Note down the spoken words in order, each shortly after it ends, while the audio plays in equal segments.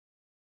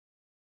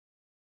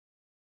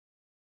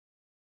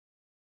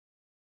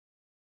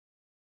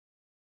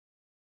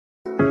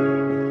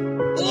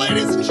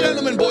Ladies and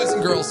gentlemen, boys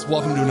and girls,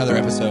 welcome to another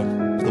episode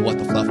of the What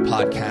the Fluff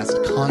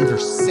podcast,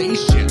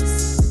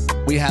 Conversations.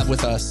 We have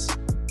with us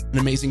an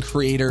amazing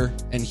creator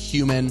and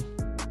human,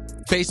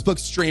 Facebook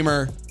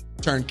streamer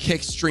turned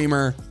Kick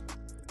streamer.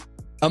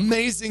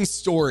 Amazing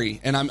story,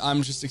 and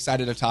I'm just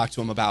excited to talk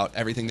to him about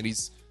everything that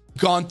he's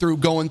going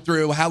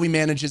through, how he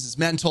manages his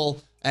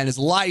mental and his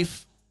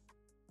life.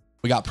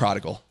 We got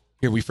PrdgaL.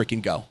 Here we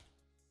freaking go.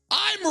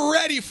 I'm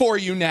ready for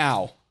you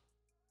now.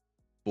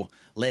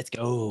 Let's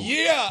go.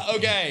 Yeah,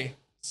 okay.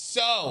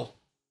 So,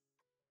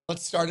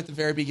 let's start at the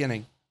very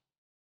beginning.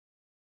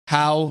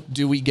 How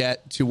do we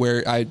get to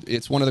where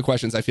it's one of the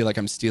questions I feel like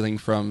I'm stealing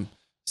from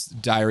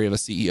Diary of a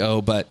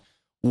CEO, but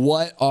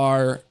what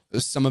are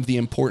some of the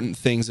important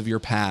things of your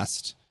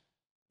past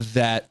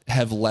that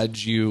have led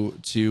you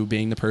to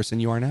being the person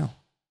you are now?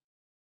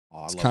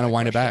 Let's kind of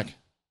wind it back.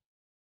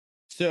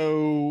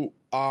 So,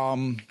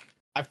 I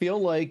feel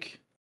like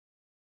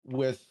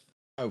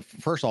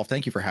first off,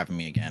 thank you for having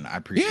me again. I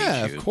appreciate you.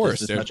 Yeah, of course.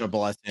 This is such a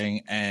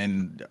blessing,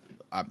 and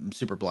I'm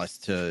super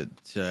blessed to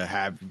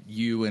have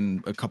you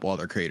and a couple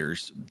other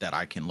creators that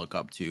I can look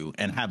up to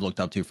and have looked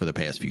up to for the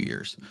past few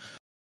years.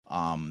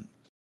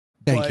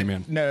 Thank you,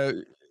 man.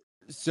 No,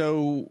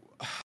 so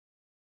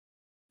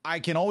I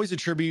can always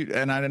attribute,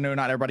 and I know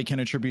not everybody can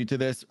attribute to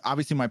this.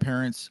 Obviously, my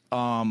parents.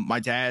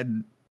 My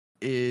dad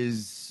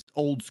is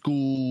old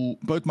school.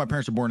 Both my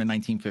parents were born in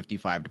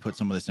 1955. To put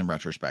some of this in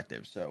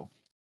retrospective, so.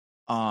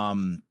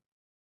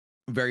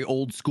 Very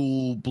old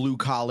school, blue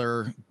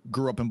collar,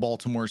 grew up in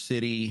Baltimore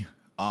City.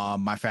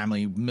 My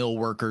family, mill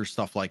workers,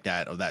 stuff like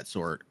that, of that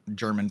sort.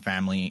 German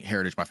family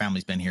heritage. My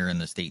family's been here in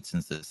the States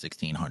since the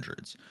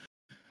 1600s.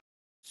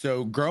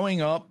 So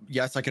growing up,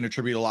 yes, I can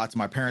attribute a lot to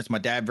my parents. My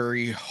dad,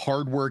 very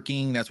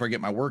hardworking. That's where I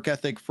get my work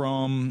ethic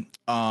from.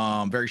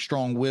 Very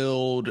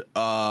strong-willed,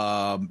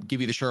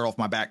 give you the shirt off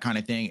my back kind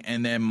of thing.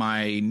 And then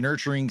my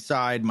nurturing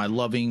side, my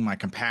loving, my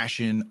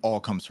compassion,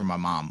 all comes from my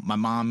mom. My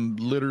mom,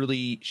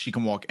 literally, she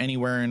can walk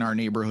anywhere in our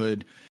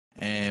neighborhood,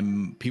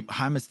 and people,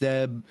 hi, Miss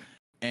Deb,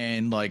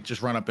 and like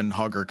just run up and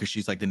hug her because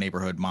she's like the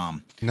neighborhood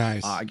mom.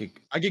 Nice. I get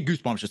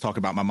goosebumps just talking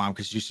about my mom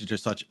because she's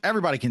just such.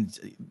 Everybody can,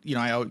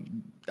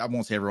 I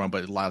won't say everyone,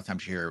 but a lot of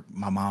times you hear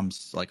my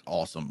mom's like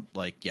awesome.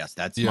 Like, yes,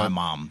 that's my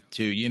mom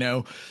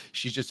too.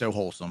 She's just so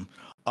wholesome.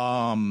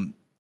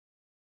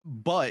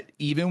 But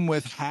even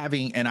with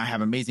having, and I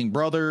have amazing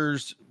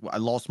brothers,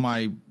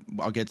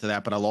 I'll get to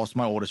that, but I lost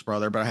my oldest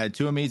brother, but I had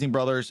two amazing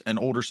brothers, an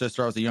older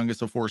sister. I was the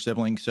youngest of four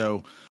siblings.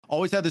 So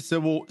always had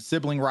the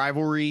sibling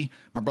rivalry.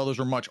 My brothers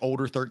were much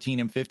older, 13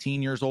 and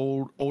 15 years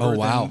older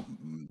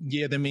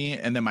than me.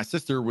 And then my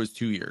sister was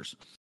 2 years.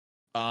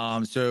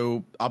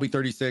 So I'll be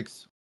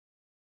 36.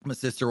 My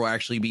sister will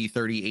actually be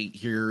 38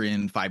 here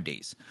in 5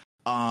 days.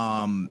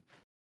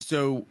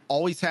 So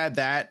always had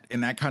that,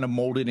 and that kind of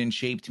molded and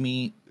shaped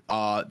me.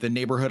 The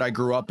neighborhood I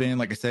grew up in,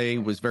 like I say,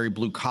 was very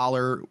blue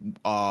collar,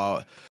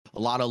 a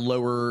lot of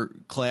lower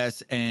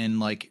class and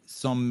like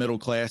some middle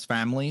class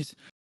families.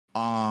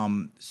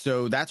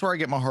 So that's where I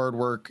get my hard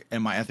work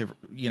and my ethic,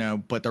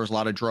 but there was a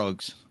lot of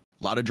drugs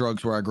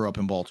where I grew up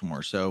in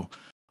Baltimore. So,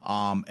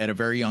 at a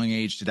very young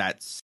age,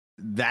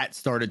 that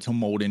started to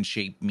mold and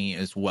shape me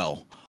as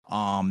well.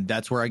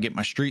 That's where I get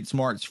my street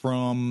smarts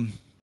from.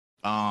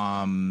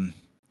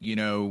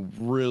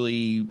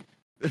 Really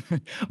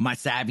my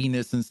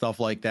savviness and stuff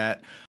like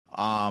that.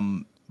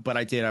 But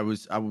I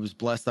was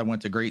blessed. I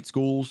went to great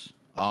schools,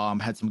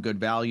 had some good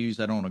values.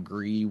 I don't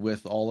agree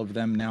with all of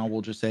them now.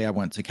 We'll just say I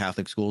went to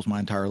Catholic schools my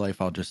entire life.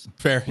 I'll just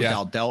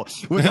without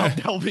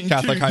delving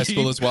Catholic high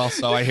school as well.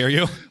 So I hear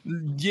you.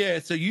 Yeah.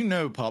 So,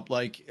 pup,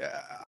 like,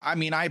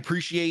 I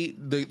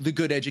appreciate the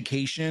good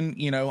education.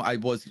 I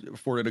was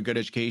afforded a good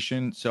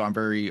education, so I'm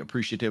very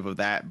appreciative of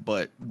that.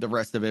 But the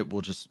rest of it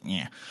will just,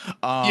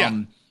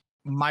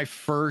 My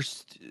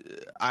first,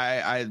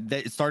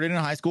 it started in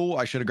high school.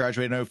 I should have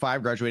graduated in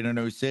 2005, graduated in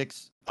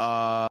 2006,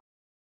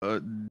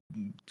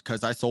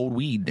 because I sold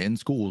weed in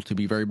school, to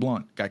be very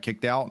blunt. Got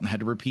kicked out and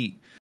had to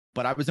repeat.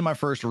 But I was in my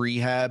first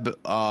rehab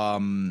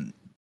in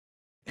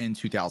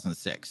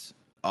 2006,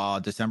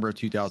 December of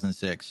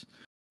 2006.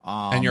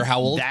 And you're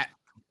how old?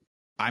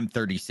 I'm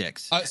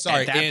 36. Sorry.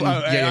 Sorry,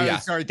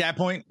 at that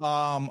point,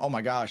 oh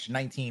my gosh,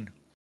 19.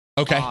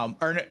 Okay.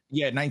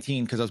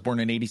 19, because I was born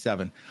in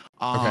 87.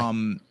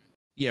 Okay.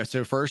 Yeah,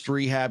 so first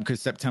rehab,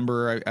 because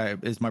September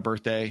is my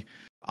birthday.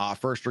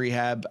 First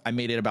rehab, I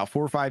made it about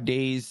 4 or 5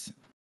 days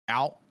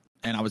out,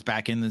 and I was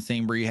back in the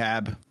same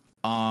rehab.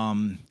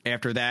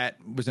 After that,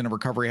 was in a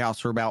recovery house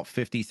for about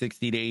 50,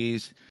 60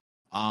 days.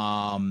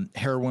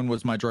 Heroin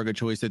was my drug of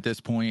choice at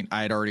this point.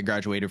 I had already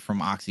graduated from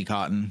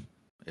Oxycontin.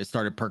 It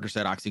started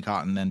Percocet,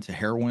 Oxycontin, then to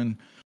heroin.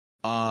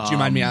 Do you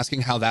mind me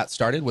asking how that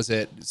started? Was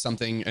it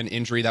an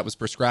injury that was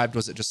prescribed?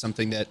 Was it just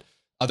something that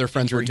other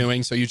friends were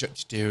doing? So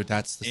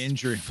that's the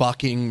injury.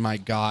 Fucking my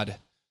God.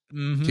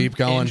 Mm-hmm. Keep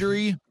going.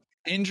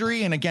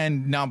 Injury. And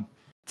again, now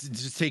to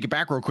just take it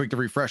back real quick to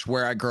refresh,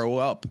 where I grow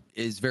up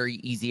is very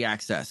easy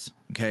access.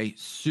 Okay.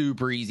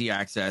 Super easy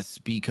access,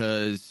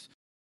 because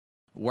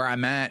where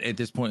I'm at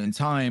this point in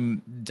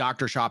time,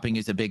 doctor shopping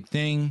is a big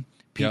thing.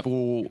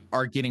 People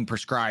are getting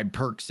prescribed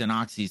perks and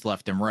oxys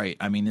left and right.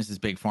 I mean, this is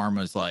big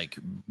pharma's like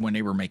when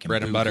they were making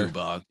bread and butter.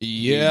 Bug.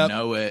 Yeah, You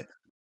know it.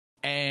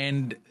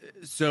 And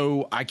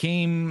so I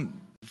came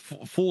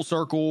full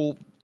circle,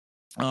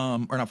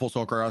 or not full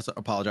circle. I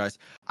apologize.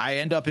 I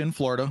end up in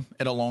Florida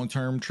at a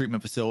long-term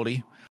treatment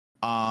facility.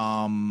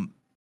 And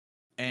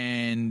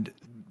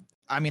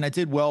I mean, I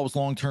did well. It was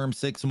long-term,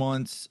 6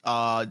 months.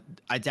 I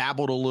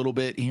dabbled a little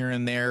bit here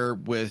and there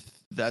with,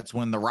 that's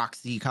when the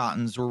Roxy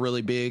cottons were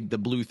really big, the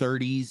blue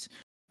 30s.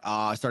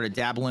 I started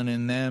dabbling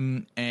in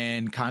them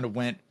and kind of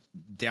went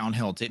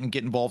downhill. Didn't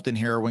get involved in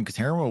heroin because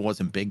heroin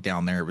wasn't big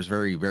down there. It was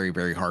very, very,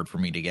 very hard for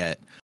me to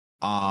get.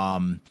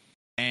 And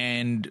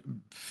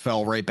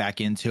fell right back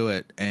into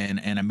it.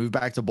 And I moved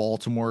back to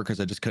Baltimore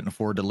because I just couldn't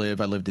afford to live.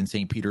 I lived in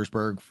St.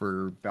 Petersburg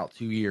for about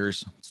 2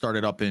 years.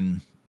 Started up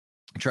in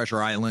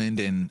Treasure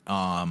Island and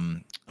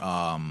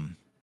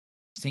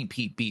St.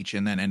 Pete Beach,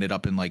 and then ended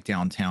up in like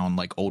downtown,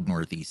 like old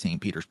Northeast St.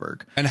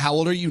 Petersburg. And how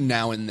old are you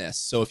now in this?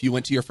 So if you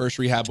went to your first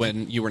rehab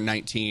when you were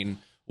 19,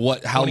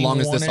 how long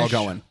is this all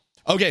going?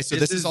 Okay, so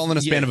this is all in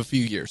a span of a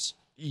few years.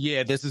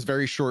 Yeah, this is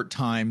very short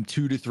time,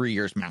 2 to 3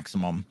 years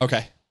maximum.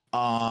 Okay.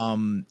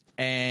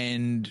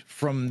 And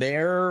from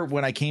there,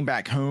 when I came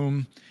back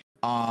home,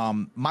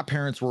 my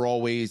parents were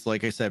always,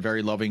 like I said,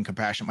 very loving,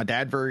 compassionate. My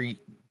dad, very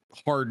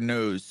hard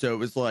nosed. So it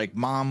was like,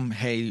 Mom,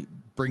 hey,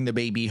 bring the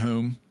baby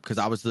home, because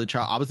I was the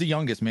child. I was the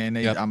youngest, man.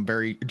 Yep. I'm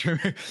very,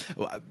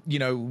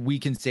 we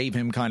can save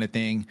him kind of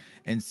thing.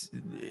 And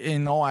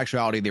in all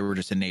actuality, they were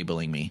just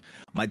enabling me.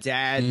 My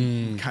dad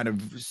kind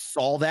of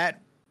saw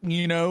that,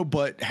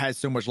 but has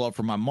so much love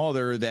for my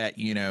mother that,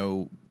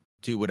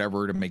 do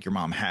whatever to make your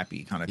mom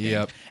happy kind of thing.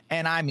 Yep.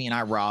 And I mean,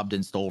 I robbed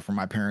and stole from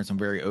my parents. I'm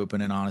very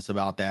open and honest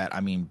about that.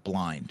 I mean,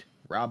 blind.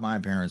 Robbed my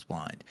parents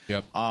blind.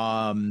 Yep.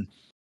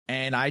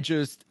 And I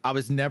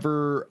was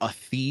never a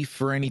thief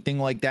or anything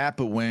like that.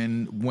 But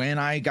when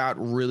I got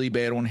really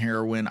bad on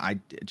heroin, I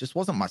just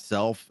wasn't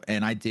myself.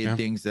 And I did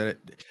things that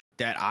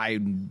I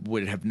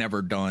would have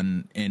never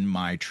done in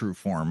my true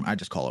form. I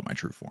just call it my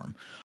true form.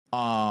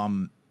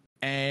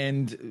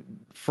 And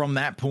from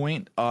that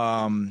point,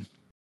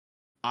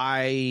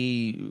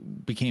 I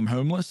became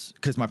homeless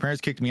because my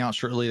parents kicked me out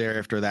shortly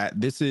thereafter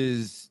that. This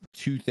is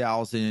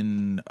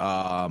 2000,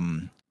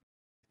 when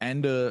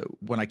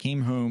I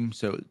came home.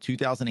 So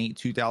 2008,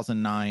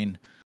 2009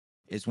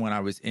 is when I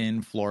was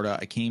in Florida.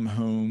 I came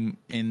home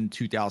in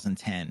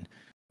 2010.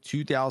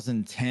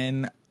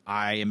 2010,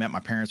 I am at my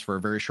parents for a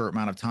very short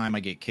amount of time.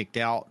 I get kicked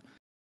out.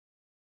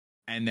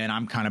 And then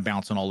I'm kind of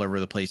bouncing all over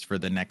the place for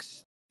the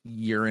next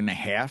year and a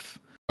half.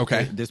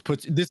 Okay. This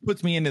puts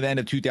me into the end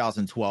of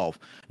 2012.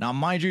 Now,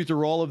 mind you,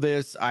 through all of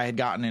this, I had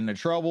gotten into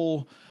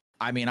trouble.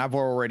 I mean, I've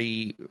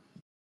already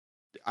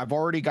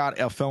got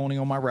a felony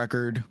on my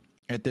record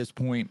at this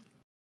point.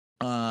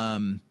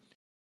 That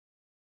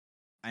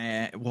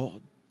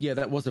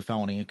was a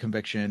felony, a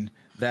conviction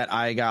that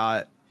I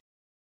got.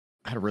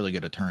 I had a really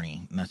good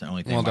attorney, and that's the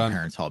only thing my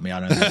parents helped me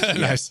out on.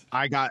 Nice.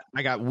 I got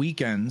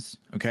weekends,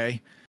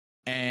 okay,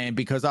 and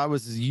because I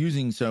was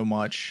using so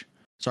much.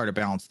 Sorry to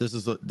bounce. I'm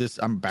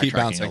backtracking keep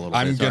bouncing. A little bit.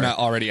 I'm gonna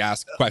already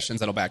ask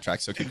questions that'll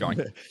backtrack, so keep going.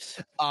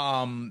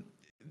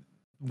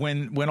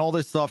 When all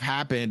this stuff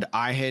happened,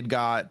 I had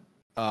got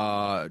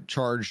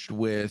charged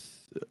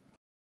with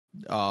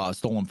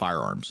stolen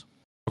firearms.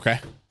 Okay.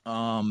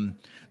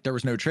 There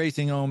was no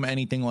tracing them,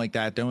 anything like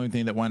that. The only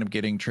thing that wound up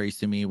getting traced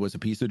to me was a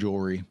piece of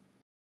jewelry.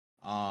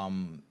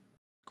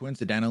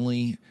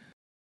 Coincidentally,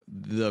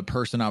 the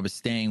person I was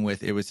staying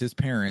with, it was his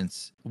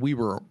parents. We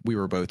were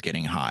both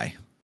getting high.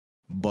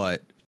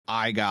 But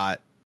I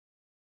got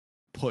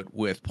put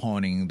with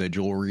pawning the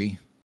jewelry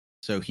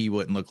so he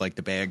wouldn't look like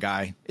the bad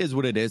guy. Is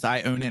what it is.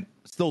 I own it.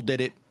 Still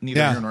did it.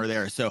 Neither here nor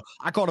there. So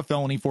I caught a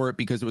felony for it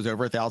because it was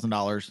over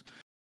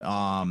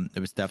 $1,000. It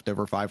was theft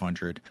over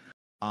 $500.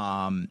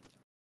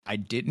 I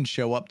didn't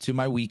show up to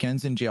my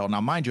weekends in jail.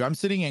 Now, mind you, I'm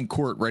sitting in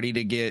court ready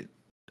to get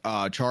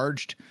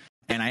charged.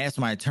 And I asked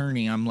my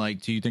attorney, I'm like,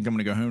 do you think I'm going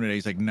to go home today?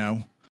 He's like,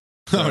 no.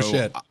 Oh,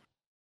 shit.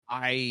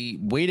 I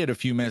waited a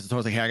few minutes. So I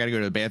was like, hey, I got to go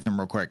to the bathroom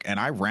real quick. And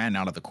I ran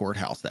out of the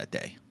courthouse that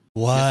day.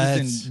 What?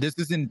 This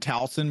is in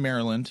Towson,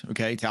 Maryland.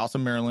 Okay. Towson,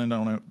 Maryland.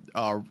 I don't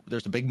know.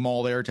 There's a big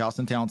mall there,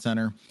 Towson Town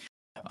Center.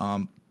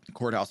 The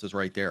courthouse is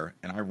right there.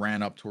 And I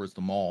ran up towards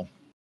the mall.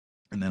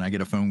 And then I get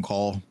a phone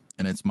call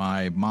and it's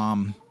my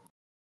mom.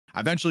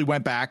 I eventually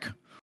went back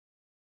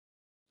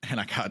and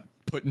I got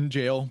put in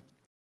jail.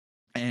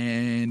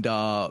 And,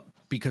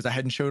 because I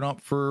hadn't showed up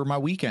for my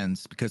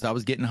weekends because I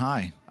was getting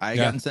high. I had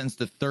gotten sentenced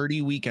to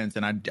 30 weekends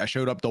and I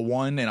showed up to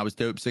one and I was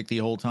dope sick the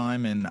whole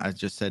time and I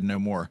just said no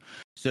more.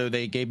 So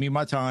they gave me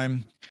my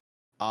time.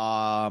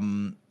 I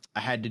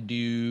had to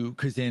do,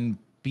 because in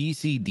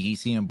BC,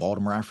 DC, and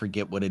Baltimore, I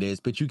forget what it is,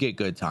 but you get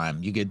good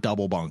time. You get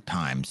double bunk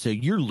time. So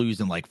you're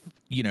losing I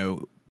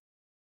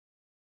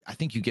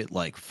think you get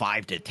like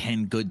 5 to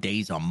 10 good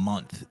days a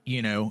month,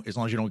 as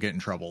long as you don't get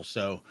in trouble.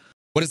 So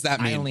what does that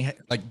mean?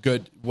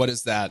 Good. What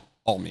is that?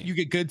 All me. You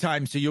get good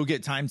time, so you'll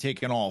get time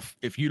taken off.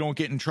 If you don't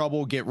get in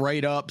trouble, get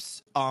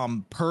write-ups.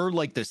 Per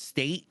like the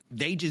state,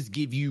 they just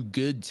give you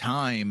good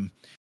time.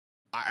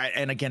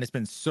 And again, it's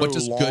been so long. What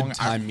does good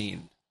time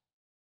mean?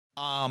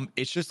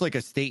 It's just like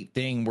a state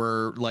thing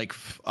where like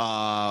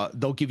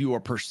they'll give you a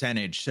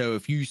percentage. So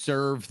if you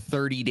serve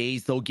 30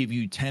 days, they'll give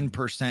you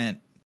 10%,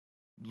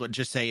 let's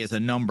just say as a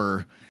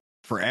number,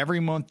 for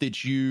every month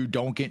that you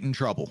don't get in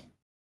trouble.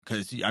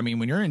 Because I mean,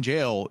 when you're in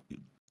jail,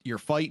 you're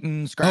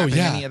fighting, scrapping,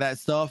 any of that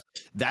stuff.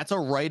 That's a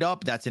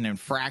write-up. That's an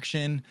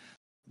infraction.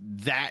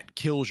 That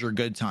kills your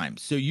good time.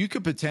 So you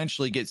could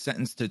potentially get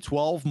sentenced to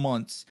 12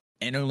 months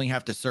and only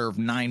have to serve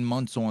 9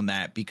 months on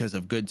that because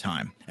of good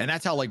time. And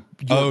that's how like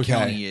York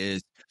County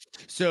is.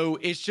 So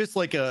it's just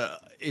like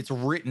it's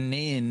written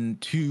in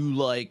to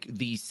like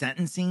the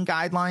sentencing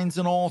guidelines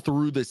and all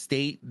through the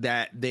state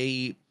that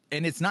and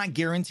it's not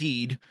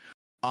guaranteed.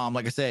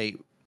 Like I say,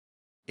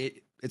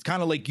 it's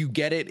kind of like you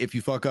get it. If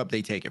you fuck up,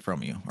 they take it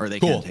from you, or they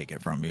can take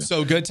it from you.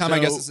 So good time, I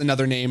guess, is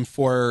another name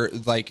for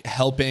like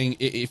helping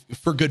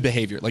for good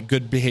behavior, like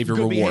good behavior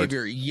reward.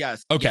 Behavior,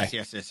 yes. Okay.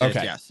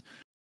 Yes.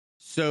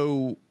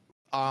 So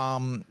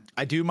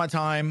I do my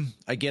time.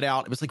 I get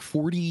out. It was like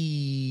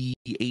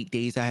 48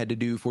 days I had to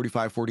do,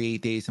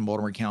 48 days in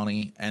Baltimore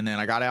County. And then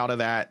I got out of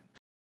that.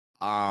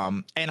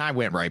 And I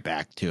went right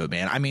back to it,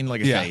 man. I mean,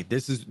 like I say,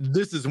 this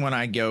is when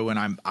I go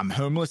and I'm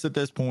homeless at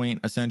this point,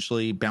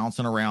 essentially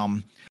bouncing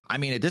around. I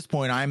mean, at this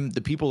point,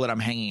 the people that I'm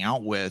hanging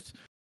out with.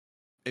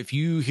 If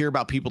you hear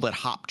about people that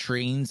hop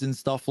trains and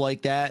stuff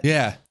like that,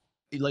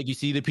 like you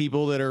see the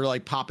people that are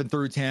like popping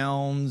through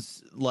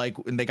towns, like,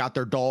 and they got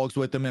their dogs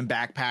with them in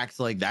backpacks.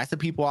 Like that's the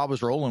people I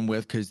was rolling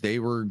with because they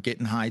were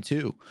getting high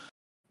too.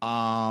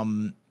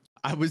 I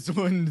was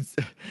once,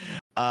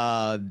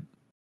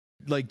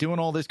 like doing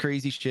all this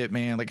crazy shit,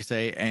 man. Like I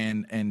say,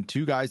 and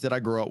two guys that I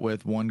grew up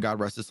with, one,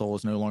 God rest his soul,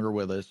 is no longer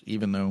with us,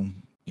 even though,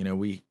 you know,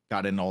 we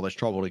got in all this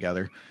trouble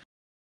together.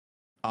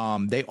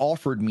 They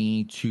offered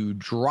me to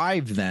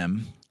drive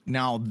them.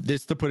 Now,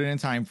 this, to put it in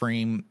time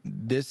frame,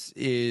 this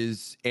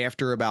is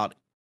after about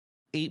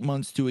 8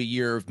 months to a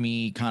year of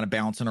me kind of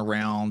bouncing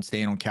around,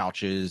 staying on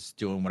couches,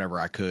 doing whatever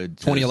I could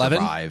to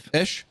 2011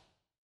 ish.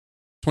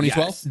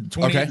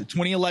 2012. Yes,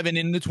 2011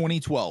 into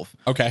 2012.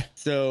 Okay.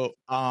 So,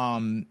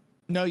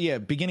 no, yeah,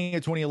 beginning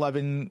of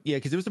 2011. Yeah,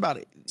 because it was about.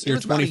 So you're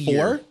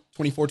 24,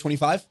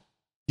 25.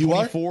 You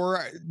 24,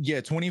 are?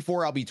 Yeah,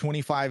 24. I'll be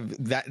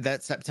 25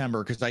 that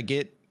September because I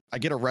get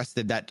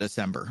arrested that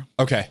December.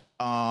 Okay.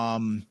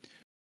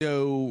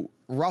 So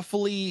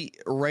roughly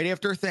right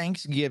after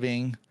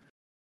Thanksgiving.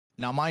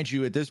 Now, mind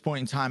you, at this point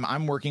in time,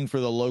 I'm working for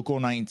the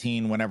local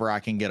 19 whenever I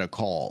can get a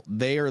call.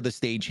 They are the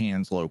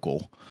stagehands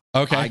local.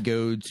 Okay. I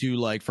go to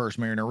like First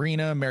Marion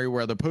Arena,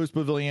 Merriweather Post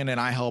Pavilion, and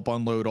I help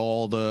unload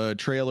all the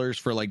trailers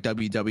for like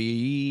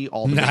WWE,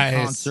 all the big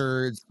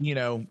concerts. You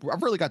know,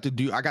 I got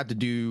to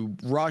do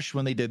Rush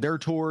when they did their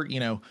tour,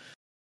 you know.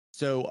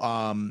 So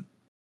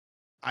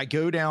I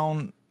go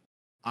down,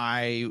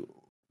 I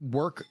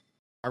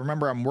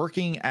remember I'm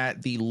working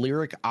at the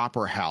Lyric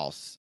Opera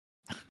House.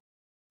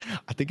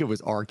 I think it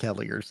was R.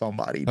 Kelly or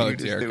somebody doing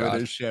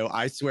this show.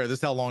 I swear, this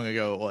is how long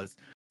ago it was.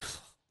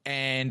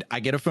 And I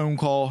get a phone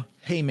call.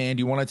 Hey, man, do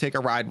you want to take a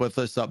ride with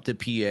us up to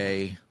PA?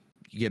 You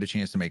get a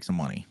chance to make some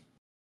money.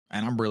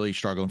 And I'm really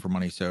struggling for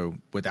money. So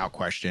without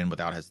question,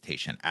 without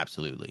hesitation,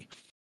 absolutely.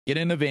 Get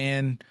in the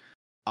van.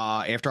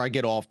 After I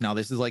get off, now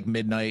this is like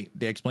midnight.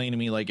 They explain to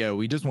me like, oh,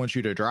 we just want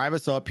you to drive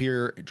us up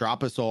here,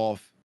 drop us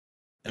off.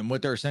 And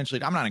what they're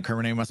essentially, I'm not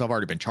incriminating myself. I've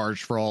already been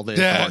charged for all this.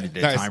 I already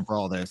did time for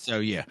all this. So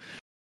yeah.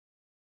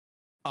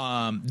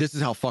 This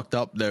is how fucked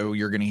up though.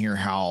 You're gonna hear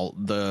how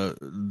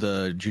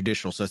the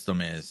judicial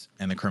system is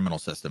and the criminal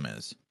system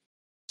is.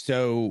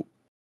 So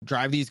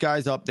drive these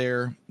guys up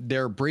there.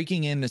 They're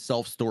breaking into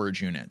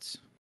self-storage units.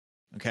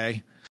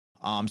 Okay.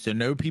 So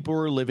no people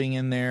are living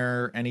in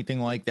there, anything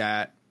like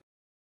that.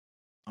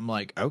 I'm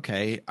like,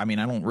 okay. I mean,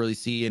 I don't really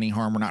see any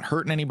harm. We're not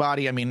hurting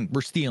anybody. I mean,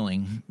 we're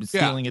stealing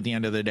at the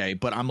end of the day.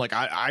 But I'm like,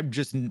 I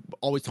just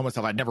always tell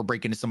myself I'd never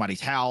break into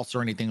somebody's house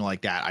or anything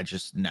like that. I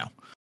just no.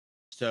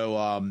 So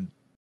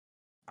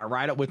I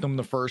ride up with them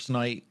the first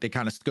night. They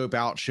kind of scope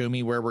out, show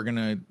me where we're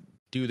gonna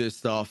do this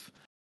stuff,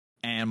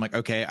 and I'm like,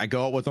 okay. I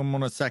go out with them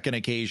on a second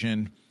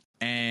occasion,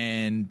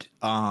 and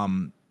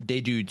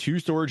they do 2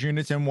 storage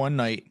units in one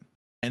night.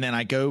 And then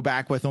I go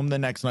back with them the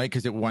next night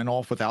because it went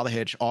off without a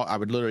hitch. I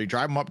would literally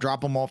drive them up,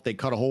 drop them off. They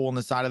cut a hole in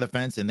the side of the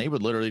fence, and they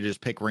would literally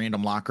just pick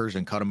random lockers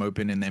and cut them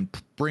open and then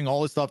bring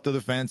all the stuff to the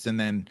fence. And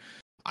then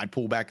I'd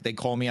pull back. They'd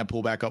call me. I'd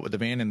pull back up with the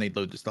van, and they'd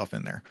load the stuff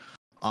in there.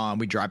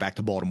 We drive back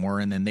to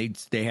Baltimore, and then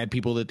they had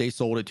people that they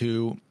sold it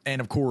to.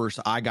 And, of course,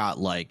 I got,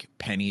 like,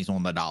 pennies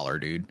on the dollar,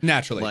 dude.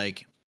 Naturally.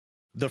 Like,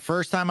 the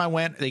first time I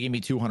went, they gave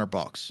me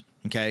 $200.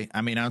 Okay?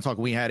 I mean, I'm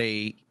talking, we had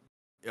a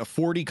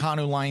 40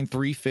 Cano Line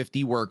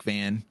 350 work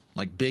van.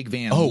 Like big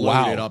van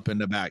loaded up in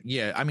the back.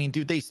 Yeah, I mean,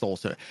 dude, they stole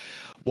so.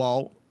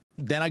 Well,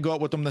 then I go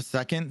out with them the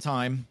second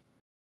time,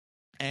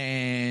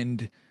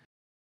 and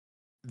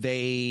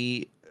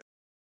they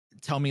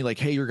tell me like,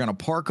 "Hey, you're gonna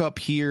park up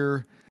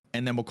here,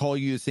 and then we'll call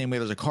you the same way.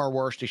 There's a car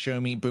wash. They show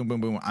me, boom,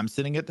 boom, boom. I'm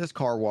sitting at this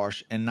car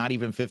wash, and not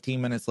even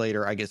 15 minutes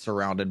later, I get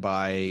surrounded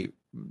by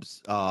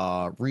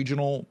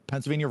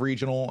Pennsylvania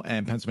regional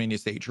and Pennsylvania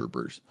state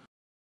troopers.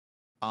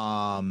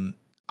 I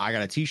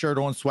got a t-shirt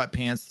on,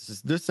 sweatpants. This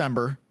is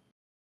December.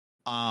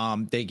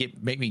 They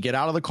make me get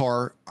out of the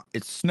car.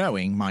 It's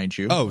snowing, mind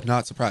you. Oh,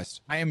 not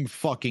surprised. I am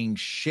fucking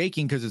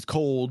shaking because it's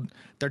cold.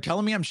 They're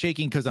telling me I'm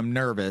shaking because I'm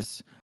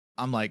nervous.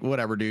 I'm like,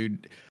 whatever,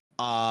 dude.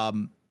 What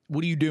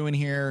are you doing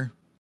here?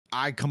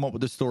 I come up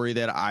with the story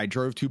that I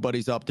drove 2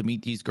 buddies up to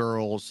meet these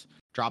girls,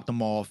 dropped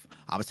them off.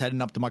 I was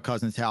heading up to my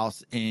cousin's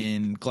house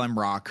in Glen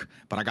Rock,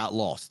 but I got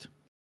lost.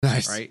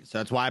 Nice. Right. So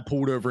that's why I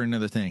pulled over into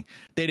the thing.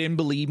 They didn't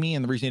believe me.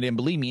 And the reason they didn't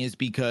believe me is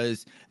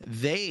because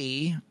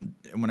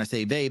when I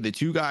say they, the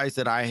 2 guys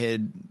that I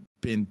had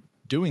been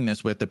doing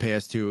this with the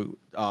past 2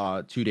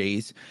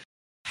 days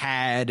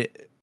had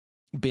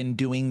been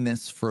doing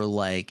this for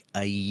like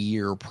a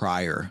year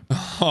prior.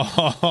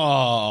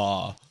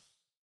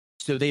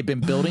 So they've been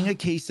building a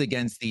case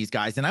against these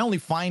guys. And I only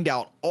find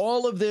out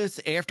all of this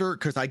after,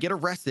 because I get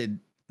arrested.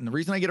 And the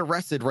reason I get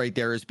arrested right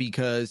there is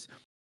because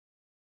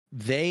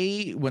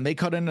when they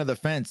cut into the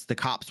fence, the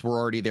cops were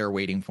already there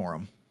waiting for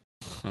them.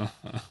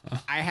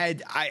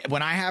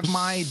 When I have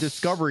my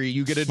discovery,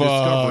 you get a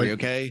discovery.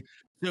 Okay.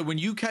 So when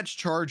you catch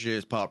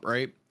charges, pup,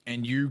 right.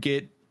 And you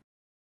get,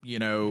 you're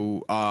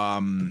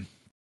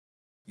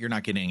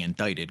not getting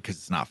indicted because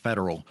it's not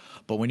federal,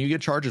 but when you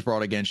get charges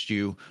brought against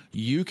you,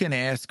 you can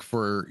ask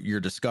for your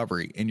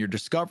discovery, and your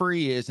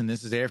discovery is, and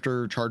this is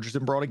after charges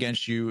have been brought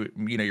against you,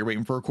 you're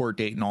waiting for a court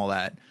date and all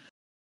that.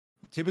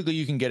 Typically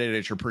you can get it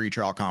at your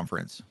pre-trial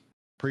conference.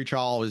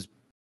 Pre-trial is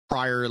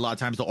prior. A lot of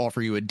times they'll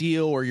offer you a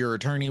deal, or your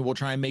attorney will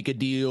try and make a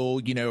deal,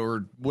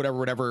 or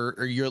whatever,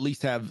 or you at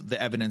least have the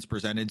evidence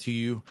presented to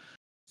you.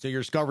 So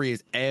your discovery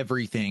is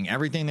everything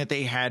that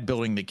they had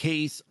building the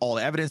case, all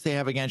the evidence they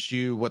have against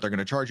you, what they're going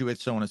to charge you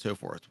with, so on and so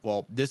forth.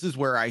 Well, this is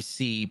where I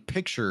see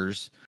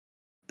pictures.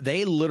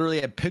 They literally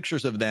had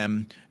pictures of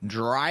them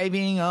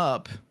driving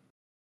up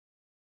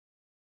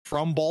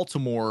from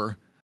Baltimore,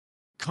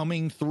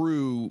 coming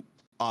through.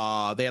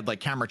 They had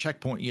like camera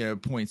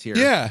checkpoint, points here.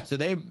 Yeah. So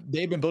they've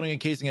been building a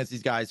case against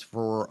these guys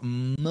for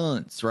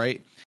months,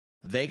 right?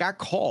 They got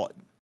caught.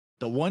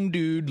 The one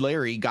dude,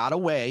 Larry, got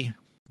away,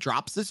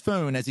 drops his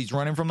phone as he's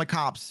running from the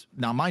cops.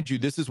 Now, mind you,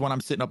 this is when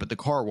I'm sitting up at the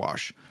car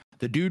wash.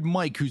 The dude,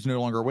 Mike, who's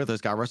no longer with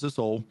us, God rest his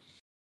soul,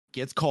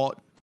 gets caught.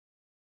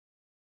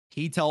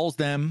 He tells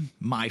them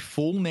my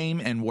full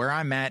name and where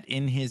I'm at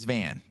in his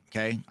van.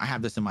 Okay. I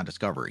have this in my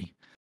discovery.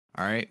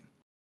 All right.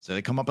 So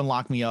they come up and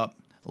lock me up.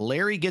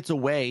 Larry gets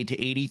away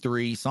to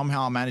 83,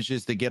 somehow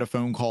manages to get a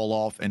phone call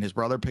off, and his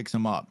brother picks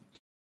him up.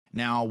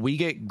 Now we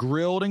get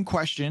grilled and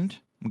questioned.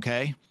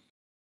 Okay.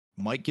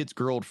 Mike gets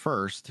grilled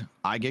first.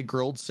 I get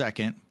grilled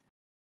second.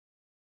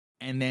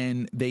 And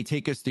then they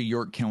take us to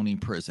York County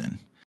Prison.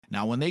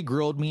 Now, when they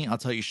grilled me, I'll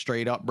tell you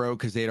straight up, bro,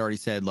 because they'd already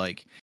said,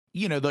 like,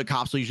 the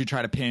cops will usually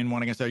try to pin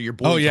one against the other. Your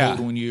boy told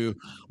on you.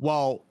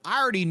 Well,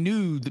 I already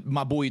knew that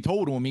my boy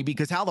told on me,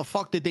 because how the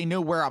fuck did they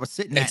know where I was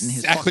sitting at in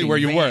his exactly where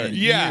you van? were?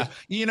 Yeah.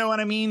 You know what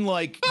I mean?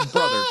 Like,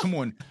 brother, come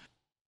on.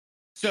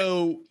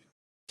 So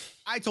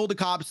I told the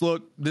cops,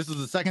 look, this is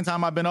the second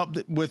time I've been up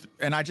with,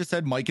 and I just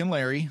said Mike and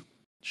Larry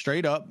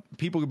straight up.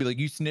 People could be like,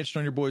 you snitched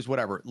on your boys,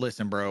 whatever.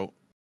 Listen, bro,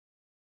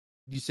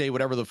 you say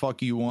whatever the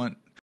fuck you want.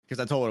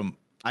 Because I told him,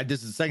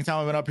 this is the second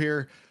time I've been up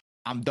here.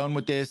 I'm done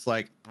with this.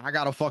 Like, I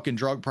got a fucking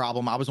drug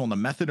problem. I was on the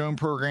methadone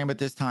program at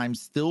this time,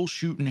 still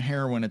shooting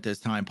heroin at this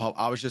time, Paul.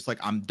 I was just like,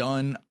 I'm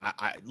done.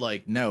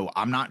 No,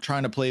 I'm not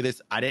trying to play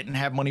this. I didn't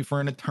have money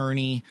for an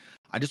attorney.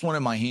 I just wanted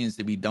my hands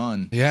to be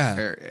done.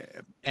 Yeah.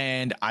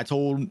 And I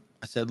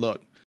said,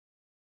 look,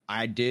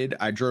 I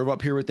drove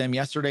up here with them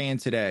yesterday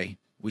and today.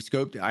 We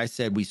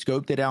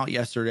scoped it out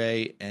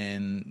yesterday,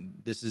 and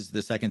this is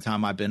the second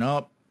time I've been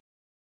up,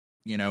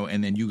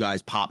 and then you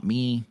guys pop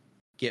me,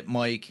 get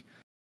Mike.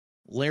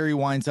 Larry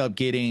winds up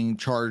getting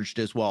charged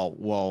as well.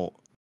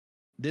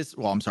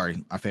 I'm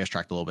sorry, I fast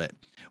tracked a little bit.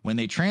 When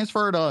they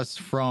transferred us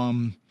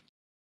from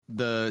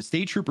the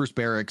state troopers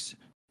barracks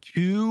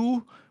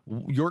to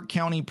York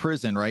County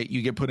Prison, right?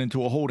 You get put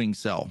into a holding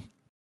cell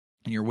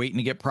and you're waiting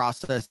to get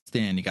processed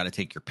in. You got to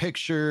take your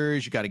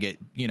pictures. You got to get,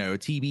 a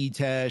TB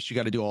test. You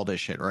got to do all this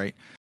shit, right?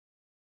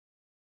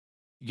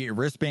 You get your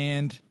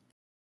wristband.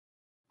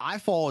 I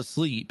fall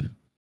asleep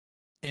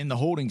in the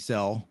holding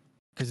cell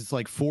because it's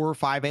like 4 or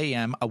 5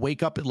 a.m. I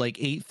wake up at like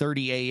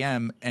 8:30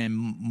 a.m. and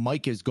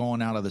Mike is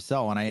gone out of the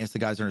cell. And I asked the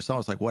guys in the cell,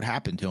 it's like, what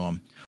happened to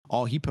him?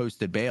 Oh, he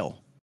posted bail.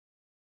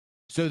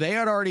 So they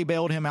had already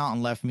bailed him out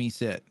and left me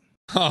sit.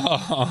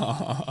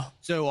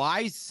 So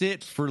I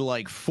sit for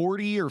like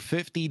 40 or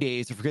 50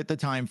 days. I forget the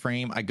time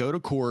frame. I go to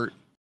court.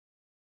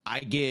 I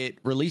get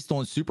released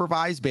on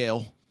supervised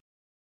bail.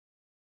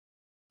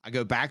 I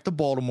go back to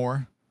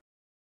Baltimore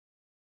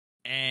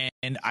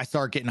and I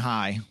start getting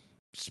high.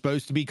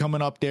 Supposed to be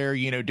coming up there,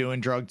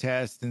 doing drug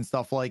tests and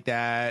stuff like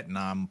that. And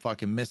I'm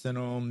fucking missing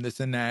them,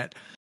 this and that.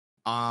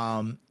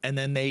 And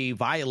then they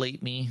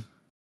violate me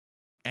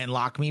and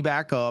lock me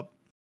back up.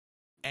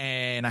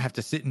 and I have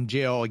to sit in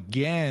jail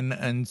again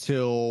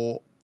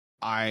until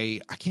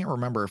I can't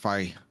remember if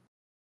I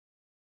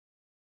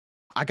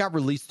got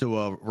released to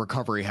a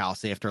recovery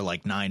house after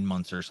like 9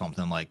 months or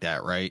something like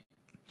that, right?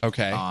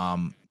 Okay.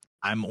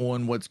 I'm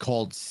on what's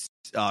called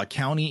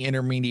county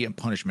intermediate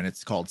punishment.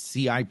 It's called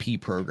CIP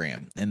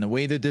program. And the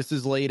way that this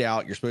is laid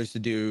out, you're supposed to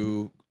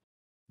do,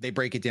 they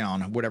break it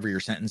down. Whatever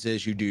your sentence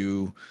is, you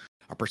do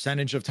a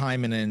percentage of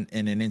time in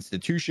an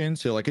institution.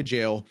 So like a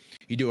jail,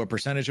 you do a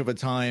percentage of a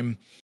time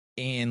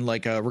in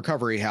like a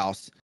recovery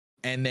house.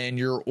 And then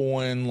you're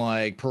on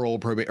like parole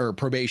or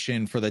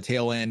probation for the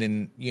tail end.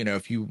 And, you know,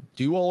 if you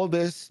do all of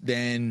this,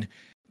 then,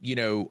 you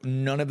know,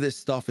 none of this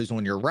stuff is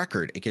on your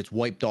record. It gets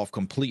wiped off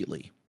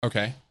completely.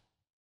 Okay.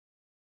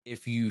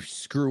 If you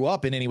screw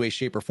up in any way,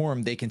 shape, or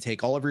form, they can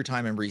take all of your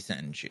time and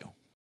resentence you.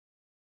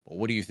 Well,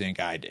 what do you think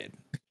I did?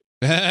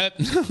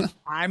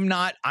 I'm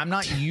not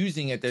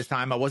using it this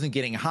time. I wasn't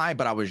getting high,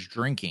 but I was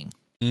drinking.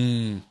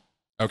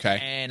 Okay.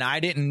 And I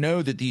didn't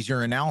know that these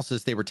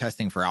urinalysis, they were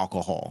testing for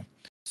alcohol.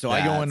 So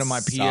I go into my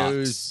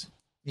PO's.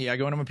 Yeah, I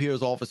go into my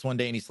PO's office one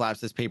day and he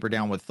slaps this paper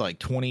down with like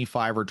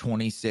 25 or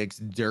 26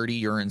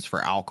 dirty urines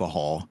for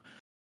alcohol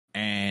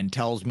and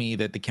tells me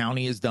that the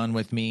county is done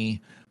with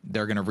me.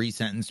 They're going to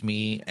resentence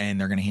me and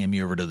they're going to hand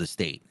me over to the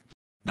state.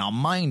 Now,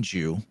 mind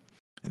you,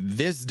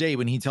 this day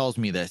when he tells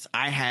me this,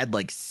 I had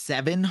like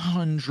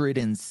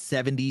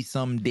 770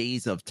 some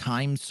days of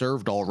time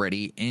served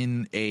already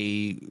in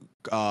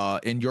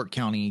in York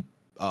County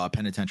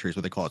Penitentiary is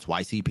what they call it. It's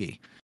YCP.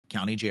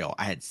 County jail.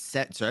 I had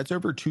so that's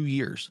over 2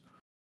 years.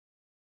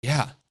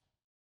 Yeah.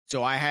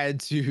 So I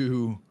had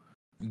to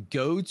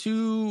go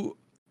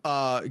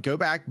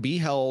back, be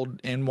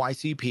held in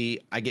YCP.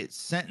 I get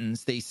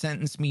sentenced. They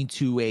sentenced me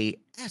to a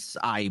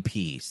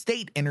SIP,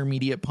 state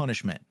intermediate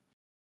punishment.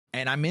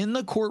 And I'm in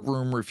the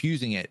courtroom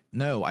refusing it.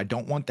 No, I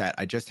don't want that.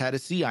 I just had a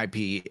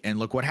CIP and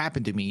look what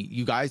happened to me.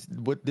 You guys,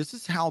 this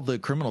is how the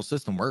criminal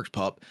system works,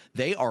 pup.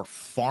 They are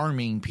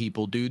farming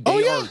people, dude.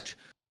 They are.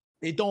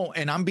 It don't,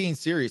 and I'm being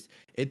serious.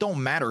 It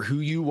don't matter who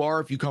you are.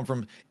 If you come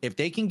from, if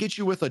they can get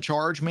you with a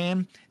charge,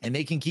 man, and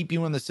they can keep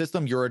you in the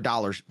system, you're a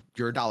dollar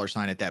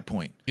sign at that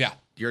point. Yeah.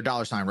 You're a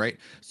dollar sign, right?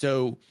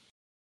 So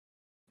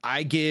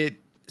I get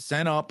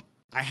sent up.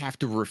 I have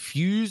to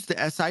refuse the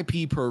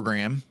SIP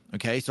program.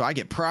 Okay. So I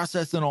get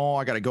processed and all.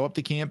 I got to go up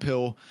to Camp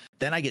Hill.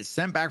 Then I get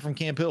sent back from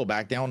Camp Hill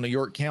back down to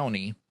York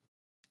County.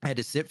 I had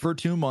to sit for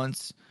 2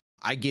 months.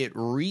 I get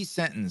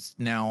resentenced.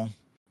 Now,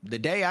 the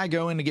day I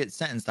go in to get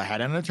sentenced, I had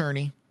an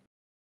attorney.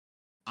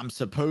 I'm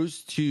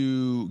supposed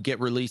to get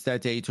released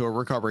that day to a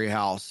recovery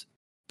house.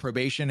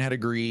 Probation had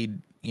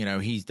agreed, you know,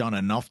 he's done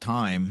enough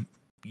time.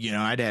 You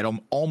know, I'd had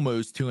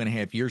almost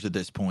 2.5 years at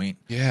this point.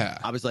 Yeah.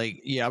 I was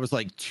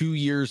like 2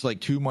 years,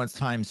 like 2 months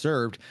time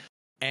served.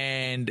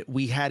 And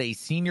we had a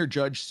senior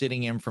judge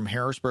sitting in from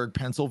Harrisburg,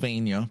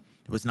 Pennsylvania.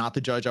 It was not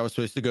the judge I was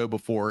supposed to go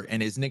before.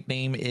 And his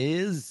nickname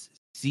is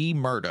C.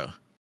 Murda.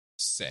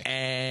 Sick.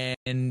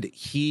 And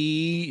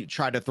he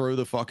tried to throw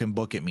the fucking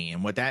book at me.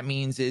 And what that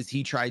means is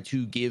he tried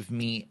to give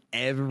me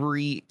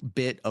every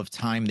bit of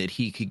time that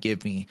he could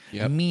give me.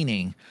 Yep.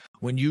 Meaning,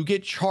 when you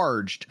get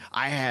charged,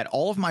 I had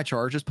all of my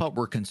charges, pup,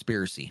 were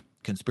conspiracy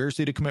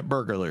to commit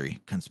burglary,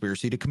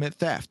 conspiracy to commit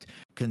theft,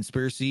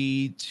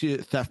 conspiracy to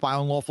theft by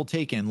unlawful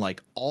taken.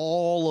 Like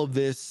all of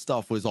this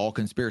stuff was all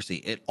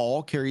conspiracy. It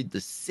all carried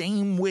the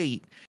same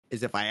weight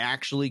as if I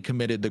actually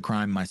committed the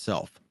crime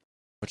myself.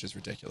 Which is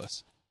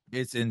ridiculous.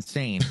 It's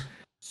insane.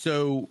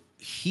 So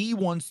he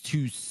wants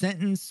to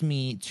sentence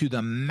me to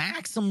the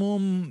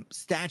maximum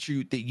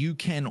statute that you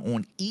can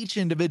on each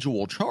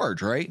individual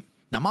charge, right?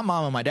 Now, my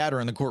mom and my dad are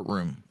in the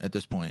courtroom at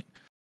this point.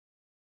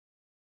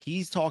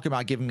 He's talking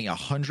about giving me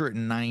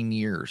 109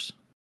 years.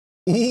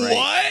 Right?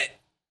 What?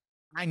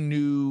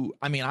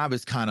 I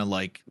was kind of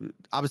like,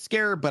 I was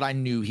scared, but I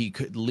knew he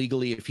could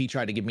legally, if he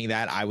tried to give me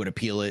that, I would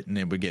appeal it and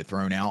it would get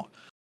thrown out.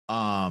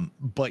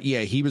 But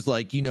yeah, he was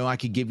like, you know, I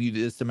could give you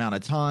this amount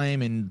of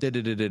time and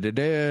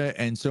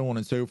and so on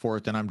and so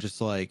forth. And I'm just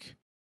like,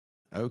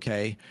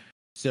 okay.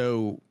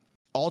 So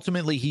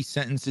ultimately he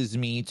sentences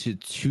me to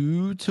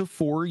 2 to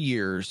 4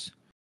 years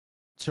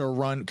to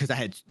run. Cause I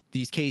had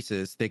these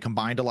cases, they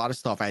combined a lot of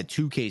stuff. I had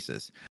 2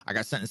 cases. I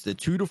got sentenced to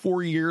 2 to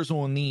 4 years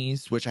on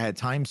these, which I had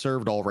time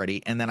served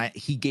already. And then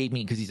he gave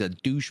me, cause he's a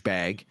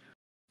douchebag,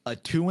 a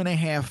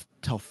 2.5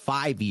 to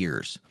 5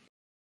 years.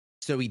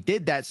 So he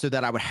did that so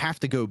that I would have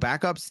to go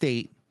back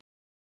upstate,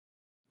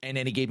 and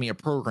then he gave me a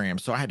program.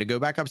 So I had to go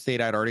back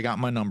upstate. I'd already got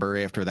my number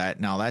after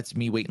that. Now that's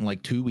me waiting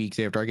like 2 weeks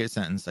after I get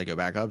sentenced. I go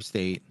back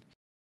upstate.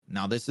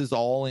 Now this is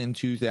all in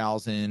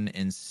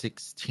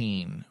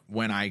 2016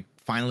 when I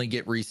finally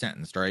get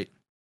resentenced, right?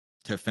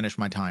 To finish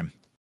my time.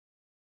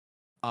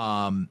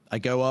 I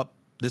go up.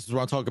 This is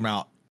what I'm talking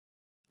about.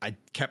 I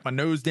kept my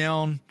nose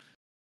down.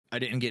 I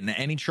didn't get into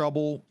any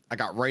trouble. I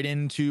got right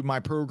into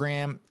my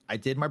program. I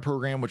did my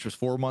program, which was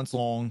 4 months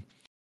long.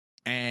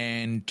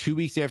 And 2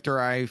 weeks after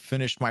I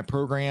finished my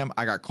program,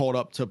 I got called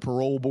up to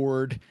parole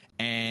board.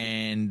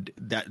 And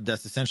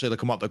that's essentially, they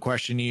come up to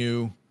question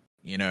you.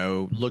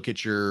 look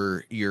at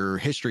your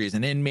history as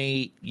an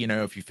inmate,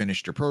 if you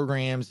finished your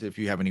programs, if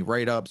you have any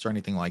write-ups or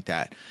anything like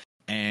that.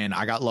 And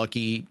I got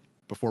lucky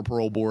before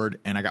parole board,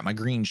 and I got my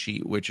green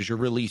sheet, which is your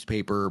release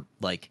paper,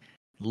 like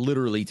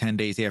literally 10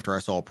 days after I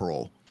saw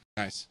parole.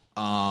 Nice.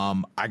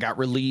 I got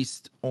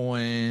released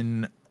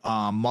on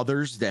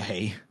Mother's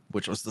Day,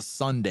 which was the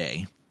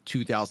Sunday,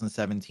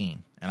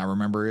 2017. And I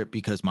remember it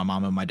because my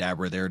mom and my dad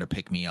were there to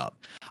pick me up.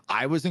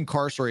 I was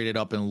incarcerated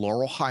up in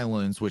Laurel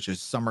Highlands, which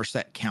is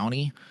Somerset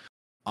County,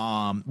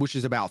 which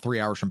is about 3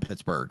 hours from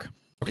Pittsburgh.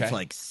 Okay. It's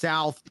like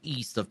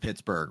southeast of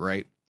Pittsburgh,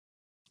 right?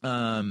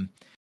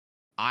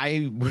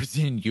 I was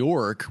in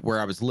York, where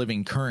I was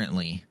living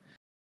currently.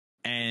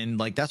 And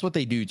like, that's what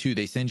they do too.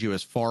 They send you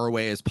as far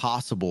away as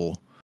possible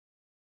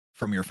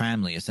from your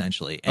family,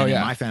 essentially. And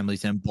my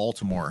family's in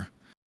Baltimore.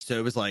 So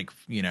it was like,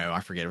 I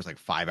forget, it was like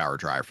 5-hour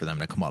drive for them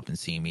to come up and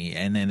see me.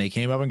 And then they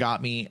came up and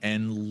got me.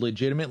 And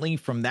legitimately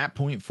from that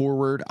point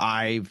forward,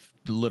 I've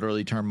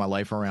literally turned my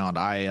life around.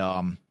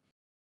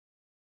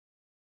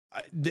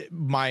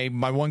 My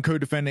one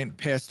co-defendant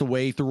passed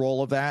away through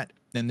all of that.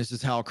 And this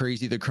is how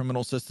crazy the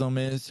criminal system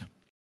is.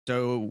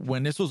 So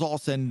when this was all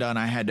said and done,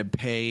 I had to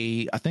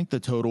pay, I think the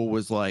total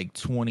was like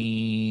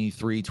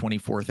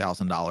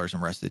 $24,000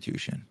 in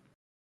restitution.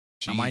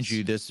 Now, mind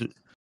you, this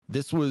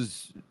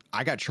was,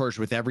 I got charged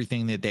with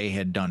everything that they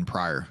had done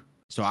prior.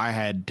 So I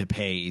had to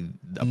pay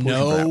a portion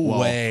no for that. Well,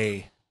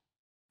 way.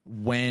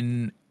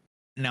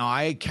 Now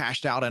I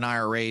cashed out an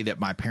IRA that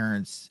my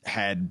parents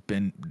had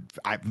been,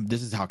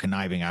 this is how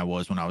conniving I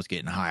was when I was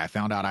getting high. I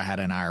found out I had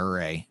an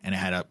IRA and it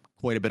had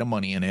quite a bit of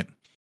money in it.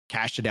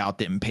 Cashed it out,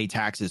 didn't pay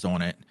taxes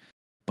on it.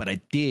 But I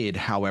did,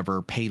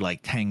 however, pay like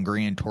 10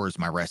 grand towards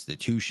my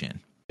restitution.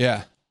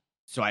 Yeah.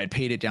 So I had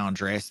paid it down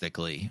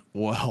drastically.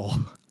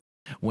 Well,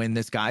 when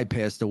this guy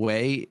passed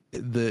away,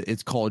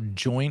 it's called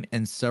joint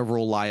and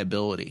several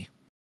liability.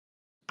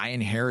 I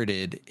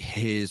inherited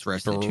his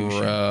restitution.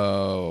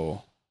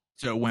 Bro.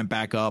 So it went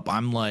back up.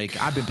 I'm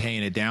like, I've been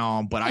paying it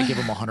down, but I give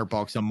him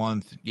 $100 a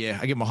month. Yeah,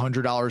 I give him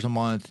 $100 a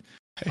month.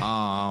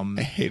 I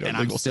hate our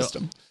legal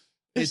system.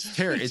 It's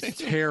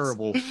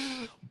terrible.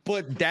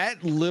 But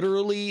that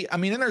literally, I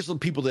mean, and there's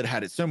people that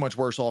had it so much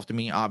worse off to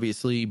me,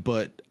 obviously.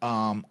 But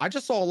I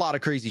just saw a lot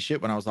of crazy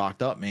shit when I was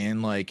locked up,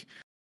 man. Like,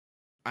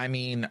 I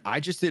mean, I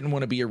just didn't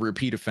want to be a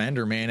repeat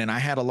offender, man. And I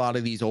had a lot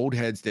of these old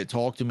heads that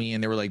talked to me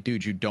and they were like,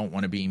 dude, you don't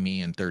want to be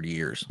me in 30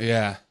 years.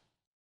 Yeah.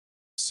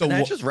 So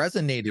that just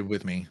resonated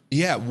with me.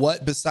 Yeah.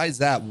 What besides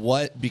that?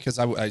 Because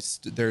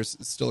there's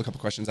still a couple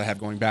questions I have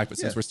going back, but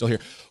since we're still here,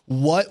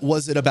 what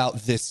was it about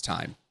this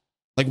time?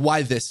 Like,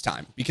 why this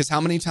time? Because how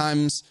many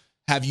times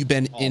have you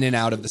been in and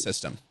out of the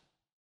system?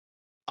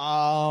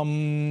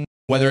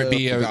 Whether it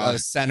be a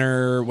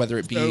center, whether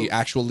it be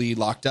actually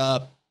locked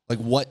up, like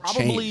what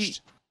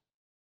changed?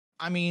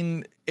 I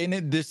mean,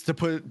 to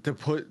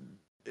put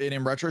it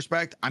in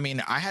retrospect, I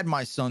mean, I had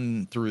my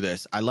son through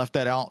this. I left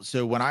that out.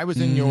 So when I was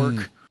in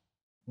York,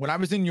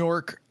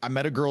 I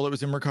met a girl that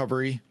was in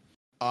recovery.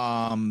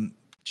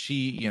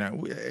 She,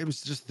 it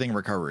was just a thing of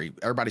recovery.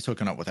 Everybody's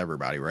hooking up with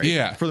everybody, right?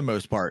 Yeah. For the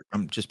most part,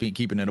 I'm just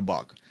keeping it a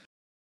buck.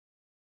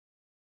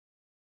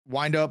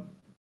 Wind up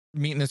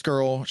meeting this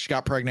girl. She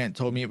got pregnant,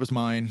 told me it was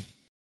mine.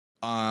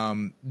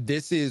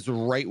 This is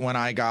right when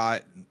I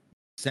got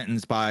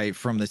sentenced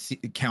from the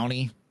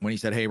county when he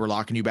said, hey, we're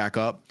locking you back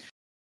up.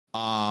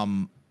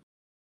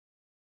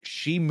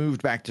 She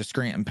moved back to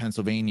Scranton,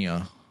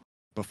 Pennsylvania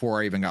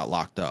before I even got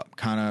locked up.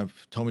 Kind of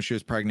told me she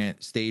was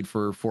pregnant, stayed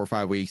for 4 or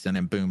 5 weeks, and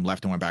then boom,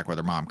 left and went back with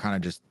her mom. Kind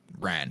of just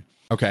ran.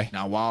 Okay.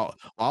 Now, while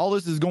all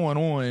this is going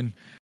on,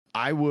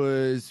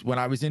 when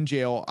I was in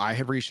jail, I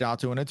have reached out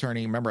to an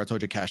attorney. Remember, I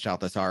told you cashed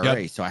out this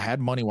IRA. Yep. So I had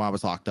money while I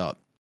was locked up.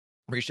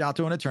 Reached out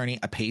to an attorney.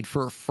 I paid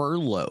for a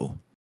furlough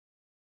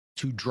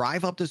to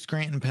drive up to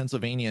Scranton,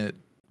 Pennsylvania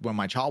when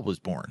my child was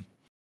born.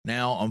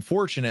 Now,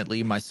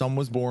 unfortunately, my son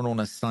was born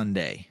on a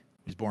Sunday.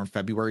 He was born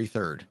February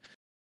 3rd.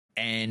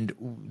 And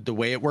the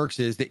way it works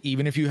is that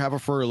even if you have a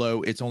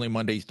furlough, it's only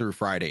Mondays through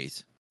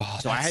Fridays. Oh,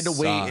 so I had to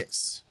wait.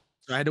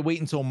 So I had to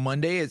wait until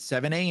Monday at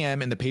 7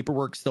 a.m. and the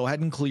paperwork still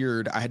hadn't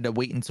cleared. I had to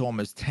wait until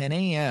almost 10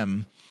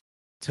 a.m.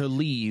 to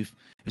leave.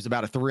 It was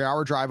about a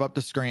 3-hour drive up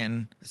to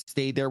Scranton.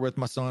 Stayed there with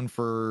my son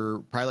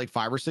for probably like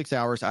 5 or 6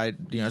 hours. This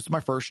is my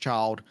first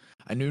child.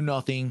 I knew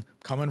nothing.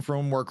 Coming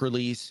from work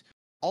release.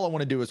 All I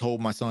want to do is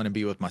hold my son and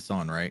be with my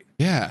son, right?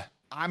 Yeah.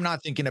 I'm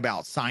not thinking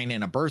about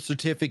signing a birth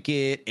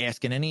certificate,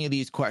 asking any of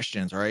these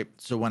questions, right?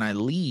 So when I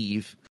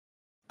leave,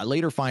 I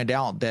later find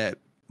out that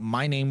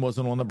my name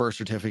wasn't on the birth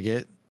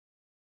certificate.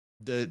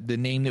 The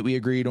name that we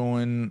agreed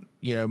on,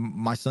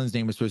 my son's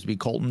name was supposed to be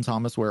Colton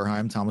Thomas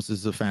Wareheim. Thomas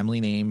is a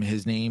family name.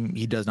 His name,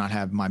 he does not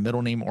have my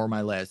middle name or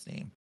my last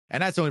name.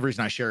 And that's the only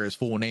reason I share his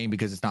full name,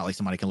 because it's not like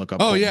somebody can look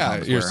up. Oh, Colton yeah.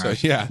 Thomas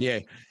Wareheim.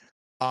 Yeah.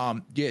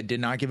 Did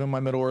not give him my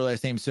middle or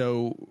last name.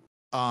 So,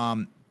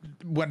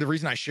 the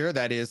reason I share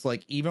that is,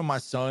 like, even my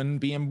son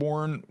being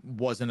born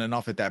wasn't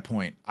enough at that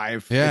point.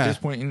 At this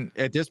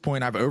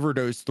point, I've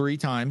overdosed 3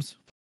 times.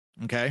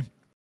 Okay.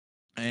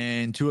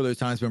 And 2 of those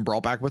times been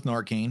brought back with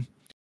Narcan.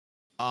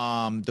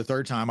 The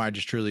third time, I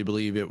just truly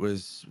believe it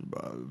was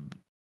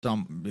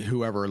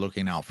whoever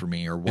looking out for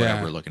me or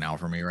whatever looking out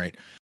for me, right?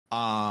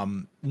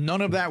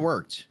 None of that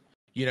worked.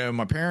 You know,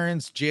 my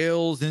parents,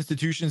 jails,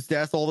 institutions,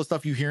 deaths, all the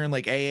stuff you hear in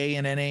like AA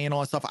and NA and all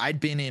that stuff. I've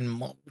been in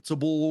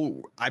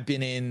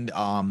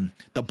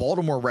the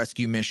Baltimore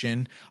rescue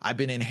mission. I've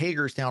been in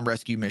Hagerstown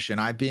rescue mission.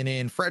 I've been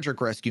in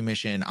Frederick rescue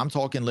mission. I'm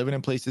talking living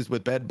in places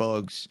with bed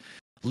bugs,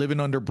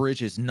 living under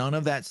bridges. None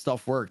of that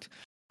stuff worked.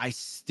 I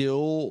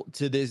still,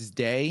 to this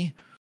day,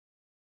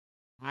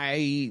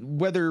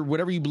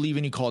 whatever you believe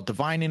in, you call it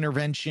divine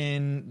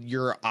intervention,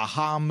 your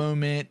aha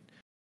moment.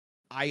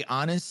 I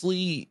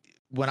honestly,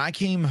 when I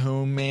came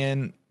home,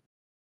 man,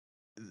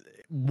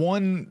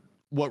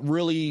 what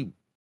really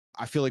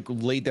I feel like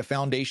laid the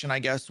foundation, I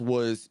guess,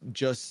 was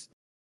just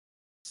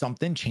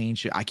something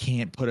changed. I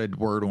can't put a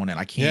word on it.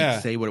 I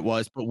can't say what it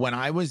was. But when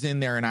I was in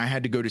there and I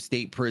had to go to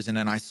state prison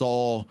and I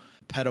saw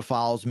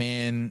pedophiles,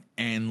 man,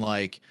 and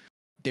like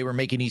they were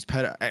making these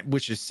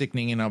which is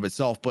sickening in of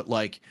itself, but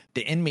like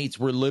the inmates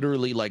were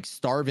literally like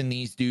starving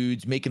these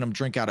dudes, making them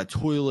drink out of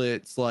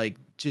toilets, like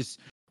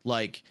just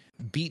like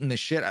beating the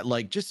shit out,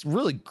 like just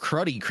really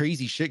cruddy,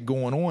 crazy shit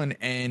going on.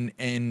 And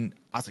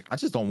I was like, I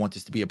just don't want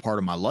this to be a part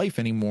of my life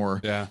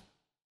anymore. Yeah.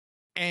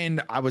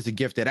 And I was a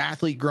gifted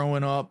athlete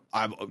growing up.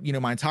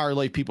 My entire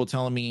life, people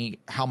telling me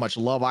how much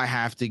love I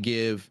have to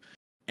give.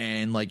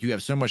 And like, you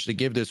have so much to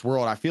give this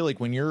world. I feel like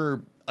when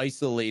you're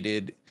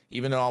isolated,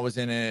 even though I was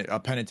in a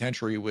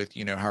penitentiary with,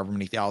 however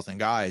many thousand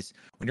guys,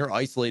 when you're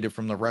isolated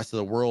from the rest of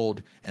the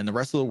world and the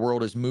rest of the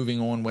world is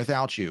moving on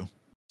without you,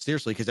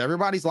 seriously, because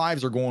everybody's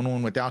lives are going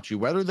on without you,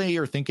 whether they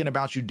are thinking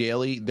about you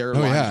daily, their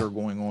lives are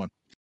going on.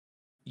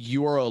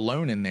 You are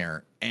alone in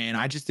there. And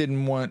I just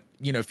didn't want,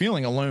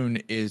 feeling alone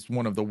is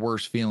one of the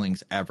worst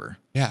feelings ever.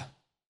 Yeah.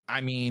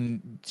 I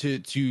mean, to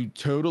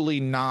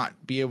totally not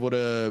be able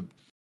to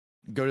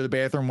go to the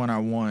bathroom when I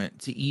want,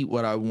 to eat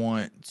what I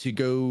want, to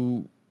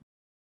go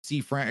see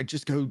friends,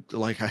 just go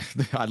like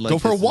I'd like go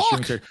for a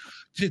walk,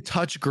 to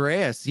touch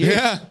grass.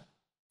 Yeah.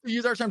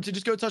 Use our time to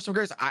just go touch some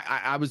grass.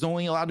 I was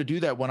only allowed to do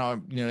that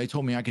when they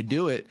told me I could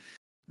do it.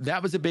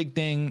 That was a big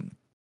thing.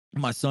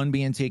 My son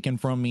being taken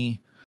from me.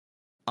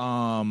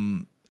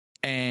 And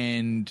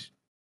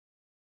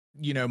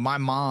my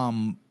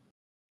mom,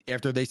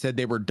 after they said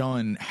they were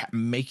done,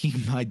 making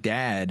my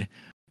dad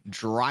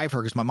drive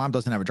her, because my mom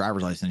doesn't have a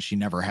driver's license. She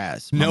never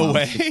has. No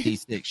way.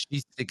 66.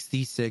 She's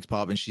 66,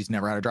 Pop, and she's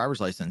never had a driver's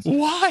license.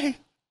 Why?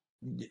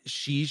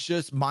 She's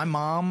just, my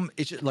mom,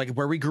 it's just like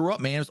where we grew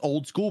up, man. It was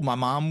old school. My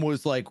mom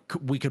was like,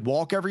 we could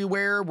walk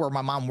everywhere. Where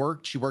my mom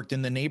worked, she worked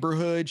in the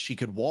neighborhood. She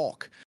could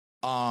walk.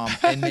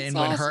 And then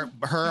when awesome.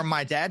 her and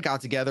my dad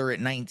got together at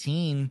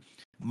 19,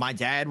 my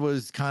dad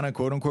was kind of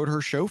quote unquote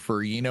her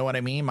chauffeur. You know what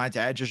I mean? My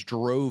dad just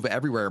drove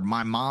everywhere.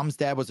 My mom's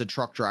dad was a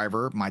truck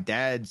driver. My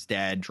dad's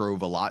dad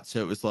drove a lot.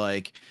 So it was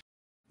like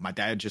my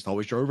dad just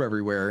always drove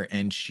everywhere.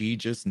 And she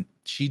just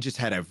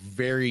had a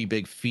very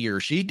big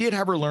fear. She did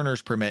have her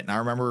learner's permit. And I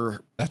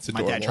remember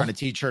my dad trying to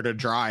teach her to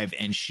drive,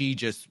 and she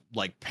just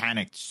like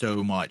panicked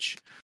so much.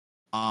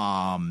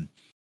 But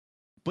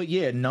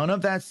yeah, none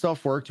of that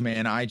stuff worked,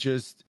 man. I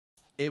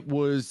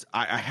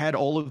had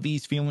all of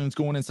these feelings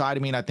going inside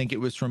of me, and I think it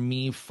was from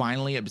me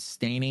finally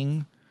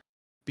abstaining,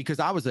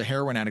 because I was a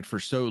heroin addict for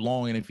so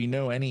long. And if you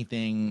know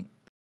anything,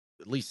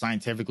 at least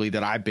scientifically,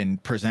 that I've been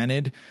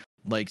presented,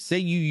 like say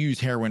you use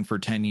heroin for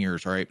 10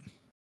 years, right?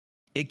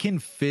 It can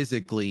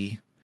physically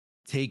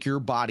take your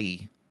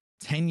body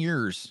 10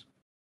 years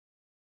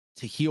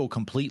to heal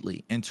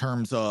completely in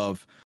terms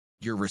of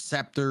your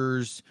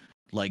receptors,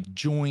 like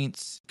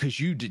joints, because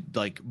you did,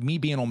 like me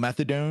being on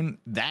methadone,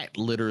 that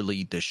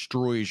literally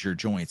destroys your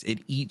joints. It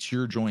eats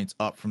your joints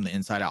up from the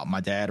inside out. My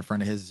dad, a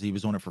friend of his, he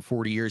was on it for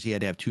 40 years. He had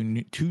to have two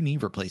knee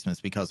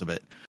replacements because of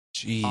it.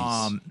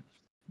 Jeez.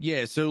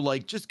 Yeah. So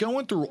like just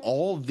going through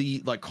all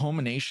the like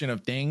culmination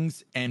of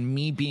things, and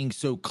me being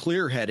so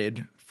clear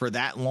headed for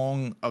that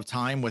long of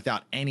time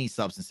without any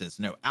substances,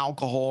 no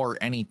alcohol or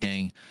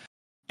anything,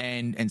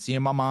 and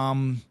seeing my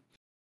mom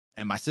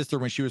and my sister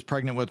when she was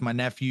pregnant with my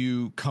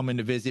nephew coming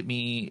to visit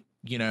me,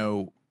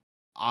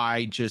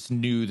 I just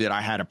knew that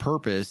I had a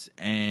purpose.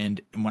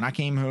 And when I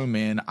came home,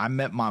 man, I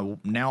met my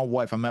now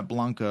wife. I met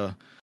Blanca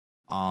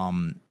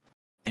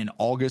in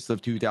August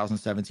of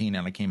 2017,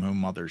 and I came home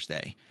Mother's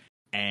Day.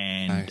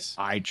 And nice.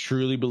 I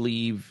truly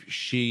believe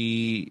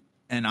she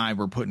and I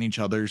were put in each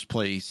other's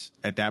place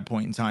at that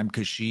point in time,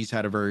 because she's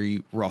had a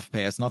very rough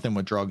past, nothing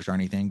with drugs or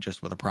anything,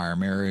 just with a prior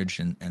marriage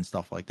and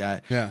stuff like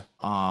that. Yeah.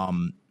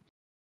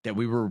 That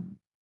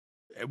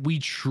we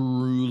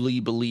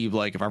truly believe,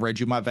 like if I read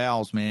you my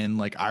vows, man,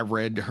 like I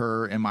read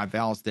her in my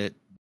vows, that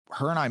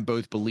her and I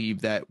both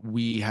believe that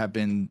we have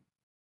been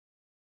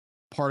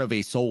part of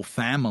a soul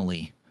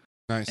family.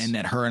 Nice. And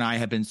that her and I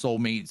have been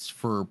soulmates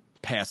for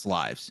past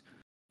lives.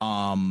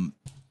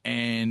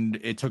 And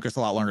it took us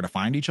a lot longer to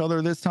find each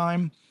other this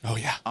time. Oh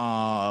yeah.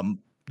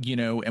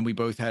 And we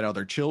both had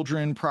other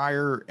children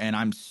prior, and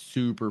I'm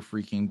super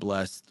freaking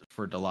blessed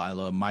for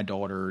Delilah, my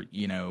daughter.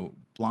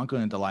 Blanca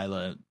and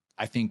Delilah,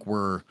 I think,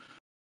 were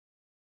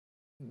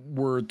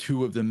were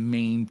two of the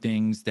main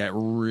things that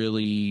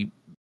really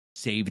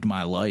saved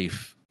my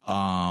life.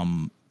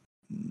 I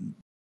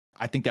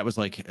think that was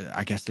like,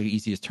 I guess the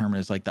easiest term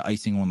is like the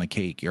icing on the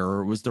cake,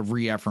 or it was the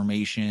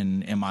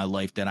reaffirmation in my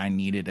life that I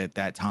needed at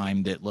that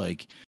time, that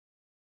like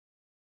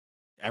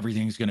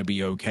everything's going to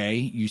be okay.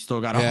 You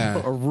still got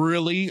a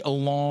really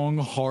long,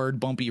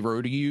 hard, bumpy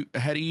road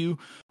ahead of you.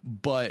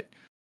 But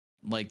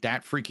like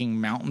that freaking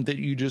mountain that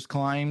you just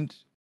climbed,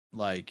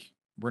 like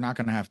we're not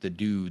going to have to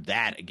do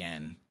that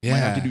again. Yeah. Might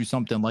have to do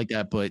something like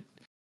that, but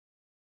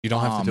you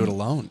don't have to do it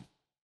alone.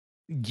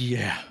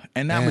 Yeah.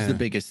 And that was the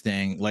biggest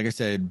thing. Like I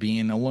said,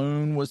 being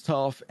alone was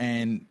tough.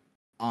 And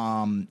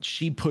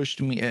she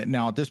pushed me.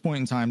 Now, at this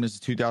point in time, this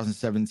is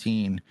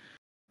 2017.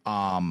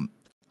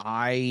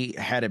 I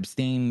had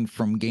abstained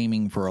from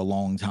gaming for a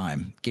long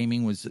time.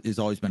 Gaming has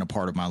always been a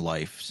part of my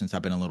life since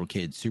I've been a little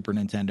kid. Super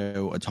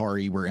Nintendo,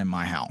 Atari were in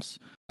my house.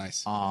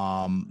 Nice.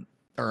 Or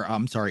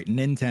I'm sorry,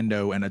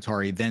 Nintendo and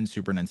Atari, then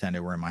Super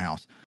Nintendo were in my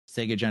house.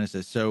 Sega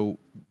Genesis. So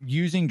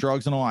using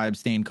drugs and all, I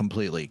abstained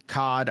completely.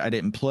 COD, I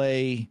didn't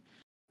play.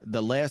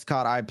 The last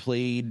COD I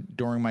played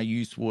during my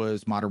youth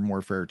was Modern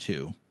Warfare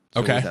 2.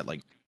 So okay. Was that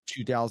like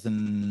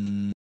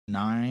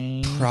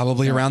 2009?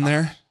 Probably around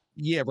there.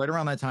 Yeah, right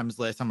around that time is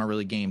the last time I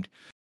really gamed.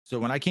 So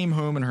when I came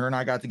home and her and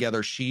I got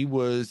together,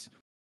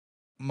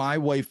 my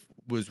wife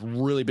was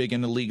really big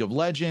into League of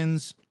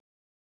Legends.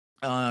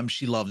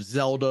 She loves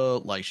Zelda.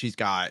 Like she's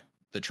got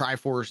the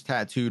Triforce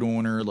tattooed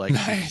on her. Like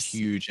nice. She's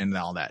huge and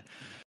all that.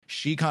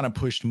 She kind of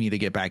pushed me to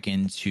get back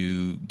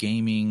into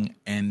gaming.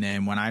 And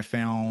then when I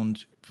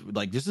found,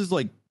 like, this is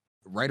like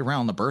right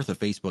around the birth of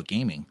Facebook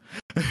gaming.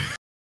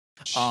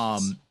 I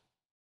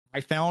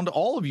found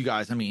all of you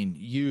guys. I mean,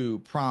 you,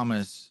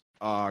 Promise,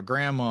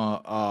 Grandma,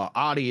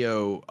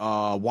 Audio,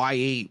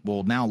 Y8,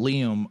 well, now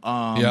Liam.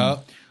 Yeah.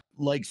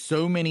 Like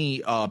so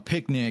many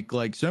Picnic,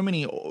 like so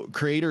many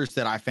creators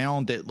that I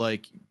found that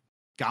like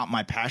got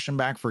my passion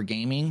back for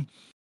gaming.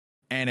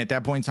 And at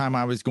that point in time,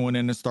 I was going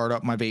in to start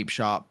up my vape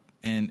shop.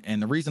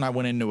 And the reason I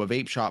went into a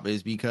vape shop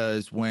is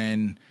because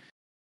when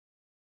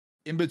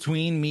in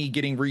between me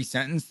getting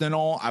resentenced and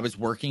all, I was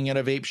working at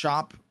a vape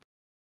shop,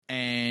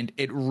 and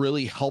it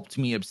really helped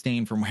me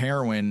abstain from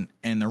heroin.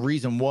 And the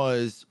reason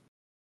was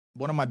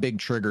one of my big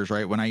triggers,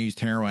 right? When I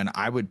used heroin,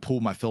 I would pull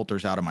my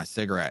filters out of my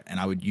cigarette and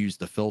I would use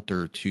the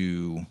filter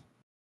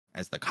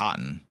as the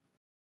cotton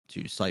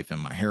to siphon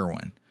my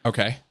heroin.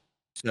 Okay.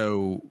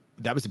 So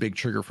that was a big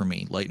trigger for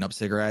me, lighting up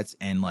cigarettes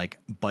and like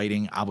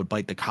I would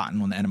bite the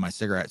cotton on the end of my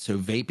cigarette. So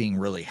vaping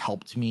really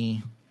helped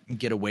me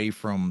get away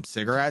from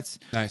cigarettes.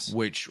 Nice.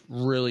 Which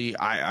really,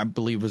 I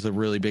believe was a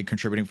really big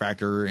contributing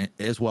factor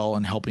as well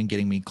in helping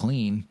getting me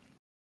clean.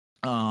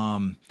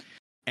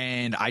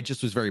 And I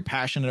just was very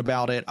passionate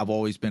about it. I've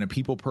always been a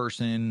people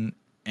person,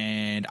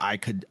 and I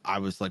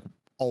was like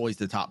always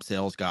the top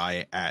sales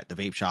guy at the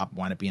vape shop,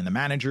 wound up being the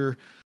manager.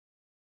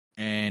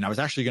 And I was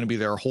actually going to be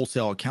their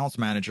wholesale accounts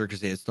manager because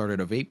they had started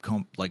a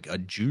vape like a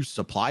juice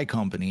supply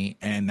company.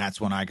 And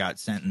that's when I got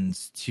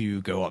sentenced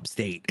to go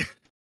upstate.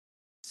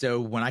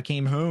 So when I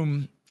came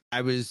home,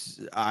 I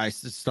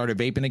started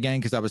vaping again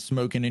because I was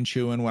smoking and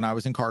chewing when I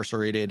was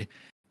incarcerated.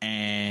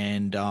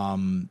 And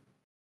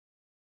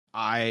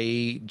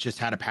I just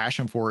had a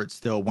passion for it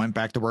still. Went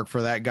back to work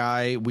for that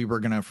guy. We were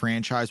going to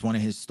franchise one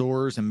of his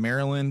stores in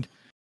Maryland.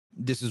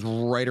 This is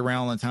right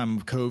around the time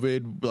of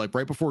COVID, like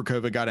right before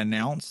COVID got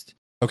announced.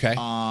 Okay.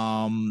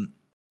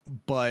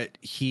 But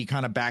he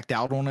kind of backed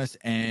out on us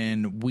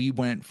and we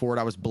went for it.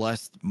 I was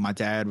blessed. My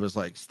dad was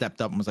like stepped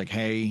up and was like,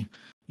 hey,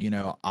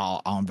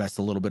 I'll invest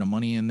a little bit of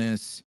money in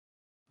this.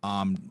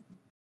 I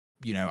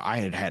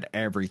had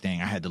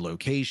everything. I had the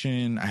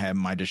location. I had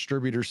my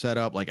distributor set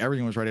up. Like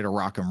everything was ready to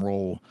rock and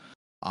roll.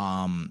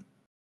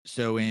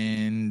 So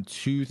in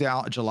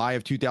July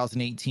of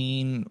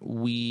 2018,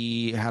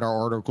 we had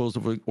our articles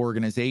of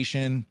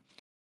organization.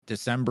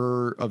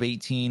 December of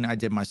 18, I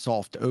did my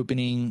soft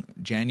opening.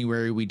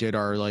 January, we did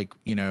our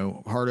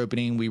hard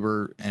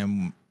opening.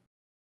 And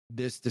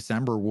this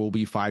December will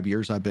be 5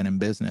 years I've been in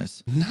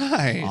business.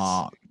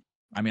 Nice.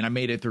 I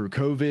made it through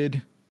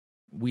COVID.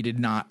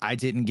 I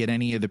didn't get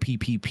any of the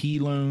PPP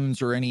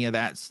loans or any of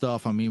that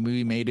stuff.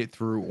 We made it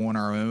through on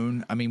our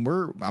own.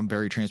 I'm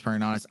very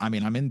transparent and honest.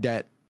 I'm in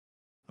debt.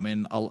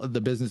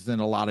 The business is in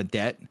a lot of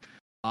debt.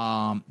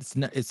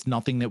 It's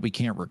nothing that we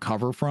can't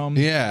recover from.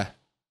 Yeah.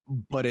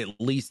 But at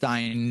least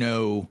I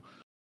know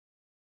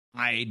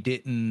I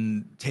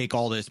didn't take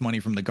all this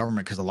money from the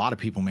government, because a lot of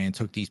people, man,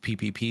 took these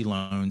PPP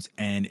loans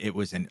and it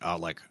was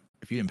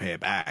if you didn't pay it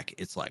back,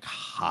 it's like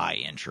high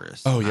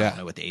interest. Oh, yeah. I don't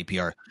know what the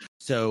APR.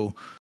 So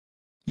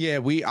yeah,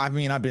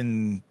 I've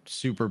been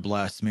super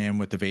blessed, man,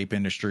 with the vape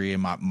industry,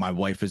 and my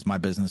wife is my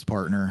business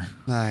partner.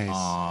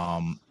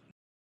 Nice.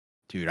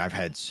 Dude, I've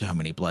had so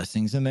many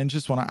blessings. And then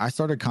just when I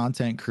started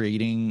content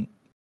creating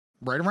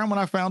right around when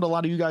I found a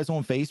lot of you guys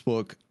on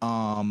Facebook,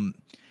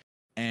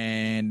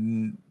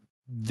 and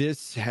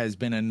this has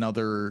been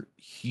another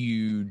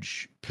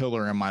huge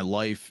pillar in my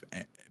life,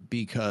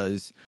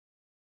 because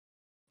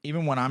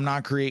even when I'm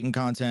not creating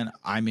content,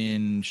 I'm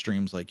in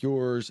streams like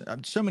yours,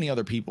 so many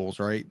other people's,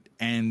 right?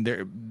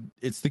 And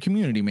it's the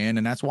community, man.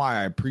 And that's why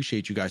I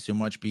appreciate you guys so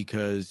much,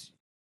 because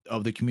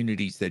of the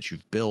communities that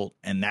you've built.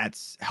 And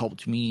that's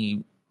helped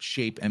me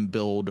shape and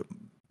build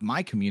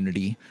my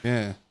community.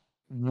 Yeah.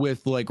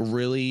 With like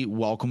really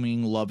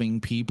welcoming,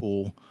 loving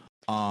people.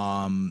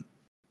 And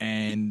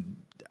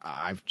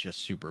I'm just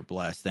super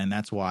blessed. And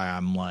that's why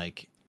I'm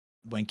like,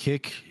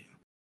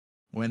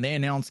 when they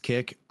announced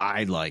Kick,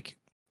 I like,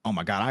 oh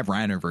my God, I've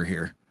ran over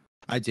here.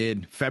 I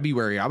did.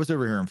 February. I was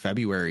over here in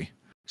February,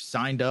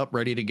 signed up,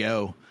 ready to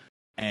go.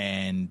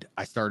 And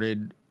I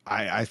started,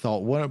 I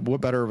thought,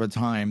 what better of a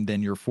time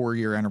than your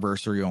 4-year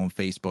anniversary on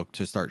Facebook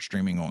to start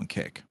streaming on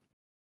Kick?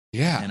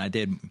 Yeah. And I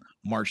did.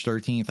 March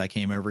 13th, I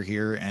came over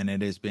here, and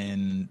it has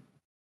been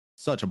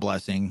such a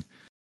blessing.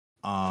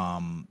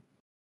 And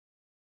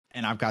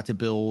I've got to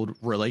build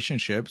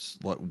relationships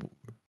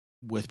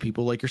with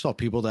people like yourself,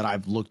 people that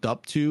I've looked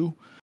up to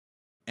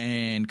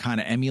and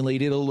kind of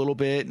emulated a little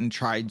bit and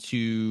tried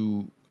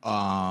to,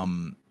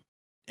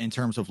 in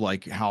terms of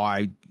like how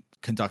I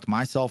conduct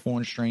myself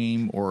on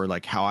stream or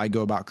like how I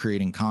go about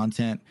creating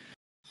content.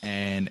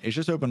 And it's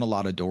just opened a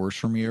lot of doors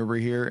for me over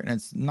here. And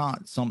it's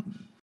not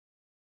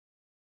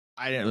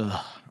I'm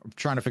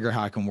trying to figure out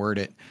how I can word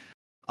it.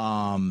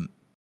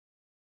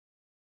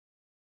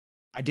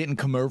 I didn't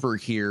come over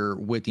here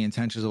with the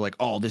intentions of like,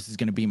 oh, this is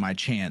going to be my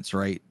chance,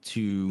 right?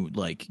 To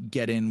like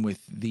get in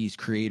with these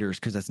creators.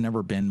 Cause that's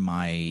never been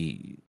my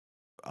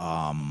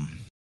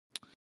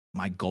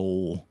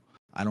goal.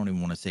 I don't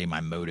even want to say my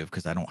motive,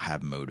 cause I don't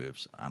have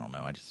motives. I don't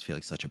know. I just feel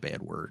like such a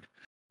bad word,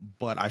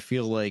 but I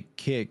feel like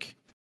Kick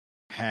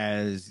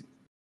has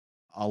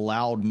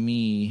allowed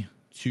me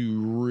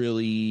to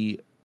really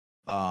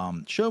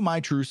show my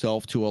true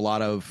self to a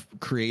lot of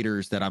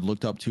creators that I've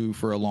looked up to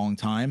for a long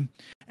time.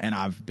 And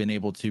I've been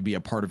able to be a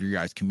part of your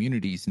guys'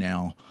 communities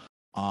now,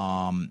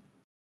 and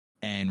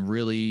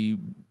really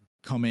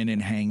come in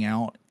and hang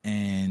out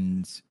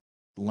and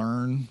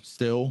learn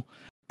still.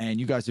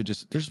 And you guys are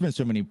there's been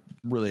so many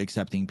really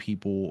accepting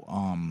people.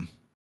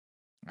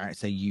 I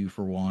say you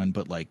for one,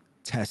 but like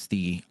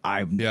Testy,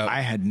 I'd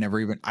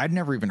never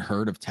even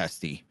heard of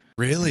Testy.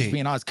 Really? Just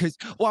being honest, because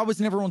I was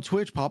never on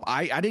Twitch, Pop.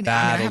 I didn't.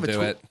 That'll I have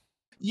do it.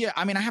 Yeah,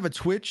 I mean, I have a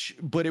Twitch,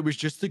 but it was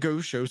just to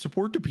go show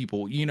support to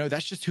people. You know,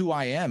 that's just who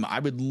I am. I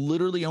would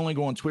literally only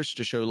go on Twitch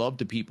to show love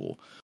to people.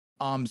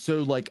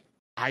 So like,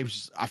 I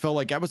felt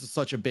like that was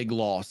such a big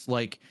loss.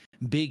 Like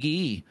Big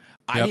E,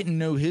 I didn't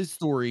know his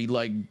story.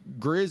 Like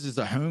Grizz is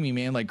a homie,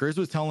 man. Like Grizz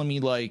was telling me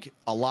like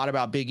a lot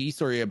about Big E's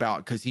story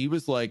because he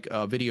was like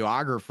a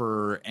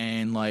videographer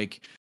and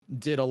like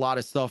did a lot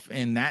of stuff,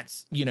 and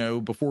that's, you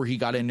know, before he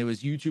got into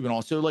his YouTube and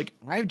also like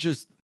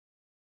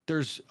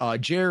there's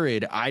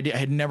Jared. I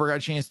had never got a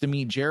chance to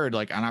meet Jared,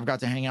 like, and I've got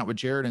to hang out with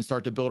Jared and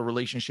start to build a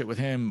relationship with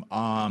him.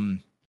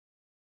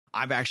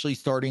 I've actually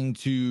starting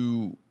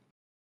to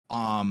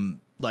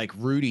like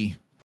Rudy.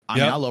 I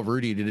mean, I love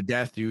Rudy to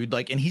death, dude.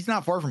 Like, and he's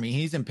not far from me.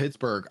 He's in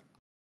Pittsburgh.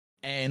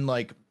 And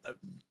like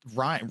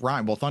Ryan,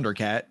 well,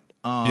 Thundercat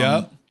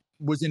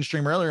was in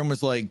stream earlier and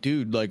was like,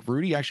 dude, like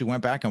Rudy actually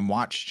went back and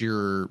watched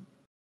your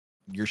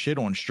shit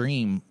on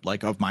stream,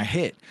 like of my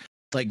hit.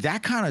 Like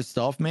that kind of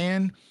stuff,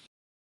 man,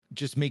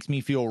 just makes me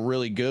feel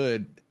really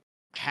good.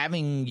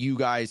 Having you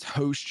guys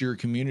host your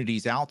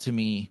communities out to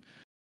me,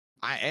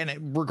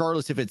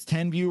 regardless if it's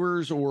 10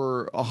 viewers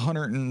or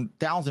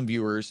 100,000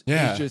 viewers,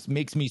 it just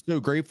makes me so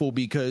grateful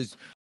because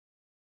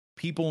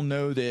people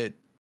know that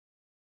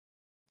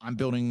I'm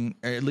building,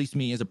 at least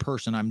me as a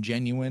person, I'm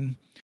genuine,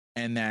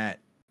 and that,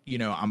 you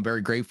know, I'm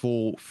very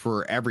grateful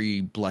for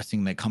every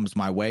blessing that comes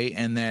my way.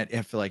 And that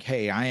if like,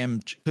 hey, I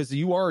am, because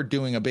you are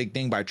doing a big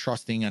thing by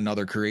trusting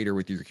another creator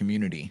with your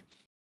community.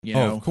 You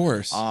know, of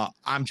course.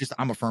 I'm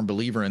a firm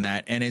believer in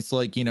that. And it's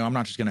like, you know, I'm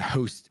not just going to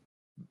host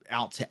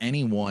out to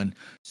anyone.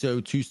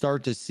 So to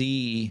start to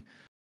see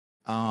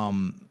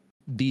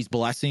these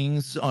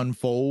blessings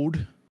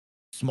unfold,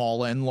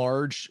 small and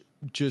large,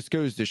 just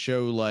goes to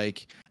show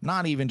like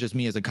not even just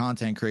me as a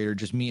content creator,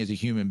 just me as a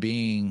human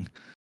being,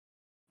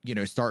 you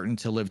know, starting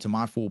to live to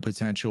my full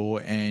potential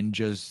and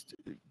just,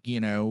 you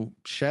know,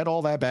 shed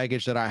all that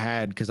baggage that I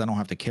had because I don't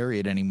have to carry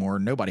it anymore.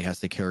 Nobody has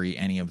to carry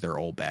any of their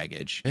old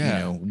baggage. You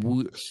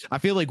know, I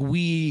feel like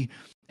we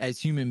as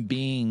human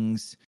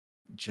beings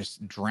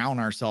just drown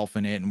ourselves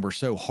in it, and we're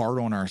so hard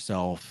on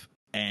ourselves.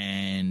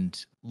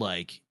 And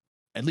like,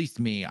 at least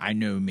me, I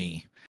know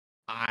me.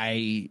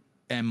 I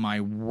am my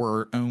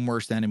own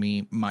worst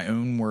enemy, my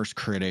own worst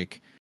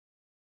critic.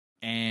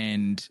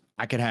 And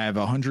I could have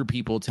 100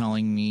 people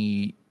telling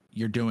me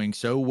you're doing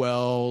so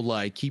well,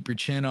 like keep your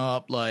chin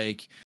up,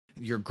 like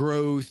your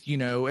growth, you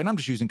know, and I'm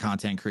just using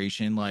content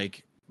creation.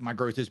 Like my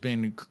growth has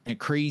been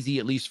crazy,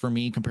 at least for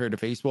me compared to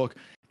Facebook.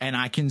 And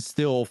I can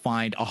still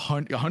find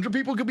 100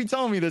 people could be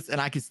telling me this,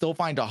 and I can still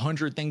find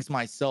 100 things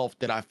myself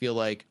that I feel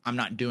like I'm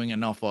not doing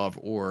enough of,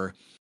 or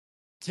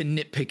to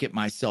nitpick at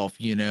myself,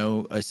 you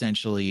know,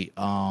 essentially.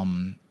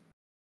 But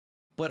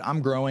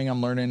I'm growing,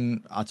 I'm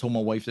learning. I told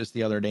my wife this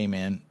the other day,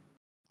 man.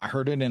 I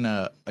heard it in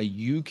a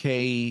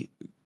UK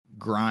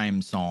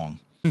grime song.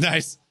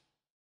 Nice.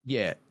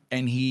 Yeah.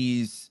 And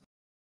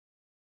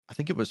I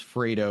think it was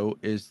Fredo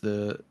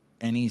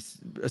and he's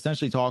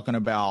essentially talking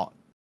about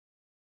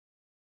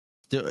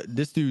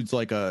this dude's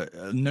like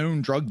a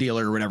known drug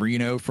dealer or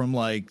whatever, from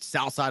like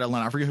South Side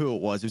Atlanta. I forget who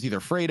it was. It was either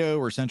Fredo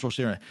or Central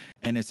Shira.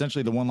 And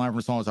essentially the one line from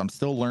the song is, I'm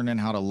still learning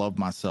how to love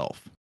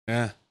myself.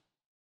 Yeah.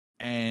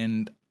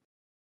 And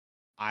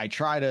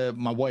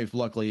my wife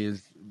luckily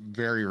is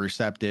very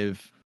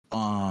receptive.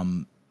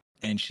 And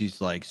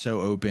she's like so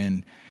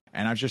open.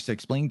 And I just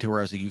explained to her,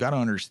 I was like, you got to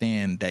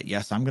understand that,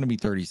 yes, I'm going to be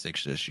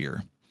 36 this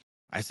year.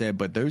 I said,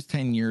 but those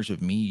 10 years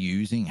of me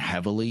using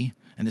heavily,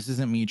 and this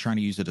isn't me trying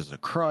to use it as a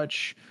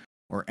crutch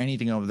or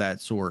anything of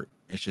that sort.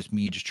 It's just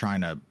me just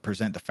trying to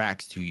present the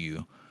facts to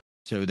you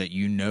so that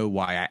you know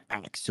why I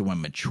act so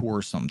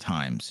immature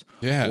sometimes.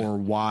 Yeah. Or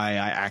why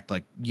I act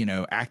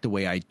the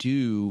way I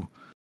do,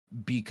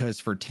 because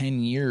for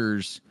 10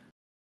 years,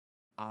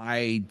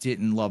 I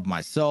didn't love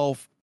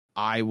myself.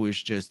 I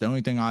was just, the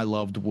only thing I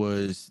loved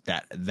was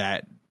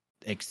that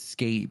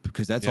escape,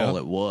 because that's all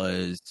it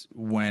was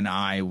when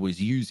I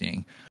was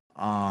using.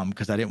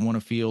 Because I didn't want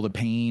to feel the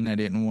pain. I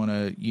didn't want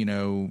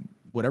to,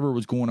 whatever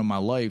was going on in my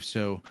life.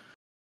 So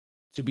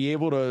to be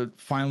able to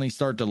finally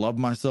start to love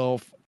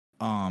myself,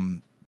 I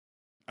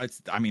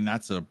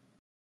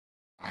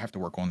have to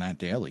work on that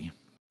daily.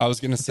 I was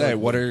going to say,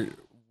 what are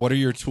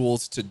your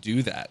tools to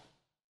do that?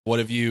 What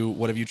have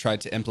you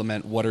tried to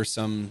implement? What are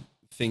some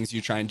things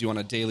you try and do on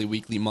a daily,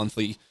 weekly,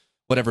 monthly,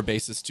 whatever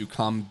basis to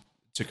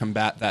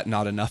combat that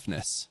not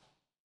enoughness?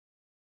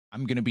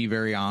 I'm going to be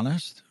very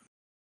honest.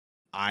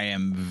 I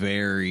am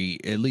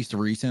at least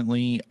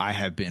recently, I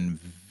have been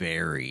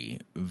very,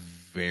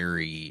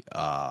 very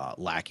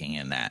lacking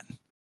in that.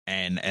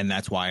 And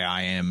that's why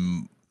I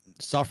am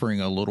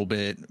suffering a little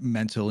bit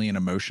mentally and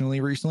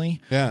emotionally recently.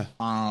 Yeah.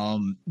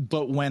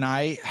 But when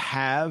I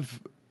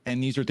have,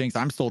 and these are things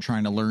I'm still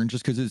trying to learn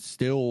just because it's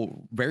still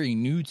very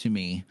new to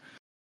me.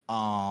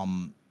 My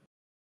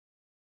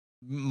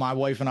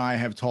wife and I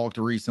have talked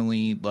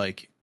recently,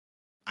 like,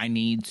 I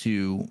need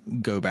to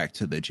go back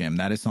to the gym.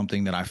 That is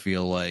something that I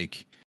feel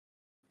like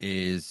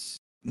is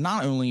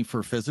not only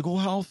for physical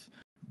health,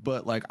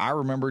 but like I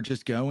remember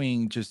just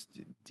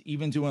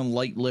even doing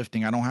light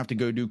lifting. I don't have to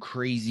go do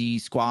crazy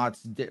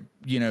squats,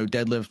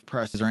 deadlift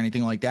presses or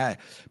anything like that.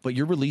 But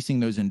you're releasing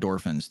those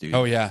endorphins, dude.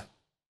 Oh yeah.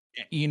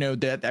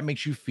 That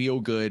makes you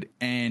feel good.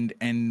 And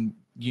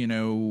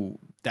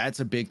that's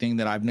a big thing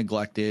that I've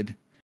neglected.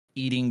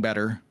 Eating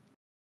better.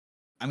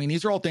 I mean,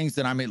 these are all things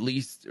that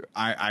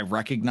I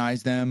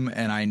recognize them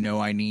and I know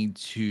I need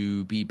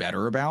to be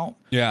better about.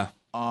 Yeah.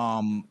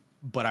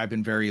 But I've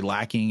been very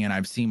lacking and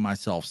I've seen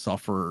myself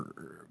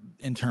suffer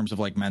in terms of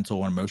like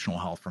mental and emotional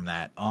health from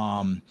that.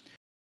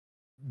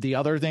 The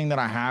other thing that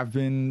I have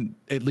been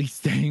at least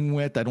staying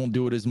with, I don't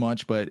do it as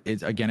much, but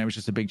it was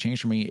just a big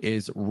change for me,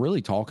 is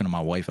really talking to my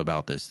wife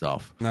about this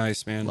stuff.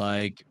 Nice, man.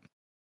 Like,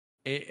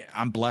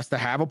 I'm blessed to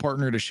have a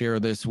partner to share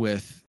this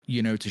with,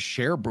 to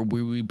share,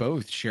 we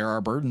both share our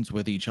burdens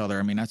with each other.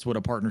 I mean, that's what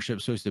a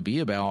partnership's supposed to be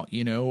about,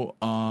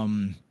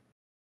 and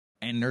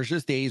there's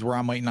just days where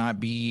I might not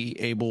be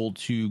able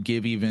to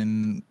give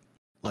even,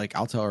 like,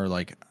 I'll tell her,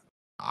 like,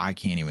 I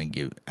can't even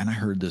give. And I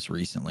heard this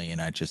recently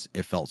and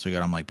it felt so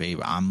good. I'm like, babe,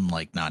 I'm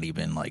like not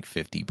even like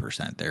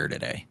 50% there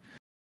today.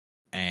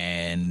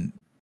 And,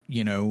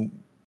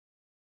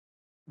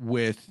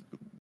 with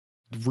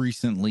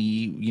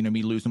recently,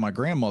 me losing my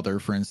grandmother,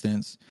 for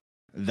instance,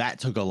 that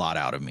took a lot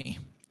out of me,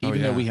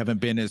 even though we haven't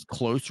been as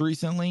close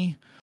recently.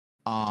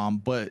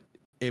 But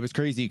it was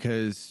crazy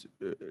because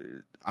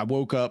I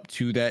woke up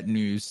to that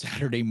news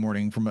Saturday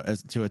morning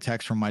to a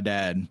text from my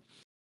dad.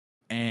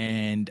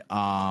 And,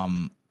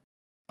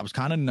 I was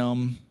kind of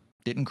numb,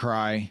 didn't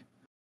cry.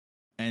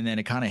 And then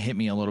it kind of hit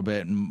me a little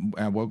bit. And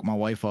I woke my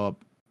wife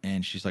up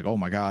and she's like, oh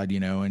my God,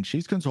 and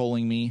she's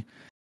consoling me.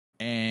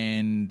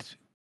 And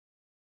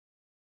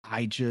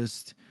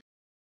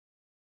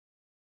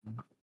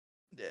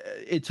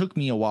it took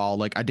me a while.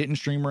 Like, I didn't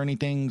stream or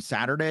anything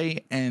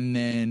Saturday. And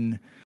then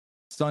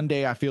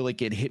Sunday, I feel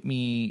like it hit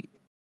me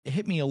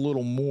a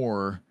little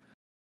more.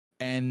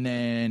 And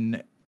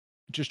then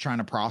just trying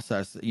to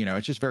process,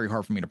 it's just very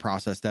hard for me to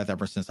process death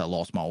ever since I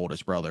lost my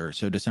oldest brother.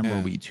 So December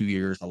will be 2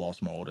 years I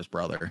lost my oldest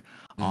brother.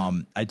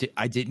 I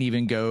didn't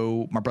even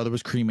go, my brother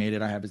was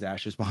cremated. I have his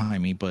ashes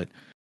behind me, but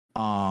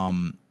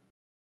I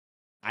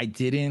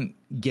didn't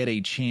get a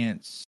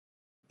chance.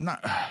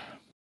 I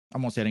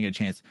won't say I didn't get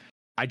a chance.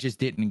 I just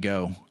didn't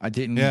go. I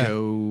didn't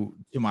go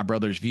to my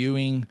brother's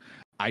viewing.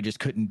 I just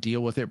couldn't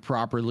deal with it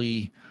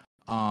properly.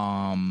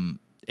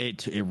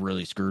 It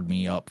really screwed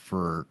me up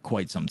for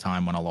quite some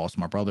time when I lost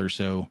my brother.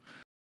 So,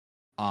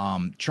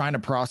 trying to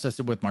process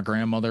it with my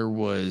grandmother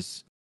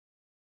was,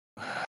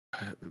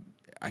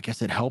 I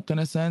guess it helped in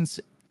a sense.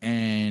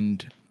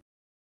 And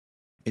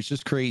it's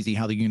just crazy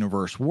how the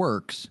universe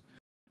works,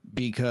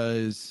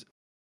 because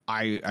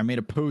I made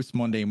a post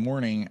Monday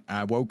morning.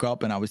 I woke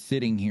up and I was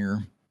sitting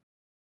here,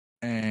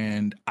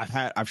 and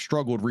I've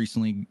struggled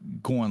recently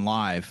going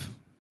live.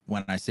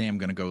 when I say I'm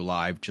going to go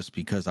live, just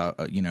because I,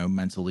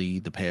 mentally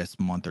the past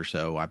month or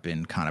so, I've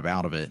been kind of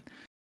out of it.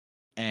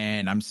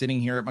 And I'm sitting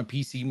here at my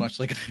PC, much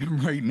like I am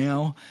right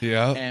now.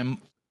 Yeah.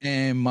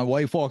 And my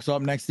wife walks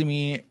up next to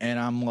me, and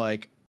I'm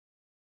like,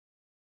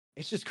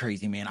 it's just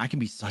crazy, man. I can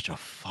be such a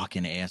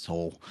fucking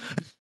asshole.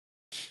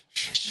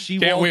 She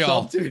Can't we walks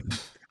all? up to,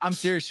 I'm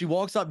serious. She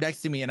walks up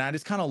next to me, and I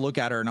just kind of look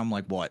at her, and I'm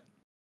like, what?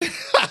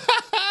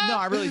 No,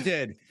 I really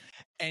did.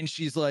 And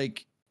she's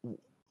like,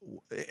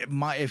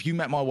 if you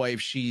met my wife,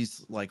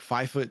 she's like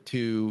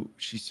 5'2".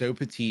 She's so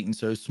petite and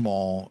so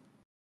small.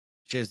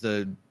 She has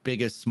the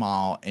biggest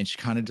smile, and she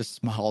kind of just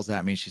smiles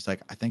at me. She's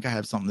like, I think I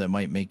have something that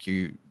might make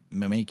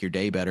your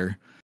day better.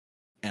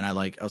 And I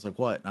was like,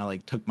 what? And I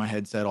like took my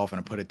headset off and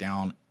I put it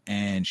down,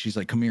 and she's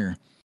like, come here.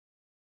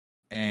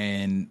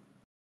 And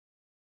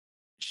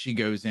she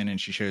goes in and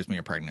she shows me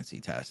a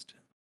pregnancy test,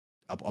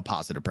 a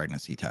positive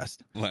pregnancy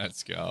test.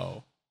 Let's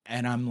go.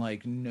 And I'm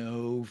like,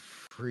 no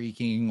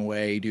freaking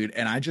way, dude.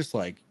 And I just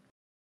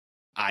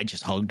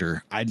hugged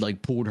her. I'd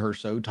like pulled her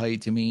so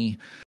tight to me.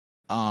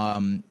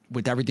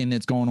 With everything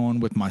that's going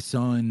on with my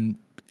son,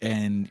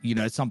 and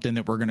it's something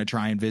that we're going to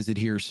try and visit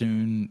here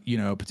soon,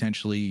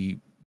 potentially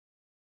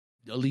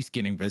at least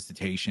getting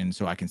visitation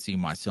so I can see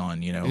my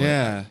son.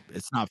 Yeah.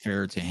 It's not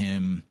fair to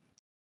him,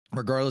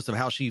 regardless of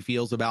how she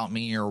feels about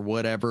me or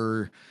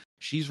whatever.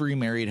 She's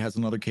remarried, has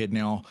another kid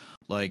now.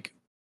 Like,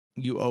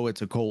 you owe it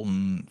to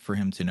Colton for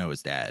him to know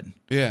his dad.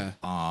 Yeah.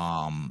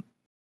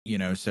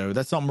 So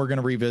that's something we're going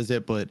to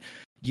revisit. But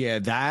yeah,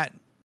 that,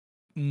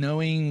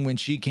 knowing when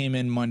she came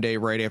in Monday,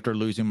 right after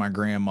losing my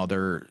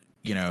grandmother,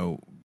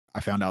 I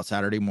found out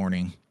Saturday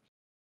morning.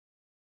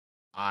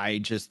 I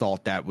just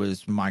thought that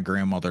was my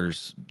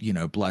grandmother's,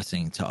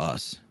 blessing to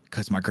us,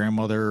 because my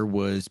grandmother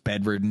was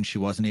bedridden. She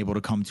wasn't able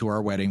to come to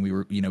our wedding.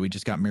 We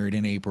just got married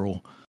in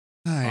April.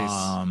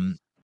 Nice.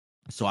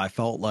 So I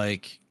felt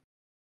like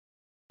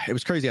it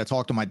was crazy. I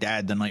talked to my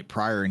dad the night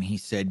prior, and he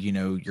said,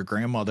 your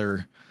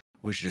grandmother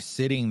was just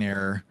sitting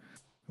there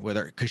with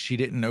her, because she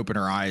didn't open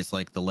her eyes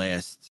like the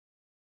last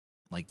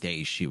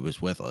days she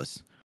was with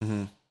us.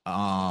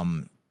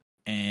 Mm-hmm.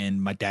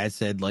 And my dad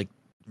said, like,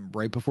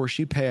 right before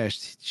she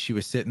passed, she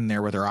was sitting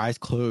there with her eyes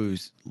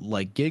closed,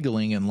 like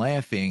giggling and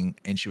laughing,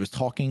 and she was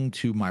talking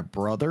to my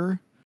brother,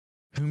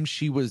 whom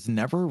she was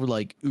never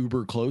like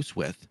uber close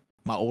with,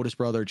 my oldest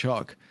brother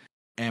Chuck,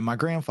 and my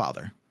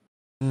grandfather.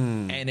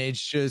 And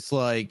it's just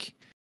like,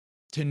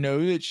 to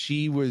know that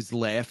she was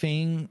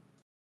laughing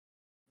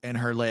in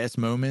her last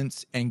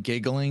moments and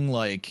giggling,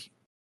 like,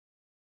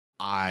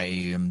 I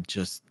am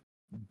just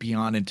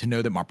beyond, and to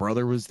know that my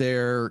brother was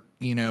there,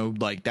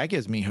 like, that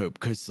gives me hope,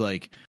 because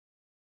like,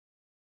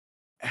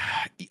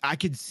 I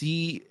could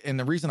see, and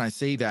the reason I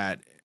say that,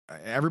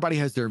 everybody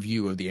has their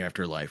view of the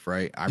afterlife,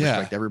 right? I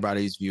respect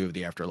everybody's view of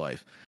the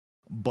afterlife,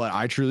 but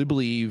I truly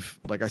believe,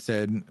 like I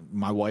said,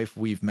 my wife,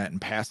 we've met in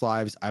past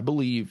lives. I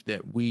believe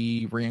that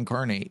we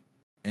reincarnate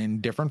in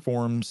different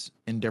forms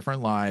in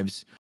different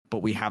lives,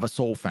 but we have a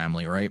soul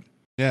family, right?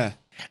 Yeah.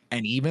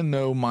 And even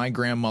though my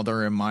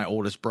grandmother and my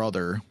oldest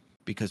brother,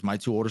 because my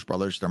two oldest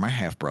brothers, they're my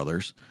half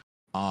brothers,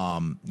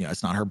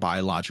 it's not her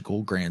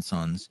biological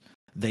grandsons,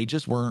 they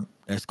just weren't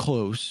as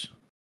close.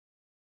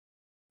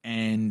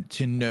 And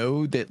to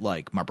know that,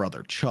 like, my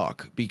brother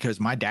Chuck, because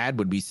my dad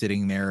would be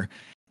sitting there,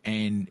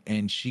 and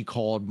she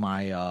called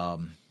my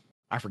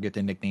I forget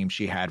the nickname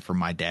she had for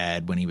my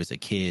dad when he was a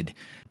kid,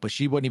 but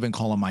she wouldn't even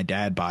call him my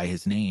dad by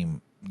his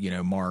name,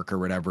 Mark or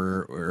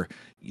whatever, or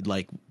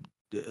like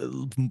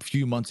a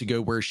few months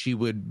ago where she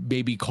would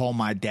maybe call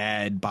my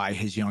dad by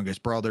his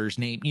youngest brother's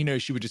name.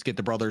 She would just get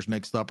the brothers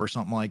mixed up or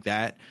something like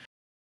that.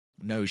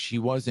 No, she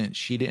wasn't.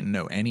 She didn't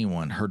know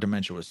anyone. Her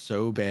dementia was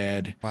so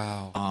bad.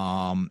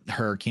 Wow.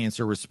 Her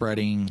cancer was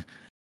spreading.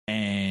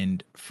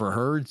 And for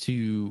her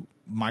to,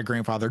 my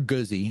grandfather,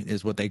 Guzzy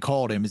is what they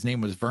called him. His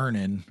name was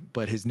Vernon,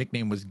 but his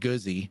nickname was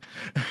Guzzy.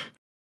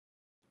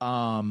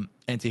 And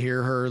to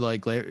hear her,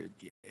 like,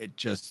 it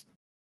just,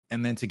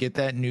 and then to get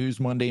that news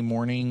Monday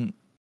morning,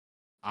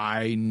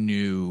 I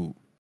knew,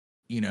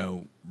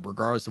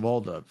 regardless of all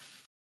the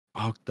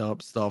fucked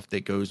up stuff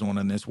that goes on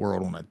in this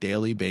world on a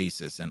daily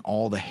basis, and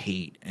all the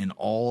hate and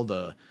all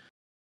the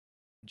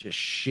just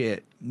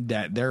shit,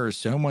 that there is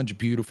so much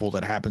beautiful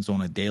that happens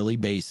on a daily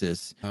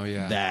basis. Oh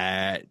yeah.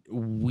 That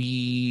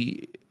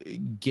we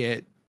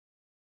get,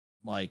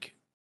 like,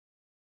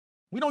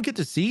 we don't get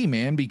to see,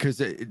 man,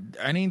 because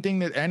anything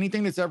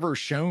that's ever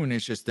shown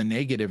is just the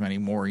negative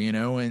anymore,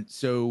 and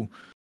so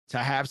to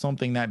have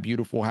something that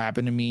beautiful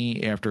happen to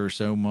me after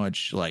so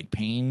much, like,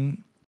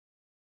 pain,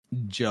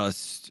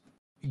 just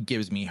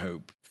gives me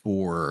hope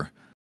for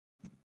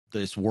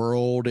this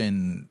world,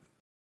 and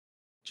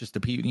just the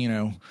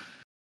people,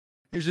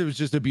 it was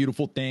just a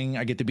beautiful thing.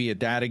 I get to be a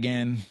dad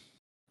again,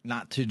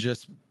 not to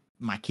just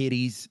my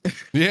kitties.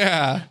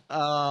 Yeah.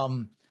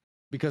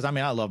 Because I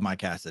mean, I love my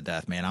cats to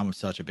death, man. I'm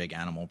such a big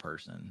animal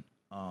person.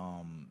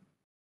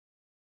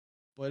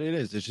 But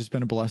it's just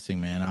been a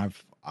blessing, man.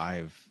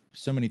 I've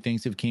so many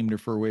things have came to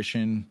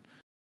fruition.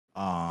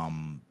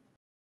 Being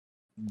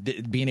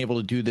able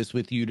to do this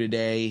with you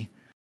today,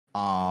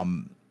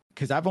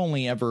 because I've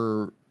only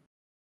ever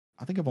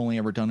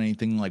done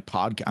anything like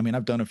podcast. I mean,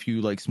 I've done a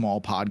few like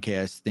small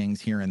podcast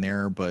things here and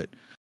there, but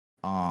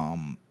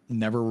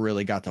never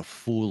really got to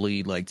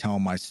fully like tell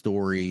my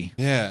story.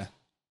 Yeah.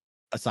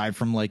 Aside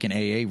from like an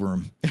AA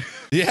room.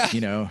 Yeah.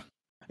 You know,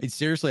 it's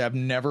seriously, I've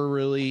never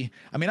really,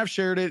 I mean, I've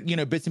shared it, you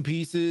know, bits and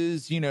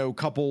pieces, you know,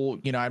 couple,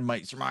 you know, I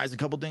might surmise a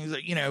couple things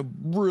that, you know,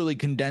 really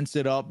condense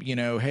it up, you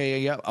know,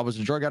 hey, yeah, I was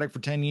a drug addict for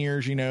 10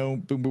 years, you know,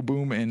 boom, boom,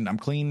 boom, and I'm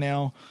clean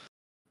now.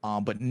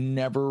 But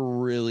never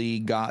really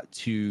got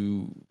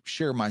to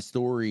share my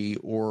story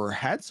or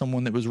had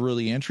someone that was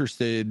really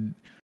interested,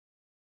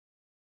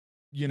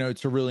 you know,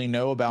 to really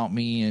know about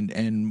me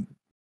and,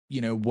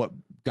 you know, what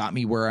got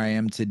me where I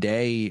am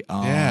today.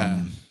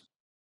 Yeah.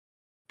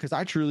 Because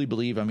I truly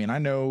believe, I mean, I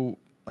know,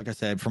 like I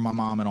said, from my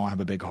mom and all, I have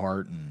a big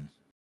heart and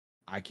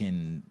I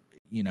can,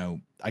 you know,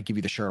 I give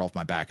you the shirt off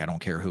my back. I don't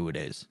care who it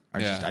is.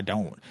 I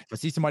don't. If I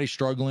see somebody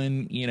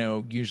struggling, you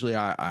know, usually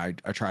I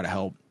try to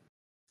help.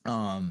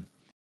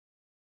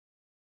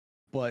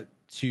 But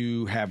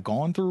to have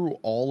gone through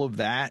all of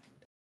that,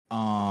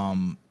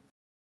 I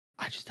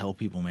just tell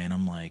people, man,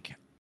 I'm like,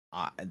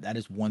 that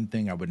is one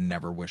thing I would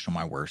never wish on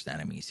my worst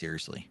enemy.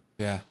 Seriously.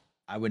 Yeah.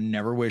 I would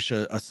never wish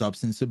a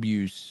substance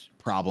abuse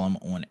problem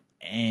on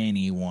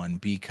anyone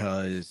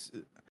because,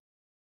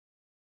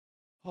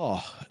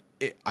 I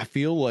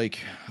feel like,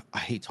 I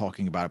hate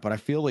talking about it, but I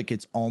feel like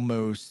it's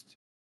almost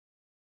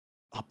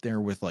up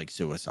there with like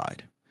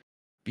suicide.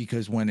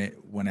 Because when it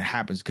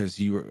happens, because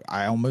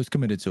I almost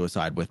committed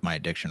suicide with my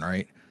addiction,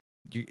 right?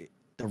 The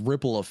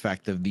ripple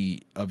effect of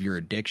your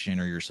addiction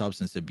or your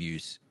substance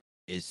abuse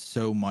is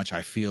so much,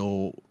 I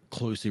feel,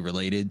 closely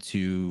related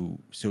to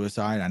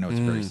suicide. I know it's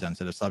a very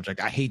sensitive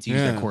subject. I hate to use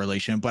that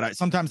correlation, but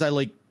sometimes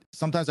I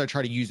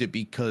try to use it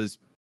because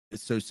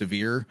it's so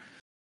severe.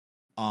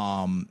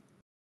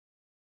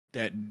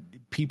 That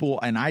people,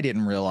 and I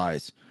didn't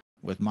realize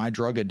with my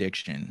drug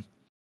addiction,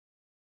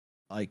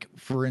 like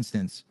for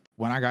instance,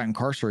 when I got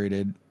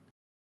incarcerated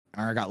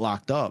or I got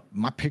locked up,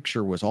 my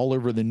picture was all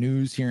over the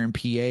news here in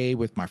PA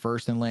with my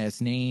first and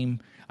last name.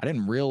 I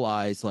didn't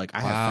realize like I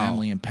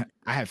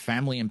have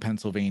family in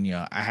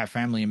Pennsylvania. I have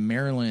family in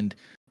Maryland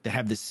that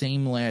have the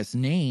same last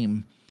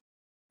name.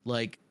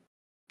 Like,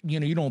 you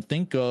know, you don't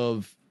think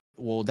of,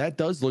 well, that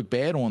does look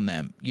bad on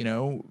them, you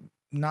know,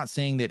 not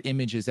saying that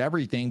image is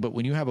everything, but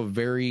when you have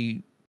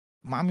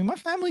my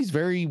family's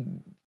very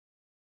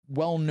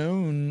well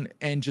known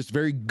and just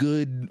very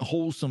good,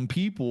 wholesome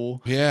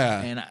people.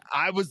 Yeah. And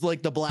I was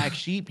like the black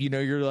sheep, you know,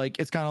 you're like,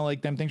 it's kind of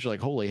like them things. You're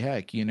like, holy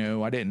heck, you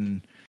know, I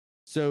didn't.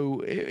 So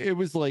it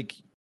was like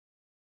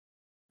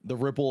the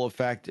ripple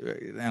effect.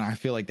 And I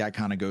feel like that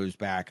kind of goes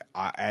back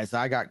as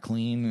I got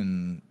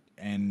clean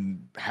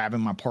and having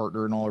my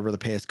partner and all over the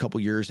past couple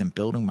years and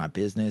building my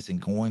business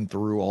and going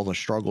through all the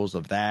struggles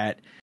of that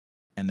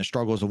and the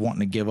struggles of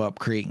wanting to give up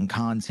creating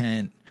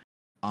content.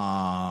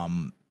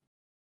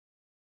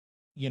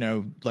 You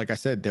know, like I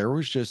said, there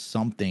was just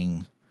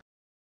something,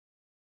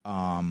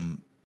 whatever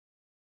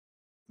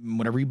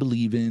you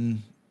believe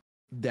in,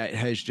 that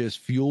has just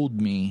fueled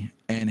me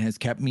and has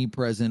kept me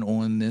present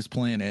on this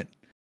planet.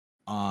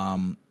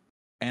 And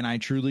I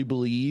truly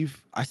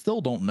believe, I still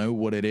don't know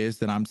what it is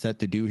that I'm set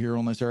to do here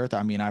on this earth.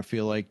 I mean, I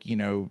feel like, you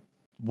know,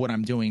 what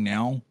I'm doing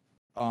now,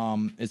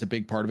 is a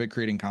big part of it,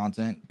 creating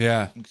content.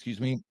 Yeah.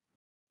 Excuse me.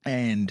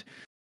 And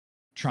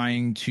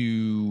trying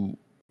to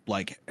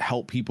like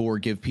help people or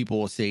give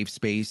people a safe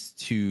space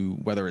to,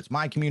 whether it's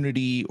my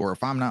community or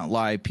if I'm not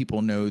live,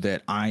 people know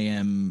that I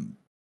am,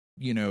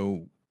 you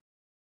know,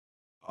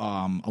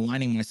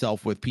 aligning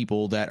myself with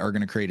people that are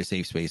going to create a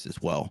safe space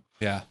as well.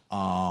 Yeah.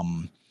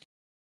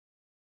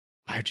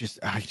 I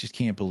just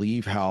can't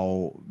believe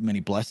how many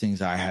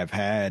blessings I have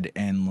had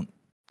and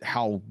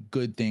how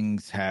good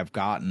things have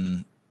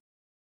gotten,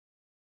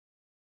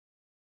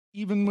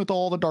 even with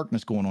all the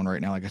darkness going on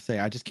right now. Like I say,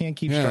 I just can't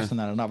keep stressing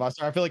that enough.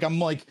 I feel like I'm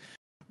like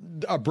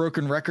a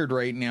broken record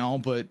right now,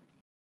 but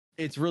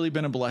it's really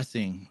been a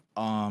blessing.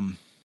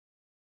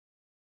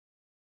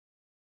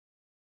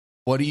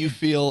 What do you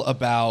feel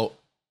about,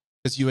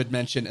 because you had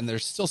mentioned, and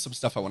there's still some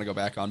stuff I want to go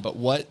back on, but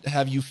what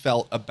have you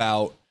felt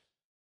about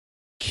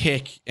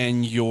Kick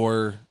and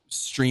your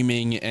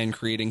streaming and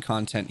creating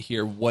content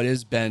here? What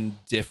has been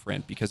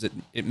different? Because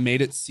it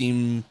made it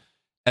seem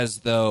as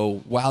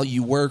though while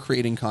you were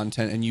creating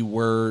content and you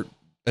were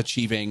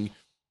achieving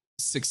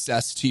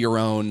success to your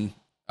own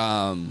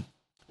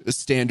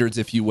standards,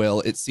 if you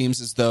will, it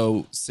seems as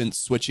though since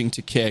switching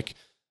to Kick,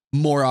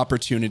 more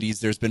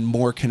opportunities, there's been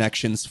more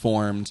connections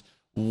formed.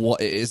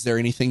 What is there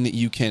anything that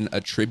you can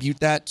attribute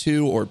that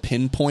to or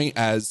pinpoint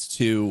as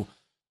to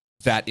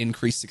that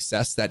increased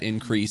success, that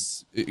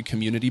increased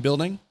community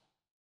building?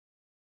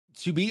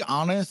 To be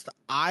honest,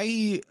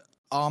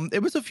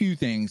 it was a few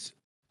things.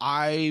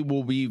 I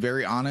will be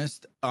very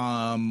honest.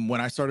 When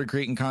I started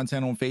creating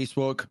content on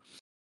Facebook,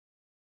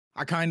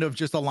 I kind of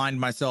just aligned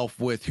myself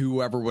with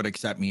whoever would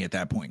accept me at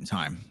that point in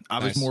time. I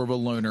was more of a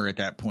loner at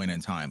that point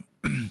in time.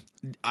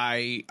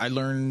 I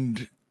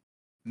learned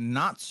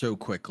not so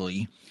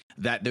quickly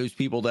that those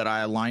people that I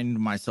aligned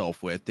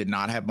myself with did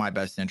not have my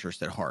best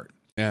interest at heart.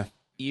 Yeah.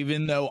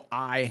 Even though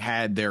I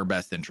had their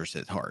best interest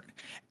at heart.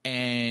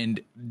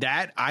 And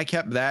that I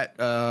kept that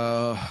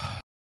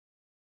I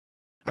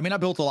mean, I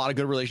built a lot of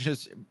good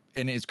relationships,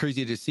 and it's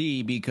crazy to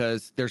see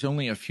because there's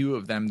only a few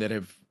of them that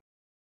have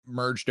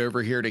merged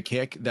over here to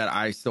Kick that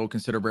I still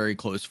consider very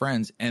close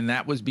friends. And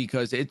that was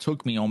because it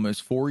took me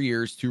almost 4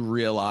 years to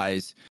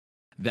realize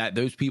that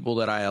those people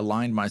that I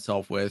aligned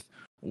myself with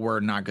were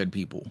not good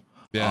people.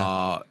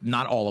 Yeah.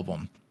 Not all of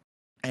them.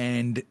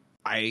 And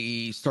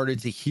I started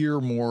to hear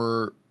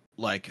more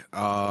like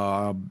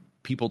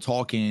people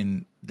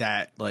talking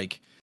that like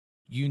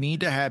you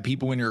need to have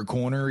people in your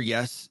corner,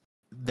 yes,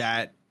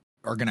 that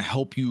are going to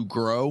help you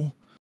grow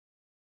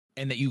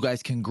and that you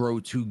guys can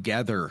grow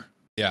together.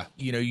 Yeah.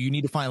 You know, you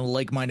need to find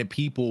like-minded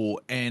people.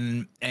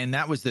 And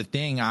that was the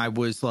thing. I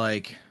was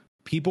like,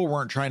 people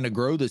weren't trying to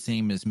grow the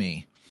same as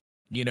me.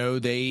 You know,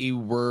 they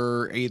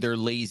were either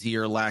lazy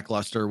or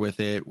lackluster with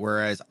it,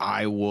 whereas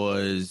I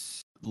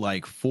was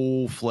like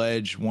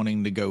full-fledged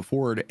wanting to go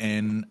forward.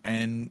 And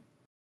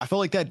I felt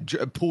like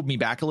that pulled me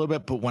back a little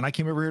bit. But when I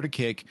came over here to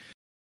Kick,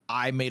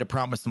 I made a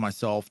promise to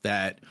myself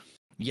that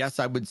yes,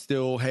 I would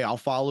still, hey, I'll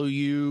follow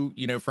you,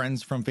 you know,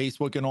 friends from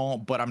Facebook and all,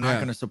 but I'm not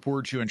going to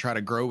support you and try to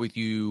grow with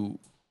you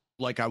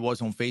like I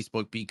was on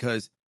Facebook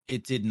because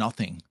it did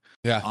nothing.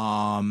 Yeah.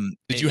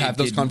 Did you have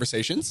those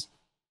conversations?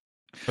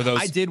 For those?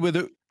 I did with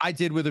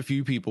a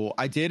few people.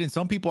 I did. And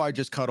some people I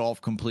just cut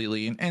off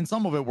completely. And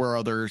some of it were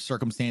other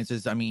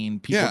circumstances. I mean,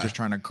 people just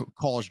trying to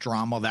cause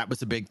drama. That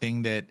was a big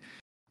thing that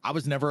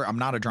I'm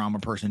not a drama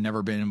person,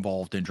 never been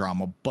involved in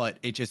drama, but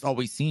it just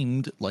always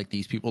seemed like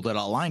these people that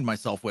I aligned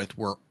myself with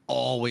were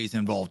always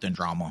involved in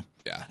drama.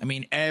 Yeah. I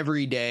mean,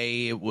 every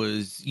day it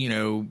was, you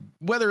know,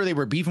 whether they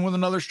were beefing with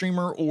another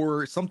streamer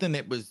or something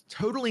that was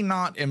totally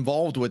not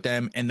involved with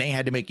them and they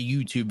had to make a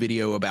YouTube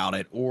video about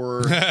it,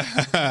 or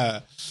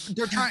they're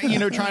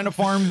trying to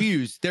farm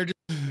views. They're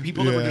just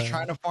people that were just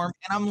trying to farm.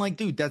 And I'm like,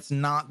 dude, that's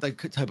not the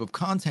type of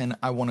content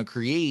I want to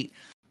create.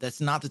 That's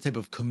not the type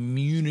of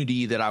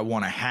community that I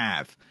want to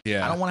have.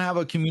 Yeah. I don't want to have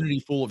a community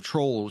full of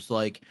trolls.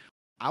 Like,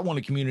 I want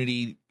a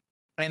community.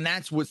 And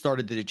that's what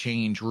started to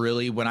change,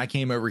 really, when I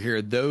came over here.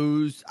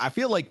 I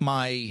feel like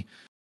my,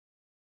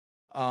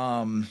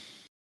 I mean,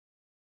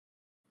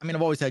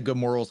 I've always had good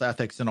morals,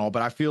 ethics and all,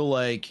 but I feel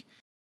like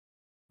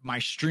my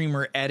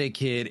streamer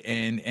etiquette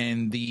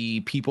and the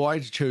people I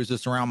chose to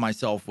surround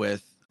myself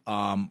with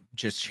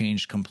just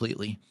changed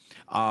completely.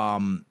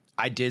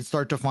 I did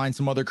start to find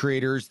some other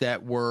creators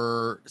that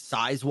were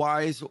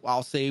size-wise,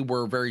 I'll say,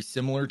 were very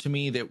similar to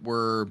me, that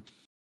were,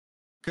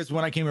 because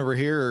when I came over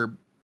here,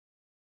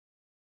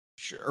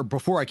 or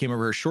before I came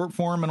over here, short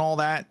form and all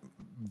that,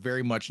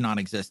 very much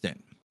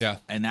non-existent. Yeah.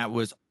 And that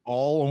was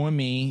all on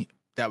me.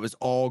 That was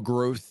all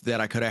growth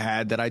that I could have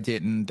had that I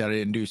didn't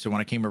do. So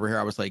when I came over here,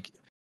 I was like,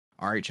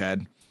 all right,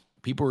 Chad,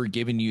 people are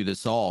giving you the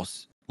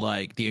sauce,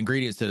 like the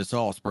ingredients to the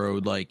sauce, bro.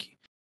 Like,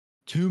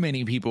 too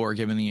many people are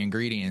giving the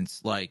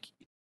ingredients. Like,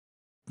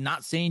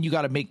 not saying you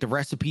got to make the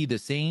recipe the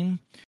same,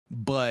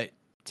 but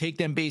take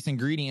them base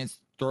ingredients,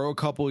 throw a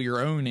couple of your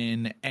own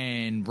in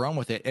and run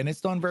with it. And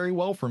it's done very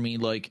well for me.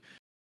 Like,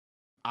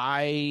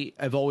 I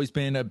have always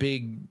been a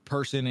big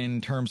person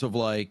in terms of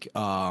like,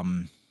 I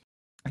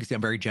can say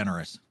I'm very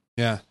generous.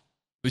 Yeah.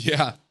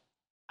 Yeah.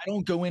 I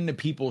don't go into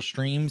people's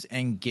streams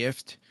and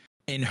gift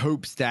in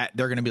hopes that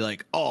they're going to be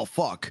like, oh,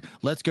 fuck,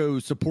 let's go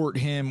support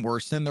him or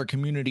send their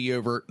community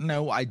over.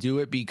 No, I do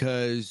it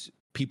because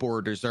people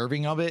are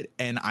deserving of it.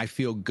 And I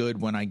feel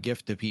good when I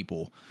gift to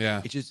people.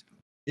 Yeah.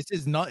 This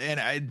is not,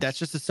 and that's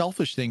just a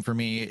selfish thing for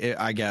me.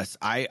 I guess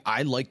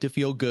I like to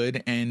feel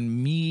good,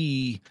 and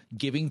me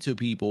giving to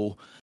people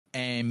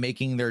and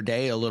making their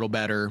day a little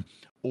better,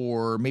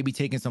 or maybe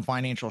taking some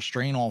financial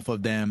strain off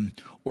of them,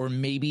 or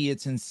maybe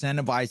it's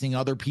incentivizing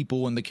other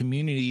people in the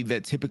community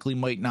that typically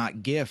might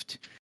not gift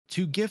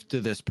to gift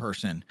to this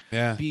person.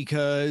 Yeah.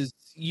 Because,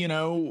 you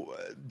know,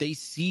 they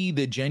see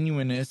the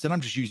genuineness, and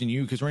I'm just using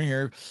you because we're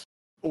here,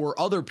 or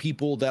other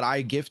people that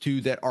I gift to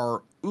that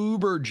are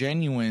uber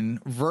genuine,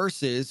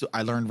 versus,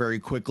 I learned very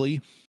quickly,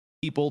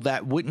 people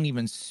that wouldn't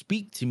even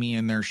speak to me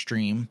in their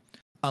stream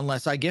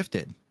unless I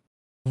gifted.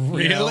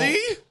 Really? You know?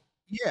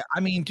 Yeah.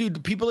 I mean,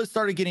 dude, people that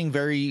started getting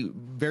very,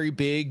 very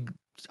big.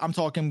 I'm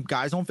talking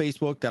guys on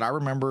Facebook that I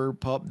remember,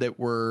 pup, that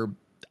were,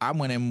 I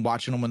went in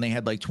watching them when they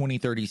had like 20,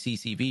 30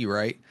 CCV,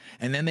 right?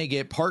 And then they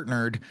get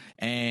partnered,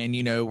 and,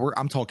 you know,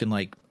 I'm talking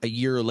like a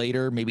year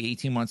later, maybe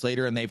 18 months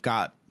later, and they've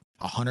got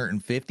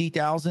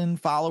 150,000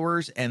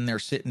 followers, and they're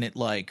sitting at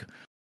like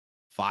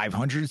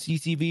 500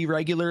 CCV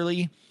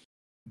regularly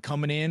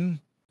coming in,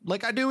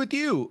 like I do with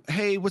you.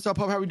 Hey, what's up,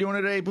 pup? How are we doing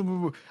today? Boom,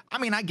 boom, boom. I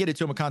mean, I get it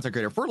to. I'm a content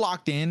creator. If we're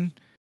locked in,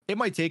 it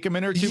might take a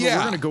minute or two, but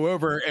we're gonna go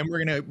over and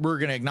we're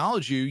gonna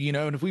acknowledge you, you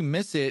know. And if we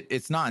miss it,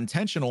 it's not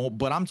intentional.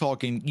 But I'm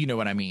talking, you know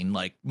what I mean,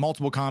 like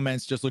multiple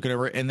comments, just looking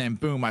over it, and then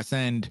boom, I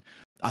send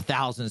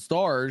 1,000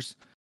 stars.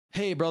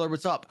 Hey, brother,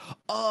 what's up?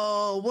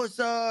 Oh, what's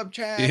up,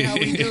 Chad? How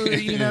we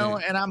doing? You know,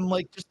 and I'm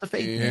like, just the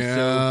fakeness. Yeah.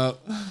 So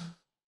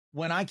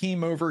When I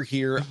came over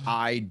here,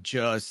 I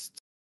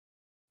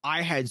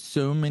had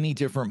so many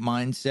different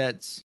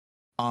mindsets.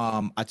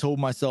 I told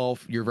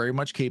myself, you're very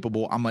much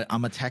capable.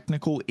 I'm a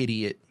technical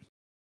idiot.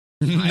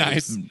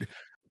 Nice.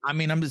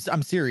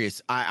 I'm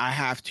serious.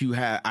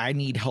 I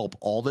need help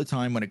all the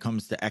time when it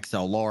comes to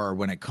XLR,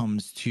 when it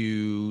comes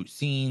to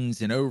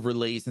scenes and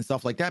overlays and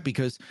stuff like that,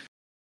 because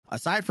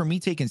aside from me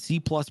taking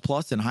C++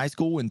 in high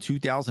school in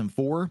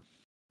 2004,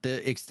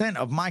 the extent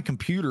of my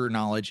computer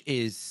knowledge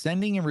is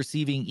sending and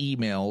receiving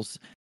emails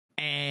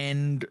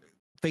and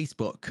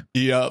Facebook.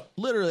 Yep.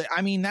 Literally,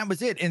 I mean, that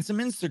was it. And some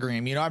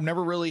Instagram. I've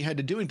never really had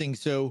to do anything.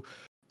 So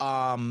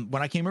when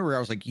I came over, I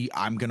was like,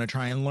 I'm going to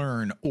try and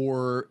learn.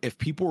 Or if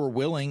people are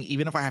willing,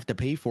 even if I have to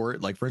pay for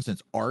it, like, for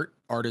instance, Art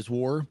is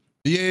War.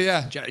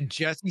 Yeah.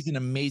 Jesse's an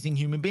amazing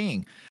human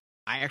being.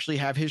 I actually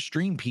have his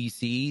stream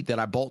PC that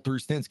I bought through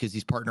Stints because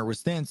he's partnered with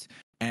Stints.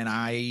 And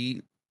I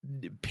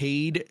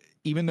paid,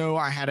 even though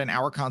I had an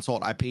hour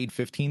consult, I paid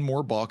 15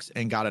 more bucks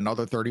and got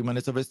another 30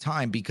 minutes of his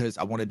time because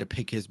I wanted to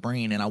pick his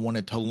brain and I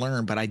wanted to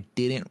learn, but I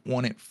didn't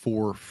want it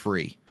for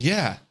free.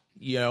 Yeah.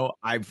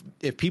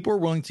 If people are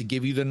willing to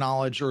give you the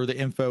knowledge or the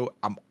info,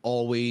 I'm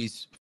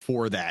always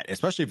for that,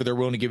 especially if they're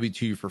willing to give it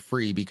to you for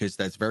free, because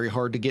that's very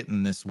hard to get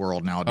in this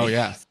world nowadays. Oh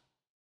yeah.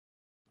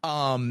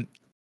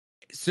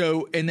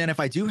 So, and then if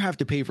I do have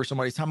to pay for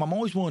somebody's time, I'm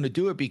always willing to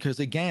do it because,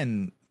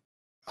 again,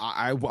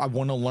 I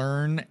want to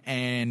learn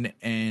and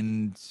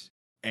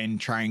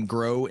try and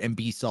grow and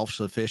be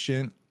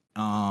self-sufficient.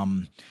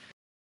 And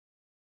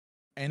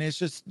it's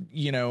just,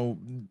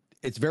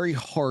 it's very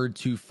hard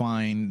to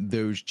find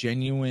those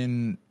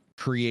genuine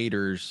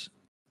creators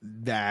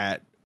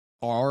that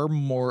are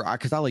more,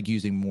 because I like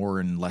using more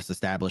and less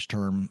established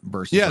term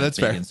versus that's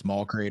big fair. and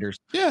small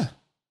creators. Yeah.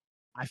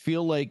 I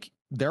feel like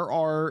there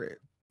are,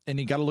 and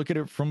you got to look at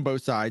it from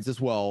both sides as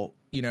well.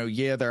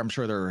 I'm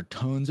sure there are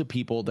tons of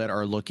people that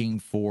are looking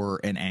for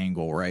an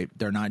angle, right?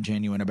 They're not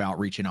genuine about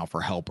reaching out for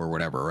help or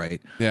whatever,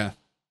 right? Yeah.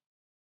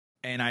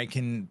 And I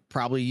can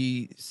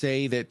probably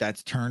say that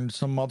that's turned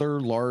some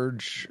other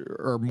large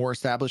or more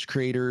established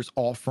creators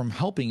off from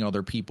helping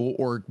other people,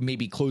 or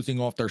maybe closing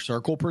off their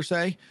circle per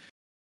se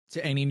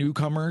to any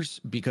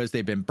newcomers because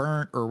they've been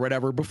burnt or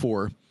whatever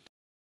before.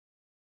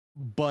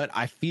 But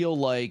I feel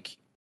like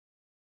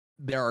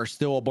there are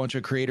still a bunch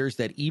of creators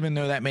that, even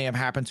though that may have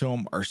happened to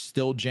them, are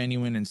still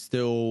genuine and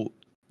still,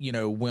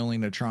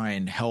 willing to try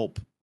and help,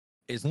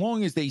 as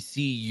long as they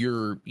see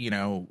you're,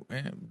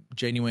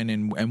 genuine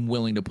and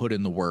willing to put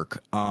in the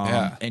work.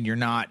 And you're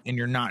not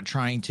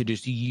trying to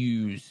just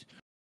use,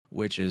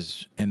 which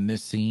is in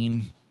this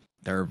scene,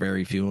 there are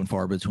very few and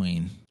far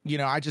between.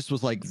 I just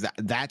was like,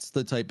 that's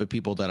the type of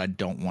people that I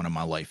don't want in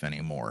my life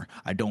anymore.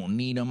 I don't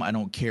need them. I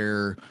don't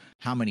care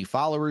how many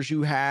followers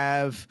you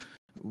have.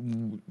 I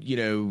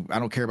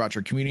don't care about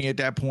your community at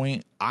that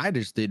point. I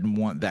just didn't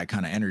want that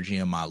kind of energy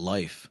in my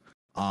life.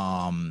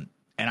 And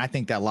I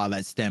think that a lot of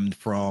that stemmed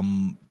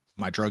from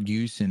my drug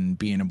use and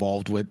being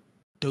involved with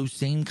those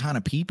same kind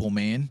of people,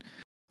 man.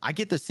 I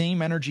get the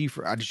same energy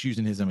I'm just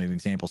using his as an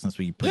example since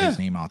we put his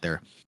name out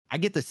there. I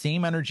get the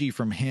same energy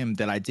from him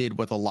that I did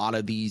with a lot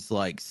of these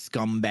like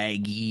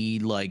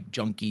scumbaggy, like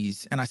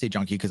junkies. And I say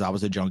junkie because I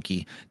was a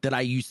junkie that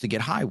I used to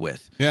get high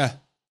with. Yeah.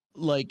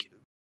 Like,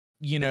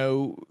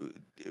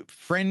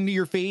 friend to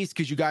your face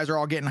because you guys are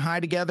all getting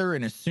high together,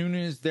 and as soon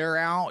as they're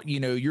out,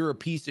 you're a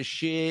piece of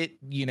shit,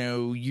 you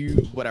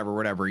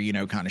whatever,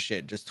 kind of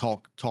shit. Just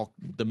talk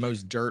the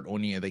most dirt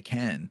on you they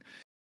can.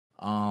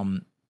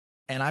 And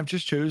I've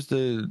just chose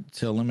to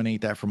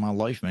eliminate that from my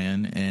life,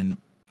 man. And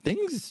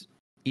things,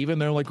 even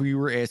though like you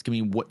were asking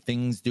me what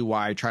things do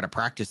I try to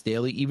practice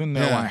daily, even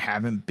though I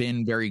haven't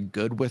been very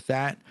good with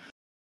that,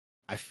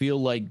 I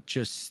feel like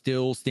just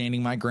still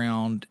standing my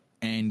ground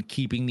and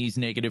keeping these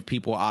negative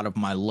people out of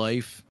my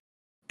life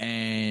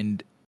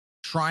and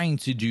trying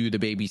to do the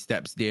baby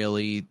steps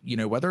daily,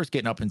 whether it's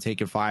getting up and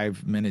taking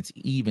 5 minutes,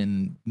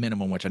 even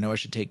minimum, which I know I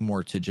should take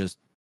more to just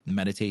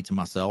meditate to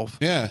myself.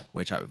 Yeah.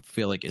 Which I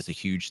feel like is a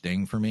huge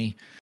thing for me.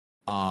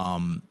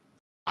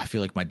 I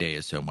feel like my day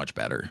is so much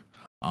better.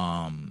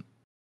 And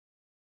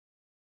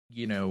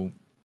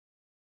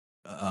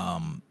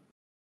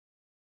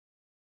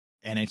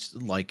it's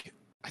like,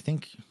 I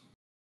think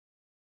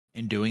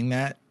in doing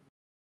that,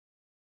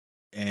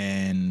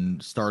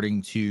 and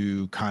starting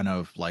to kind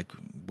of like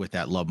with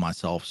that love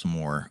myself some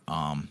more,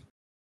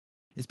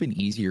 it's been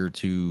easier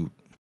to,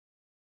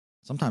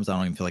 sometimes I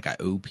don't even feel like I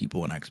owe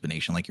people an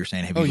explanation, like you're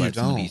saying. Have you let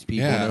some of these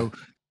people know?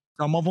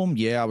 Some of them,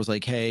 I was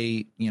like,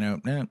 hey,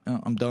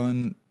 I'm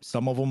done.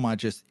 Some of them I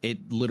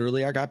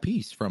got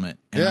peace from it,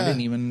 and I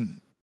didn't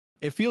even,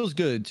 it feels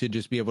good to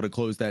just be able to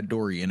close that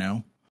door.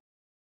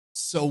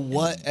 So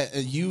what,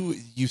 you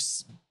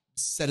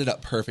set it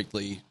up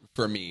perfectly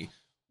for me.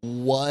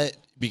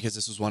 Because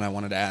this was one I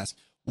wanted to ask,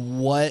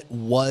 what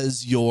were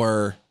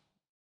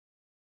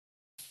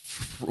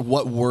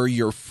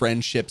your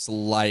friendships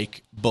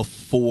like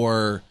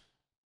before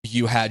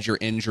you had your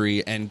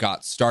injury and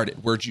got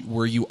started?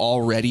 Were you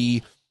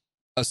already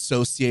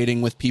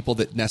associating with people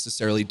that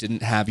necessarily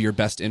didn't have your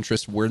best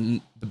interest,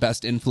 weren't the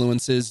best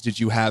influences? Did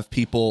you have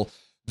people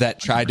that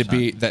tried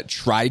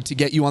 100%. to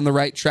get you on the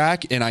right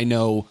track? And I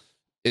know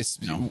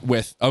it's No.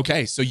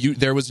 so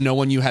there was no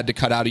one you had to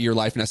cut out of your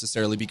life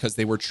necessarily because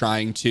they were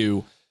trying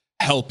to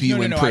help you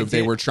No, improve.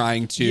 They were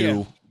trying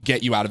to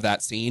get you out of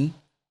that scene.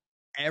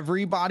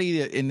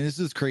 Everybody, and this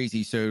is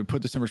crazy. So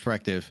put this in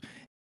perspective.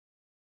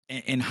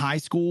 In high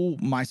school,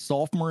 my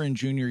sophomore and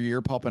junior year,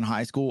 Pup in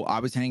high school, I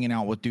was hanging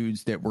out with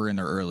dudes that were in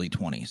their early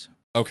 20s.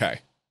 Okay.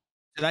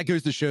 So that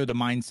goes to show the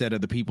mindset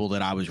of the people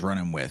that I was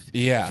running with.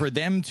 Yeah. For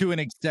them to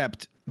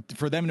accept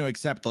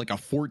like a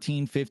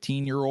 14,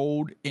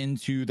 15-year-old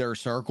into their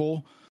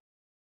circle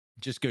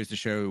just goes to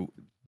show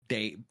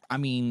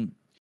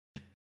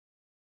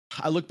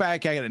I look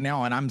back at it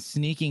now and I'm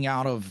sneaking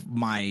out of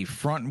my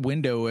front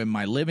window in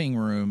my living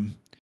room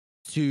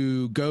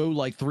to go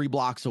like 3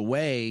 blocks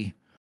away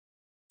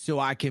so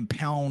I can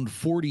pound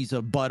 40s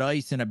of Bud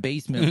Ice in a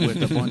basement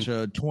with a bunch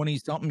of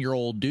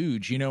 20-something-year-old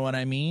dudes. You know what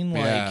I mean?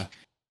 Like,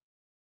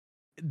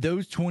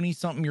 those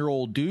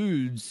 20-something-year-old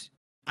dudes,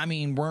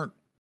 weren't,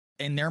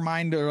 in their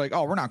mind, they're like,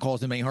 oh, we're not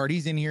causing him any hard.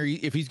 He's in here.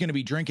 If he's going to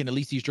be drinking, at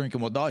least he's drinking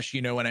with us.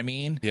 You know what I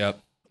mean? Yep.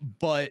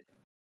 But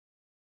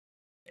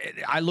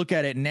I look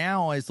at it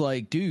now as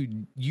like,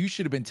 dude, you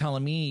should have been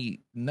telling me,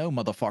 no,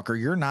 motherfucker,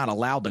 you're not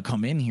allowed to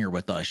come in here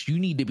with us. You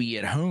need to be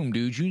at home,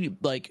 dude. You need,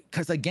 like,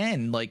 because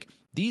again, like,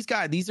 these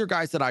are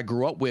guys that I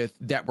grew up with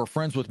that were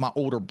friends with my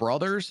older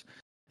brothers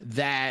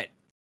that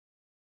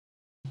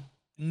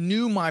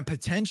knew my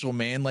potential,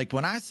 man. Like,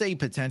 when I say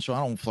potential,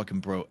 I don't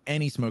fucking bro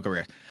any smoke over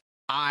here.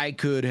 I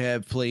could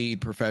have played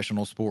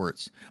professional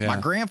sports. Yeah. My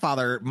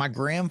grandfather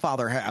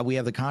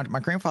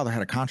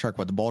had a contract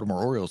with the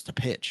Baltimore Orioles to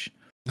pitch.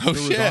 Oh,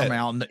 shit.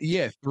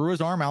 Threw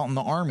his arm out in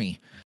the Army.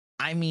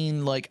 I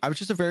mean, like, I was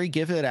just a very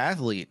gifted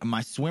athlete. I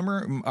was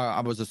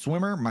a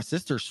swimmer. My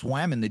sister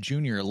swam in the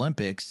Junior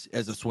Olympics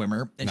as a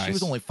swimmer, and She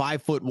was only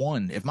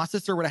 5'1". If my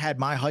sister would have had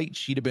my height,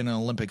 she'd have been an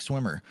Olympic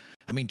swimmer.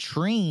 I mean,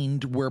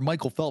 trained where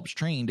Michael Phelps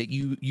trained at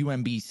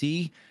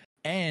UMBC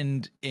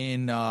and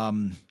in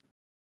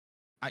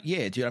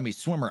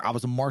swimmer. I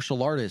was a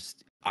martial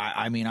artist.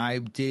 I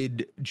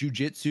did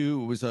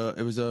jujitsu. It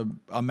was a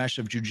mesh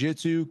of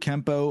jujitsu,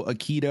 kempo,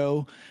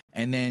 aikido,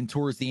 and then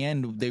towards the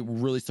end they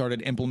really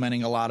started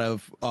implementing a lot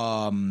of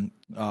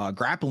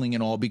grappling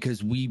and all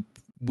because we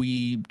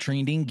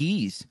trained in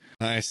gis.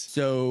 Nice.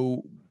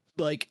 So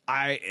like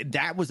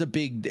that was a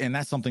big, and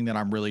that's something that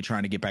I'm really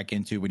trying to get back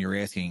into when you're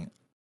asking.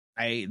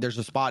 There's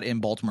a spot in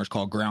Baltimore, it's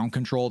called Ground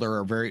Control.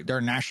 They're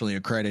a nationally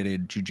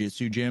accredited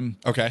jujitsu gym.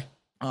 Okay.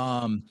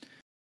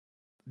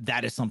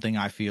 That is something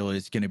I feel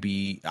is going to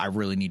be, I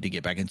really need to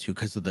get back into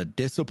because of the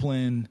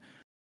discipline.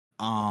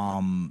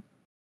 And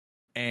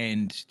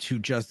to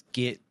just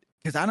get,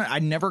 because I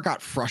never got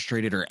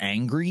frustrated or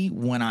angry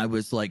when I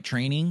was like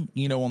training,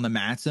 on the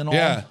mats and all.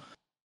 Yeah.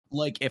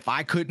 Like if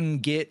I couldn't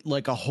get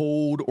like a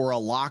hold or a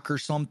lock or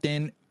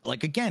something,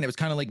 like, again, it was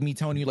kind of like me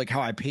telling you like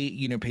how I pay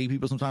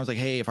people sometimes, like,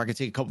 hey, if I could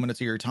take a couple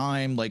minutes of your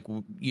time, like,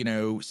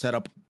 set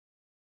up.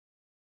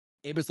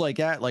 It was like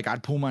that. Like,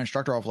 I'd pull my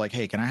instructor off, like,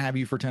 hey, can I have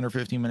you for 10 or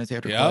 15 minutes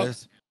after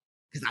class?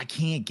 Because I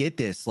can't get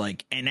this.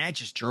 Like, and that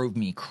just drove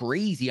me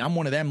crazy. I'm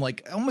one of them,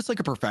 like, almost like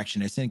a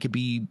perfectionist, and it could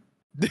be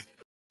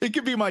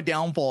my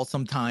downfall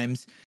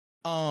sometimes.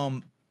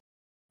 But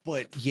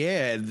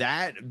yeah,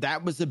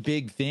 that was a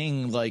big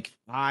thing. Like,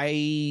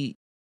 I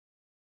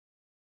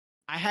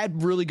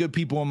had really good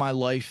people in my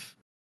life.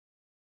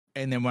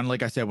 And then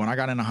like I said, when I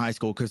got into high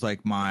school, because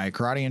like my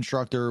karate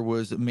instructor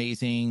was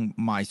amazing,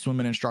 my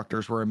swimming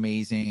instructors were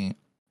amazing.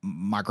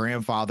 My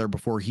grandfather,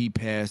 before he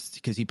passed,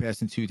 because he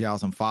passed in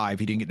 2005,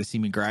 he didn't get to see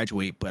me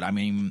graduate, but I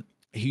mean,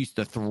 he used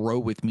to throw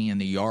with me in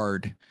the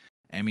yard.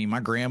 I mean, my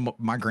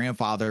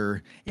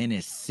grandfather in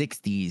his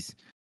 60s,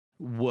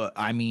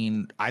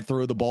 I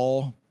throw the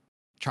ball,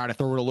 try to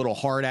throw it a little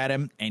hard at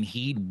him, and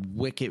he'd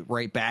wick it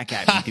right back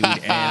at me,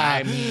 dude. And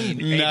I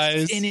mean,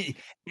 nice.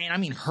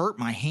 Hurt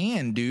my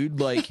hand, dude.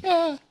 Like,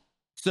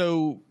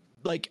 so,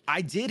 like,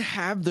 I did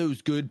have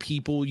those good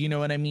people, you know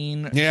what I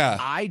mean? Yeah.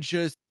 I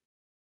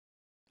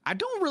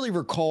don't really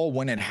recall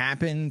when it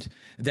happened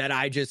that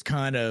I just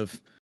kind of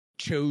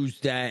chose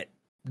that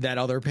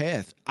other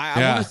path.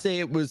 I want to say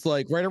it was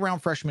like right around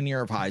freshman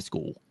year of high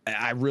school.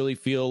 I really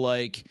feel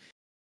like,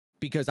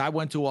 because I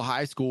went to a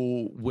high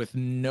school with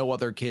no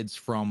other kids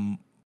from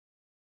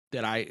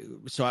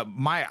kindergarten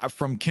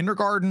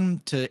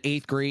to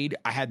 8th grade,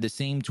 I had the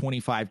same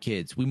 25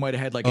 kids. We might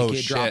have had like a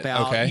kid drop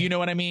out. Okay. You know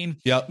what I mean?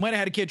 Yep. Might have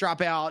had a kid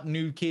drop out,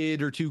 new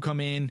kid or two come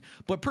in,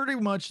 but pretty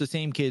much the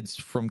same kids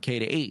from K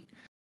to 8.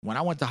 When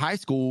I went to high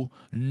school,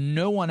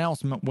 no one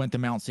else went to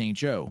Mount St.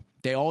 Joe.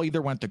 They all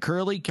either went to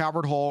Curley,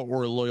 Calvert Hall,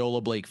 or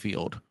Loyola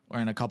Blakefield.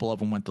 And a couple of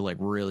them went to like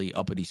really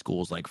uppity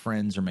schools like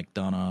Friends or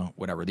McDonough,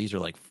 whatever. These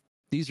are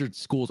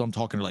schools I'm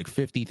talking to like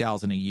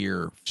 $50,000 a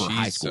year for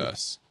high school.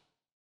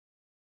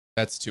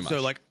 That's too much.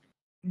 So like,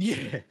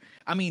 yeah,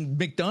 I mean,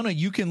 McDonough,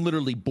 you can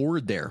literally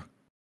board there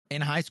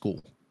in high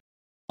school.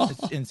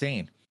 It's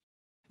insane.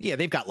 Yeah,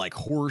 they've got like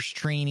horse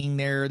training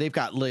there. They've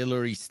got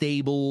literally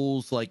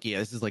stables. Like, yeah,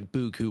 this is like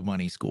buku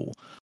money school.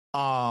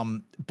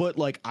 But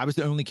like I was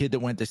the only kid that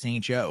went to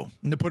St. Joe.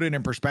 And to put it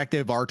in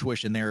perspective, our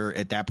tuition there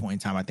at that point in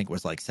time, I think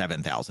was like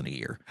 $7,000 a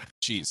year.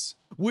 Jeez.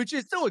 Which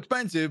is still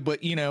expensive,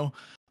 but you know,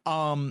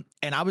 and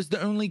I was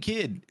the only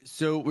kid.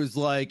 So it was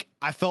like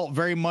I felt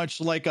very much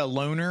like a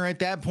loner at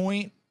that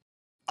point.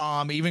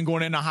 Even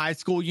going into high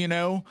school, you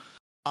know.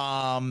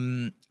 I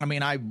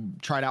mean, I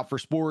tried out for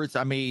sports.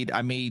 I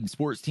made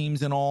sports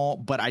teams and all,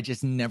 but I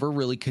just never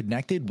really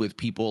connected with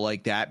people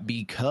like that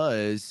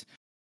because,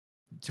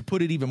 to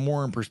put it even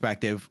more in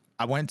perspective,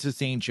 I went to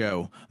St.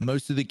 Joe.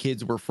 Most of the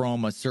kids were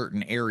from a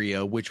certain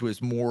area, which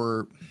was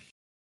more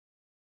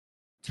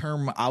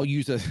I'll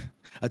use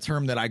a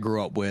term that I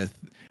grew up with.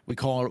 We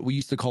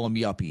used to call them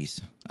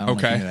yuppies. I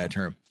don't know if you know that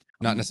term.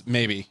 Not necessarily.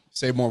 Maybe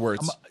say more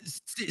words.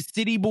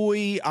 City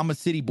boy. I'm a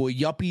city boy.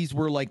 Yuppies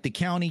were like the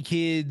county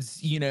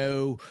kids. You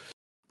know,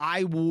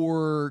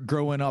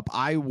 growing up,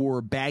 I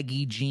wore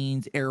baggy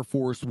jeans, Air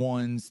Force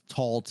Ones,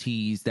 tall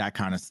tees, that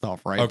kind of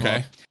stuff. Right.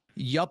 Okay.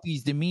 But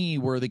yuppies to me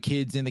were the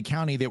kids in the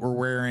county that were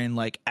wearing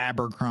like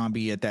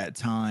Abercrombie at that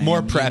time.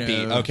 More preppy.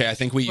 You know? Okay. I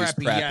think we use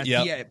prep. Yes,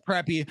 yeah.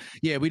 Preppy.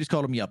 Yeah. We just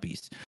called them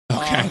yuppies.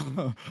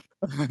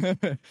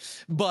 Okay.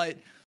 But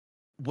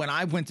when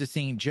I went to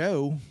St.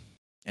 Joe,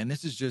 and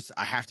this is just,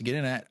 I have to get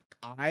in that.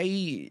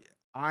 I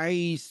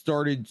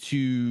started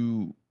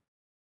to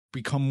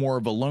become more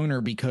of a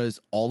loner because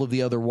all of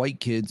the other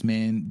white kids,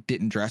 man,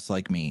 didn't dress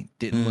like me,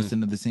 didn't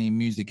listen to the same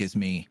music as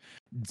me,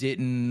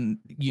 didn't,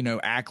 you know,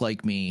 act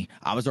like me.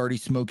 I was already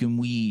smoking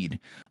weed.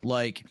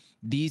 Like,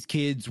 these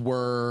kids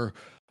were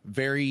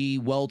very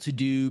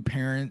well-to-do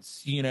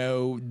parents, you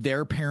know,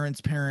 their parents'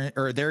 parent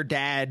or their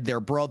dad, their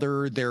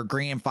brother, their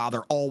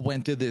grandfather all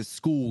went to this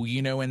school, you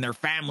know, and their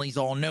families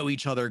all know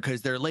each other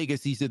because they're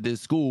legacies at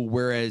this school.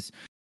 Whereas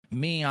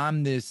me,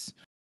 I'm this,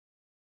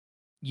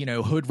 you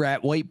know, hood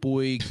rat white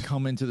boy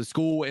coming to the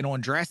school, and on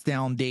dress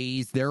down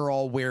days, they're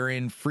all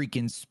wearing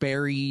freaking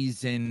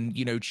Sperry's and,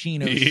 you know,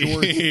 chino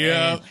shorts.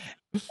 Yeah.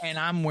 And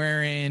I'm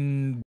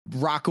wearing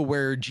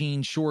Rockaware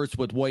jean shorts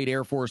with white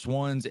Air Force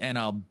Ones and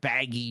a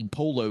baggy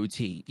polo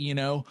tee, you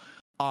know?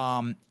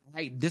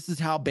 This is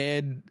how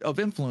bad of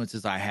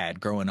influences I had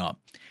growing up.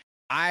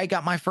 I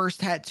got my first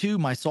tattoo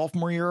my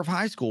sophomore year of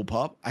high school,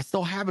 pup. I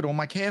still have it on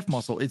my calf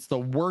muscle. It's the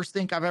worst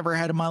ink I've ever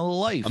had in my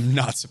life. I'm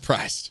not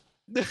surprised.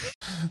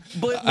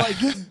 But like,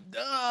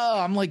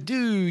 I'm like,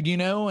 dude, you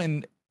know,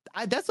 and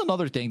that's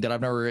another thing that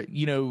I've never,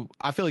 you know,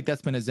 I feel like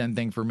that's been a Zen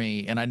thing for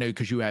me. And I know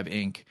because you have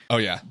ink. Oh,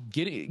 yeah.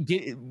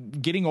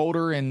 Getting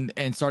older and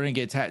starting to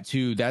get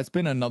tattooed, that's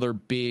been another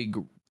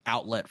big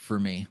outlet for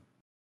me.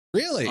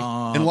 Really?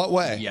 In what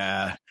way?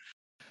 Yeah.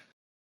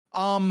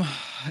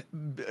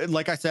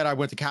 Like I said, I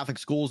went to Catholic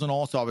schools and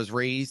all, so I was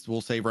raised,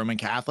 we'll say, Roman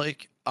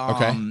Catholic.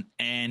 Okay.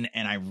 And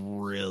I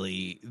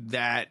really,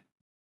 that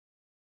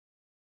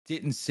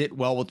didn't sit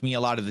well with me,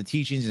 a lot of the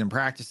teachings and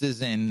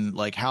practices and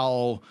like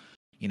how,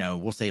 you know,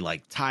 we'll say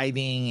like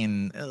tithing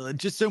and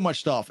just so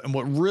much stuff. And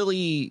what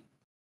really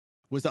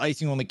was the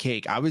icing on the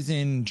cake, I was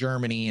in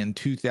Germany in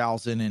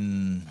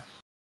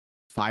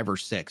 2005 or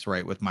 6,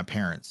 right, with my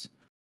parents.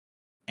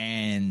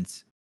 And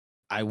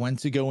I went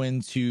to go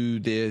into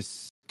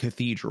this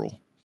cathedral,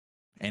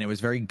 and it was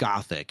very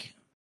Gothic,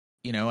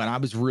 you know, and I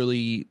was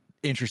really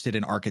interested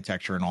in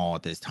architecture and all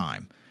at this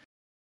time.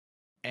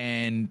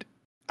 And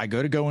I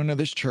go into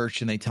this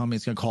church, and they tell me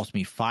it's going to cost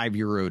me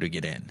 €5 to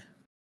get in.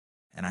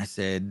 And I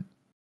said,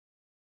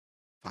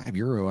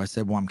 €5? I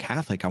said, well, I'm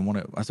Catholic. I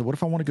said, what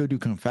if I want to go do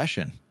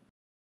confession?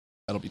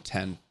 That'll be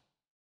 10.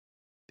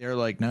 They're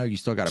like, no, you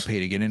still got to pay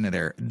to get into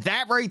there.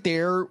 That right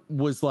there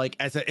was like,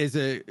 as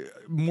a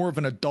more of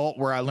an adult,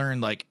 where I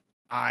learned, like,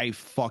 I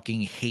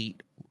fucking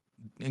hate,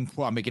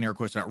 I'm making air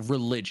quotes,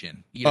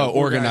 religion. You know,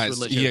 organized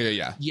religion.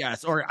 Yeah.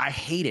 Yes, or I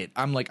hate it.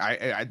 I'm like,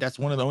 I that's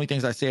one of the only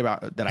things I say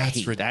about that. I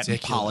hate ridiculous. That in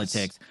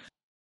politics.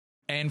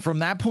 And from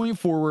that point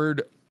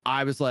forward,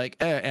 I was like,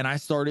 and I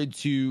started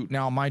to,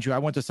 now mind you, I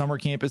went to summer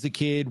camp as a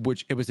kid,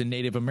 which it was a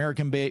Native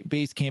American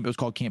based camp. It was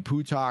called Camp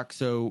Putak.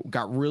 So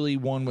got really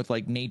one with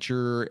like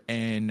nature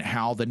and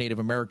how the Native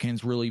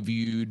Americans really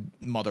viewed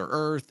Mother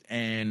Earth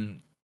and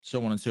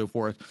so on and so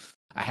forth.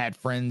 I had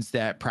friends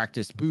that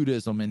practiced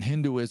Buddhism and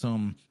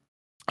Hinduism.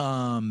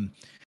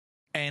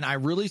 And I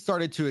really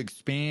started to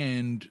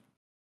expand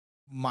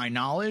my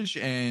knowledge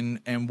and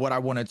what I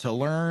wanted to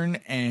learn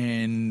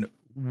and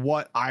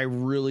what I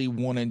really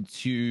wanted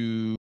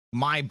to,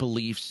 my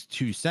beliefs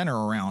to center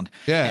around.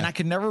 Yeah. And I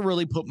could never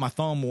really put my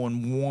thumb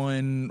on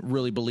one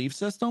really belief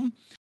system.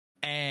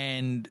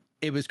 And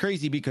it was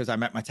crazy because I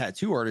met my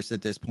tattoo artist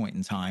at this point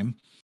in time,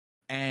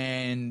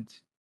 and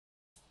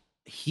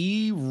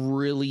he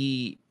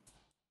really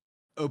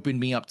opened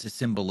me up to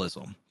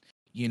symbolism,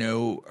 you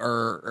know,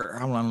 or I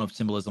don't know if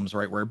symbolism is the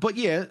right word, but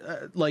yeah,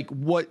 like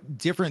what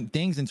different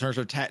things in terms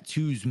of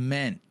tattoos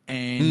meant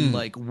and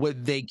like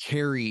what they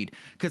carried.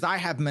 Cause I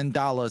have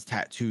mandalas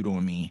tattooed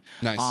on me.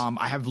 Nice.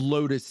 I have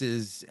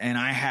lotuses, and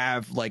I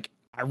have like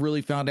I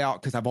really found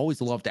out because I've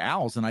always loved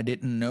owls and I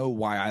didn't know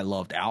why I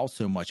loved owls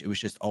so much. It was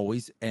just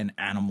always an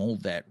animal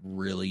that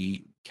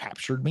really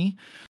captured me.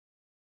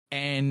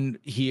 And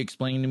he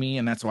explained to me,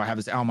 and that's why I have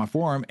this owl on my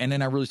forum. And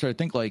then I really started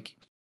to think like,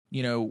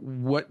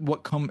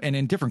 and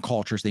in different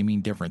cultures, they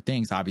mean different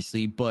things,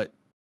 obviously. But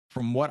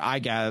from what I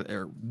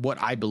gather, what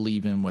I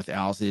believe in with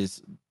owls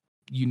is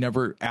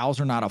owls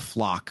are not a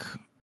flock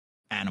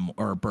animal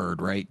or a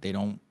bird, right?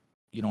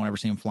 You don't ever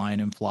see them flying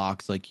in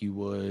flocks like you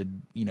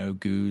would,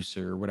 goose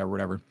or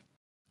whatever.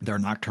 They're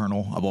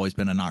nocturnal. I've always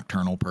been a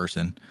nocturnal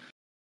person.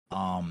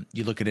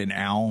 You look at an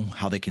owl,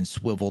 how they can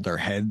swivel their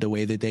head the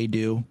way that they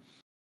do.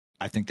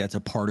 I think that's a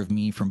part of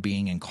me from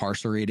being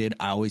incarcerated.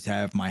 I always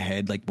have my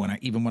head like when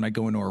I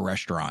go into a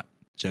restaurant.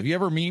 So if you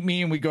ever meet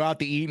me and we go out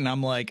to eat and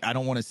I'm like, I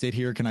don't want to sit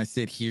here. Can I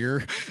sit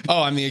here?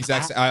 Oh, I'm the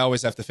exact. I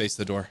always have to face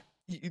the door.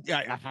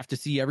 I have to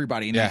see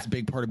everybody, and that's a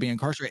big part of being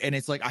incarcerated. And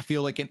it's like I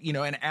feel like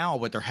an owl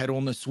with their head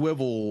on the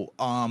swivel.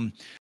 And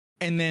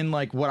then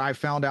like what I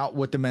found out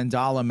what the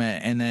mandala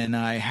meant, and then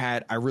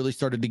I really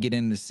started to get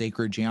into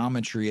sacred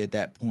geometry at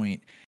that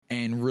point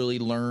and really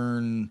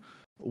learn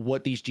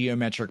what these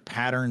geometric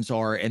patterns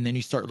are. And then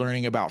you start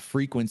learning about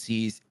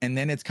frequencies, and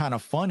then it's kind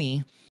of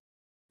funny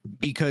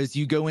because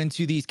you go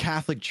into these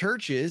Catholic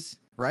churches,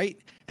 right?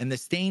 And the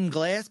stained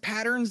glass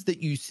patterns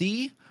that you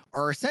see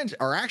are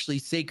actually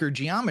sacred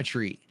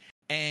geometry.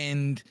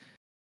 And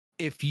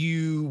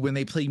when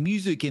they play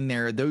music in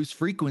there, those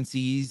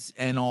frequencies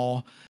and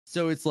all,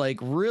 so it's like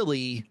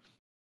really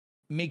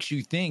makes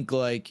you think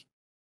like,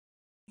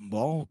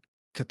 well,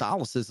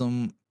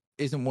 Catholicism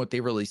isn't what they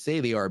really say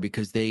they are,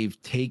 because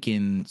they've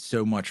taken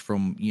so much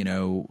from,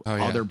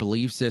 other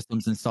belief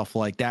systems and stuff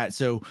like that.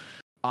 So,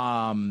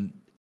 and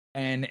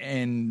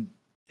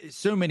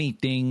so many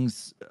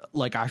things,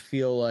 like I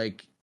feel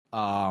like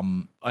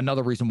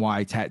another reason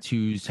why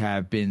tattoos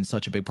have been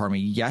such a big part of me,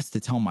 yes, to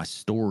tell my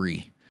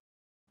story.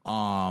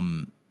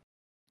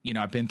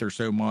 I've been through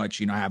so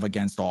much, I have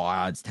against all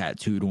odds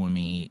tattooed on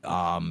me.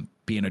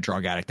 Being a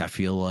drug addict, I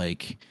feel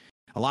like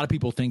a lot of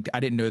people think,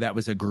 I didn't know that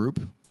was a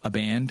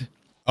band.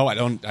 Oh, I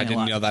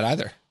didn't know that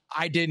either.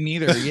 I didn't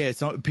either. Yeah.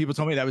 So people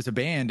told me that was a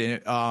band,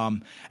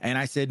 and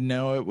I said,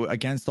 no,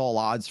 against all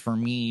odds for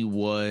me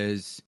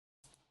was,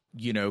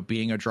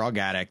 being a drug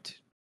addict.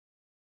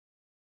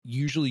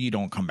 Usually you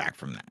don't come back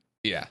from that.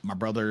 Yeah. My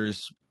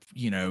brother's,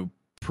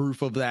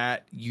 proof of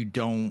that. You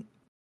don't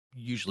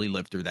usually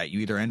live through that. You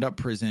either end up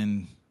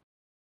prison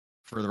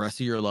for the rest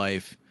of your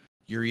life.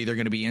 You're either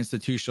going to be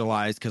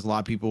institutionalized, because a lot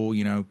of people,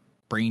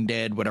 brain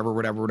dead,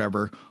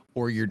 whatever,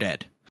 or you're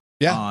dead.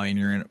 Yeah.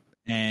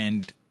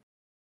 And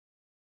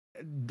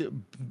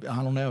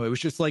I don't know. It was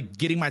just like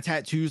getting my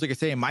tattoos. Like I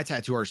say, my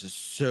tattoo artist is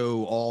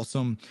so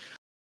awesome.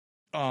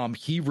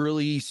 He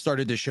really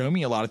started to show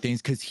me a lot of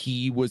things because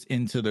he was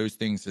into those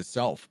things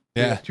himself.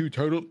 Yeah. Two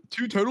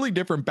totally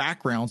different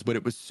backgrounds, but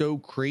it was so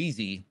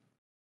crazy.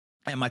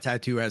 And my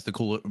tattoo artist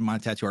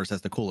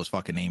has the coolest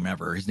fucking name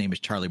ever. His name is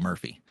Charlie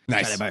Murphy.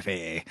 Nice.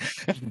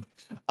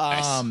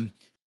 Nice.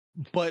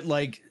 But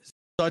like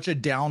such a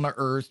down to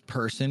earth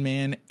person,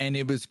 man. And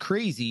it was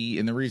crazy.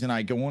 And the reason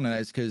I go on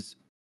that is because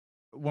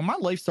when my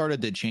life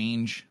started to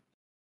change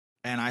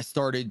and I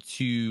started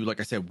to, like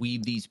I said,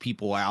 weed these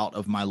people out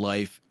of my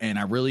life, and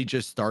I really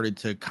just started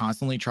to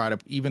constantly try to,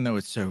 even though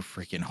it's so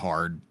freaking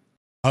hard.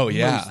 Oh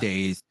yeah. Most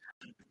days,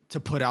 to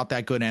put out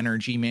that good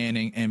energy, man,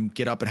 and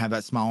get up and have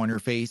that smile on your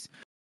face.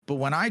 But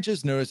when I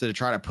just noticed that to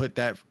try to put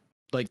that,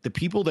 like the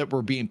people that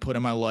were being put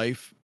in my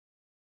life,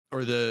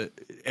 or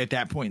at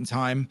that point in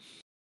time,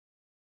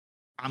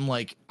 I'm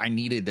like, I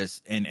needed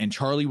this. And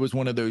Charlie was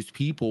one of those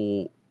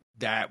people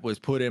that was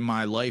put in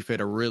my life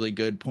at a really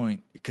good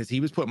point, because he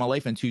was put in my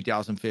life in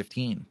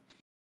 2015.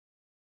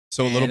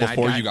 So a little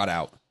before you got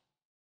out.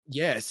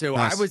 Yeah. So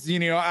nice.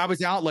 I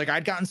was out, like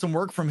I'd gotten some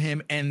work from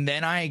him, and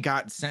then I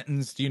got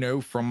sentenced,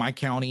 from my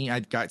county. I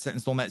got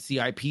sentenced on that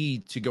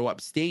CIP to go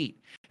upstate.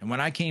 And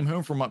when I came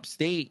home from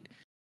upstate,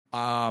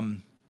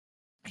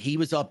 he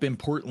was up in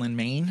Portland,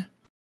 Maine,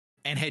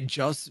 and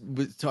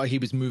he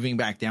was moving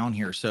back down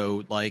here.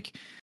 So like,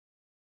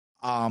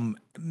 not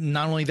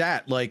only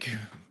that, like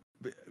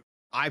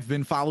I've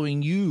been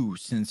following you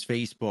since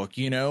Facebook,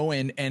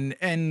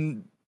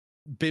 and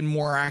been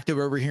more active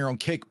over here on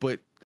Kick. But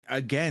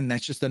again,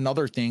 that's just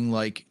another thing,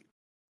 like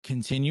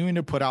continuing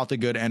to put out the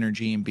good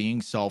energy and being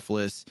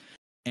selfless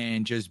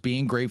and just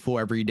being grateful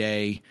every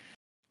day.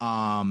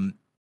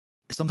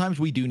 Sometimes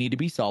we do need to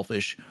be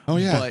selfish. Oh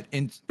yeah.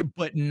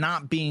 But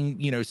not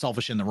being,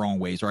 selfish in the wrong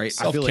ways, right?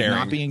 Self-caring. I feel like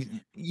not being,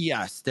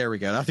 yes, there we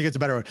go. I think it's a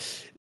better word.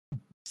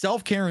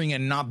 Self-caring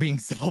and not being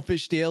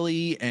selfish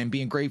daily and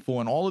being grateful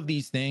and all of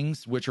these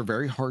things, which are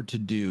very hard to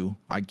do.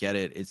 I get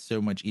it. It's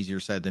so much easier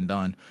said than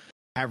done.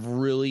 Have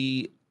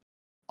really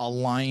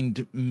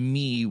aligned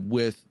me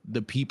with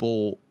the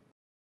people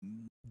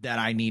that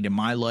I need in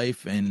my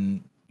life,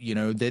 and,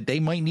 that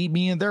they might need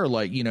me in their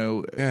life,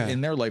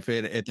 in their life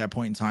at that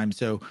point in time.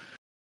 So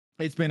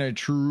it's been a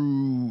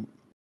true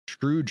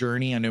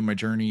journey. I know my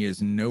journey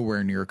is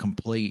nowhere near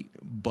complete,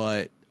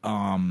 but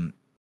I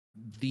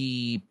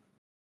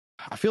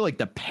feel like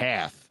the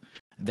path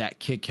that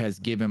Kick has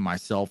given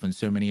myself and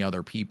so many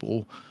other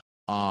people.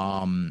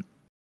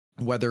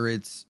 Whether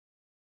it's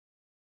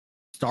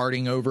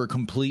starting over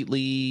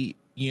completely,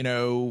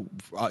 you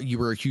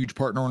were a huge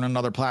partner on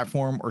another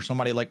platform, or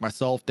somebody like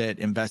myself that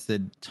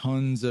invested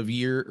tons of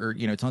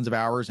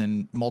hours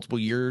and multiple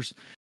years.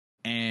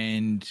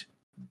 And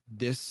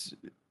this,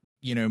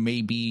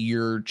 may be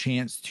your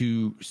chance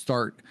to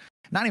start,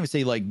 not even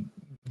say like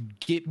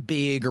get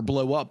big or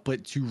blow up,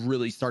 but to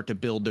really start to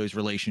build those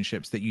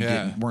relationships that you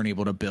weren't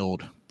able to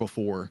build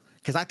before.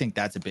 Because I think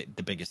that's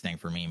the biggest thing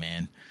for me,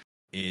 man,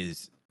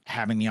 is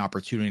having the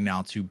opportunity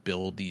now to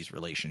build these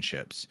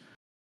relationships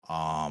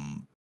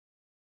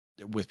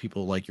with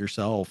people like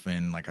yourself.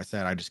 And like I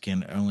said, I just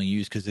can only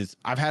use, because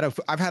I've had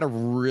a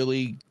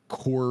really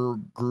core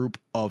group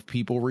of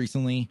people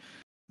recently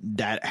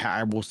that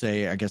I will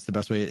say, I guess the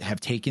best way, have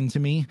taken to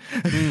me.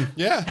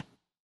 Yeah.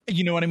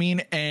 You know what I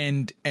mean?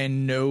 And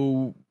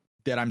know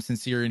that I'm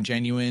sincere and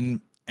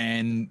genuine.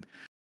 And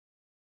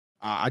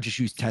I just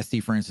use Testy,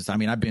 for instance. I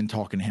mean, I've been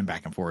talking to him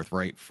back and forth,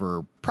 right,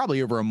 for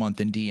probably over a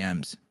month in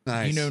DMs.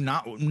 Nice.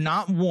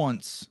 Not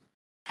once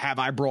have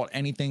I brought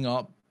anything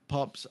up,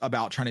 pups,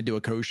 about trying to do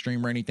a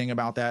co-stream or anything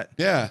about that.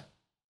 Yeah.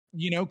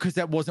 Because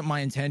that wasn't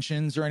my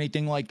intentions or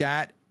anything like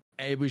that.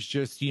 It was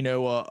just,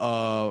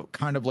 a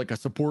kind of like a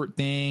support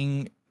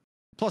thing.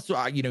 Plus,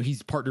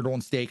 he's partnered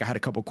on Stake. I had a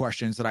couple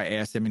questions that I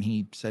asked him, and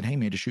he said, "Hey,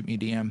 man, just shoot me a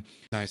DM."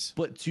 Nice.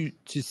 But to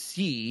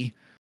see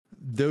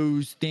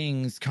those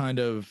things kind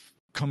of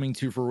coming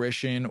to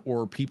fruition,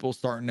 or people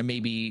starting to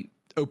maybe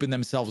open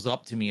themselves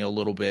up to me a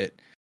little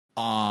bit,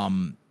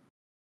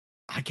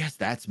 I guess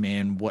that's,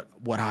 man, what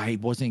I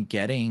wasn't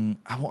getting,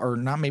 or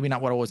maybe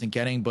not what I wasn't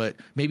getting, but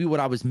maybe what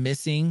I was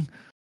missing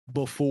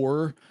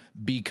before,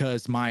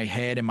 because my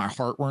head and my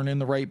heart weren't in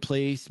the right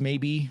place,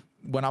 maybe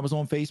when I was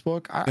on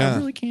Facebook. I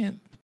really can't,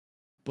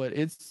 but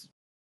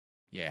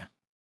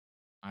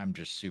I'm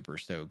just super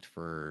stoked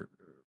for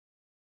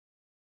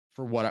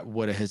what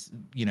has,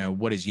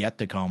 what is yet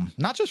to come.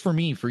 Not just for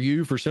me, for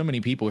you, for so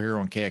many people here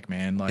on Kick,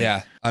 man. Like,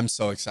 yeah, I'm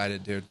so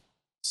excited, dude.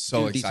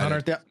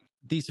 Excited.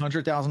 These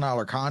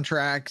 $100,000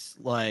 contracts.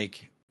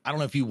 Like, I don't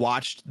know if you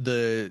watched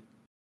the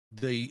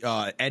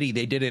Eddie.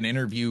 They did an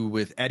interview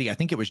with Eddie. I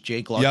think it was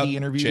Jake Lucky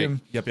interviewed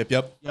him.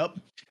 Yep.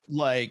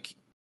 Like,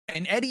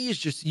 and Eddie is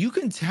just, you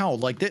can tell,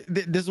 like,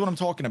 this is what I'm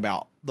talking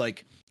about.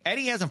 Like,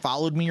 Eddie hasn't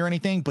followed me or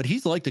anything, but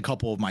he's liked a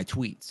couple of my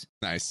tweets.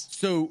 Nice.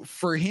 So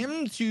for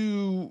him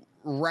to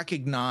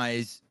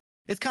recognize,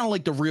 it's kind of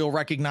like the real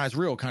recognize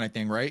real kind of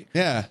thing, right?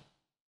 Yeah.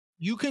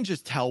 You can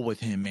just tell with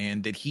him,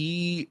 man, that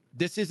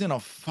this isn't a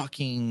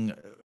fucking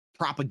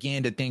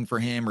propaganda thing for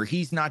him, or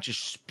he's not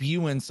just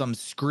spewing some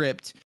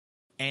script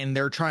and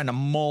they're trying to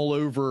mull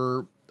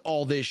over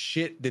all this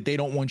shit that they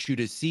don't want you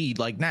to see.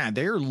 Like, nah,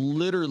 they're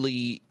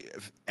literally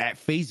at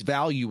face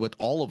value with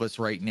all of us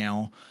right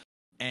now.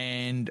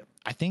 And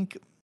I think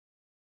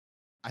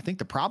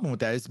the problem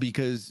with that is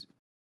because,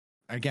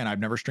 again, I've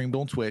never streamed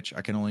on Twitch.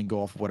 I can only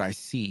go off of what I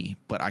see,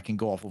 but I can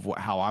go off of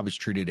how I was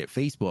treated at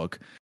Facebook.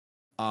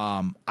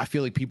 I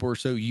feel like people are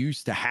so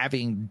used to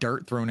having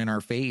dirt thrown in our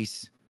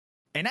face.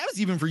 And that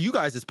was even for you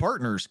guys as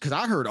partners, because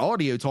I heard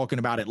audio talking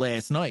about it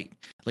last night.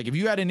 Like, if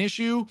you had an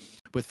issue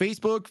with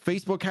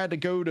Facebook had to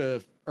go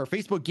to, or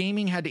Facebook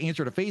Gaming had to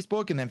answer to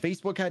Facebook, and then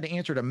Facebook had to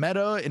answer to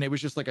Meta, and it was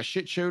just like a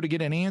shit show to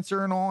get an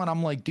answer and all. And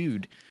I'm like,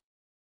 dude,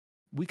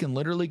 we can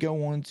literally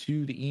go on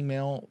to the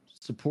email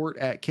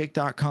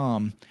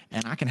support@kick.com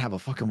and I can have a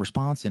fucking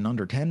response in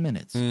under 10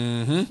 minutes.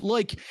 Mm-hmm.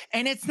 Like,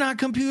 and it's not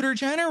computer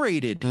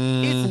generated.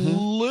 Mm-hmm. It's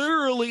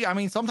literally, I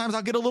mean, sometimes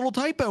I'll get a little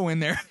typo in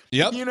there.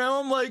 Yep.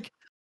 I'm like,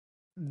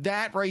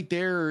 that right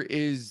there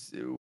is,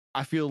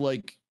 I feel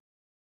like,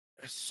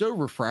 so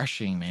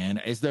refreshing, man.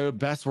 Is the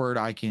best word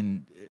I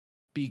can,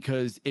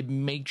 because it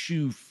makes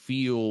you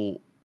feel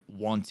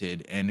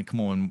wanted. And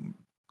come on,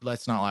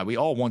 let's not lie, we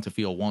all want to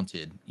feel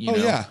wanted. You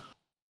know?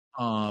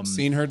 Yeah.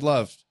 Seen, heard,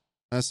 loved.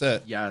 That's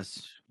it.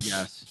 Yes.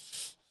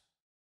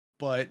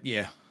 But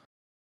yeah,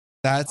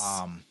 that's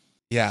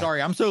yeah.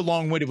 Sorry, I'm so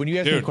long-winded. When you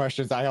ask me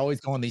questions, I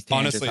always go on these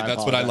tangents. Honestly,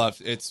 that's what I love.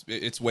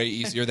 It's way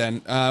easier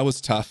than it was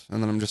tough,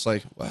 and then I'm just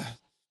like, what?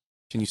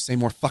 Can you say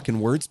more fucking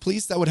words,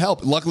 please? That would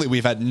help. Luckily,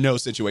 we've had no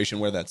situation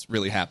where that's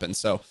really happened.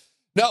 So,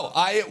 no,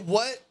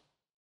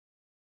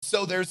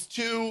 So there's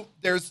two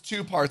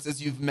parts,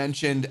 as you've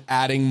mentioned,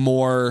 adding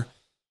more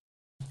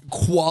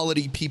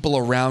quality people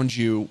around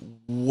you.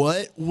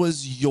 What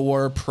was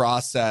your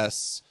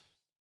process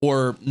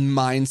or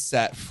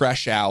mindset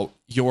fresh out?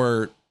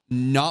 You're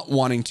not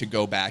wanting to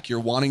go back.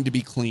 You're wanting to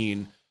be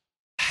clean.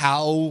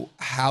 How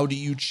do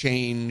you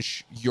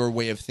change your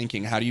way of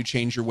thinking? How do you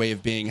change your way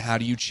of being? How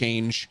do you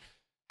change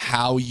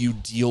how you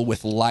deal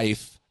with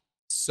life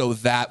so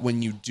that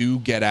when you do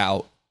get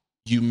out,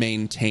 you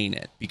maintain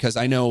it? Because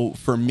I know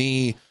for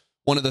me,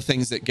 one of the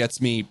things that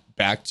gets me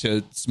back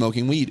to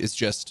smoking weed is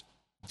just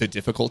the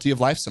difficulty of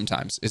life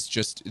sometimes. It's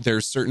just,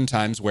 there's certain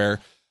times where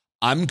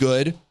I'm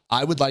good.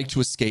 I would like to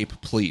escape,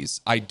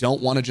 please. I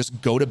don't want to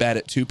just go to bed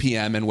at 2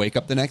 p.m. and wake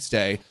up the next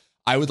day.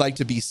 I would like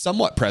to be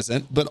somewhat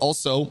present, but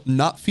also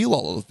not feel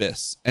all of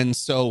this. And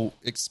so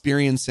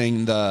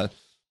experiencing the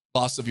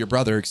loss of your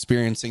brother,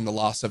 experiencing the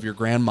loss of your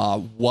grandma,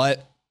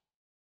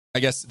 I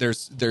guess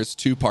there's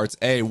two parts.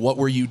 A, what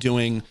were you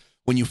doing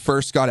when you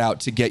first got out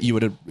to get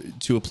you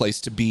to a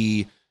place to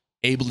be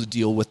able to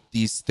deal with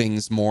these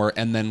things more?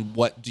 And then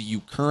what do you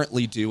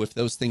currently do, if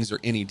those things are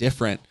any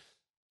different,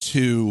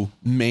 to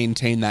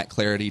maintain that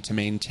clarity, to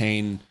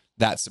maintain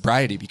that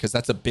sobriety? Because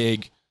that's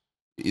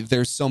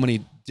there's so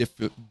many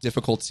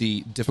difficult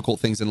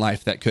things in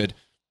life that could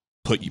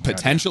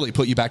potentially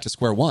put you back to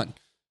square one.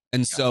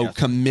 And so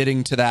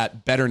committing to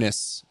that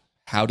betterness,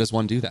 how does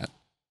one do that?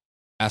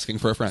 Asking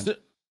for a friend.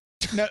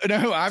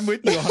 No, I'm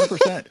with you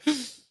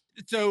 100%.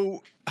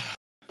 So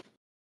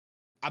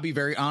I'll be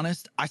very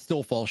honest. I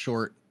still fall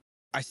short.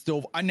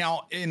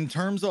 Now in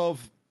terms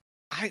of,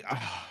 I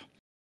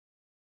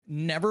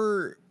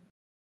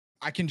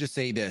can just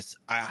say this.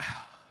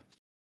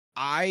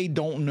 I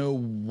don't know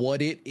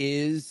what it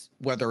is,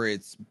 whether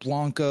it's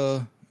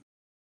Blanca,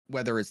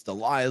 whether it's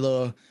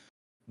Delilah,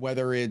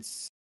 whether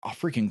it's a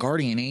freaking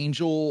guardian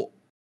angel.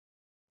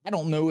 I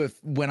don't know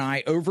if when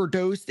I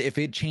overdosed, if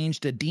it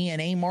changed a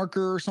DNA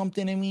marker or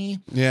something in me.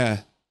 Yeah.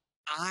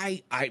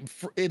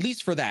 At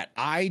least for that,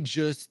 I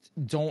just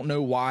don't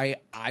know why.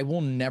 I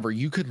will never.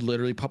 You could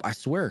literally pop. I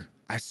swear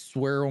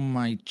on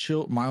my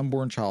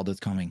unborn child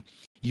that's coming.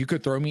 You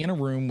could throw me in a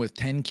room with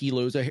 10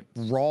 kilos of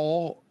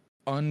raw,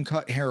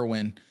 uncut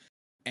heroin,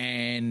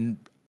 and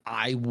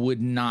I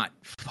would not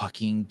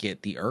fucking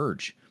get the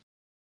urge.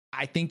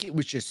 I think it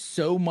was just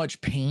so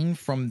much pain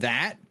from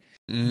that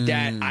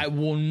I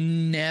will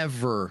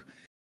never.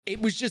 It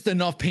was just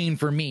enough pain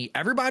for me.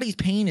 Everybody's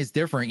pain is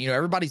different. You know,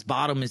 everybody's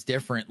bottom is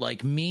different.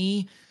 Like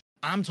me,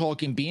 I'm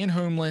talking being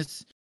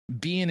homeless,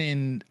 being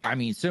in,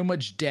 so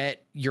much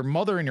debt. Your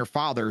mother and your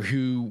father,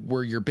 who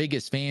were your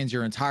biggest fans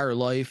your entire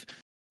life,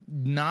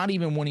 not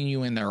even wanting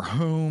you in their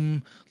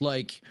home.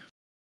 Like,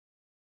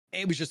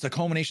 it was just a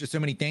culmination of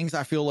so many things.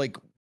 I feel like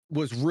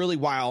was really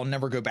why I'll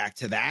never go back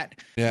to that.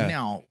 Yeah.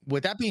 Now,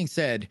 with that being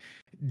said,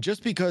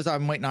 just because I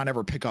might not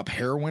ever pick up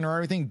heroin or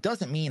everything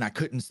doesn't mean I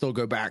couldn't still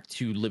go back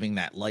to living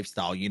that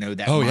lifestyle, you know,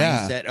 that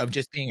mindset of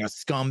just being a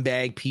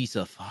scumbag piece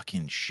of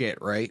fucking shit,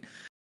 right?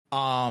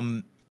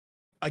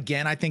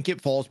 Again, I think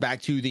it falls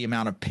back to the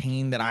amount of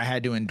pain that I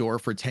had to endure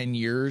for 10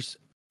 years.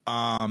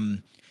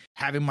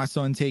 Having my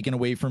son taken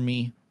away from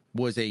me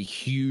was a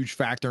huge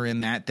factor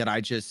in that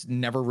I just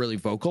never really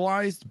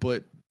vocalized,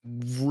 but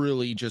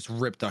really just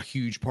ripped a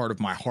huge part of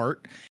my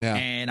heart. Yeah.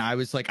 And I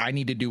was like, I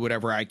need to do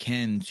whatever I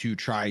can to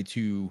try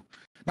to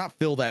not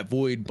fill that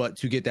void, but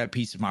to get that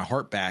piece of my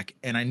heart back.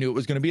 And I knew it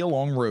was going to be a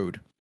long road.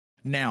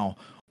 Now,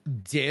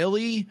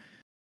 daily,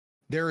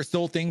 there are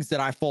still things that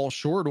I fall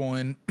short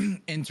on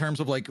in terms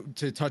of, like,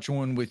 to touch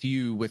on with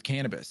you with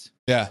cannabis.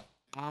 Yeah.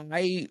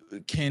 I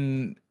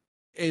can,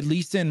 at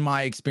least in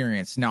my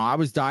experience. Now, I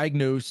was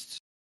diagnosed.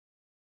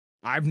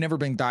 I've never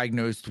been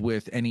diagnosed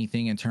with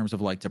anything in terms of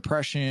like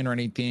depression or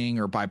anything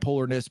or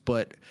bipolarness,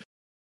 but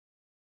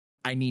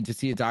I need to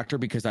see a doctor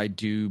because I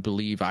do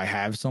believe I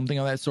have something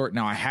of that sort.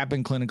 Now, I have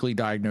been clinically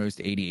diagnosed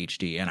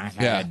ADHD, and I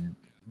had,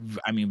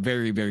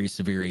 very, very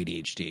severe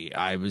ADHD.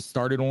 I was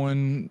started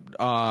on,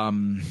 oh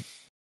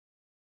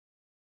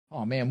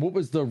man, what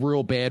was the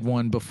real bad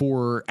one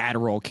before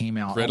Adderall came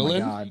out? Ritalin?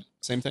 Oh my God.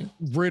 Same thing?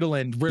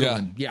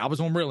 Ritalin. Yeah, I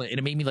was on Ritalin, and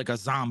it made me like a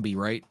zombie,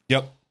 right?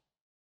 Yep.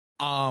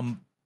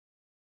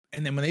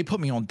 And then when they put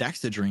me on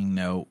Dexedrine,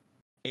 though,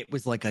 it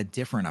was like a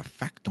different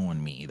effect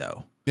on me,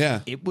 though.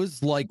 Yeah. It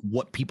was like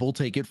what people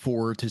take it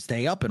for to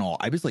stay up and all.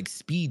 I was like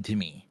speed to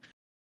me.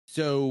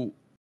 So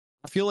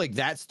I feel like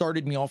that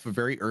started me off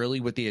very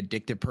early with the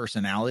addictive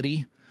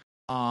personality.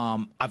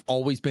 I've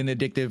always been an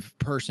addictive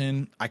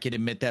person. I can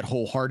admit that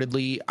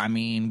wholeheartedly. I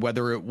mean,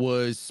 whether it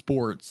was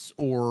sports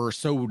or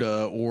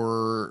soda,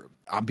 or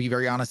I'll be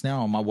very honest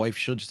now, my wife,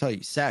 she'll just tell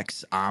you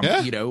sex.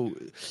 You know,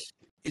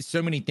 it's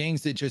so many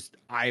things that just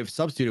I've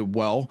substituted.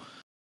 Well,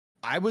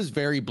 I was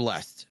very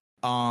blessed.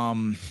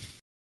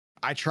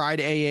 I tried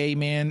AA,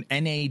 man.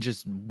 NA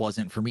just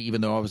wasn't for me,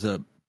 even though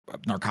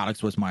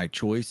narcotics was my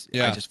choice.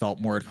 Yeah. I just felt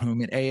more at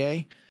home at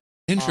AA.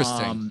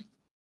 Interesting.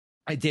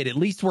 I did, at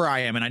least where I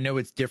am. And I know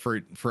it's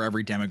different for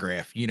every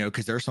demographic, you know,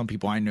 because there are some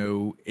people I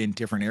know in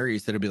different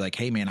areas that'll be like,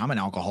 hey, man, I'm an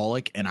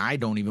alcoholic and I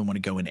don't even want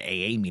to go into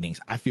AA meetings.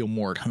 I feel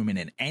more at home in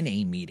an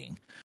NA meeting.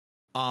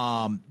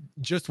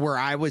 Just where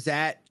I was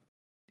at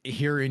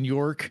here in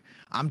York,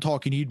 I'm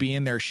talking, you'd be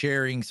in there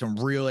sharing some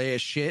real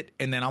ass shit.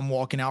 And then I'm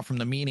walking out from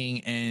the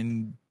meeting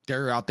and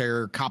they're out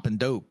there copping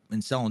dope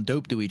and selling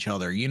dope to each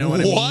other. You know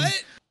what I mean?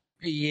 What?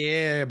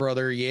 Yeah,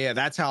 brother. Yeah.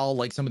 That's how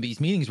like some of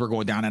these meetings were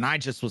going down. And I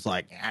just was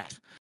like,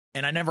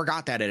 and I never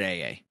got that at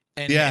AA.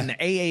 And the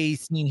AA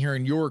scene here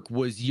in York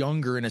was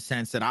younger in a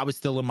sense that I was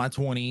still in my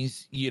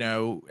 20s, you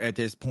know, at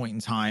this point in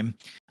time,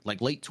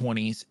 like late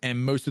 20s.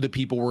 And most of the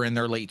people were in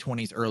their late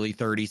 20s, early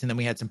 30s. And then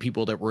we had some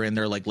people that were in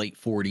their like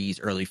late 40s,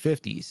 early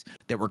 50s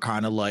that were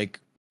kind of like,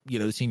 you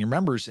know, the senior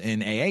members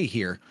in AA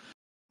here.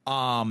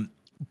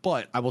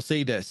 But I will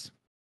say this.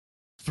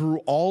 through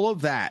all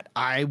of that,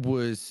 I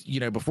was,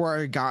 before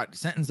I got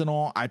sentenced and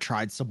all, I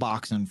tried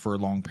Suboxone for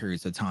long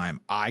periods of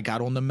time. I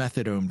got on the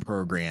methadone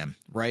program,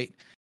 right?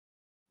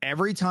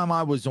 Every time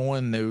I was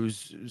on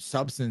those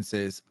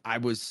substances, I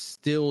was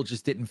still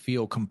just didn't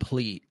feel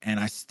complete. And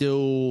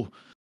it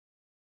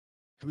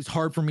was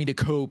hard for me to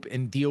cope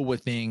and deal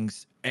with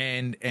things.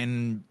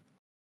 And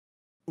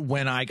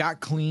when I got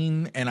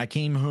clean and I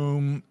came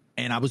home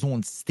and I was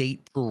on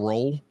state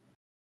parole,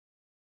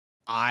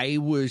 I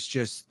was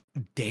just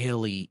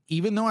daily,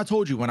 even though I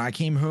told you when I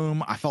came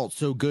home, I felt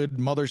so good.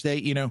 Mother's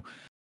Day,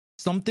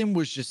 something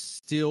was just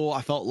still,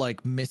 I felt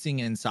like missing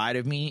inside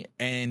of me.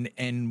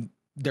 And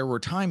there were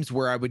times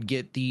where I would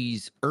get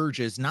these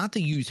urges, not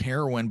to use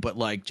heroin, but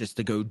like just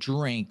to go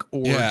drink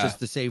or just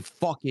to say,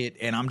 fuck it.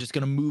 And I'm just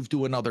going to move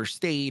to another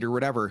state or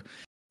whatever.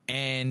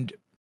 And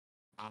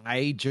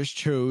I just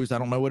chose, I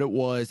don't know what it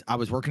was. I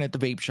was working at the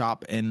vape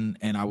shop and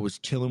I was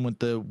chilling with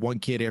the one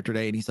kid after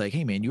day. And he's like,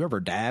 hey man, you ever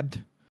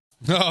dabbed?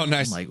 Oh,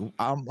 nice.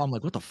 I'm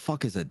like, what the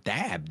fuck is a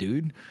dab,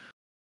 dude?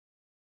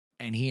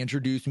 And he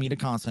introduced me to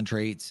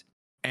concentrates.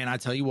 And I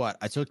tell you what,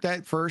 I took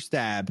that first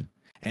dab,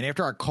 and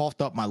after I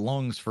coughed up my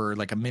lungs for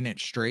like a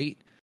minute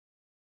straight,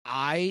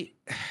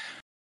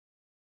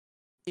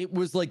 it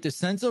was like the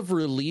sense of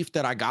relief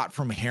that I got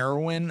from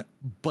heroin,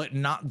 but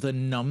not the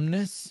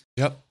numbness.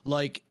 Yep.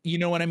 Like, you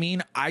know what I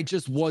mean? I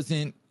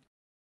wasn't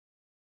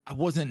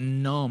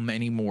numb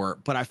anymore,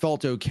 but I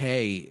felt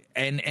okay.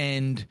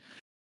 And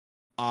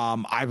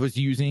I was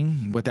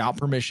using without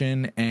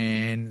permission,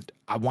 and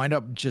I wind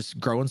up just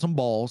growing some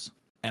balls.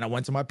 And I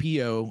went to my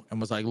PO and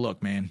was like,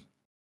 look, man,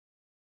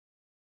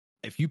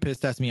 if you piss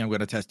test me, I'm going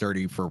to test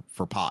dirty for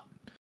pot.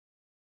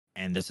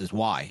 And this is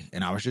why.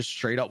 And I was just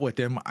straight up with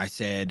him. I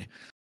said,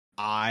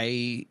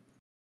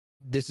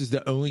 this is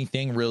the only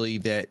thing really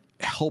that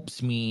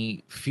helps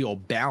me feel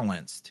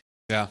balanced.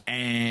 Yeah.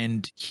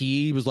 And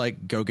he was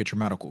like, go get your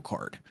medical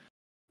card.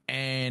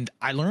 And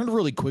I learned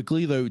really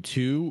quickly, though,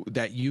 too,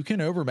 that you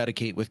can over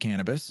medicate with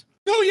cannabis.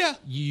 Oh, yeah.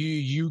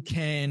 You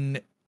can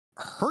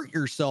hurt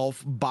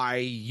yourself by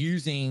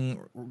using,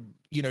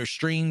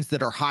 strains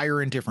that are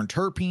higher in different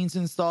terpenes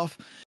and stuff.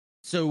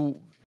 So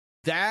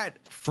that,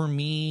 for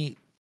me,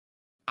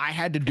 I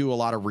had to do a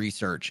lot of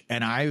research,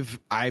 and I've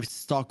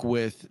stuck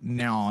with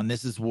now, and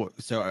this is what,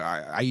 so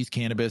I use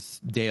cannabis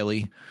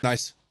daily.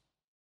 Nice.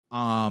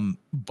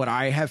 But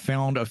I have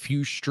found a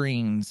few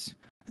strains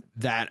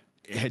that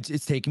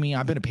it's taken me.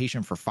 I've been a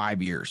patient for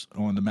 5 years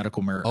on the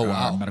medical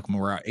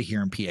marijuana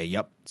here in PA.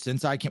 Yep.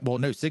 Since I can't,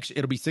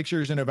 it'll be 6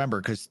 years in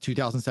November, because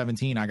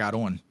 2017 I got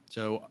on.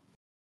 So,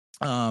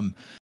 I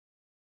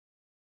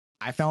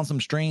found some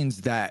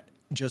strains that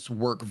just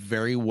work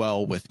very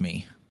well with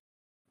me.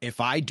 If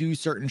I do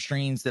certain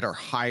strains that are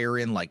higher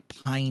in like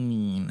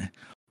pinene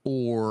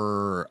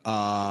or,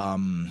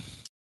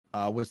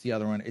 what's the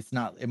other one?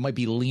 It might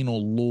be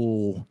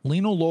linalool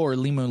or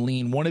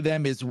limonene. One of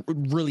them is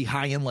really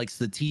high in like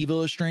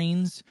sativa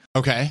strains.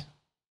 Okay.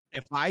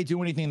 If I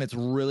do anything that's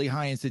really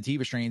high in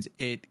sativa strains,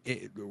 it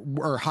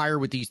or higher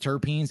with these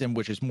terpenes, and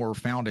which is more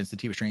found in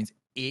sativa strains,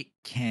 it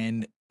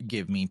can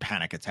give me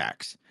panic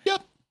attacks.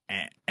 Yep.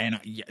 And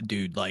yeah,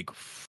 dude,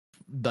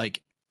 and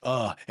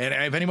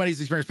if anybody's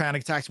experienced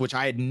panic attacks, which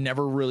I had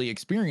never really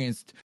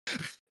experienced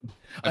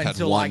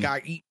until I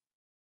got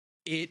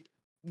it.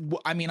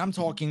 I mean, I'm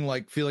talking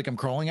like feel like I'm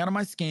crawling out of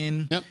my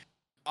skin. Yep.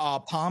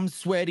 Palms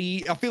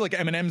sweaty. I feel like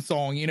Eminem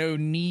song,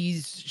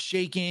 knees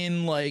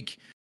shaking, like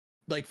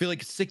feel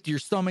like sick to your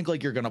stomach,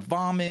 like you're gonna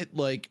vomit.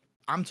 Like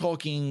I'm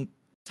talking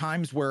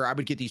times where I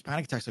would get these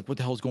panic attacks, like what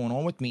the hell's going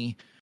on with me?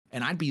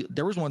 And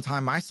there was one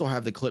time, I still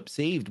have the clip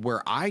saved,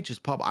 where I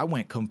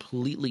went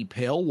completely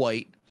pale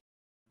white.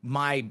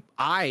 My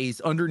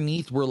eyes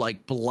underneath were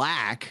like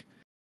black.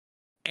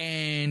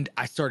 And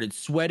I started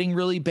sweating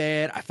really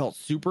bad. I felt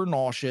super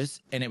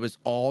nauseous, and it was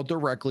all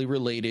directly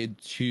related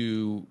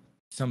to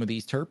some of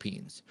these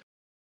terpenes.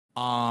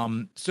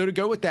 So to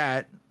go with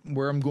that,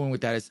 where I'm going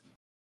with that is,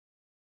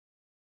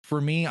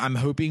 for me, I'm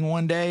hoping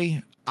one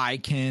day I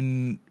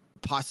can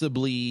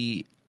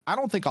possibly, I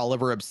don't think I'll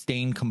ever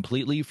abstain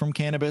completely from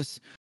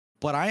cannabis,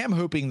 but I am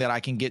hoping that I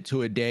can get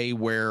to a day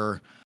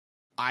where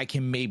I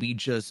can maybe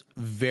just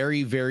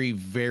very, very,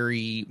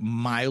 very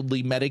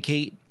mildly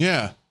medicate.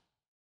 Yeah.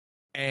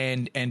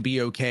 And be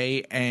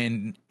okay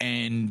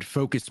and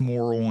focus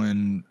more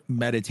on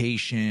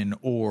meditation,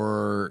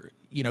 or,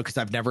 because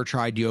I've never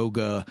tried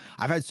yoga.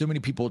 I've had so many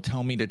people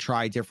tell me to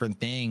try different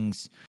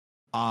things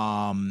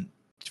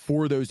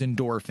for those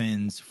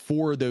endorphins,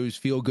 for those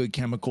feel good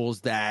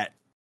chemicals, that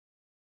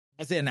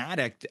as an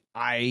addict,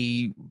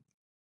 I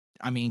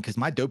mean, because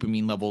my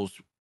dopamine levels,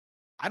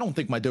 I don't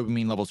think my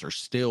dopamine levels are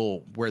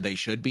still where they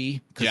should be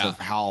because of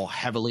how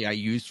heavily I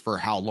used for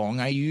how long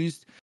I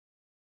used.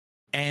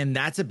 And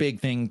that's a big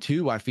thing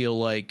too. I feel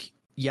like,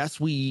 yes,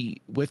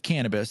 with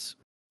cannabis,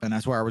 and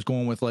that's where I was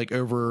going with like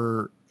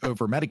over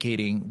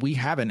medicating, we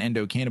have an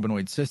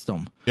endocannabinoid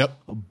system. Yep.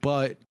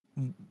 But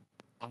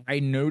I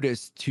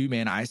noticed too,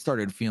 man, I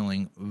started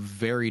feeling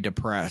very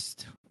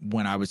depressed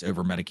when I was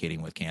over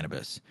medicating with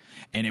cannabis.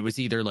 And it was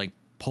either like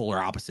polar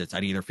opposites.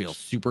 I'd either feel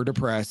super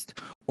depressed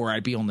or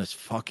I'd be on this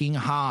fucking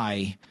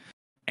high,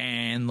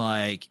 and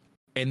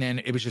then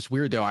it was just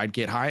weird though. I'd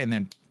get high and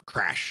then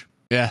crash.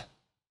 Yeah.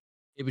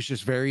 It was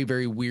just very,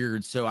 very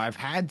weird. So I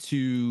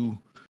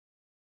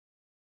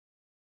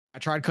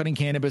tried cutting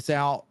cannabis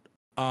out.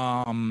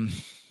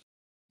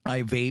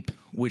 I vape,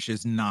 which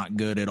is not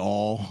good at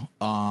all.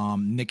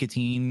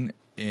 Nicotine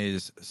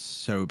is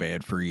so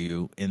bad for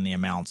you in the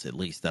amounts, at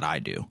least that I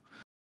do.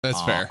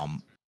 That's fair.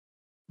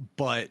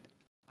 But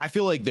I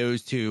feel like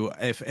those two,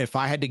 if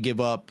I had to give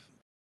up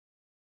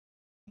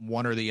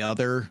one or the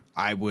other,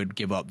 I would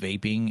give up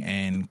vaping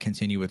and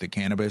continue with the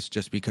cannabis,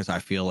 just because I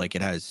feel like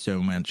it has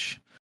so much.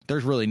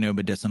 There's really no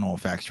medicinal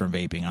effects from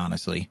vaping,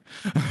 honestly.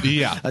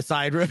 Yeah.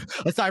 aside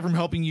from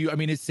helping you, I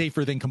mean, it's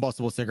safer than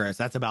combustible cigarettes.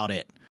 That's about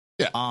it.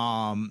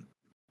 Yeah.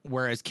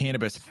 Whereas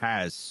cannabis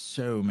has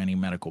so many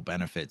medical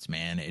benefits,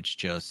 man. It's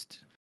just,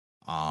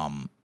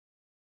 I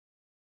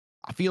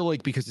feel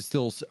like because it's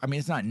still, I mean,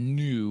 it's not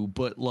new,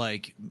 but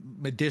like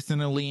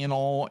medicinally and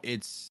all,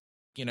 it's,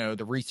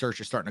 the research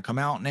is starting to come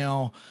out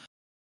now.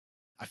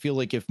 I feel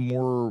like if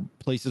more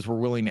places were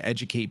willing to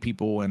educate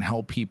people and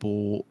help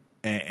people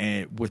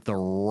and with the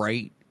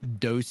right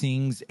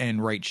dosings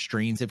and right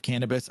strains of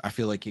cannabis, I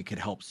feel like it could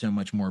help so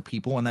much more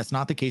people. And that's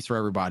not the case for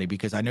everybody,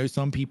 because I know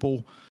some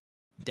people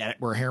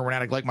that were heroin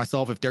addict like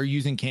myself, if they're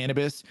using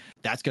cannabis,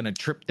 that's going to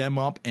trip them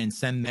up and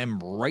send them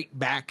right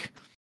back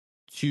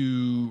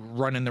to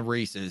running the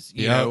races.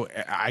 You know,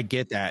 I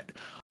get that.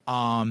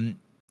 And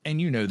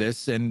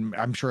this, and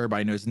I'm sure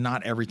everybody knows,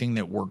 not everything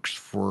that works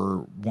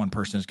for one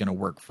person is going to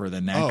work for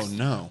the next. Oh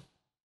no.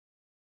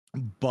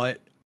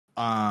 But,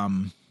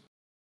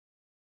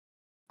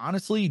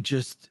 honestly,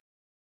 just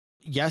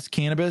yes,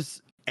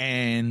 cannabis.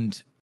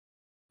 And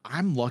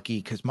I'm lucky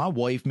because my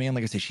wife, man,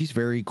 like I said, she's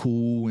very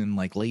cool and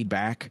like laid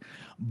back,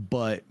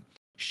 but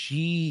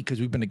because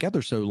we've been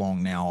together so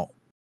long now,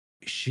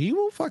 she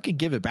will fucking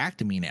give it back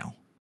to me now.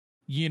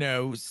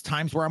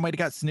 Times where I might have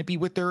got snippy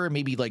with her and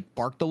maybe like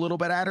barked a little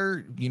bit at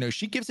her,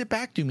 she gives it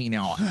back to me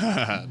now.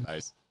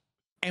 Nice.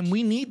 And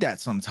we need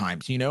that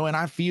sometimes, and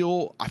I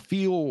feel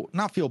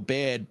not feel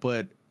bad,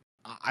 but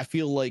I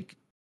feel like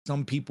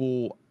some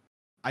people,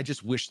 I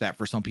just wish that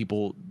for some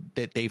people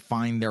that they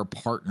find their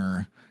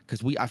partner,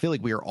 because I feel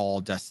like we are all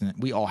destined.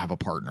 We all have a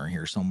partner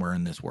here somewhere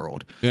in this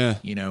world. Yeah.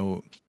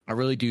 I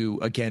really do.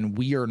 Again,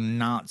 we are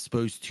not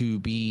supposed to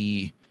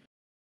be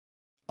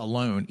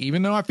alone,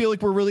 even though I feel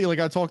like we're really, like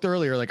I talked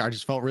earlier, like I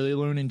just felt really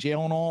alone in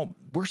jail and all.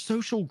 We're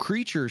social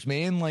creatures,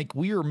 man. Like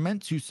we are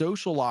meant to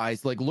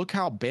socialize. Like look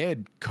how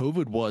bad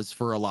COVID was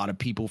for a lot of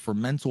people, for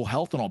mental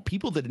health and all.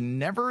 People that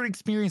never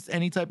experienced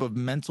any type of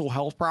mental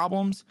health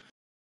problems,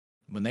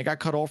 when they got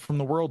cut off from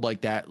the world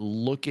like that,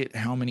 look at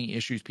how many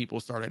issues people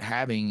started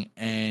having.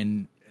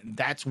 And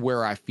that's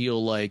where I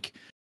feel like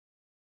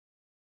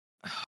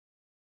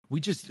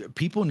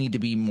people need to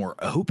be more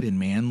open,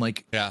 man.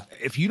 Like, yeah,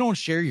 if you don't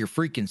share your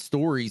freaking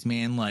stories,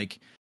 man, like,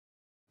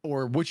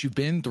 or what you've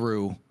been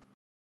through,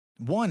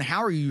 one,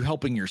 how are you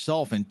helping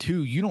yourself? And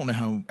two, you don't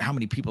know how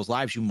many people's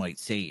lives you might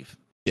save.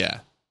 Yeah.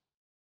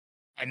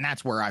 And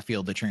that's where I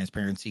feel the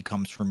transparency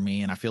comes from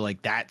me. And I feel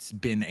like that's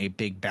been a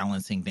big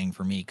balancing thing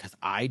for me, because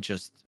I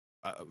just,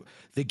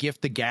 the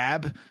gift, the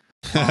gab,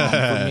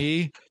 for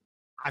me,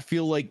 I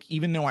feel like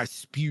even though I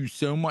spew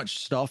so much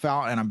stuff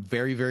out and I'm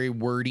very, very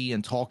wordy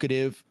and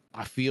talkative,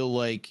 I feel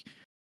like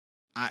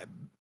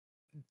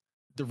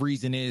the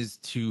reason is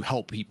to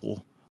help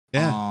people.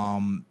 Yeah.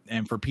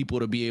 And for people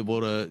to be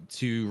able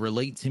to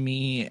relate to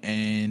me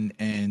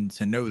and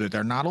to know that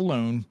they're not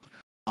alone.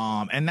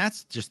 And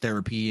that's just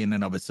therapy in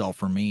and of itself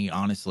for me,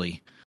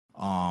 honestly.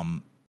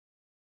 And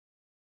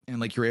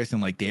like you're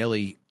asking, like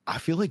daily, I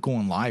feel like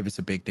going live is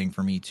a big thing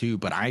for me too.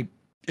 But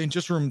and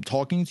just from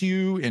talking to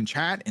you in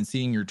chat and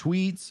seeing your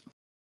tweets,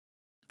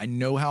 I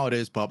know how it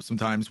is, pup,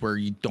 sometimes where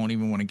you don't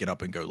even want to get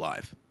up and go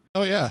live.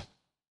 Oh yeah.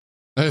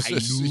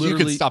 You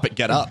could stop at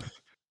get up.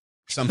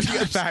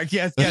 Sometimes. In fact,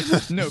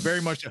 yes. No,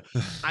 very much.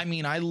 I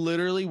mean, I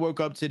literally woke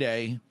up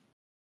today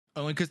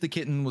only because the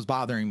kitten was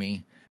bothering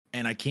me.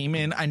 And I came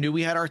in, I knew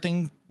we had our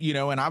thing,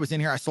 and I was in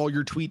here. I saw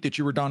your tweet that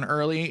you were done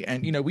early,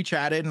 and, we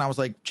chatted, and I was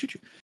like, choo-choo.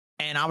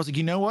 And I was like,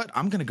 you know what?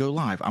 I'm going to go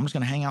live. I'm just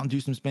going to hang out and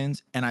do some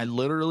spins. And I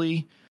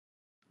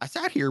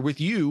sat here with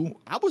you.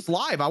 I was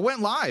live. I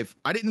went live.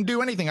 I didn't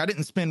do anything. I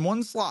didn't spin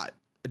one slot.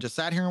 I just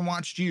sat here and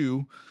watched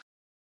you.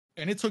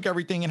 And it took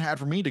everything it had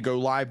for me to go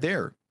live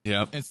there.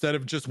 Yeah. Instead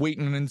of just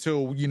waiting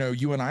until,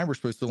 you and I were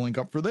supposed to link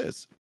up for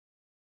this.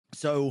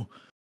 So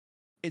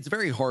it's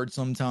very hard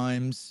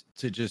sometimes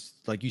to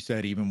just, like you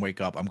said, even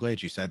wake up. I'm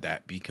glad you said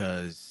that,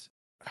 because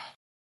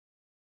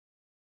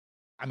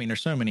I mean,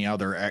 there's so many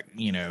other,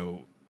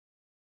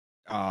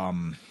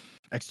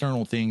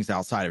 external things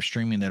outside of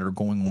streaming that are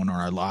going on in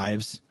our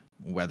lives,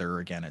 whether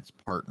again, it's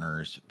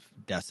partners,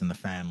 deaths in the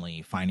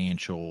family,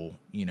 financial,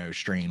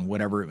 strain,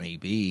 whatever it may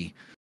be.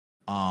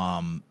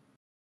 That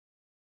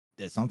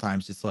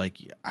sometimes it's like,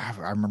 I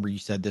remember you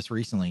said this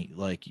recently,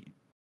 like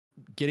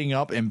getting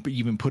up and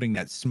even putting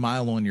that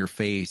smile on your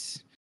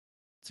face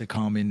to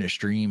come into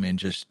stream and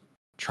just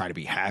try to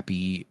be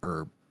happy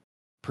or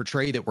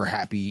portray that we're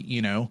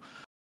happy,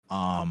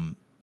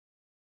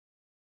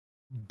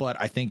 but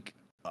I think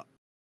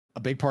a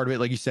big part of it,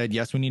 like you said,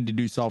 yes, we need to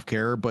do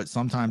self-care, but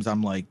sometimes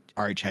I'm like,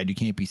 all right, Chad, you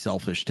can't be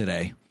selfish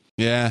today.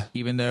 Yeah.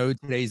 Even though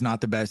today's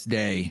not the best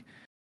day,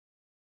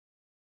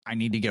 I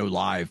need to go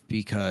live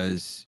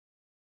because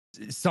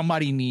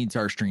somebody needs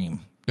our stream.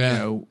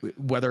 Yeah.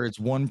 Whether it's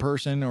one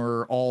person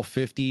or all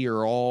 50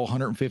 or all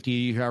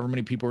 150, however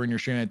many people are in your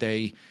stream that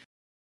day,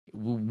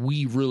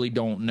 we really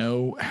don't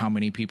know how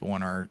many people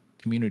in our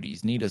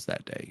communities need us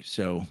that day.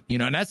 So,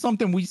 and that's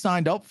something we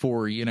signed up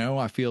for,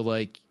 I feel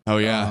like,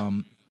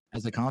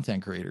 as a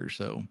content creator.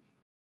 So,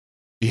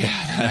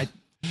 yeah,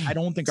 I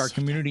don't think our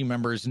community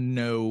members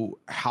know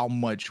how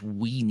much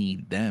we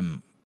need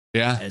them.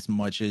 Yeah. As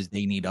much as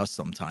they need us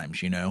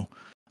sometimes,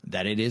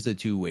 that it is a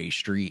two-way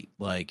street.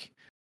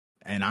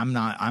 And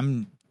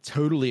I'm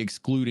totally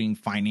excluding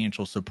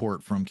financial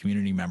support from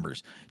community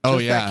members.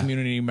 Just that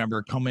community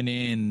member coming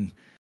in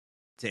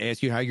to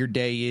ask you how your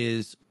day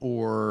is,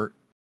 or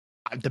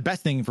the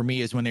best thing for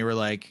me is when they were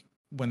like,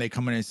 when they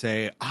come in and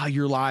say,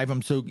 you're live.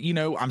 I'm so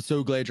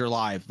glad you're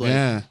live.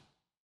 To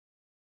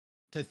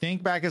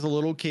think back as a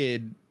little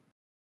kid,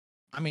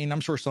 I mean, I'm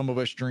sure some of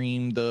us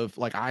dreamed of,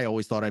 I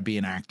always thought I'd be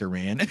an actor,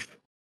 man.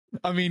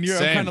 I mean, I'm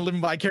kind of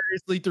living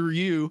vicariously through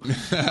you.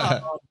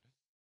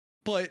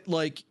 But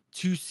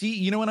to see,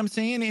 you know what I'm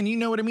saying? And you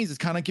know what it means? It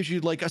kind of gives you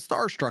a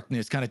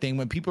starstruckness kind of thing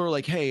when people are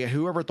like, hey,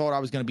 whoever thought I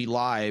was going to be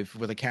live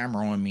with a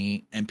camera on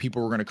me and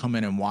people were going to come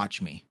in and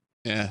watch me.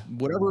 Yeah.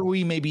 Whatever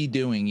we may be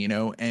doing,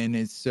 and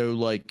it's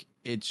so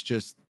it's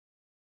just,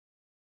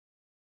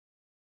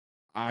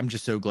 I'm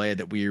just so glad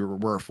that we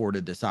were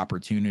afforded this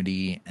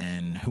opportunity,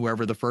 and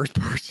whoever the first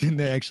person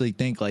to actually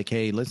think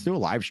hey, let's do a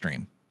live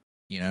stream,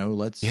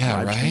 let's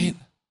live stream.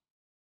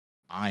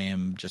 I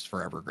am just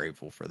forever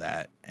grateful for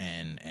that.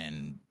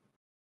 And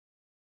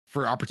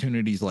for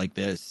opportunities like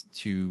this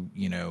to,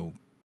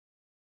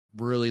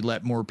 really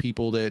let more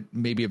people that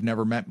maybe have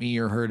never met me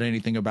or heard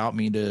anything about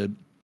me to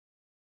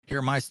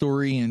hear my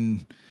story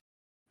and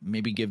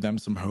maybe give them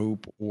some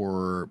hope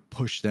or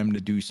push them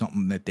to do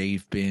something that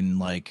they've been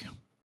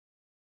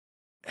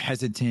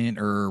hesitant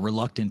or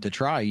reluctant to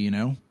try,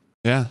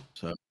 Yeah.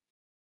 So,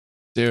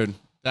 dude,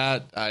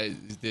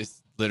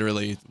 this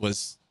literally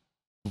was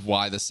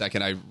why the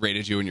second I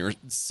rated you and you were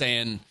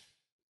saying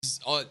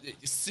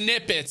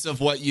snippets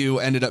of what you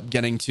ended up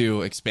getting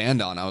to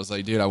expand on, I was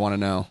like, dude, I want to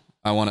know.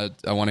 I want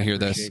to hear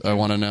this. I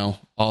want to know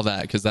all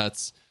that, because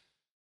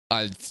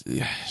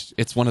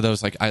it's one of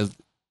those, I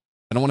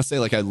don't want to say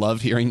I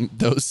loved hearing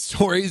those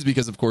stories,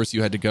 because of course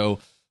you had to go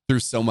through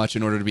so much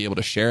in order to be able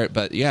to share it.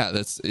 But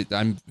yeah,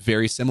 I'm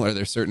very similar.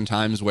 There's certain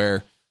times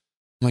where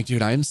I'm like,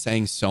 dude, I am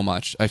saying so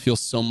much. I feel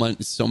so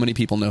many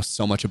people know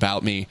so much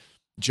about me.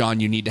 John,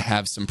 you need to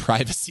have some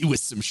privacy with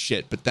some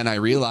shit. But then I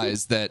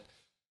realized that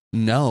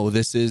no,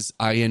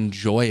 I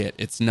enjoy it.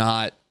 It's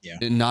not,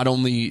 not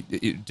only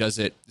does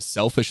it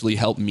selfishly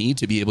help me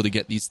to be able to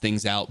get these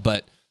things out,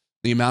 but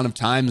the amount of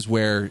times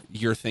where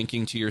you're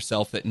thinking to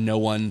yourself that no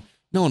one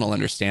will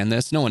understand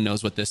this. No one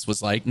knows what this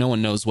was like. No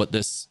one knows what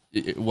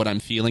I'm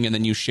feeling. And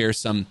then you share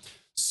some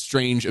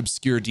strange,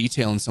 obscure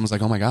detail and someone's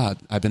like, oh my God,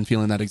 I've been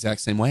feeling that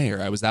exact same way.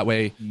 Or I was that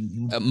way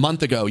a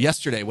month ago,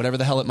 yesterday, whatever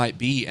the hell it might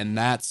be. And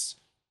that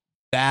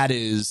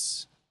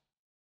is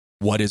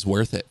what is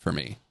worth it for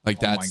me.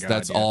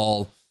 That's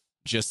all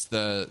just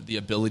the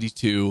ability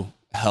to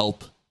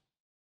help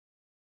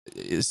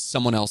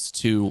someone else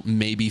to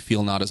maybe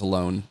feel not as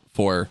alone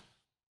for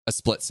a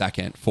split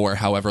second, for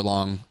however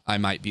long I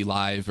might be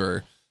live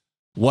or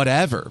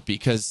whatever.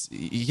 Because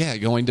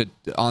going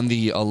on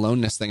the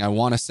aloneness thing, I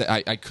want to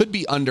say, I could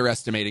be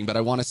underestimating, but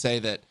I want to say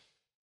that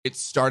it's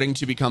starting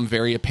to become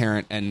very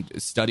apparent, and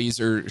studies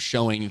are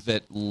showing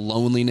that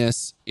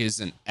loneliness is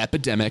an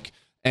epidemic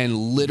and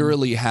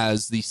literally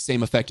has the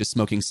same effect as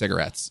smoking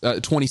cigarettes,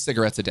 20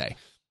 cigarettes a day.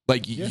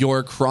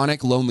 Your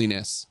chronic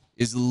loneliness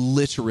is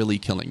literally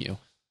killing you,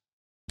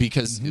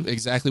 because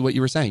exactly what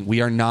you were saying,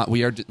 we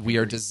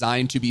are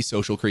designed to be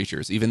social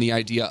creatures. Even the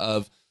idea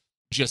of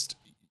just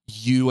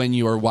you and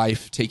your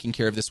wife taking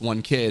care of this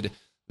one kid,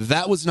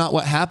 that was not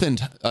what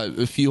happened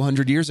a few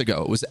hundred years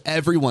ago. It was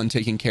everyone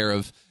taking care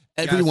of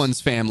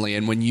everyone's family.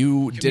 And when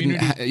you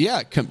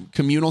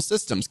communal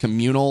systems,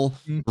 communal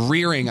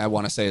rearing, I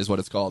want to say is what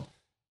it's called.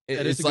 So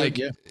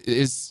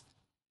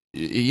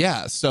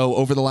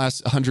over the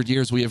last 100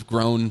 years, we have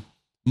grown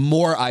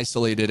more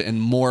isolated and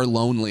more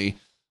lonely,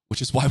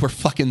 which is why we're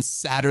fucking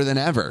sadder than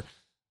ever.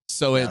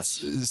 So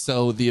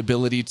so the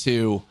ability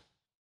to,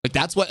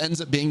 that's what ends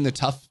up being the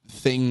tough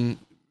thing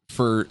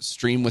for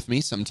stream with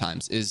me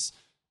sometimes is,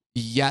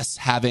 yes,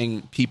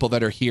 having people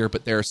that are here,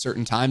 but there are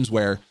certain times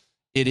where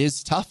it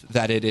is tough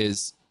that it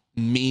is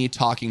me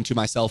talking to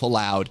myself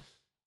aloud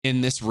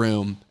in this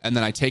room, and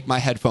then I take my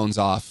headphones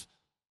off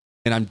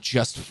and I'm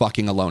just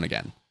fucking alone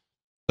again.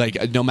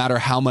 No matter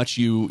how much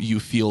you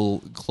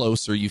feel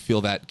close or you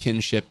feel that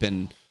kinship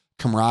and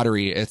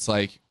camaraderie, it's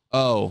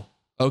oh,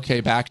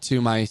 okay, back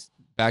to my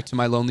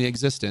lonely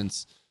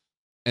existence.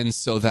 And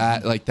so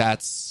that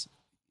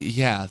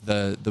yeah,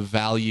 the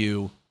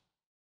value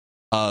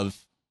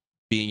of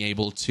being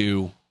able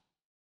to,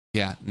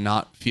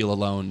 not feel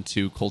alone,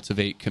 to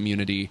cultivate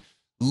community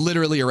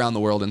literally around the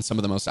world in some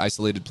of the most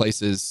isolated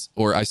places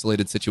or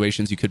isolated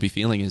situations you could be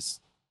feeling is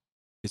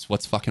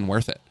what's fucking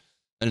worth it.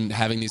 And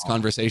having these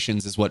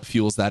conversations is what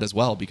fuels that as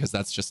well, because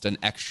that's just an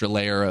extra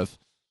layer of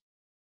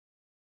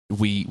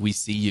we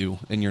see you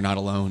and you're not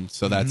alone.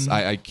 So that's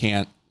I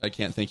can't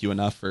thank you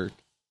enough for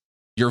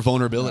your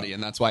vulnerability. Yeah.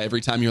 And that's why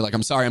every time you're like,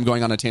 I'm sorry, I'm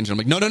going on a tangent, I'm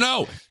like,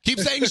 no, keep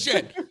saying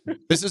shit.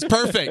 This is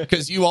perfect,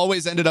 because you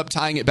always ended up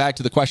tying it back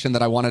to the question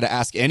that I wanted to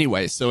ask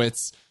anyway. So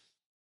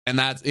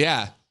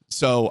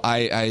so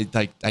I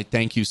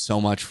thank you so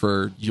much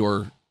for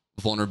your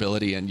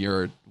vulnerability and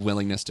your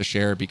willingness to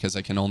share, because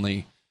I can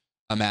only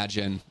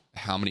imagine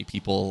how many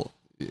people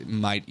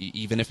might,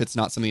 even if it's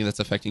not something that's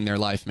affecting their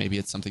life, maybe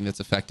it's something that's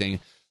affecting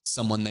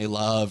someone they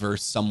love or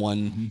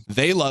someone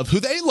they love who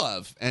they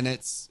love. And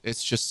it's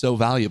just so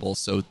valuable.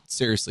 So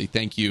seriously,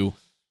 thank you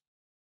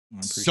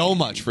so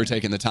much for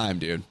taking the time,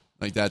 dude.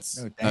 Like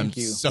I'm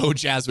so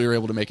jazzed we were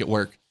able to make it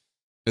work.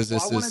 Because I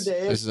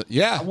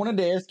wanted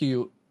to ask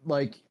you,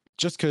 like,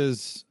 just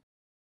because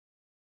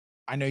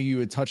I know you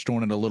had touched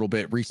on it a little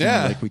bit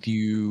recently, like with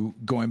you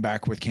going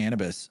back with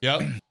cannabis.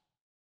 Yep.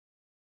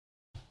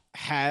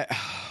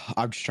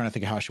 I'm just trying to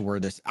think of how I should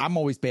word this. I'm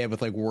always bad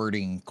with like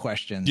wording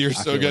questions. You're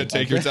so good.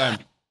 Take your time.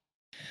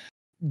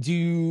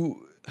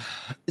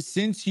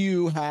 Since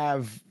you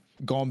have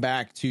gone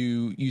back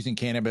to using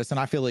cannabis, and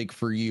I feel like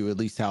for you, at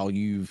least how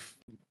you've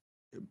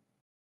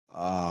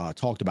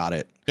talked about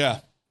it,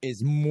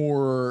 is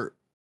more,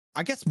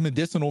 I guess,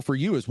 medicinal for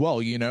you as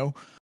well, you know?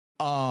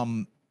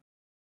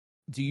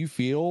 Do you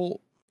feel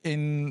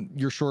in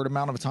your short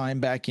amount of time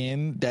back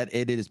in that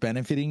it is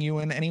benefiting you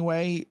in any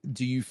way?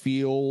 Do you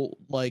feel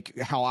like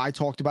how I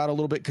talked about it a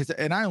little bit?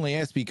 And I only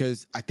asked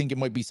because I think it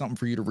might be something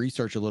for you to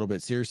research a little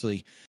bit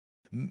seriously.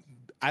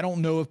 I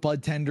don't know if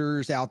bud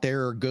tenders out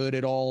there are good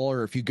at all,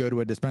 or if you go to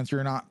a dispensary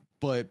or not,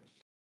 but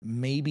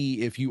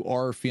maybe if you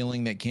are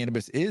feeling that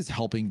cannabis is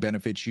helping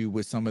benefit you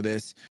with some of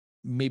this,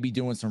 maybe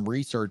doing some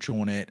research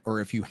on it, or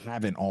if you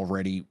haven't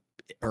already,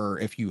 or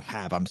if you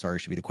have, I'm sorry,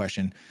 should be the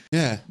question.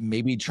 Yeah.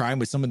 Maybe trying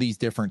with some of these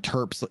different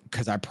terps,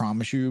 because I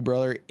promise you,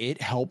 brother,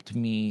 it helped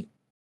me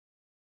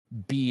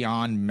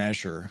beyond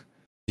measure.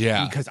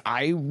 Yeah. Because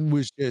I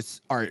was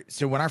just, all right.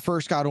 So when I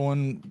first got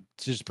on,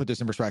 to just put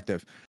this in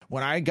perspective,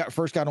 when I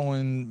first got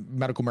on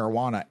medical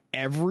marijuana,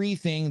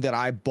 everything that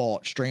I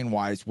bought strain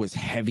wise was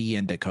heavy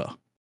indica.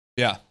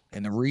 Yeah.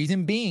 And the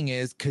reason being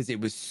is because it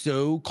was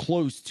so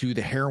close to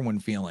the heroin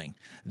feeling,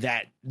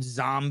 that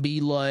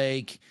zombie,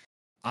 like,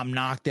 I'm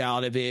knocked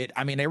out of it.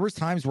 I mean, there was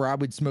times where I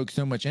would smoke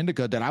so much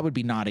indica that I would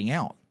be nodding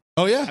out.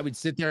 Oh, yeah. I would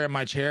sit there in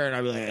my chair and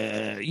I'd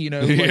be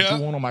like, like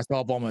drooling on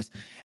myself almost.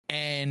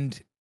 And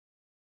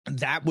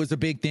that was a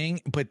big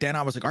thing. But then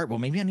I was like, all right, well,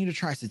 maybe I need to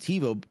try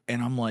sativa.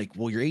 And I'm like,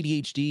 well, you're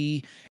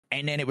ADHD.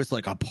 And then it was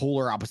like a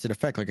polar opposite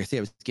effect. Like I said,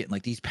 I was getting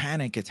like these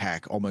panic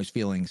attack almost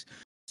feelings.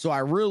 So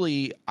I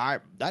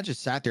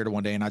just sat there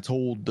one day and I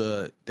told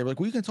they were like,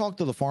 well, you can talk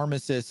to the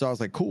pharmacist. So I was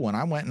like, cool. And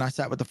I went and I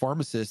sat with the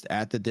pharmacist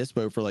at the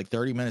dispo for like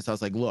 30 minutes. I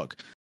was like, look,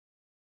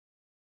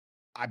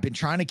 I've been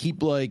trying to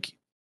keep like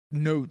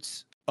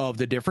notes of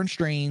the different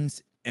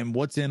strains and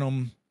what's in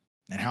them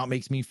and how it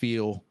makes me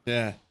feel.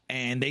 Yeah.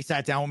 And they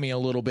sat down with me a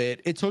little bit.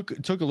 It took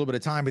a little bit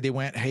of time, but they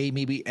went, hey,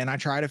 maybe. And I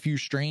tried a few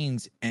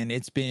strains and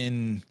it's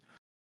been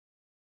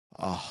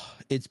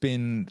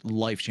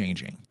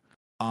life-changing.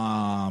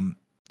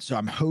 So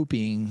I'm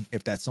hoping,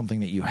 if that's something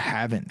that you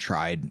haven't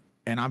tried,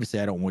 and obviously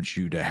I don't want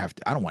you to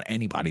I don't want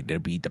anybody to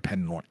be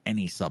dependent on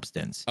any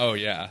substance. Oh,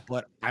 yeah.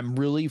 But I'm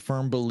really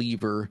firm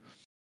believer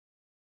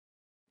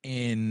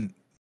in,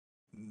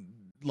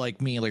 like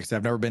me, like I said,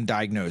 I've never been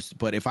diagnosed,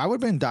 but if I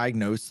would have been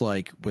diagnosed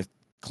like with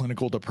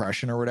clinical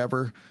depression or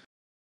whatever,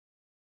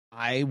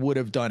 I would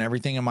have done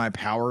everything in my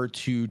power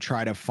to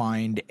try to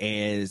find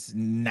as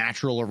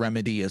natural a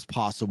remedy as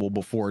possible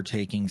before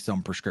taking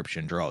some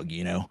prescription drug,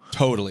 you know?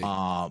 Totally.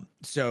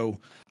 So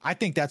I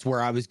think that's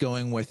where I was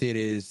going with it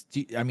is,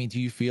 do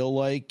you feel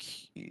like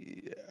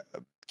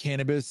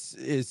cannabis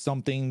is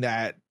something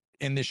that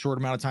in this short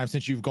amount of time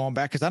since you've gone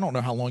back, because I don't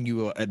know how long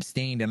you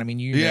abstained. And I mean,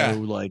 know,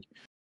 like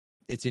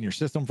it's in your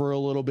system for a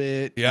little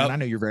bit. Yeah. And I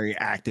know you're very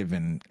active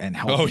and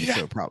healthy. Oh,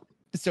 yeah.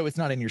 So it's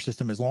not in your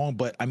system as long,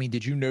 but I mean,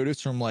 did you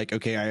notice from like,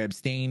 okay, I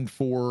abstained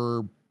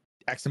for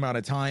X amount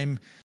of time,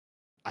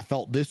 I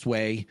felt this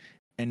way,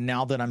 and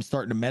now that I'm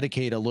starting to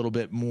medicate a little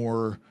bit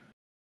more,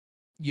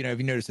 you know,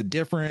 have you noticed a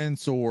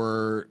difference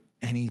or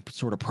any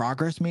sort of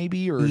progress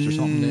maybe, or is there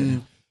something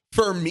that...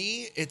 For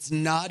me, it's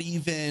not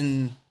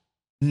even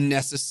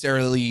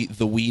necessarily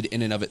the weed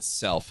in and of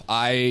itself.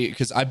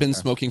 Because I've been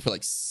smoking for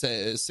like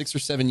 6 or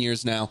 7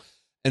 years now,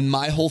 and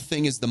my whole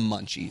thing is the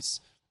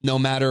munchies. No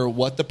matter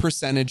what the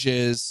percentage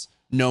is,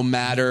 no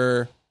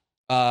matter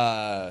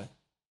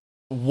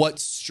what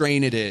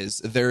strain it is,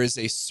 there is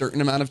a certain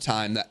amount of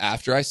time that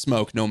after I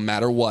smoke, no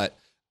matter what,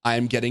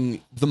 I'm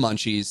getting the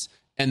munchies.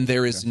 And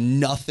there is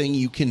nothing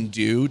you can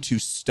do to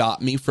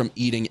stop me from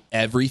eating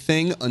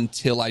everything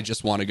until I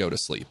just want to go to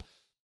sleep.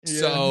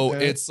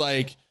 It's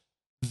like,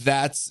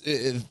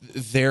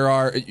 there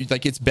are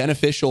like, it's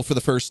beneficial for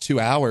the first 2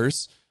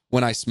 hours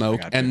when I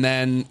smoke. And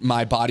then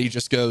my body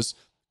just goes,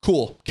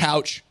 cool,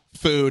 couch,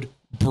 food,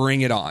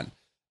 bring it on.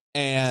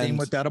 And same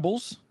with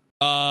edibles.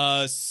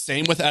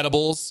 Same with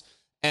edibles.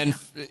 And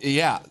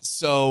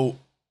so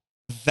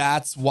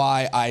that's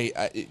why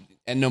I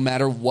and no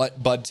matter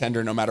what bud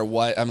tender, no matter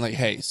what, I'm like,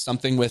 hey,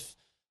 something with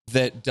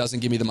that doesn't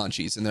give me the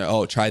munchies. And they're,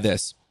 oh, try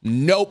this.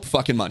 Nope,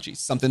 fucking munchies.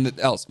 Something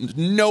else.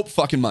 Nope,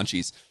 fucking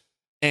munchies.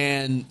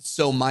 And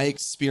so my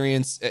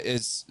experience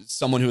is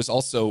someone who is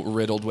also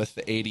riddled with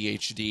the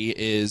ADHD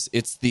is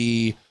it's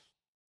the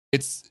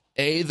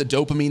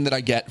dopamine that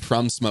I get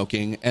from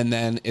smoking. And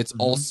then it's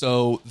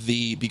also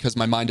because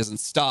my mind doesn't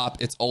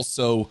stop, it's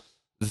also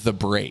the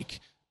break.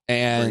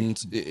 And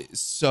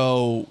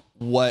so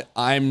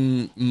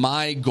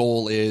my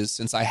goal is,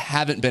 since I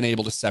haven't been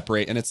able to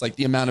separate, and it's like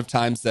the amount of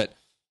times that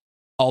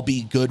I'll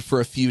be good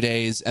for a few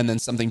days and then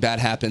something bad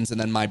happens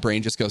and then my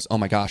brain just goes, oh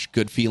my gosh,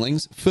 good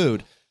feelings,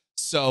 food.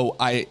 So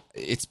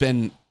it's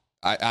been,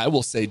 I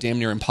will say, damn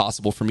near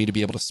impossible for me to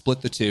be able to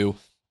split the two.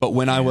 But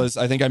when I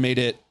think I made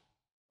it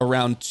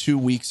around 2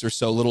 weeks or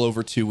so, a little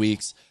over 2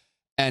 weeks.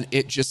 And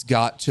it just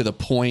got to the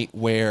point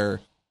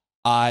where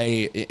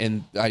I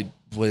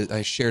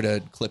shared a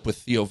clip with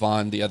Theo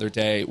Vaughn the other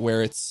day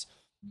where it's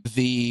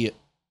the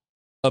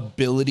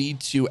ability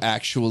to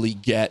actually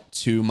get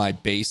to my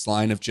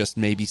baseline of just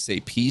maybe say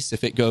peace.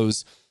 If it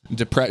goes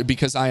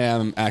because I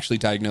am actually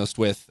diagnosed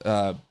with,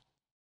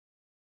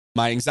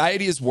 my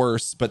anxiety is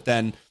worse, but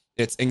then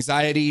it's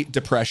anxiety,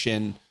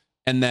 depression,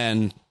 and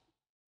then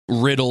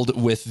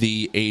riddled with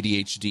the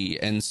ADHD.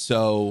 And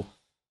so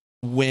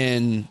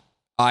when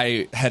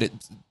I had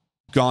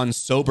gone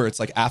sober, it's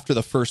like after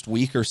the first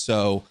week or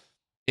so,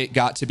 it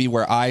got to be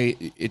where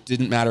it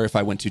didn't matter if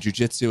I went to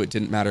jujitsu. It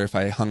didn't matter if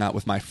I hung out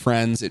with my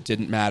friends. It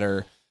didn't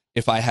matter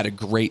if I had a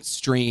great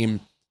stream.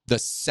 The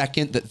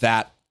second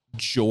that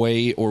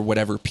joy or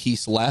whatever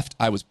peace left,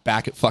 I was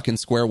back at fucking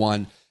square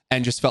one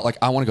and just felt like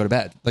I want to go to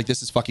bed. Like,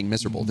 this is fucking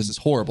miserable. This is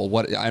horrible.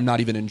 I'm not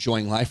even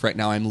enjoying life right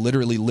now. I'm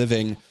literally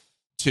living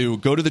to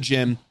go to the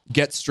gym,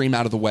 get stream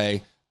out of the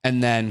way,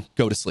 and then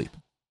go to sleep.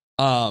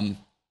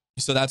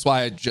 So that's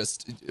why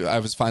I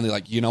was finally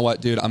like, you know what,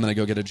 dude, I'm going to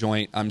go get a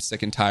joint. I'm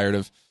sick and tired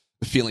of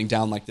feeling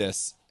down like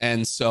this.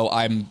 And so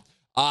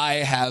I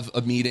have a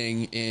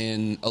meeting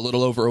in a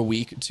little over a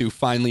week to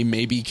finally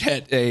maybe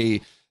get an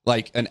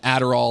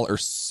Adderall or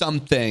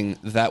something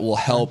that will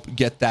help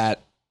get that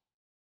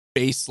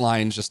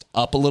baseline just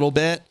up a little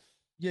bit.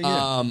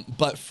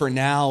 But for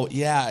now,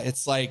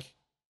 it's like,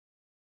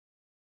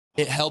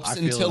 it helps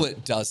until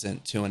it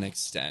doesn't, to an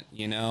extent,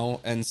 you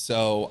know? And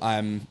so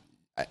I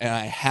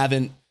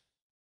haven't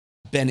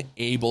been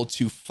able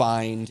to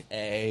find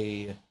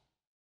a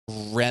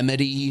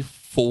remedy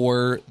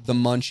for the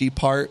munchie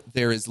part.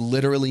 There is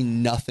literally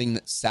nothing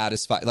that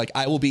satisfies. Like,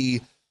 I will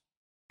be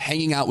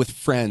hanging out with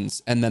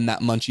friends and then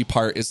that munchie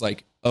part is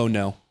like, oh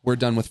no, we're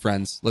done with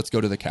friends. Let's go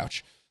to the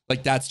couch.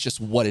 Like, that's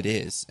just what it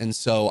is. And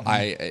so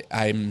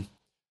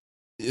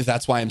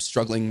that's why I'm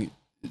struggling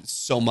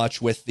so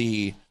much with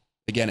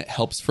again, it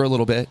helps for a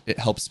little bit. It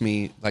helps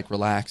me like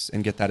relax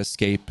and get that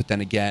escape. But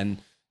then again,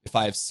 if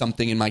I have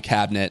something in my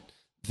cabinet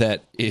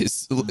that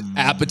is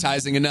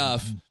appetizing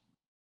enough,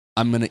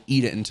 I'm going to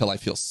eat it until I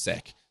feel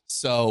sick.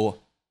 So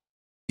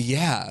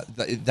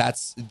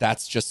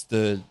that's just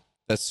the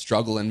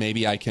struggle. And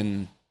maybe I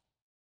can.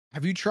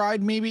 Have you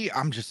tried maybe?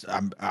 I'm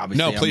obviously.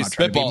 No, please,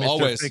 spitball.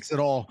 Always. Fix it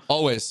all.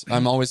 Always.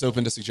 I'm always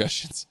open to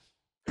suggestions.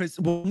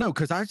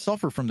 Because I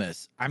suffer from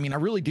this. I mean, I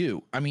really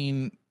do. I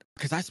mean,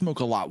 because I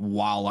smoke a lot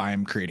while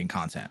I'm creating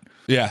content.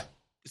 Yeah.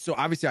 So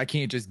obviously I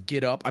can't just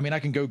get up. I mean, I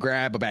can go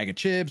grab a bag of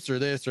chips or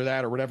this or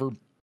that or whatever.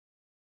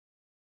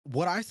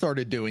 What I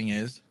started doing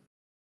is,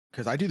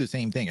 because I do the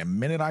same thing. A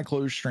minute I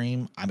close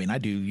stream, I mean, I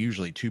do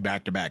usually 2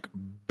 back-to-back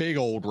big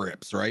old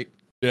rips, right?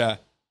 Yeah.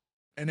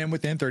 And then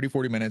within 30,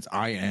 40 minutes,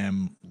 I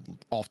am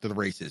off to the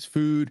races.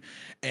 Food.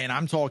 And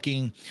I'm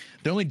talking,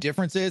 the only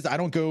difference is I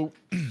don't go,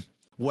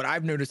 what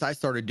I've noticed I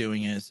started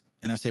doing is,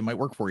 and I say it might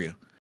work for you,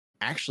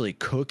 actually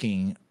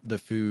cooking the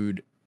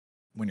food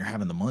when you're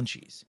having the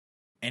munchies.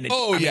 And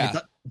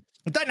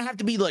it doesn't have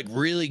to be like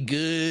really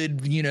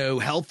good,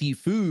 healthy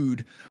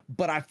food,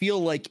 but I feel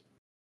like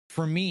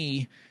for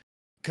me,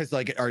 because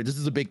like, all right, this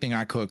is a big thing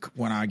I cook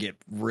when I get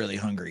really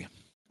hungry.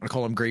 I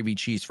call them gravy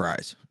cheese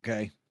fries.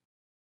 Okay.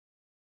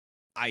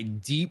 I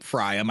deep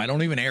fry them. I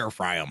don't even air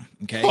fry them.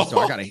 Okay.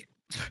 So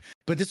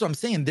but this is what I'm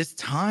saying. This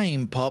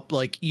time, pup,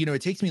 like,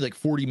 it takes me like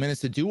 40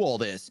 minutes to do all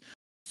this.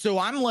 So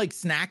I'm like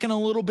snacking a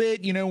little bit,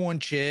 on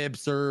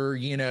chips or,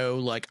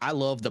 like I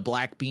love the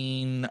black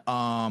bean,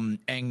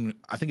 and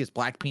I think it's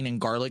black bean and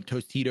garlic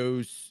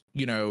Tostitos,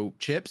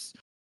 chips.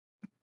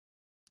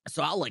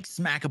 So I'll like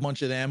smack a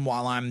bunch of them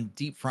while I'm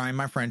deep frying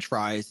my French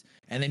fries.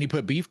 And then you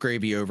put beef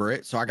gravy over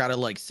it. So I got to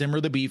like simmer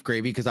the beef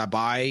gravy because I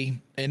buy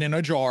it in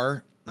a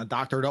jar. I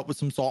doctor it up with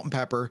some salt and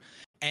pepper.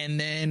 And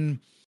then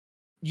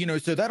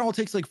So that all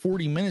takes like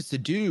 40 minutes to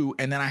do.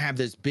 And then I have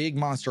this big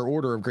monster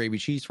order of gravy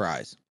cheese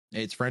fries.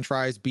 It's French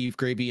fries, beef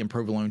gravy, and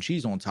provolone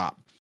cheese on top.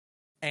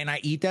 And I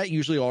eat that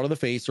usually all to the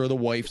face, or the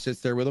wife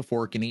sits there with a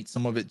fork and eats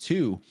some of it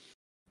too.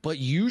 But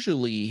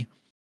usually,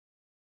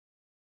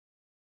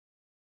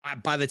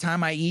 by the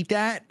time I eat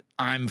that,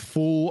 I'm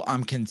full,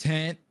 I'm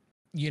content,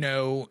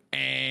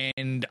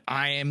 and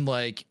I am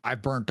like,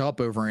 I've burnt up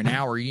over an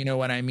hour, you know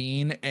what I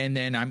mean? And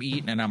then I'm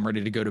eating and I'm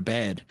ready to go to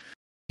bed.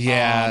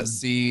 Yeah,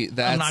 see,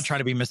 that's... I'm not trying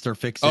to be Mr.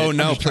 Fix-It. Oh,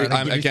 no,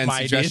 I'm again,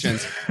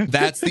 suggestions.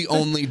 That's the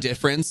only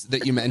difference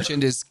that you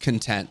mentioned is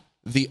content.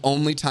 The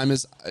only time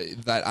is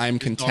that I'm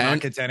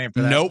content.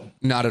 Nope,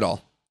 not at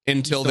all.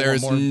 Until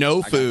there's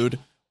no food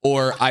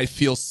or I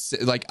feel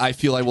like I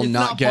will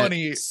not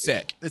get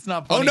sick. It's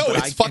not funny. Oh, no,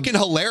 it's fucking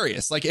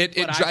hilarious. Like, it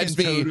drives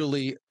me...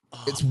 Totally,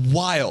 it's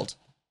wild.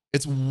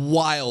 It's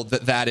wild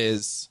that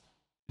is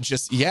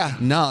just...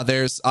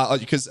 there's...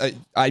 because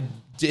I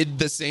did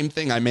the same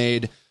thing. I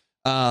made...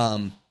 a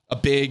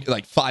big,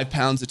 like 5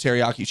 pounds of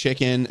teriyaki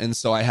chicken. And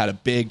so I had a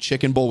big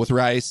chicken bowl with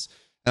rice,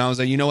 and I was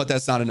like, you know what?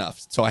 That's not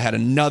enough. So I had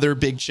another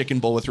big chicken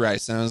bowl with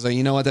rice, and I was like,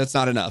 you know what? That's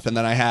not enough. And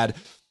then I had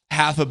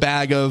half a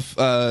bag of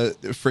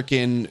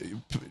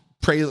freaking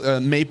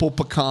maple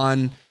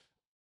pecan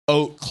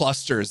oat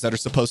clusters that are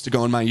supposed to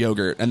go in my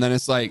yogurt. And then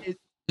it's like,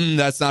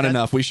 that's not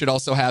enough. We should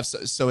also have,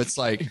 so it's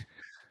like,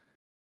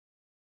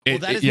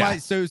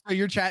 so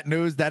your chat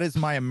knows that is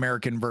my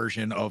American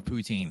version of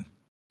poutine.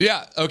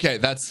 Yeah. Okay.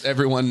 That's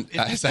everyone.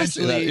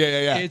 Essentially,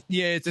 yeah.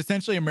 It's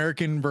essentially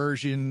American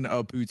version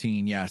of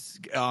poutine. Yes.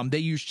 They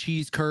use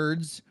cheese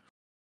curds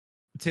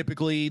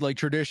typically, like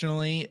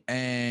traditionally,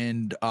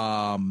 and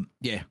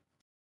yeah.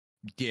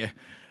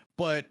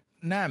 But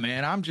nah,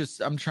 man, I'm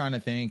trying to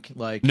think.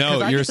 Like,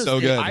 no, you're so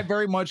good. I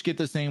very much get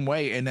the same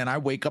way, and then I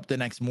wake up the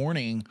next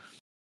morning,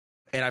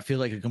 and I feel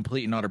like a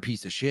complete and utter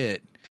piece of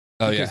shit.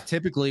 Because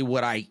typically,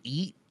 what I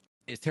eat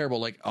is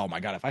terrible. Like, oh my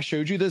god, if I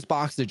showed you this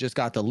box that just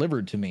got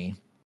delivered to me.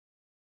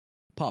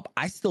 Pup,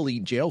 I still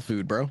eat jail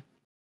food, bro.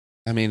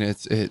 I mean,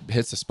 it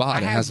hits a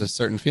spot. It has a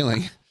certain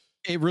feeling.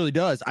 It really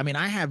does. I mean,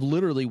 I have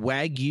literally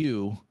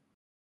Wagyu.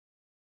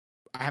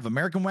 I have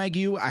American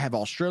Wagyu, I have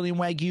Australian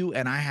Wagyu,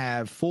 and I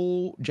have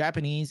full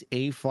Japanese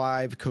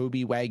A5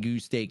 Kobe Wagyu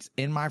steaks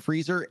in my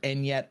freezer.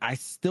 And yet I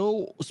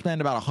still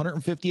spend about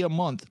 $150 a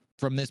month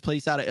from this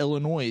place out of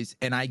Illinois,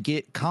 and I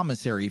get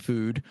commissary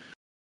food.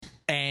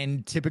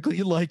 And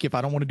typically, like, if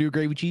I don't want to do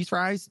gravy cheese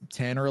fries,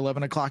 10 or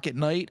 11 o'clock at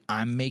night,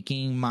 I'm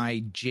making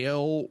my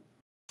jail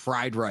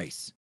fried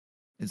rice.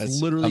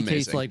 It's literally amazing.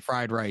 Tastes like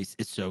fried rice.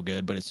 It's so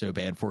good, but it's so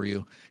bad for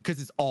you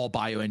because it's all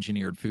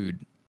bioengineered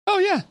food. Oh,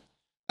 yeah.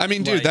 I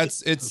mean, dude,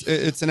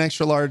 it's an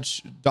extra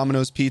large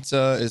Domino's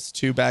pizza. It's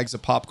 2 bags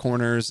of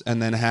popcorners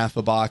and then half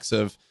a box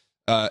of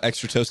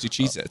extra toasty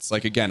Cheez-Its.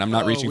 Like, again, I'm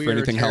not reaching for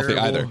anything healthy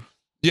either.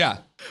 Yeah.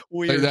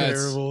 We are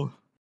terrible.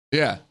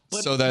 Yeah.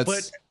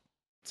 But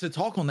to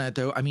talk on that,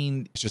 though, I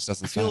mean, it just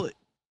doesn't stop.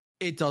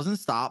 It doesn't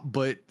stop,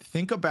 but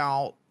think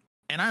about,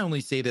 and I only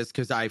say this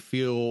because I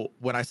feel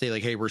when I say,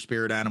 like, hey, we're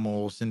spirit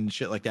animals and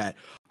shit like that,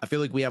 I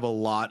feel like we have a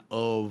lot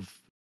of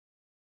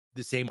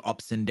the same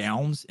ups and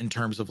downs in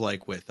terms of,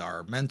 like, with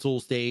our mental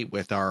state,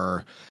 with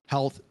our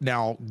health.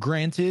 Now,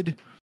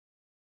 granted,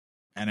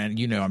 and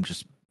then, I'm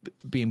just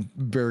being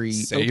very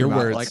say your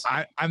words.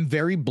 Like, I'm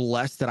very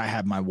blessed that I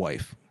have my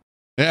wife.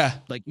 Yeah.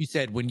 Like you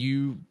said, when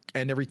you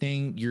end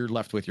everything, you're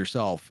left with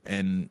yourself.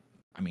 And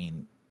I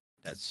mean,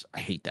 I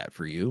hate that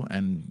for you.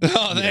 And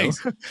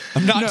thanks.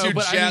 I'm not too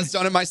jazzed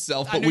on it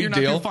myself, but we deal.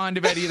 Not too fond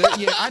of it either.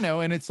 Yeah, I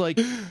know. And it's like,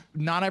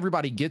 not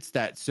everybody gets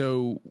that.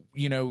 So,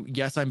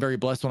 yes, I'm very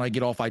blessed when I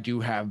get off. I do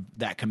have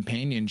that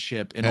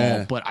companionship and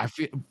all,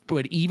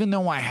 but even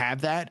though I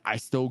have that, I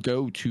still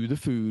go to the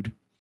food.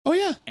 Oh,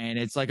 yeah. And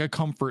it's like a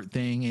comfort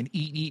thing and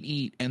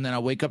eat. And then I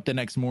wake up the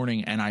next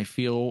morning and I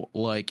feel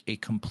like a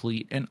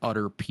complete and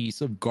utter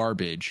piece of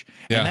garbage.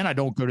 Yeah. And then I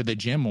don't go to the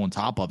gym on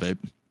top of it.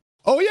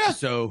 Oh, yeah.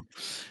 So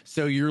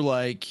you're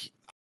like,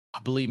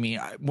 believe me,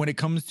 when it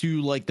comes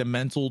to like the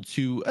mental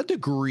to a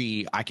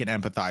degree, I can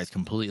empathize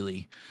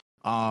completely.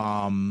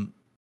 And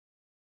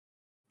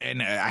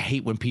I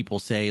hate when people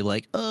say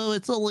like, oh,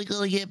 it's only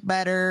going to get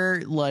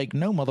better. Like,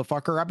 no,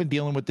 motherfucker, I've been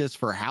dealing with this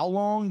for how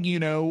long,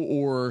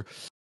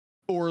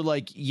 or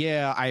like,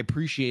 yeah, I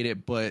appreciate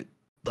it, but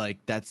like,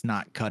 that's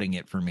not cutting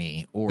it for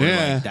me. Or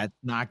like, that's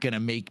not going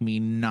to make me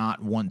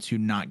not want to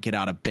not get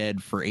out of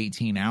bed for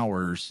 18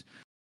 hours,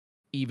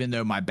 even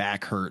though my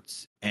back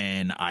hurts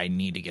and I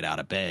need to get out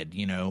of bed,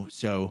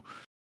 So,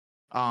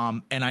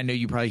 and I know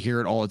you probably hear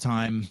it all the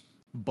time,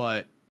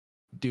 but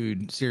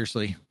dude,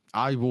 seriously,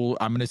 I'm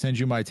going to send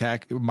you my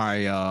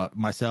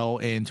my cell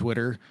and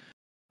Twitter,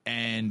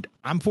 and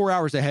I'm 4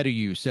 hours ahead of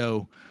you.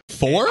 So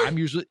 4? I'm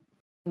usually,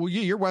 well,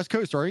 you're West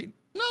Coast, right?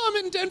 No, I'm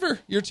in Denver.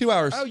 You're 2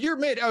 hours. Oh, you're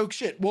mid. Oh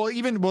shit. Well,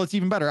 it's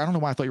even better. I don't know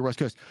why I thought you were West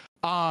Coast.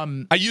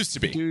 I used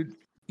to be, dude.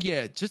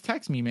 Yeah, just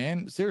text me,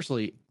 man.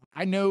 Seriously,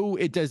 I know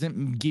it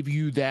doesn't give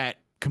you that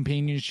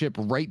companionship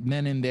right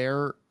then and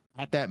there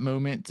at that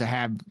moment to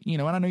have,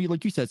 and I know you,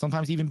 like you said,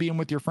 sometimes even being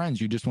with your friends,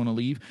 you just want to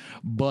leave.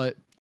 But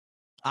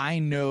I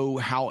know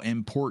how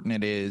important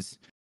it is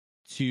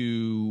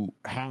to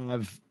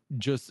have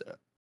just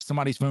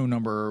somebody's phone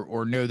number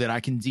or know that I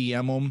can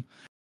DM them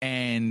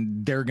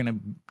and they're gonna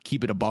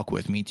keep it a buck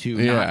with me too.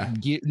 Yeah.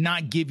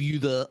 Not give you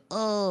the,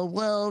 oh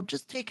well,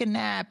 just take a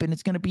nap and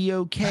it's gonna be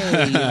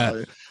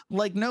okay.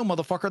 Like, no,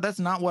 motherfucker, that's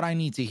not what I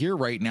need to hear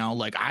right now.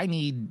 Like, I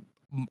need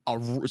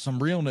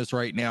some realness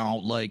right now.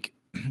 Like,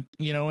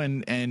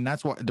 and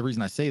that's what the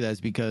reason I say that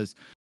is because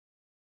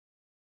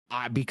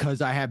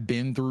I have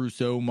been through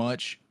so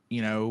much.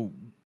 I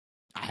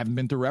haven't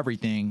been through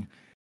everything.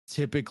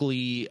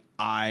 Typically,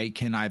 I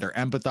can either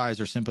empathize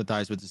or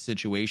sympathize with the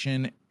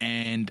situation,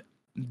 and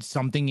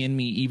something in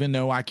me, even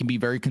though I can be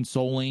very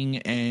consoling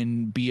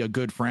and be a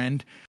good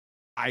friend,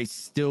 I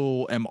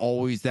still am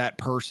always that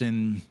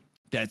person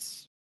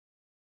that's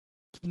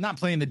not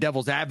playing the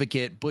devil's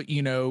advocate, but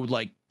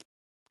like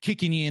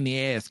kicking you in the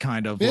ass,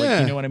 kind of. Like,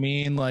 you know what I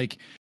mean? Like,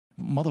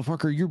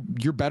 motherfucker,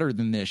 you're better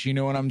than this. You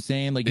know what I'm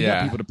saying? Like, you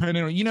got people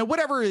depending on,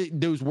 whatever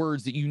those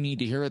words that you need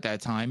to hear at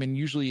that time. And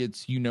usually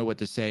it's, what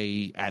to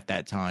say at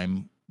that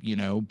time,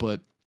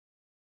 but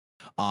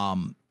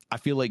I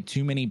feel like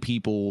too many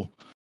people,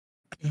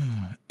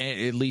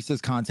 at least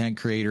as content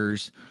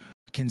creators,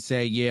 can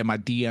say, yeah, my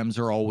DMs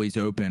are always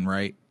open,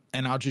 right?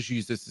 And I'll just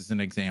use this as an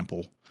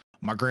example.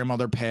 My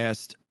grandmother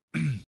passed.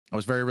 I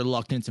was very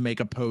reluctant to make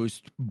a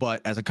post, but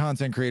as a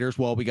content creator as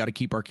well, we got to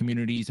keep our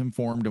communities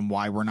informed and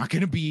why we're not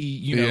going to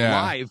be,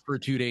 live for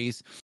 2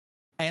 days.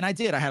 And I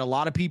did. I had a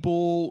lot of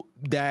people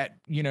that,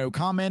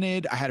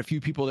 commented. I had a few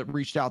people that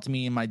reached out to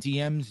me in my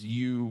DMs,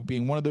 you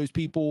being one of those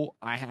people.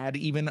 I had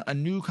even a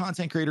new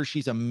content creator.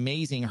 She's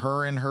amazing.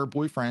 Her and her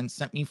boyfriend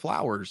sent me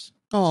flowers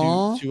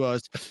to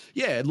us.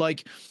 Yeah.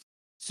 Like,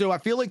 so I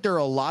feel like there are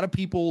a lot of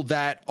people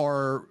that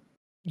are,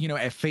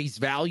 at face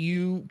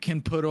value can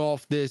put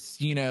off this,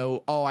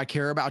 oh, I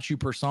care about you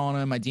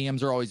persona. My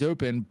DMs are always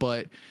open.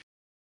 But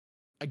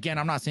again,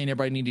 I'm not saying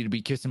everybody needed to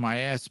be kissing my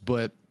ass,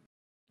 but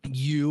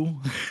you,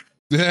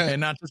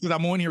 and not just because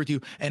I'm on here with you,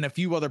 and a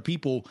few other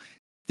people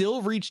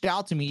still reached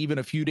out to me even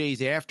a few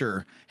days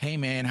after. Hey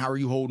man, how are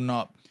you holding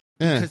up?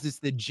 Because it's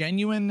the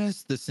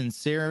genuineness, the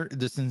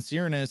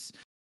sincereness,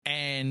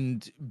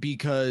 and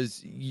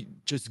because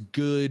just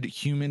good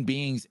human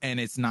beings, and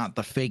it's not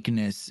the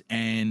fakeness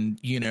and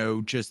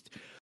just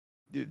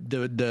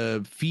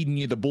the feeding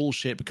you the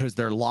bullshit because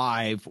they're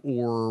live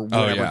or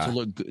whatever to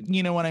look good.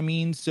 You know what I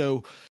mean?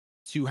 So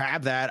to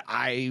have that,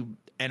 I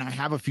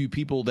have a few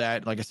people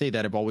that, like I say,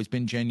 that have always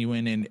been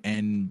genuine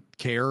and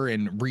care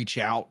and reach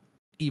out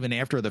even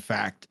after the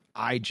fact.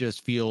 I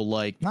just feel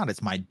like not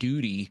it's my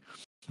duty,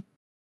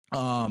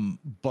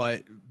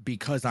 but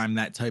because I'm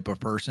that type of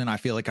person, I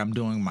feel like I'm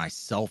doing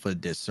myself a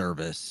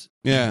disservice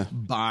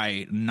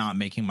by not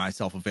making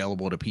myself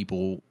available to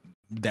people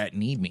that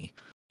need me.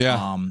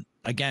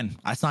 Again,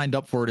 I signed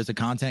up for it as a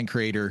content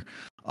creator.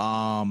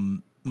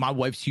 My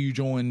wife's huge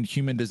on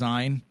human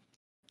design.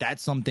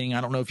 That's something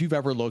I don't know if you've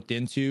ever looked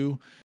into,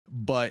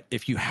 but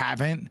if you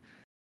haven't,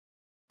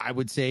 I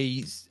would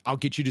say I'll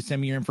get you to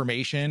send me your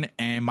information,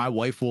 and my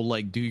wife will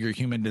like do your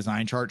human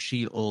design chart.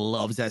 She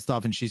loves that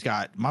stuff, and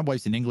my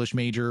wife's an English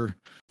major.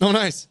 Oh,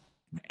 nice.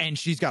 And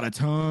she's got a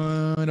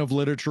ton of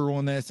literature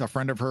on this. A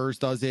friend of hers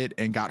does it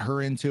and got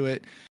her into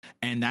it.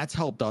 And that's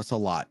helped us a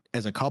lot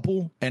as a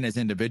couple and as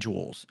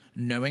individuals,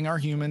 knowing our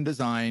human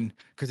design,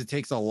 because it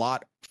takes a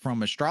lot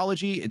from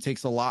astrology. It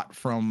takes a lot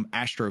from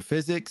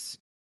astrophysics,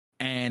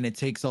 and it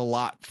takes a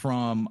lot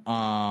from,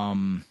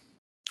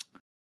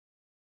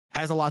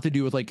 has a lot to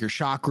do with like your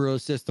chakra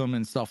system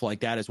and stuff like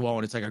that as well.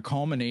 And it's like a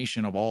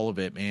culmination of all of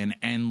it, man.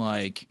 And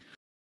like,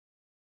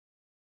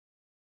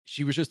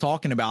 she was just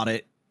talking about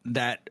it,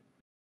 that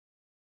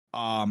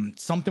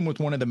something with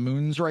one of the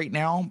moons right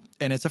now.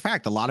 And it's a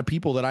fact. A lot of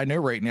people that I know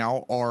right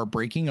now are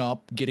breaking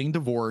up, getting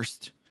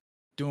divorced,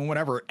 doing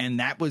whatever. And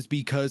that was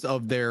because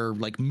of their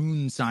like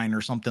moon sign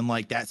or something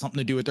like that, something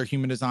to do with their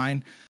human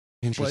design.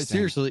 Interesting. But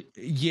seriously,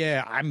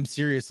 yeah, I'm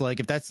serious. Like,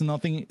 if that's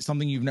something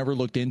you've never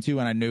looked into,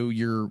 and I know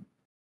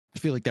I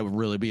feel like that would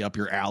really be up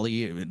your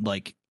alley.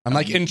 Like, I'm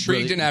like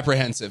intrigued and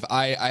apprehensive.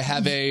 I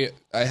have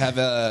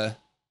a,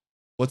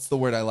 what's the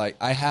word I like?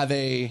 I have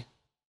a,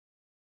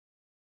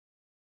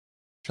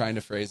 trying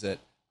to phrase it.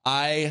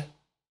 I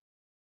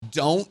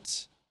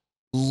don't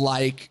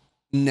like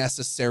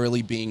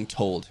necessarily being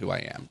told who I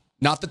am.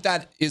 Not that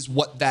that is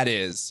what that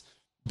is,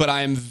 but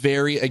I am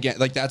very, again,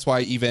 like, that's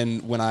why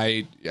even when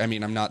I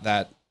mean, I'm not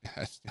that,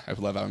 I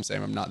love how I'm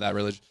saying I'm not that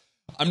religious.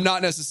 I'm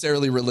not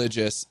necessarily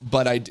religious,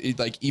 but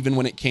like, even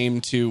when it came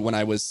to when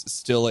I was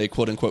still a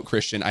quote unquote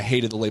Christian, I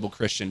hated the label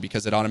Christian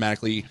because it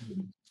automatically,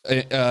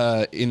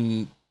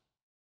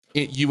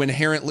 you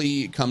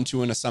inherently come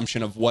to an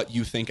assumption of what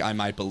you think I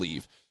might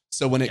believe.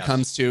 So when it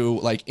comes to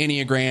like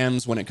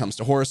Enneagrams, when it comes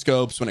to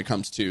horoscopes, when it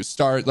comes to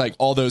like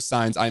all those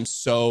signs,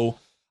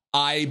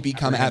 I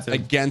become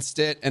against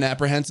it and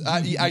apprehensive.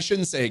 I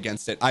shouldn't say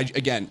against it. I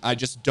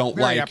just don't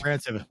very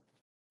apprehensive.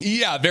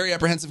 Yeah, very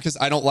apprehensive because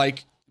I don't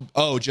like,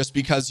 oh, just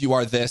because you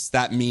are this,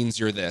 that means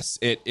you're this.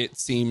 It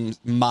seems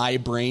my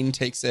brain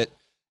takes it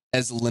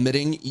as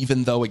limiting,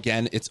 even though,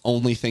 again, it's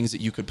only things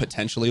that you could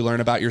potentially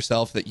learn about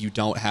yourself that you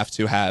don't have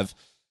to have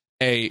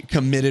a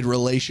committed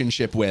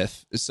relationship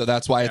with. So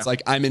that's why it's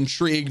like, I'm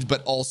intrigued,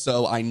 but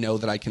also I know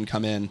that I can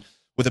come in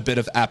with a bit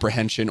of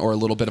apprehension or a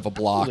little bit of a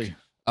block.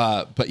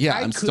 But yeah,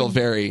 I'm still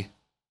very...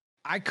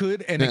 I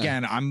could, and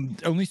again, I'm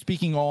only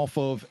speaking off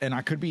of, and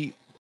I could be,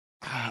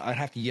 I'd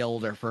have to yell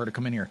there for her to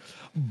come in here,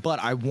 but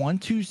I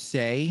want to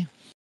say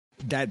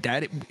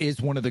that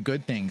is one of the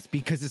good things,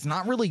 because it's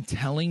not really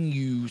telling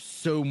you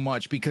so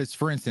much. Because,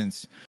 for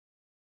instance,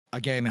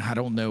 again, I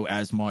don't know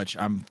as much,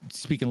 I'm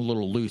speaking a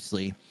little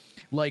loosely,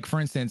 like, for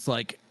instance,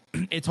 like,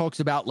 it talks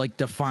about like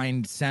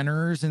defined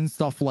centers and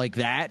stuff like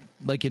that,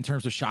 like in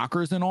terms of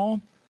chakras and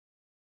all,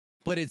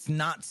 but it's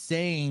not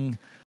saying,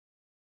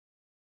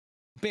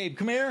 babe,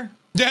 come here.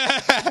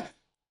 Yeah.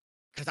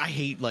 Because I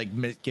hate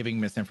like giving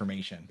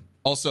misinformation.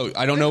 Also,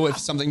 I don't know if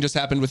something just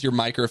happened with your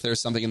mic or if there's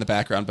something in the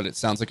background, but it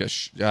sounds like a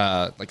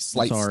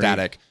slight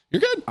static. You're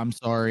good. I'm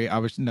sorry.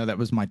 That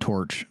was my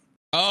torch.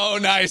 Oh,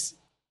 nice.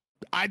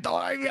 I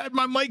thought I had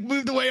my mic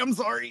moved away. I'm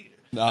sorry.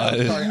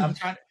 Sorry.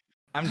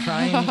 I'm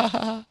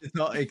trying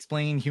to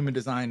explain human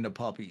design to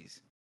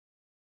puppies,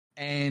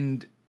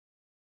 and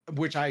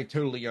which I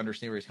totally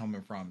understand where he's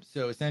coming from.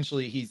 So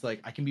essentially, he's like,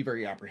 I can be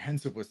very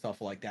apprehensive with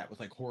stuff like that, with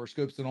like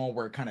horoscopes and all,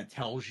 where it kind of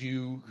tells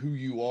you who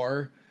you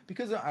are.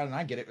 Because, and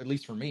I get it, at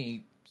least for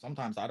me,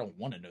 sometimes I don't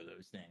want to know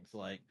those things.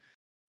 Like,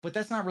 but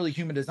that's not really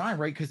human design,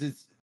 right? Because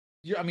it's,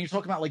 I mean, you're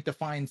talking about like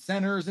defined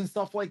centers and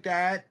stuff like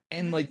that,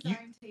 and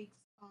human like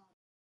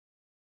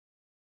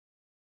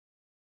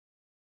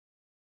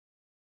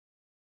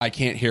I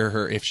can't hear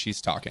her if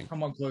she's talking.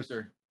 Come on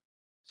closer.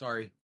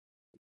 Sorry.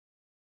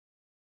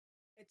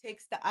 It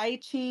takes the I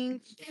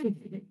Ching.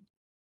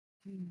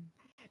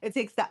 It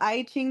takes the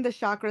I Ching, the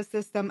chakra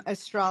system,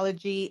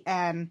 astrology,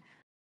 and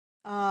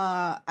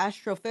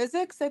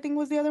astrophysics, I think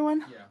was the other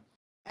one. Yeah.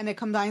 And it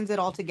combines it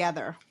all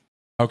together.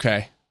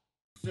 Okay.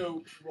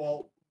 So,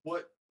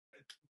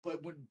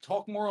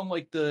 talk more on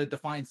like the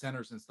defined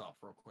centers and stuff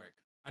real quick.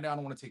 I know I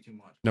don't want to take too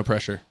much. No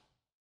pressure.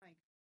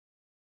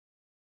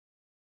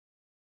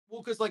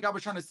 Well, because like I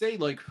was trying to say,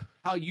 like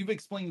how you've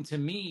explained to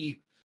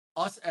me,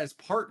 us as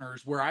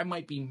partners, where I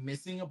might be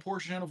missing a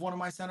portion of one of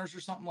my centers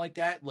or something like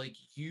that, like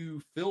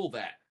you fill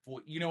that.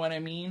 You know what I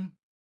mean?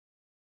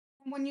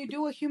 When you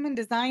do a human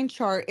design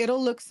chart,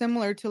 it'll look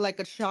similar to like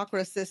a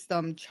chakra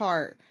system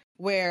chart,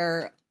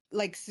 where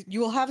like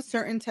you'll have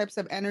certain types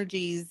of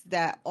energies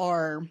that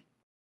are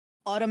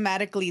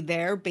automatically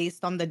there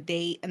based on the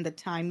date and the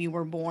time you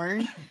were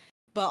born.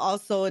 But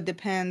also it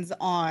depends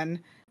on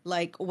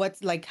like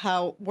what's like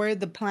where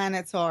the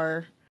planets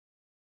are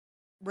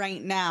right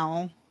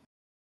now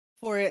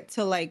for it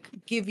to like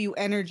give you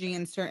energy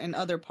in certain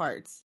other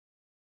parts.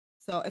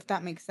 So if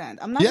that makes sense,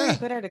 I'm not very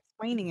good at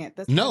explaining it.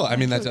 No, I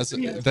mean that does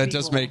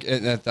make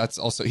it. That's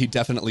also, he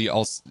definitely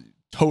also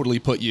totally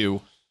put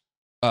you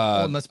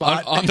on the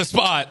spot. On the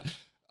spot.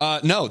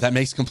 No, that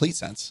makes complete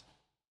sense.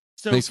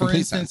 So for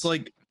instance,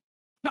 like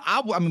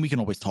I mean, we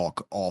can always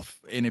talk off,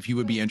 and if you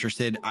would be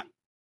interested,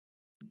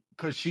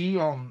 because she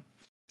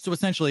so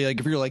essentially, like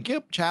if you're like,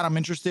 yep, Chad, I'm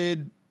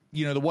interested,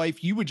 you know, the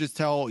wife, you would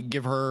just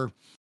give her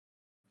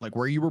like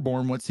where you were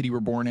born, what city you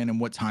were born in, and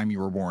what time you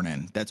were born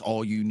in. That's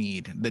all you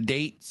need. The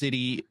date,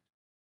 city,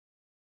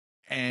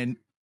 and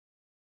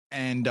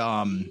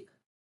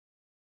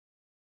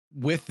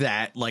with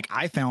that, like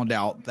I found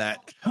out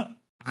that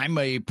I'm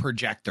a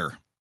projector.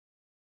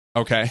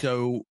 Okay.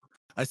 So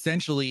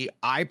essentially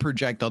I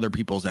project other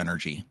people's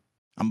energy.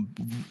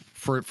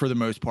 For the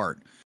most part.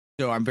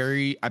 So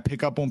I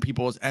pick up on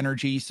people's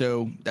energy.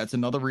 So that's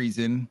another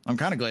reason I'm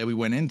kind of glad we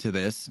went into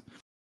this.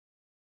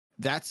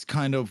 That's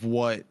kind of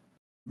what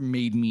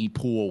made me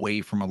pull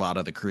away from a lot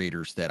of the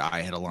creators that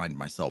I had aligned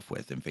myself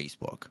with in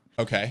Facebook.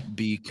 Okay.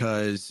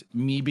 Because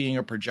me being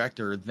a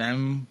projector,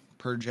 them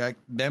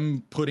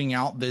putting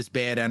out this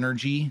bad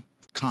energy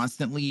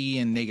constantly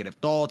and negative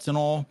thoughts and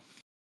all,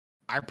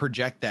 I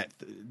project that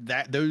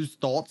those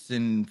thoughts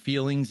and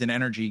feelings and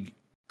energy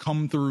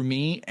come through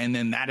me, and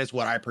then that is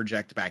what I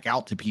project back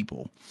out to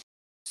people.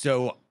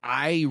 So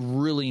I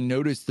really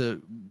noticed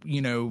having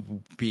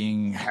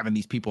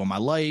these people in my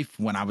life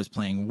when I was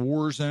playing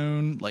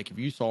Warzone. Like if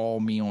you saw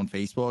me on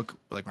Facebook,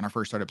 like when I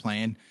first started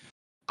playing,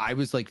 I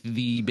was like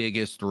the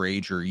biggest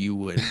rager you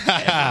would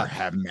ever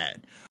have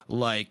met.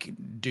 Like,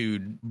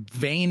 dude,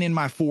 vein in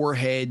my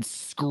forehead,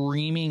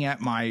 screaming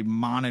at my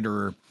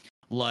monitor,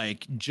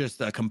 like just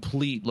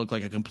looked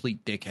like a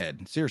complete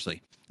dickhead.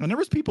 Seriously. And there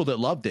was people that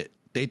loved it.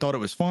 They thought it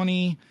was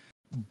funny.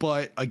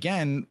 But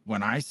again,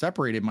 when I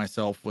separated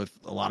myself with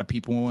a lot of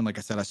people, and like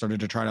I said, I started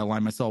to try to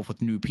align myself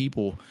with new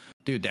people,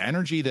 dude, the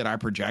energy that I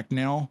project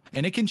now,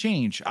 and it can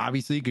change,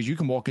 obviously, because you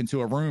can walk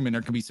into a room and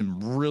there can be some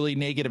really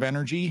negative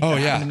energy. Oh,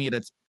 It yeah. happened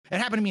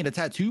to me at a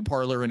tattoo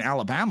parlor in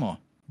Alabama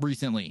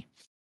recently.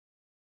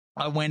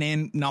 I went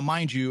in, now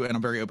mind you, and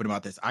I'm very open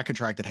about this, I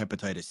contracted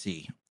hepatitis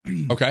C.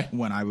 Okay.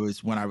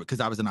 Because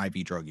I was an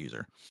IV drug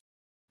user.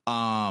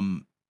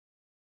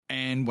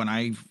 And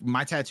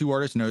my tattoo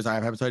artist knows I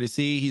have hepatitis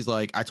C. He's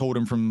like, I told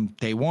him from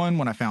day one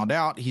when I found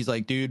out, he's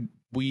like, dude,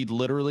 we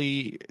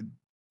literally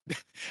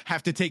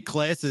have to take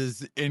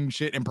classes and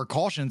shit and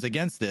precautions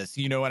against this.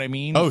 You know what I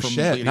mean? Oh,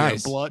 shit.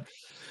 Nice. Blood.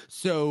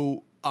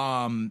 So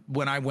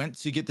when I went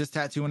to get this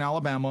tattoo in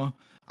Alabama,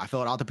 I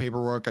filled out the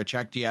paperwork. I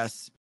checked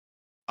yes.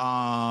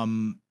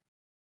 That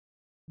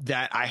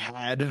I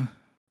had,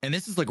 and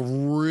this is like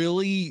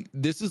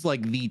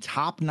the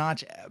top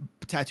notch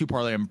tattoo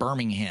parlor in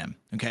Birmingham.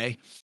 Okay.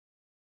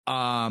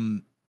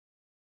 I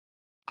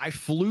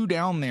flew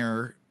down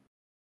there.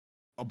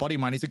 A buddy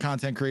of mine, he's a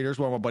content creator as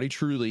well. My buddy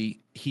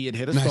Truly, he had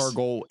hit a star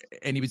goal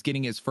and he was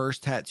getting his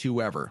first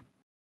tattoo ever.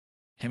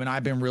 Him and I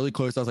have been really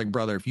close. I was like,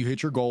 brother, if you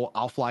hit your goal,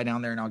 I'll fly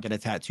down there and I'll get a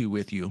tattoo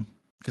with you.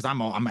 Cause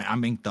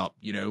I'm inked up,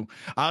 you know.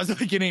 I was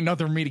like, it ain't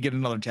nothing for me to get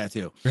another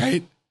tattoo.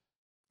 Right.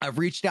 I've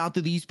reached out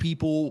to these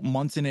people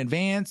months in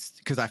advance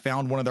because I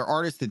found one of their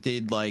artists that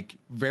did like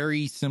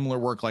very similar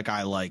work like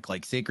I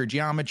like sacred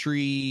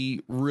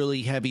geometry,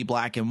 really heavy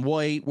black and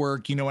white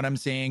work. You know what I'm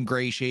saying?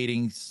 Gray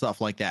shading,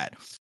 stuff like that.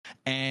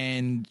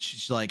 And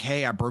she's like,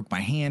 hey, I broke my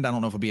hand. I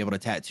don't know if I'll be able to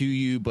tattoo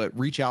you, but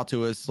reach out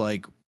to us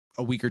like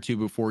a week or two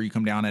before you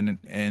come down.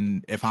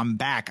 And if I'm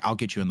back, I'll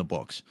get you in the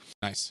books.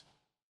 Nice.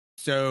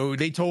 So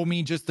they told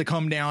me just to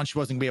come down. She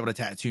wasn't going to be able to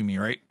tattoo me,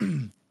 right?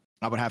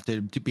 I would have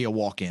to be a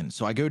walk-in.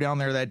 So I go down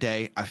there that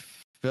day.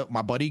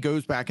 My buddy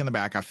goes back in the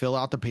back. I fill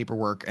out the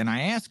paperwork and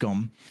I ask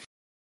him,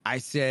 I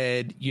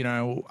said, you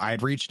know, I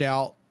had reached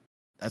out.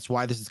 That's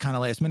why this is kind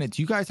of last minute.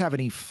 Do you guys have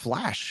any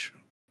flash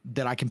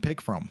that I can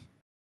pick from?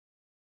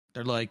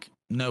 They're like,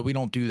 no, we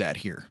don't do that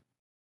here.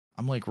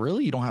 I'm like,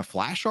 really? You don't have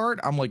flash art?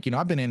 I'm like, you know,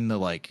 I've been in the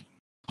like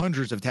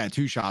hundreds of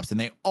tattoo shops and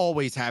they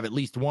always have at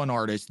least one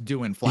artist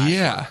doing flash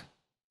art,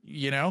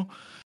 you know,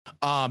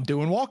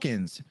 doing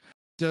walk-ins.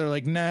 They're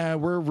like, nah,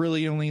 we're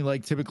really only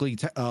like typically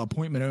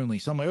appointment only.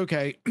 So I'm like,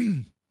 okay,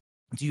 do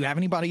you have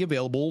anybody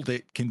available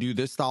that can do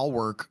this style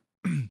work?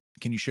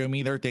 Can you show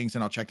me their things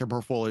and I'll check their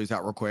portfolios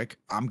out real quick?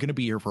 I'm going to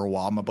be here for a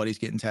while. My buddy's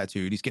getting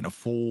tattooed. He's getting a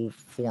full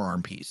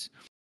forearm piece.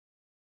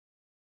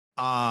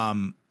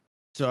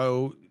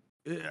 So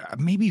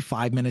maybe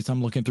 5 minutes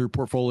I'm looking through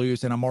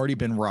portfolios and I'm already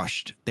been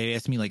rushed. They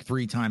asked me like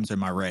 3 times,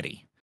 am I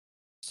ready?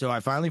 So I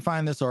finally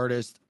find this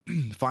artist,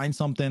 find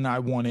something I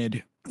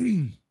wanted.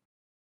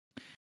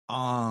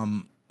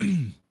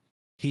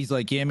 He's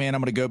like, yeah, man,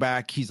 I'm gonna go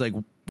back. He's like,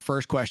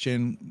 first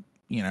question,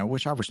 you know,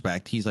 which I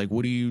respect. He's like,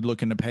 what are you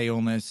looking to pay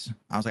on this?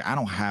 I was like, I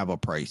don't have a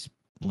price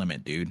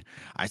limit, dude.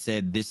 I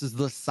said, this is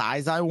the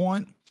size I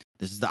want.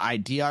 This is the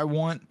idea I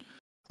want.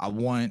 I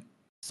want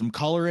some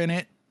color in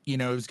it. You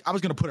know, I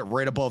was gonna put it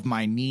right above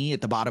my knee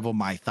at the bottom of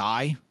my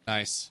thigh.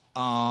 Nice.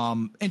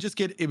 And just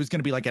it was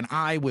gonna be like an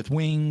eye with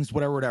wings,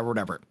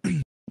 whatever.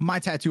 My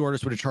tattoo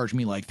artist would have charged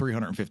me like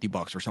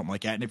 $350 or something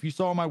like that. And if you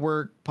saw my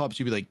work, pups,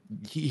 you'd be like,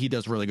 he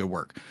does really good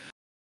work.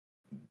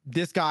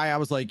 This guy, I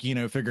was like, you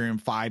know, figuring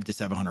 $500 to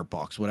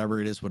 $700, whatever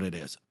it is, what it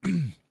is.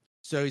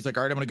 So he's like,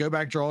 all right, I'm going to go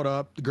back, draw it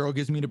up. The girl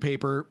gives me the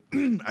paper.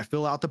 I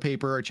fill out the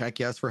paper. I check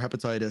yes for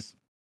hepatitis.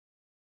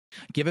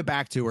 Give it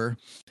back to her.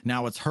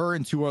 Now it's her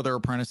and 2 other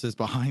apprentices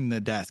behind the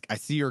desk. I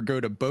see her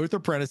go to both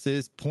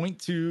apprentices, point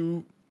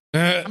to...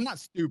 I'm not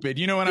stupid.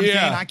 You know what I'm saying?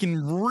 I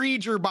can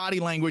read your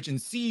body language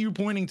and see you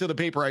pointing to the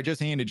paper I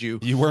just handed you.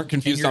 You weren't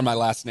confused on my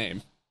last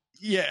name.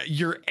 Yeah,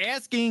 you're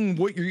asking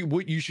what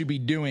you should be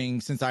doing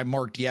since I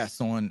marked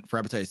yes on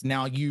for hepatitis.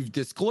 Now you've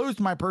disclosed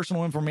my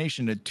personal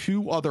information to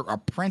 2 other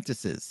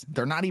apprentices.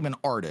 They're not even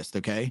artists,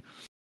 okay?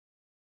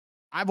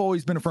 I've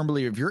always been a firm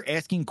believer, if you're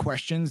asking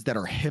questions that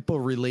are HIPAA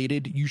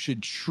related, you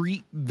should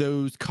treat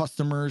those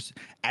customers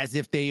as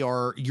if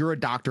you're a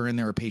doctor and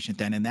they're a patient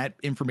then, and that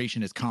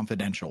information is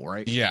confidential,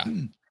 right? Yeah.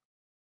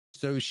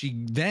 So she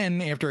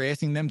then, after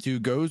asking them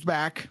to, goes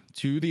back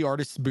to the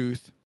artist's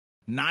booth.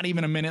 Not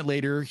even a minute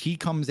later, he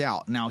comes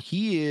out. Now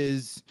he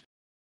is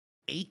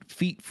 8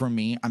 feet from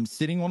me. I'm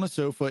sitting on a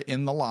sofa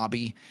in the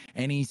lobby,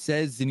 and he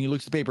says, and he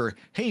looks at the paper,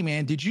 hey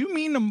man, did you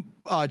mean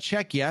to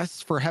check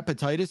yes for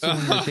hepatitis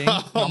on your thing?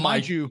 Now,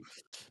 mind you,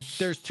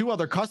 there's 2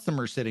 other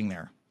customers sitting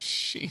there.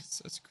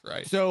 Jesus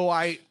Christ. So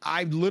I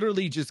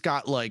literally just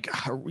got like,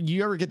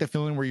 you ever get the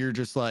feeling where you're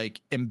just like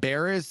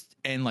embarrassed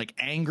and like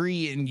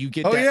angry and you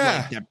get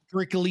that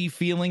prickly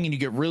feeling and you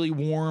get really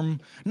warm?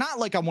 Not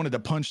like I wanted to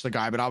punch the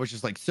guy, but I was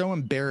just like so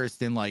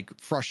embarrassed and like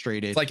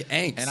frustrated. It's like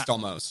angst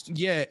almost.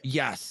 Yeah.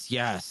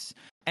 Yes.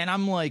 And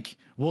I'm like,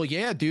 well,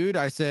 yeah, dude.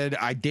 I said,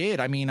 I did.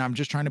 I mean, I'm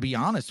just trying to be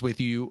honest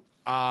with you.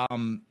 I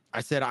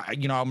said,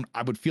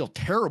 I would feel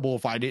terrible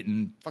if I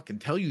didn't fucking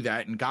tell you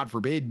that. And God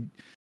forbid.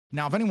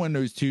 Now, if anyone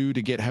knows too,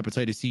 to get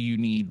hepatitis C, you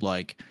need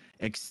like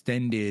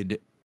extended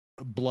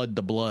blood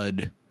to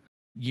blood,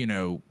 you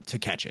know, to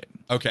catch it.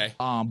 Okay.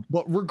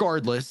 But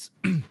regardless,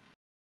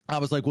 I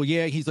was like, well,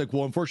 yeah. He's like,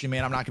 well, unfortunately,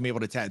 man, I'm not gonna be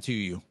able to tattoo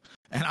you.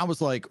 And I was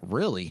like,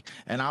 really?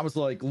 And I was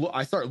like, look,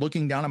 I start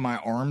looking down at my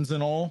arms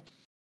and all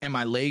and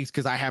my legs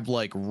because I have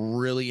like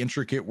really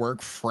intricate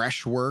work,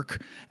 fresh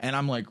work. And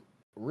I'm like,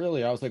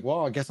 really? I was like,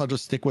 well, I guess I'll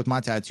just stick with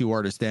my tattoo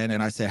artist then.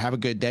 And I said, have a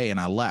good day. And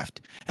I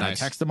left. And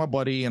nice. I texted my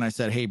buddy and I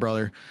said, hey,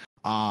 brother.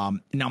 Now,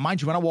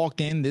 mind you, when I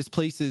walked in, this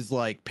place is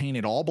like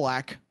painted all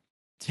black.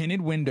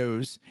 tinted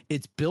windows.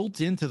 It's built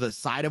into the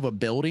side of a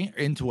building,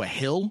 into a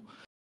hill.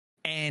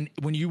 And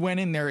when you went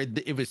in there,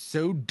 it was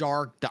so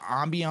dark. The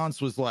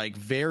ambiance was like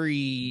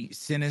very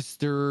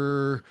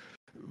sinister,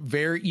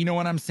 very, you know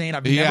what I'm saying?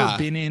 I've never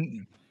been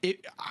in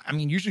it. I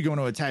mean, usually going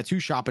to a tattoo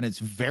shop and it's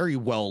very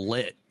well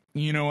lit.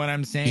 You know what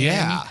I'm saying?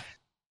 Yeah.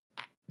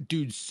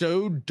 Dude,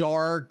 so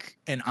dark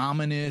and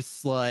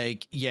ominous,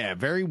 like, yeah,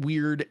 very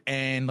weird.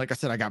 And like I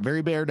said, I got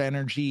very bad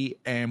energy.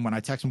 And when I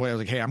texted him, I was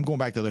like, hey, I'm going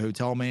back to the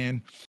hotel,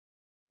 man.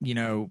 You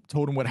know,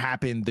 told him what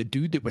happened. The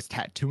dude that was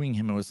tattooing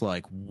him was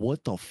like,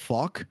 what the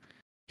fuck?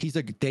 He's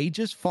like, they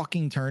just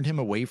fucking turned him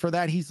away for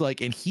that. He's like,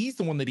 and he's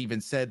the one that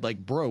even said,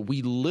 like, bro,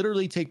 we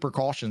literally take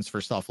precautions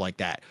for stuff like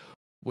that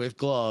with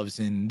gloves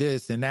and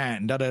this and that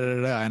and da da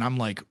da da. And I'm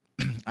like,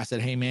 I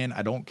said, hey man,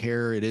 I don't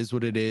care. It is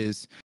what it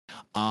is.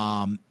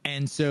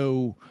 And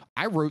so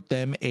I wrote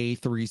them a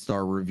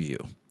 3-star review.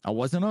 I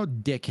wasn't a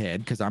dickhead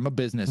because I'm a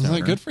business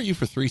owner. Good for you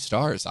for 3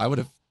 stars. I would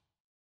have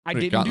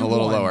didn't gotten do a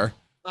little one. lower.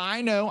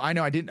 I know.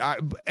 I didn't.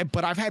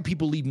 But I've had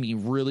people leave me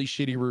really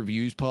shitty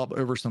reviews, pub,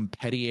 over some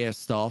petty ass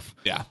stuff.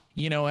 Yeah.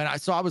 You know, and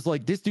I was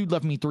like, this dude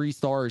left me 3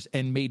 stars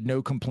and made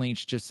no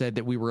complaints, just said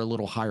that we were a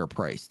little higher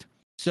priced.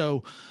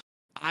 So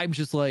I'm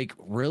just like,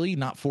 really?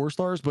 Not 4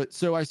 stars? But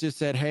so I just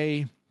said,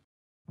 hey,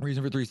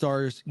 reason for 3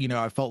 stars. You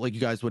know, I felt like you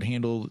guys would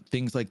handle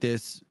things like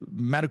this,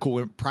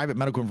 private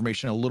medical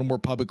information a little more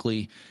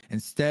publicly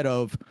instead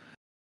of.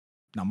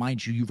 Now,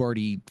 mind you, you've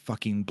already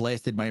fucking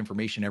blasted my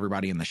information to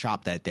everybody in the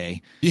shop that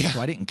day. Yeah.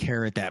 So I didn't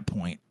care at that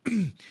point.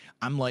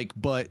 I'm like,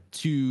 but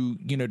to,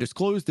 you know,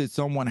 disclose that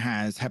someone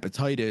has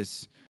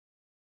hepatitis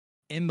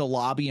in the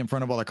lobby in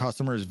front of other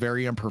customers is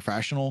very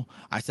unprofessional.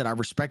 I said, I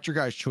respect your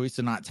guys' choice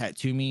to not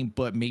tattoo me,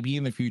 but maybe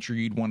in the future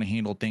you'd want to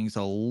handle things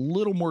a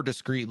little more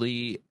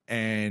discreetly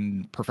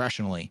and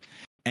professionally.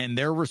 And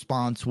their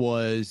response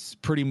was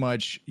pretty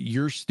much,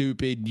 you're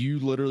stupid. You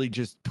literally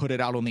just put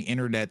it out on the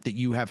internet that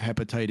you have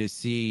hepatitis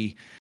C.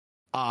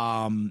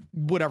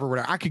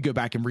 Whatever. I could go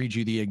back and read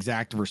you the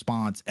exact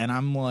response. And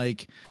I'm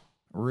like,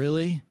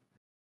 really?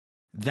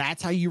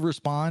 That's how you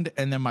respond?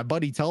 And then my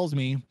buddy tells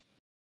me,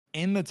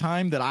 in the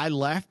time that I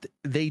left,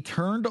 they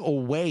turned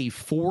away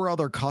 4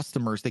 other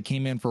customers that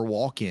came in for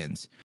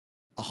walk-ins.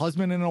 A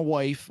husband and a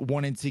wife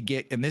wanted to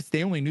get, and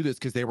they only knew this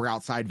because they were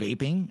outside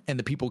vaping and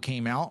the people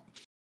came out.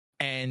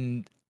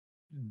 And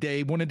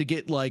they wanted to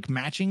get like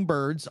matching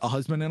birds, a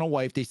husband and a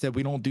wife. They said,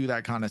 we don't do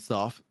that kind of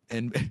stuff.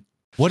 And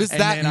what does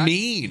that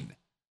mean?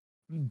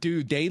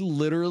 Dude, they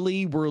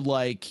literally were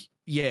like,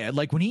 yeah,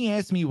 like when he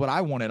asked me what I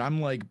wanted, I'm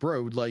like,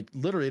 bro, like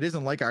literally, it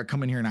isn't like I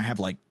come in here and I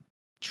have like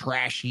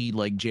trashy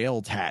like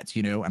jail tats,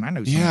 you know, and I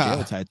know some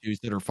jail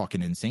tattoos that are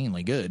fucking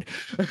insanely good.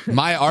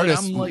 My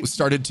artist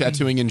started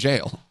tattooing in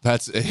jail.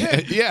 That's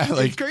yeah,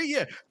 like it's great.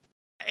 Yeah.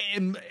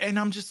 And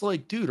I'm just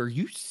like, dude, are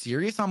you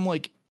serious? I'm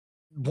like,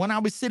 when I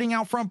was sitting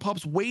out front,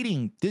 pups,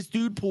 waiting, this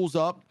dude pulls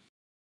up.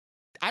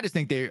 I just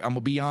think I'm going to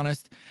be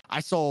honest.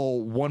 I saw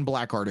one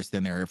black artist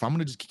in there. If I'm going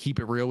to just keep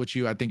it real with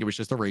you, I think it was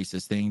just a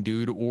racist thing,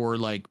 dude, or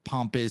like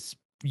pompous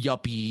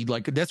yuppie.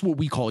 Like that's what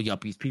we call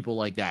yuppies. People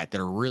like that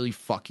are really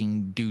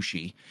fucking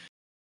douchey.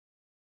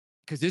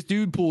 Because this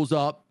dude pulls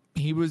up.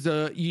 He was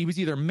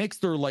either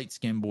mixed or light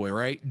skinned boy,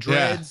 right?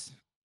 Dreads,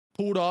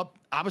 pulled up.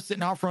 I was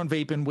sitting out front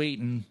vaping,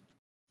 waiting.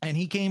 And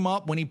he came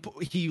up when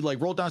he like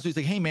rolled down. So he's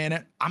like, hey,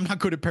 man, I'm not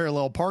good at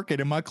parallel parking.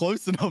 Am I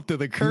close enough to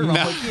the curb?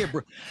 I'm like, yeah,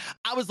 bro.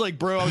 I was like,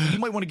 bro, you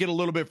might want to get a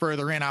little bit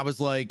further in. I was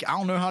like, I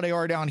don't know how they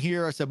are down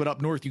here. I said, but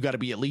up north, you got to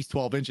be at least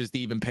 12 inches to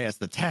even pass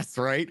the test,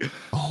 right?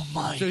 Oh,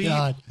 my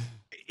God.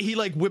 He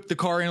like whipped the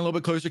car in a little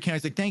bit closer.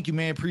 He's like, thank you,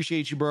 man.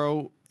 Appreciate you,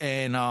 bro.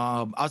 And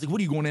I was like,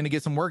 what are you going in to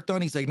get some work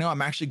done? He's like, no,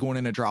 I'm actually going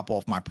in to drop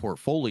off my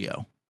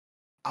portfolio.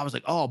 I was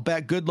like, oh,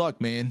 bet. Good luck,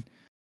 man.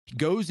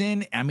 Goes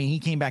in. I mean, he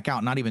came back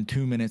out not even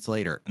 2 minutes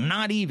later,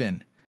 not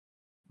even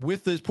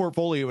with this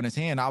portfolio in his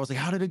hand. I was like,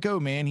 how did it go,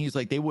 man? He's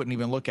like, they wouldn't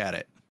even look at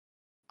it.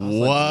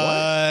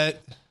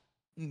 What?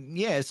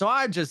 Yeah. So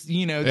I just,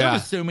 you know, there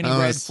was so many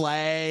red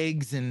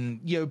flags and,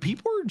 you know,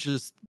 people are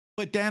just,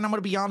 but then I'm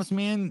going to be honest,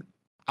 man,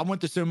 I went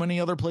to so many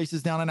other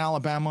places down in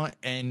Alabama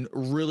and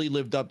really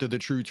lived up to the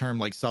true term,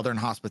 like Southern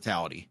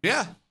hospitality.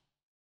 Yeah.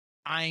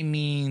 I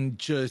mean,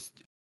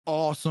 just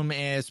awesome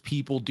ass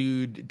people,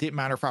 dude. Didn't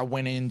matter if I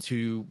went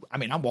into, I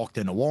mean, I walked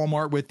into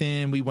Walmart with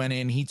him. We went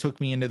in, he took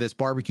me into this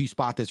barbecue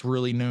spot that's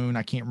really known.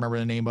 I can't remember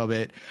the name of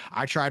it.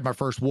 I tried my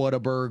first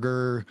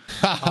Whataburger.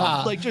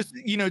 Like just,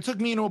 you know,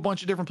 took me into a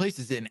bunch of different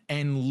places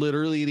and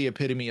literally the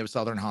epitome of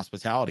Southern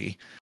hospitality.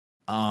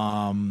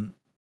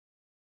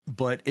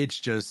 But it's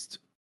just,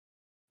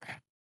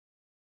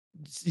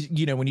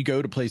 you know, when you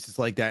go to places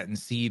like that and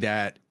see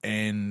that,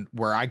 and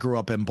where I grew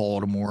up in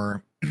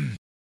Baltimore,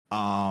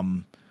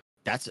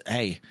 that's,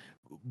 hey,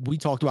 we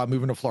talked about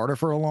moving to Florida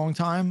for a long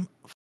time.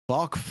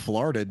 Fuck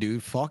Florida,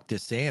 dude. Fuck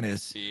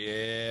DeSantis.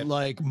 Yeah.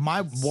 Like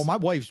my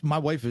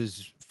wife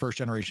is first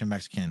generation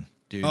Mexican,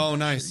 dude. Oh,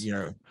 nice. You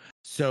know,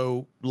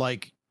 so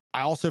like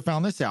I also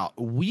found this out.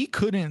 We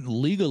couldn't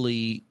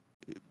legally,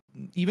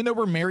 even though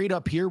we're married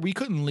up here, we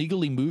couldn't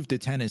legally move to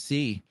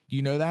Tennessee.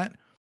 You know that?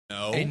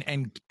 No.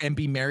 and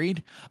be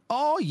married?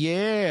 Oh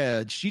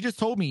yeah, she just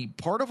told me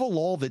part of a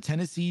law that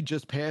Tennessee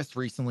just passed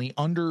recently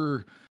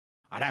under,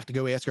 I'd have to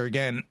go ask her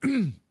again.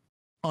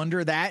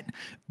 Under that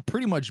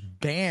pretty much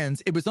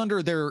bans, it was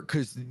under their,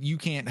 because you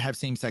can't have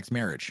same-sex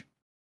marriage.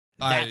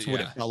 That's what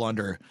it fell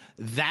under.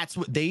 That's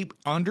what they,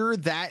 under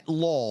that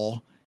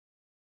law,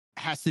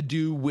 has to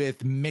do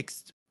with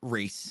mixed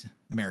race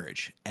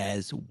marriage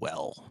as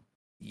well.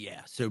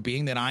 Yeah. So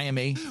being that I am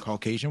a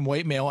Caucasian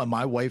white male and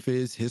my wife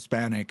is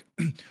Hispanic,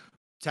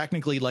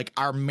 technically, like,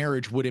 our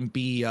marriage wouldn't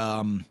be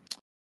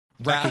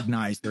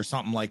recognized or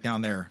something like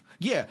down there.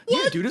 Yeah.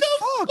 What yeah, dude, it's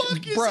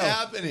fuck is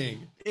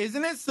happening?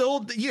 Isn't it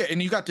still? Yeah.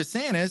 And you got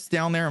DeSantis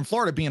down there in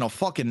Florida being a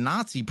fucking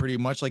Nazi, pretty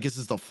much. Like, this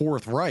is the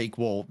Fourth Reich.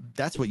 Well,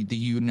 that's what the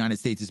United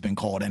States has been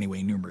called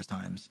anyway, numerous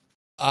times.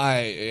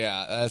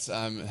 That's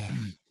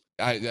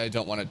I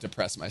don't want to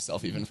depress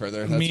myself even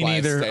further. That's Me why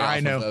neither. I stay off I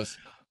know. of those.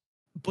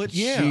 But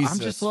yeah, Jesus I'm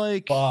just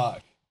like,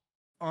 fuck.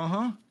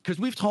 Because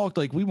we've talked,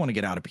 like, we want to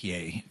get out of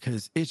PA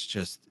because it's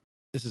just,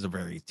 this is a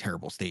very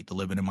terrible state to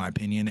live in my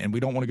opinion. And we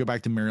don't want to go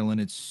back to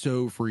Maryland. It's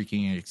so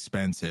freaking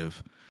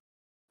expensive.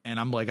 And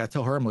I'm like, I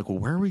tell her, I'm like, well,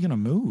 where are we going to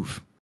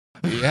move?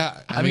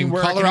 Yeah. I mean,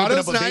 where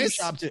Colorado's I can open up a vape nice.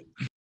 shop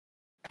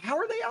how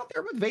are they out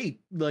there with vape?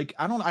 Like,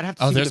 I'd have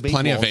to see. Oh, there's what the vape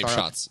plenty of laws vape are.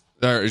 shops.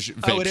 There's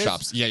vape it is?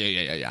 shops.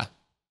 Yeah.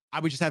 I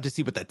would just have to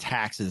see what the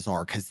taxes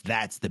are because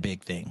that's the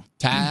big thing.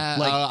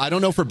 I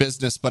don't know for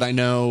business, but I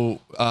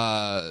know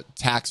the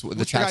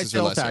taxes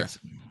are lesser.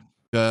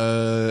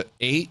 Tax?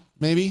 8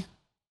 maybe.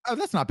 Oh,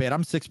 that's not bad.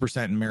 I'm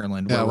 6% in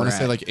Maryland. Yeah, I want to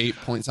say like 8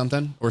 point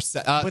something, or it's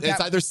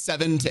either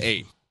 7 to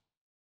 8.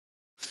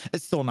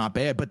 It's still not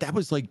bad, but that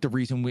was like the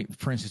reason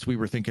for instance, we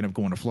were thinking of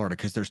going to Florida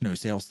because there's no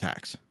sales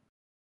tax.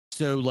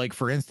 So, like,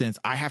 for instance,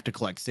 I have to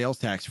collect sales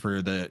tax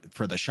for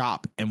the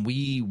shop, and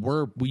we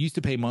used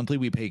to pay monthly.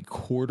 We pay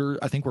quarter.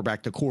 I think we're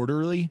back to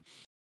quarterly.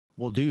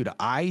 Well, dude,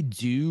 I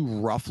do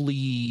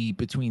roughly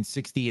between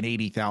 $60,000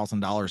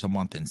 and $80,000 a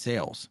month in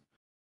sales.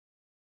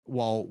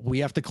 Well, we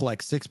have to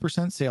collect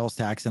 6% sales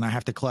tax, and I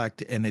have to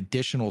collect an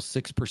additional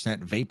 6%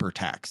 vapor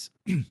tax.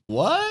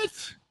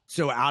 What?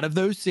 So out of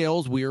those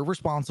sales, we are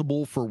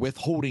responsible for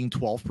withholding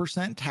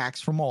 12% tax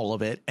from all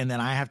of it, and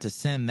then I have to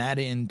send that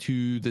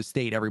into the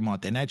state every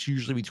month, and that's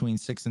usually between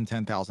 $6,000 and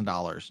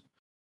 $10,000.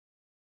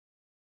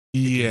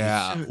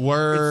 Yeah,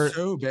 it's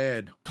so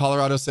bad.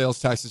 Colorado sales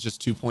tax is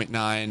just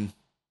 2.9,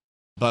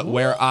 but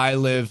where I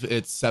live,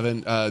 it's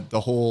 7.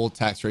 The whole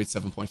tax rate's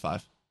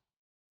 7.5.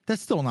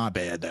 That's still not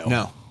bad, though.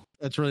 No,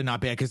 that's really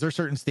not bad because there's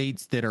certain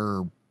states that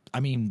are. I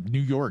mean,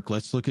 New York,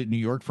 let's look at New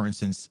York, for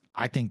instance.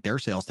 I think their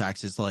sales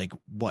tax is like,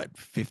 what,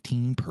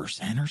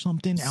 15% or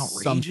something?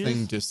 Outrageous.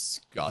 Something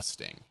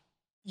disgusting.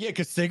 Yeah,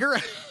 because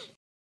cigarettes.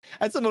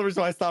 That's another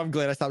reason why I'm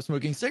glad I stopped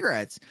smoking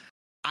cigarettes.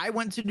 I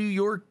went to New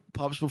York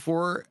pubs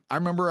before. I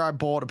remember I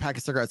bought a pack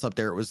of cigarettes up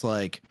there. It was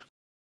like,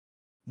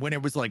 when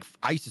it was like,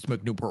 I used to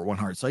smoke Newport One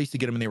Heart. So I used to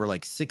get them and they were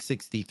like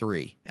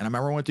 $6.63. And I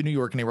remember I went to New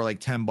York and they were like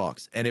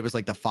 $10. And it was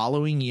like the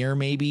following year,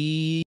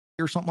 maybe,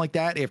 or something like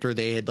that, after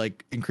they had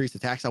like increased the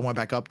tax. I went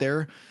back up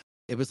there.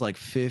 It was like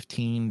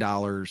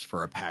 $15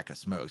 for a pack of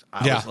smokes.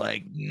 I was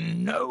like,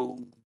 no.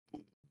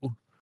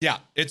 Yeah,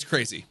 it's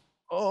crazy.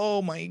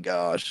 Oh my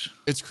gosh.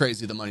 It's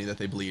crazy the money that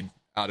they bleed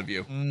out of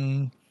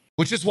you.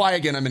 Which is why,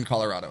 again, I'm in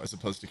Colorado as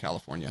opposed to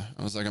California.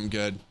 I was like, I'm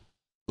good.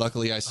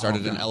 Luckily, I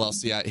started an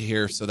LLC out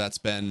here, so that's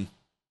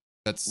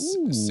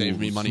saved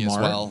me money as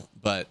well.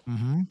 But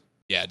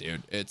yeah,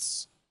 dude,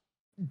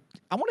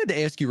 I wanted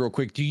to ask you real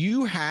quick, do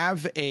you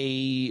have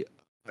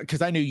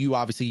because I know you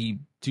obviously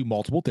do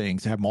multiple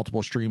things, have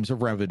multiple streams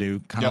of revenue,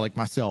 kind of like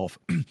myself.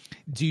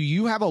 Do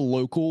you have a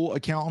local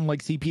accountant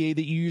like CPA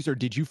that you use, or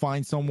did you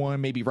find someone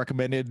maybe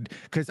recommended?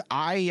 Because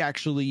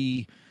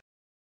I'm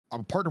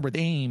partnered with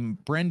AIM.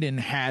 Brendan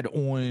had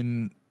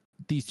on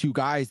these two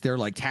guys, they're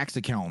like tax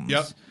accountants.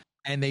 Yep.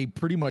 And they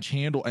pretty much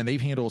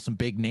they've handled some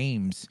big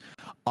names.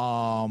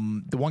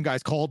 The one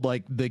guy's called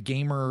like the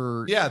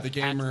gamer. Yeah, the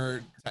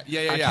gamer.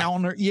 Yeah.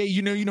 Accountant. Yeah,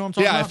 you know what I'm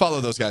talking about? Yeah, I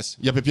follow those guys.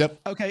 Yep.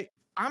 Okay.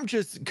 I'm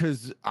just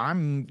because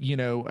I'm,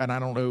 and I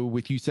don't know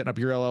with you setting up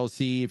your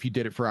LLC, if you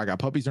did it for I Got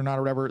Puppies or not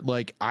or whatever.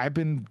 Like, I've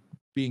been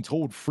being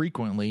told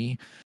frequently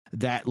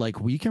that like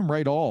we can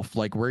write off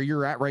like where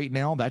you're at right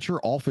now. That's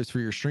your office for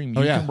your stream.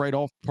 You can write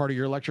off part of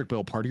your electric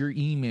bill, part of your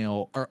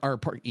email or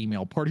part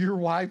of your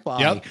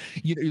Wi-Fi.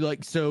 Yep.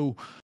 Like, so,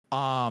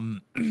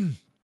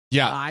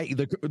 yeah,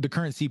 the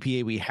current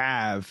CPA we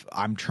have,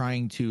 I'm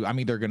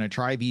either going to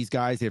try these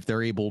guys if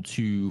they're able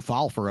to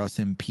file for us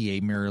in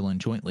PA,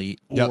 Maryland jointly,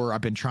 or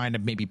I've been trying to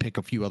maybe pick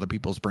a few other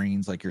people's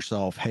brains like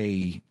yourself.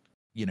 Hey,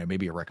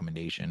 maybe a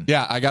recommendation.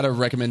 Yeah, I got a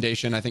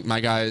recommendation. I think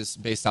my guy's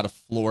based out of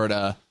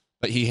Florida,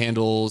 but he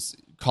handles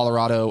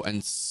Colorado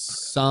and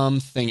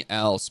something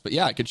else. But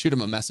yeah, I could shoot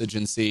him a message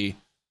and see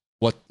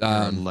what.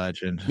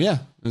 Legend. Yeah,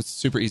 it's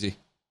super easy.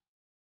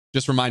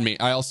 Just remind me.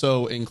 I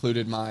also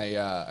included my.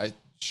 I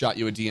shot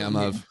you a DM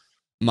of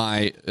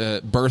my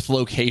birth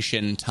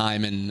location,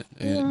 time, and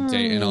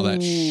date, and all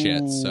that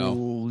shit.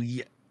 So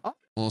yeah,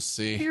 we'll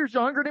see. Years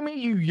younger than me,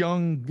 you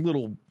young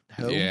little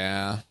hoe.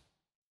 Yeah,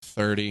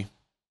 30.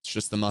 It's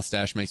just the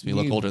mustache makes me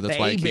look older. That's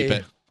why I keep baby.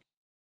 it.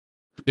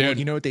 Dude, Well,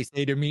 you know what they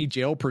say to me?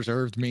 Jail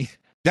preserved me.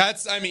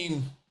 I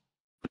mean,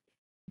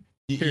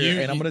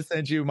 Here, and I'm gonna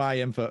send you my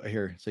info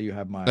here, so you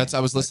have my. I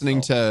was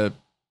listening to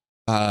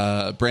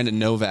Brandon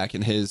Novak,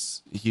 and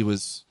he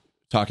was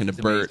talking to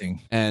Bert,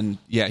 amazing. and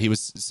yeah, he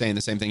was saying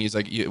the same thing. He's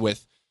like,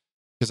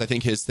 because I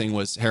think his thing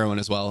was heroin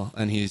as well,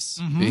 and he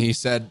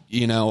said,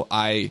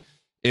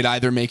 it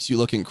either makes you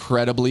look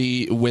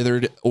incredibly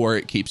withered or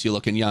it keeps you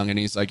looking young, and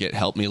he's like, it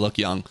helped me look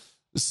young.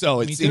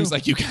 So it seems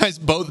like you guys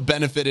both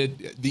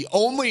benefited. The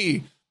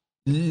only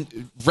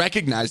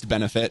recognized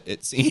benefit,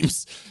 it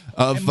seems,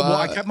 of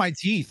I kept my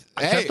teeth.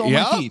 I kept all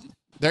my teeth.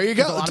 There you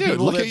go, dude.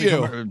 Look at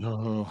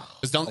you.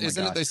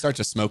 Isn't it they start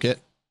to smoke it?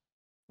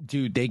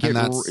 Dude, they get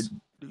no,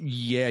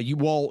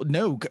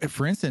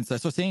 for instance,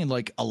 that's what I'm saying.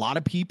 Like, a lot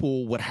of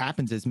people, what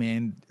happens is,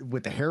 man,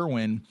 with the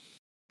heroin,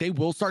 they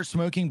will start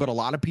smoking, but a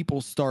lot of people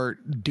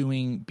start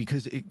doing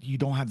because you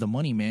don't have the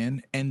money,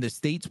 man. And the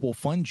states will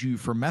fund you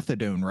for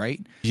methadone,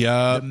 right?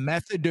 Yeah. The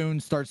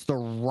methadone starts to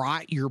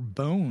rot your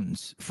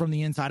bones from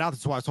the inside out.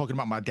 That's why I was talking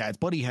about my dad's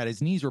buddy had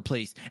his knees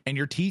replaced, and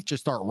your teeth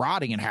just start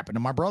rotting. And happened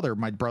to my brother.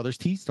 My brother's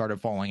teeth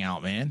started falling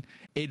out, man.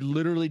 It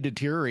literally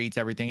deteriorates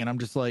everything. And I'm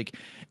just like,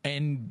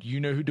 and you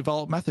know who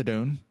developed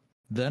methadone?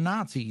 The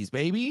Nazis,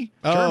 baby.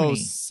 Germany.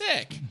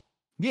 Sick.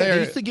 Yeah, they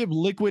used to give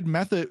liquid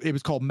method. It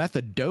was called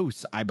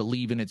methadose, I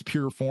believe, in its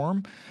pure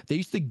form. They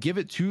used to give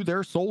it to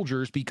their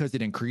soldiers because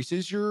it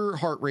increases your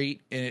heart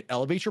rate and it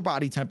elevates your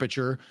body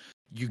temperature.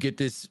 You get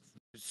this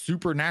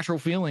supernatural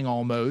feeling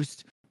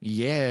almost.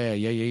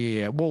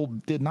 Yeah. Well,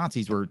 the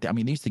Nazis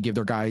they used to give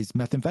their guys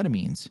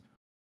methamphetamines.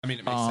 I mean,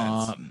 it makes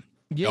sense.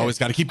 Yeah. You always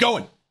got to keep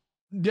going.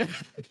 Yeah.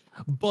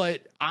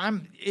 But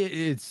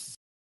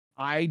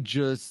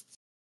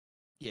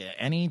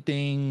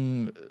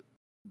anything.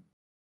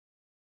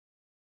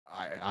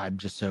 I'm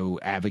just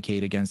so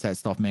advocate against that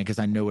stuff, man, because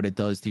I know what it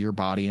does to your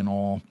body and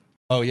all.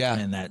 Oh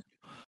yeah,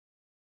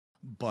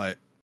 but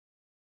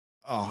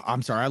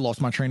I'm sorry, I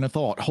lost my train of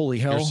thought. Holy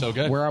hell! You're so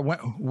good. Where I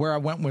went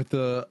with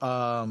the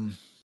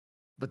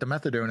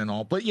methadone and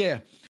all, but yeah,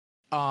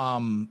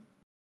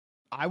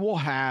 I will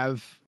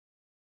have.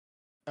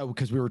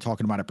 Because we were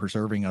talking about it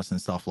preserving us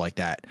and stuff like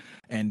that,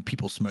 and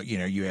people smoke.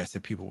 You asked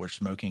if people were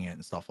smoking it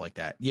and stuff like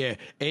that. Yeah,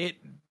 it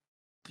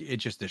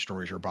just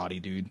destroys your body,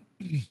 dude.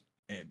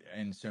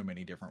 In so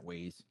many different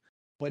ways.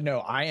 But no,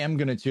 I am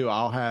gonna too.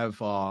 I'll have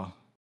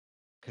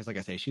because like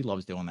I say, she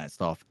loves doing that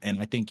stuff,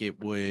 and I think it's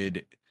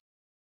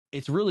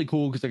really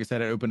cool because like I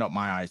said, it opened up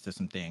my eyes to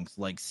some things,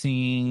 like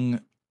seeing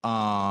like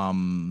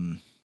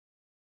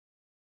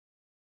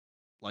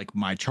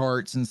my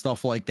charts and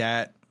stuff like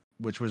that,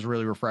 which was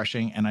really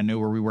refreshing. And I know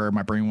where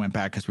my brain went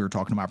back because we were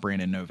talking about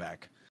Brandon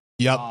Novak.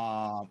 Yep.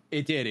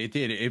 It did.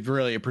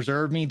 It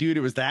preserved me, dude.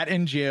 It was that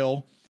in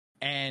jail.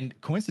 And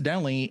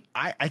coincidentally,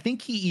 I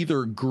think he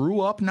either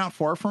grew up not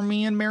far from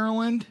me in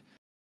Maryland.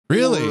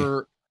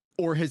 Really?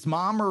 Or his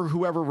mom or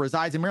whoever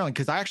resides in Maryland.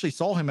 Because I actually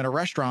saw him in a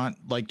restaurant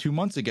like 2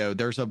 months ago.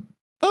 There's a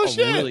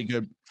really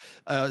good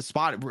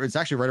spot. It's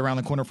actually right around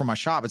the corner from my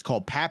shop. It's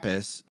called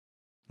Pappas.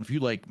 If you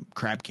like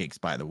crab cakes,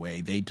 by the way,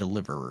 they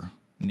deliver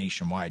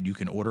nationwide. You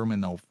can order them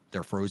and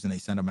they're frozen. They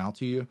send them out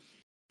to you.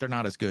 They're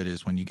not as good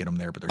as when you get them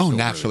there, but they're still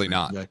naturally really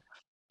not. Good.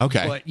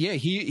 Okay. But yeah,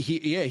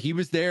 he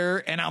was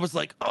there, and I was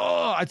like,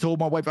 I told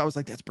my wife, I was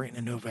like, that's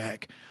Brandon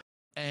Novak.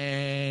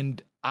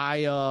 And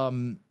I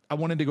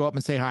wanted to go up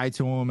and say hi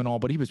to him and all,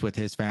 but he was with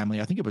his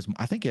family. I think it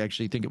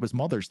was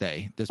Mother's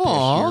Day this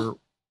past year.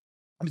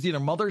 It was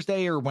either Mother's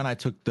Day or when I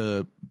took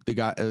the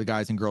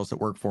guys and girls that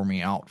work for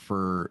me out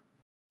for,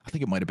 I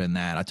think it might have been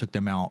that. I took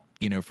them out,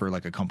 for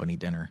like a company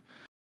dinner.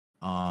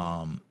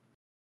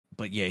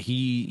 But yeah,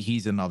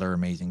 he's another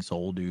amazing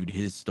soul, dude.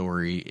 His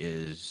story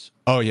is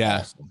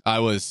awesome. I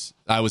was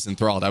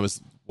enthralled. I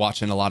was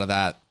watching a lot of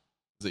that.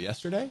 Was it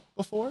yesterday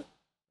before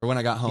or when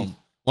I got home?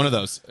 One of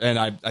those. And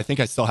I think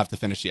I still have to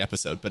finish the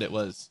episode, but it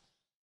was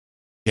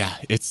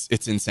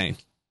it's insane.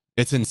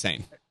 It's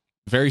insane.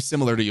 Very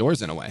similar to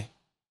yours in a way.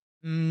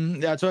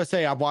 That's what I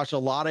say. I've watched a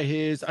lot of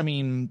his. I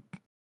mean,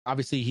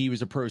 obviously he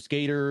was a pro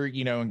skater,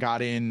 and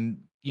got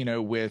in,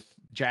 with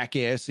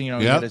Jackass, he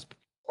had his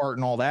part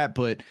and all that,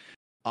 but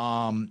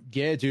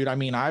yeah, dude, I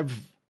mean, I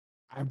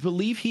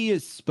believe he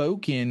has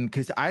spoken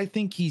because I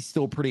think he's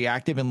still pretty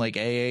active in like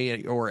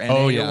AA or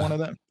NA or one of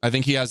them. I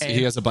think he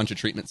has a bunch of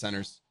treatment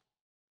centers.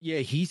 Yeah,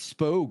 he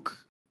spoke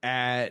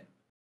at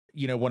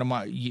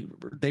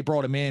they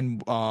brought him in.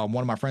 One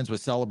of my friends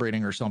was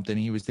celebrating or something.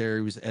 He was there.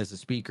 He was as a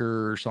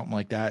speaker or something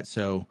like that.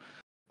 So,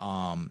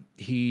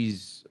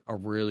 he's a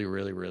really,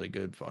 really, really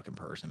good fucking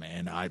person,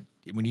 man.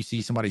 When you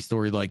see somebody's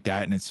story like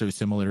that and it's so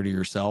similar to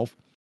yourself,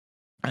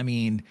 I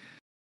mean,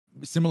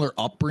 similar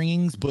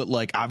upbringings, but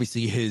like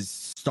obviously his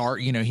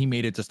start, he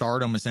made it to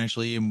stardom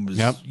essentially and was,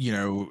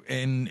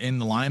 in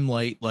the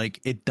limelight. Like,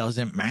 it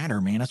doesn't matter,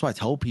 man. That's why I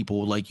tell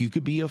people, like, you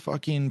could be a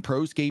fucking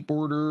pro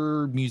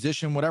skateboarder,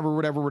 musician,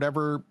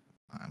 whatever,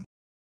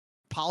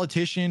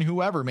 politician,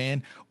 whoever,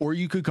 man, or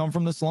you could come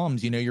from the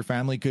slums, your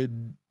family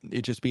could,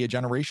 it just be a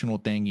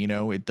generational thing,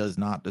 it does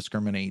not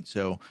discriminate.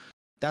 So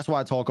that's why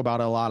I talk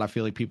about it a lot. I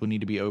feel like people need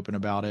to be open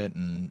about it,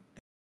 and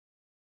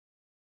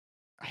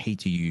I hate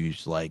to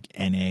use like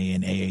NA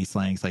and AA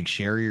slangs, like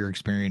share your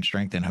experience,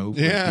 strength, and hope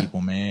with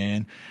people,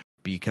 man.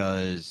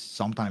 Because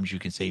sometimes you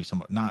can save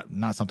not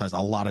sometimes, a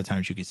lot of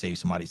times you can save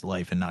somebody's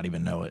life and not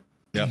even know it.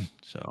 Yeah.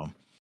 So,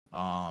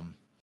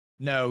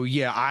 no,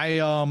 yeah,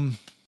 I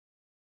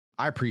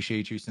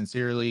appreciate you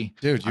sincerely,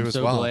 dude. You I'm as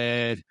so well.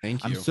 glad.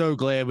 Thank you. I'm so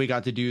glad we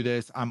got to do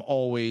this. I'm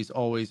always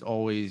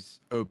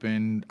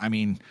open. I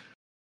mean,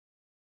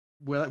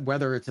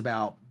 whether it's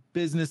about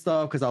business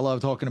stuff, because I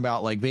love talking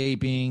about like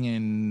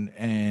vaping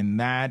and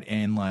that,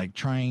 and like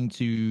trying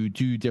to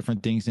do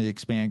different things to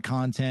expand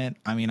content.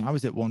 I mean, I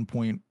was at one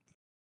point,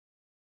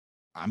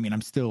 I mean,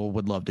 I'm still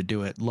would love to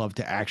do it, love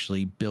to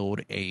actually build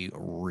a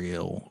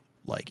real,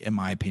 like, in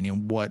my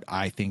opinion, what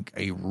I think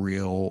a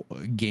real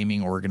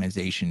gaming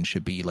organization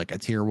should be, like a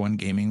tier 1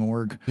 gaming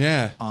org.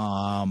 Yeah.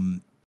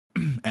 And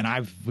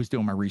I was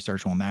doing my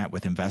research on that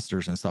with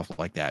investors and stuff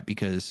like that,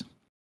 because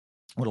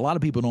what a lot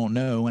of people don't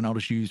know, and I'll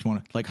just use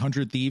one, like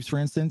 100 Thieves, for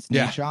instance,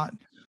 Nate Shot.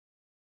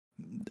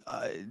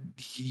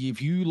 If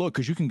you look,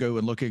 because you can go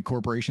and look at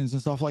corporations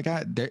and stuff like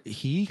that,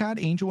 he got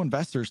angel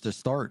investors to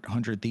start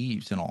 100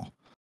 Thieves and all.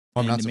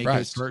 I'm not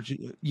surprised.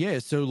 Yeah,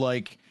 so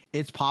like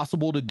it's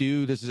possible to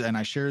do this, and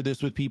I share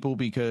this with people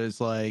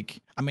because,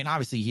 like, I mean,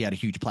 obviously he had a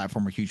huge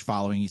platform, a huge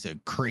following. He's a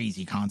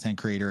crazy content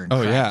creator and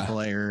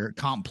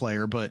comp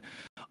player, but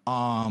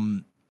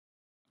I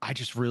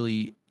just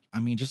really,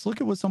 I mean, just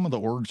look at what some of the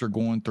orgs are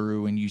going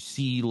through, and you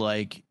see,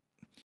 like,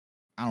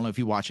 I don't know if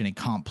you watch any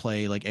comp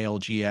play like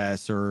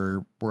ALGS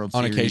or World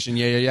Series. On occasion,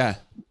 yeah.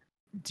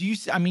 Do you?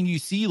 I mean, you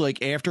see,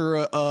 like after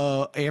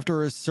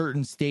a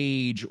certain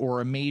stage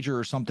or a major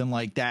or something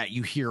like that,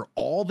 you hear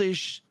all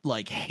this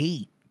like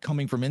hate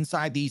coming from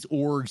inside these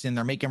orgs, and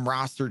they're making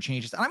roster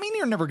changes. I mean,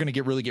 you're never going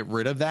to really get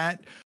rid of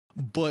that,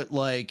 but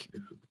like,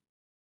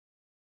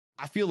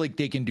 I feel like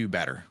they can do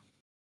better.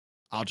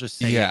 I'll just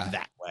say it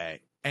that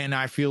way. And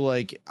I feel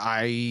like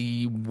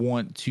I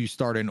want to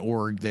start an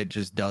org that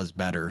just does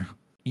better,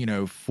 you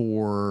know,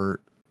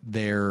 for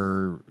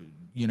their,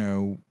 you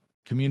know,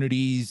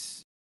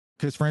 communities.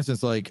 Because, for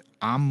instance, like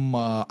I'm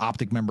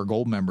Optic member,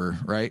 gold member,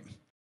 right?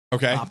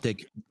 Okay.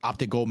 Optic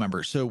gold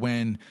member. So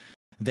when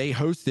they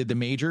hosted the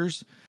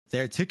majors,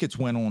 their tickets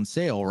went on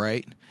sale,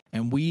 right?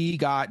 And we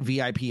got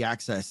VIP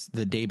access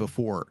the day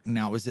before.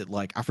 Now, was it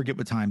like, I forget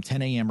what time,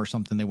 10 a.m. or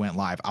something, they went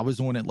live. I was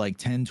on at like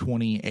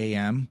 10:20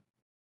 a.m.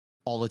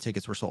 All the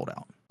tickets were sold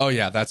out. Oh,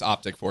 yeah, that's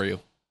Optic for you.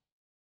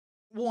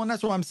 Well, and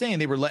that's what I'm saying.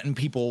 They were letting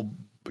people,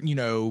 you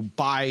know,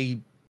 buy,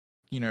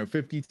 you know,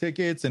 50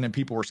 tickets, and then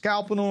people were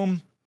scalping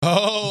them.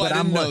 Oh, but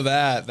I didn't know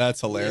that. That's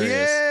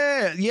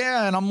hilarious.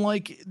 Yeah. And I'm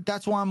like,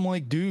 that's why I'm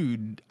like,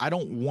 dude, I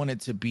don't want it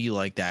to be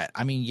like that.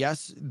 I mean,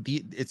 yes,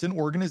 it's an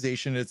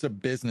organization, it's a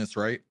business,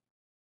 right?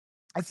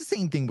 That's the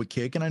same thing with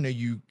Kick, and I know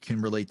you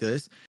can relate to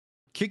this.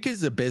 Kick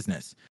is a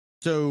business,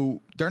 so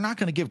they're not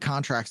going to give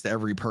contracts to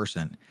every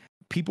person.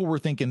 People were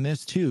thinking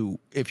this too.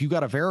 If you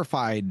got a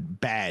verified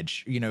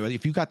badge, you know,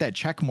 if you got that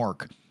check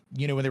mark,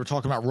 you know, when they were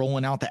talking about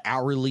rolling out the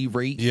hourly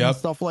rate and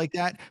stuff like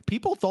that,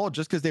 people thought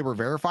just because they were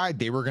verified,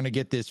 they were going to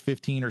get this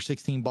 15 or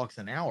 16 bucks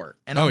an hour.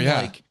 And I'm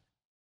like,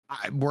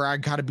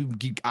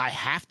 I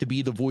have to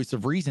be the voice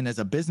of reason as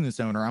a business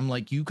owner. I'm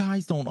like, you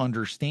guys don't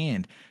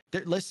understand.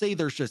 Let's say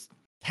there's just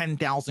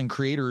 10,000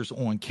 creators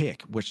on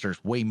Kick, which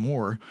there's way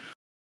more.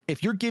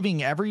 If you're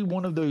giving every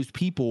one of those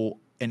people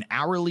an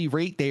hourly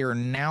rate, they are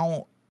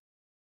now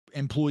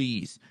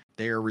employees.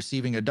 They are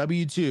receiving a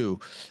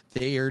W-2.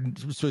 They are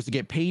supposed to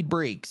get paid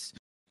breaks.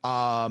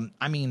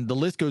 I mean, the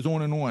list goes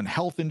on and on.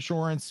 Health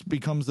insurance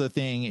becomes a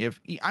thing.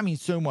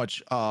 So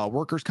much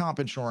workers' comp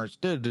insurance,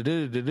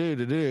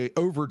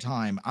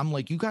 overtime. I'm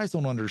like, you guys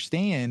don't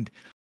understand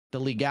the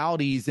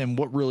legalities and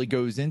what really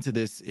goes into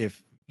this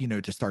if, you know,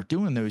 to start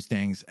doing those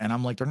things. And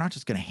I'm like, they're not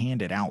just going to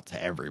hand it out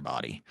to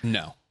everybody.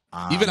 No.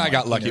 Even I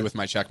got lucky with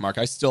my check mark.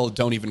 I still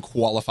don't even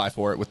qualify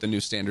for it with the new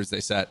standards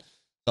they set. So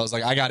I was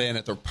like, I got in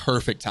at the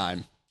perfect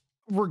time.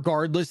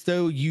 Regardless,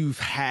 though, you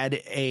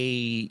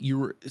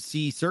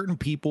see certain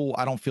people,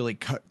 I don't feel like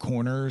cut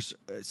corners.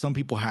 Some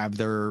people have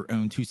their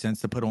own 2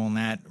 cents to put on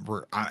that.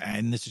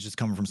 And this is just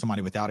coming from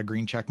somebody without a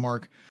green check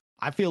mark.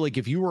 I feel like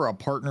if you were a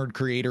partnered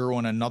creator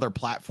on another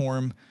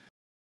platform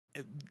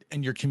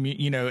and your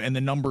community, you know, and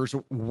the numbers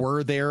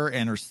were there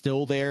and are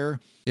still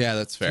there. Yeah,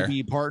 that's fair. To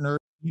be partnered.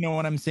 You know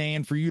what I'm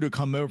saying? For you to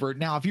come over.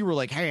 Now, if you were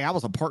like, hey, I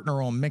was a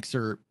partner on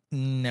Mixer.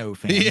 No,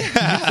 fam.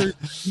 Yeah.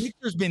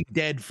 Mixer's been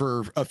dead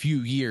for a few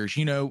years,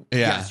 you know. Yeah.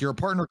 Yes, you're a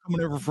partner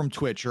coming over from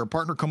Twitch, you're a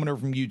partner coming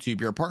over from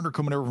YouTube, you're a partner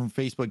coming over from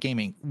Facebook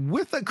Gaming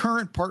with a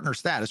current partner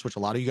status, which a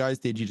lot of you guys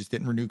did. You just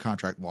didn't renew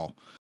contract. Well,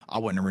 I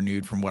wouldn't have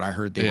renewed from what I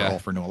heard they were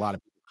offering to a lot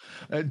of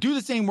people. Do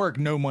the same work,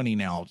 no money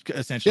now,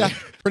 essentially. Yeah,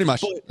 pretty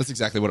much. That's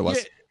exactly what it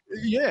was.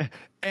 Yeah.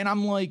 And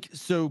I'm like,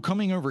 so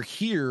coming over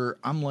here,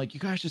 I'm like, you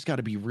guys just got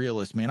to be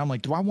realist, man. I'm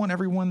like, do I want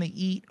everyone to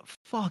eat?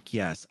 Fuck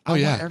yes. I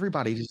want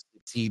everybody to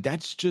see.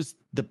 That's just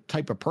the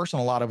type of person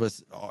a lot of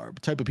us are,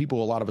 type of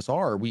people a lot of us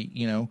are. We,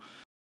 you know,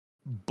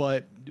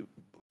 but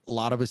a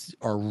lot of us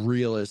are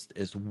realists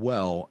as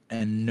well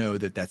and know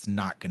that that's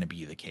not going to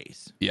be the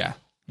case. Yeah.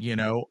 You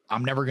know,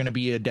 I'm never going to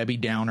be a Debbie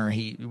Downer,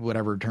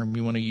 whatever term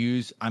you want to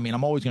use. I mean,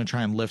 I'm always going to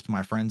try and lift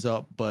my friends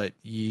up, but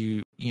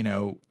you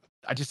know,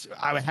 I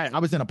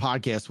was in a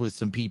podcast with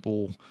some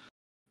people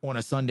on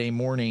a Sunday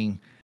morning,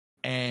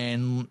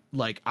 and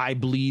like I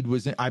Bleed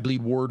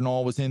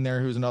Wardenall was in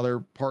there, who's another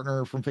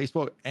partner from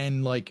Facebook.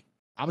 And like,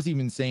 I was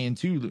even saying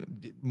too,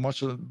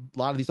 a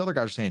lot of these other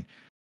guys are saying,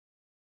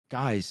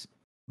 guys,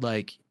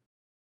 like,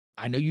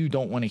 I know you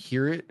don't want to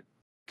hear it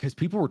because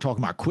people were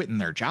talking about quitting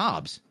their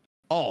jobs.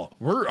 Oh,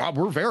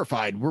 we're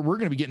verified. We're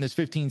going to be getting this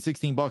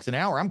 $15-16 an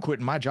hour. I'm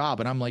quitting my job.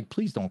 And I'm like,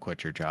 please don't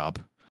quit your job.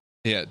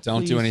 Yeah.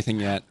 Don't do anything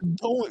yet.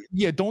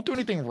 Don't do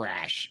anything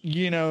rash.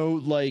 You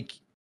know, like,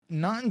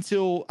 not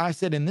until I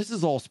said, and this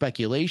is all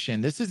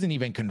speculation. This isn't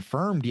even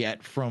confirmed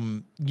yet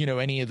from, you know,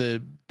 any of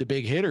the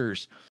big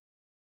hitters.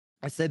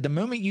 I said, the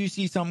moment you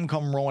see something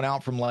come rolling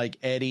out from like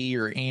Eddie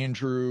or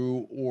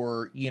Andrew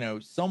or, you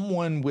know,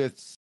 someone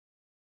with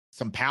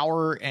some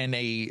power and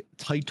a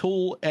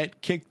title at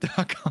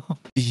kick.com.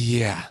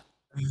 Yeah.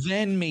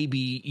 Then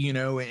maybe, you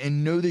know,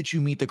 and know that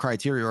you meet the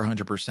criteria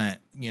 100%,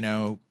 you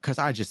know, because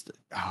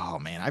oh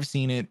man, I've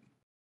seen it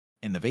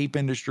in the vape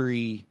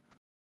industry.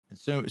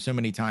 So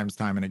many times,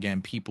 time and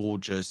again, people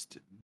just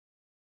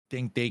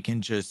think they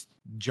can just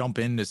jump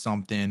into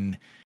something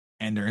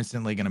and they're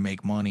instantly going to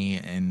make money.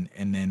 And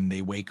then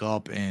they wake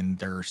up and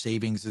their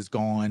savings is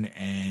gone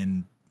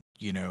and,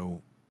 you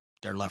know,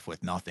 they're left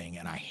with nothing.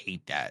 And I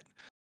hate that.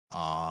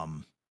 Oh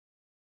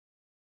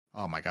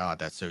my God,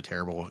 that's so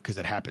terrible because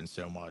it happens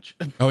so much.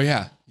 Oh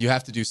yeah. You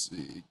have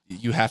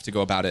to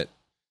go about it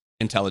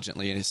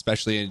intelligently, and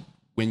especially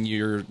when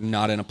you're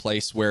not in a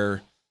place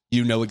where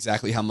you know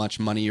exactly how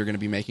much money you're going to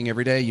be making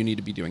every day. You need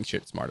to be doing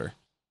shit smarter.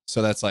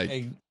 So that's like,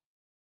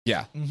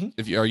 yeah. Mm-hmm.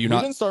 We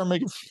didn't start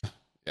making.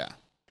 Yeah.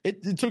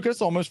 It took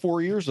us almost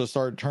 4 years to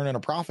start turning a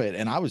profit,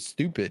 and I was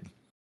stupid.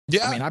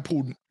 Yeah. I mean, I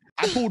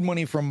pulled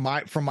money from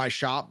my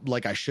shop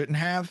like I shouldn't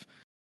have.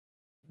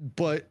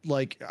 But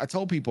like I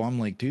told people, I'm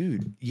like,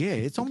 dude, yeah,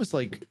 it's almost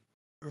like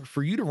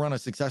for you to run a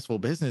successful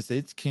business,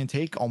 it can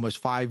take almost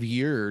 5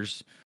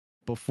 years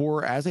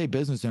before, as a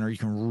business owner, you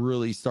can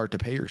really start to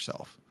pay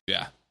yourself.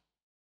 Yeah.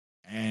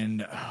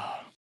 And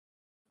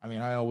I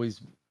mean, I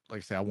always, like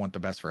I say, I want the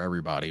best for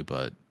everybody,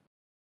 but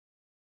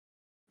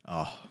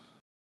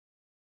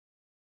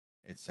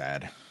it's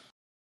sad.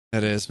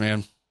 It is,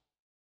 man.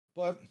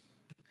 But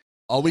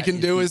all we can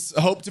do is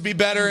hope to be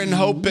better and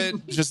hope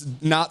it just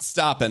not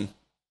stopping.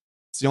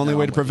 It's the only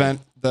way to prevent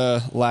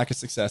the lack of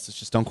success. It's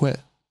just don't quit.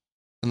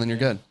 And then you're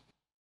good.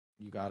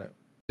 You got it.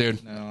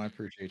 Dude. No, I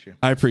appreciate you.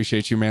 I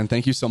appreciate you, man.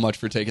 Thank you so much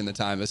for taking the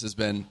time. This has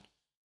been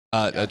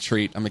a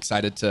treat. I'm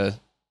excited to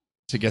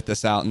get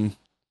this out and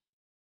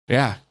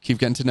keep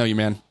getting to know you,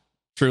 man.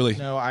 Truly.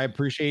 No, I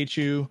appreciate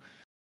you.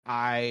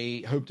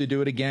 I hope to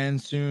do it again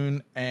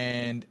soon.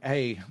 And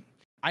hey,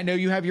 I know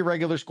you have your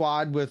regular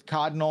squad with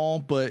COD and all,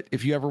 but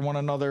if you ever want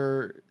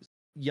another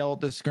yell at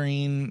the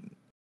screen,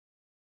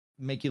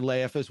 make you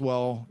laugh as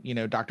well, you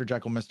know, Dr.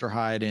 Jekyll, Mr.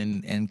 Hyde,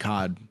 and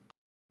COD,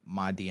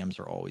 my DMs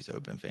are always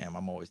open, fam.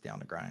 I'm always down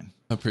to grind.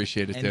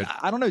 Appreciate it, and dude.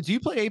 I don't know. Do you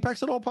play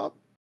Apex at all, Pup?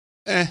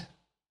 A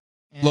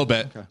little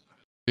bit. Okay.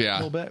 Yeah. A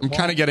little bit. I'm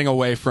kind of getting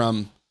away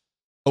from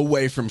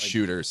like,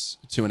 shooters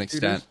to an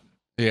extent. Shooters?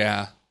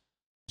 Yeah.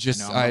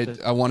 Just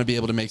I want to be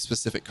able to make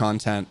specific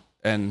content,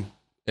 and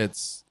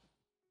it's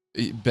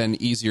been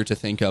easier to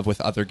think of with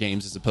other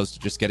games as opposed to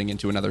just getting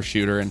into another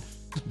shooter and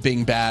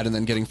being bad and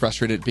then getting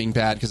frustrated at being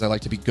bad because I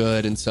like to be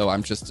good. And so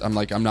I'm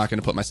not going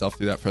to put myself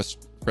through that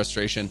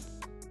frustration.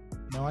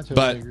 No, I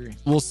totally agree.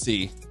 We'll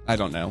see. I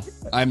don't know.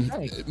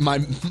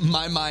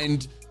 My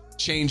mind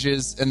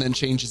changes and then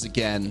changes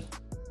again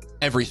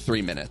every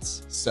 3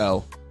 minutes.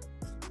 So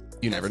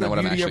you never know what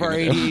I'm actually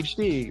going to do.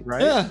 ADHD,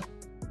 right? Yeah.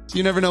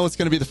 You never know what's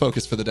going to be the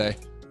focus for the day.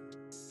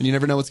 And you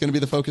never know what's going to be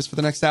the focus for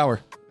the next hour.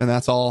 And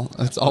that's all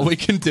we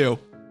can do.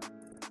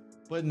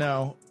 But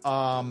no,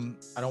 I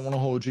don't want to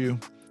hold you.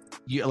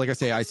 Like I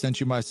say, I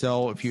sent you my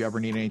cell. If you ever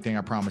need anything,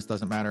 I promise,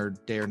 doesn't matter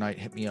day or night,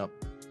 hit me up.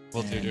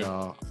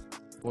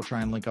 We'll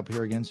try and link up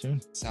here again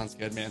soon. Sounds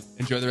good, man.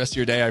 Enjoy the rest of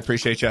your day. I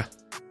appreciate you.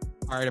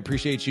 All right.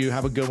 Appreciate you.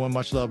 Have a good one.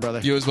 Much love, brother.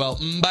 You as well.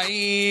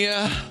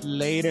 Bye.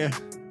 Later.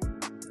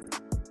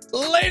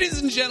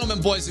 Ladies and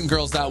gentlemen, boys and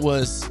girls, that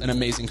was an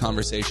amazing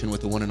conversation with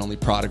the one and only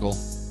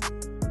PrdgaL.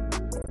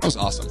 That was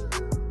awesome.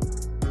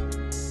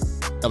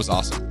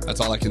 That's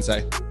all I can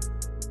say.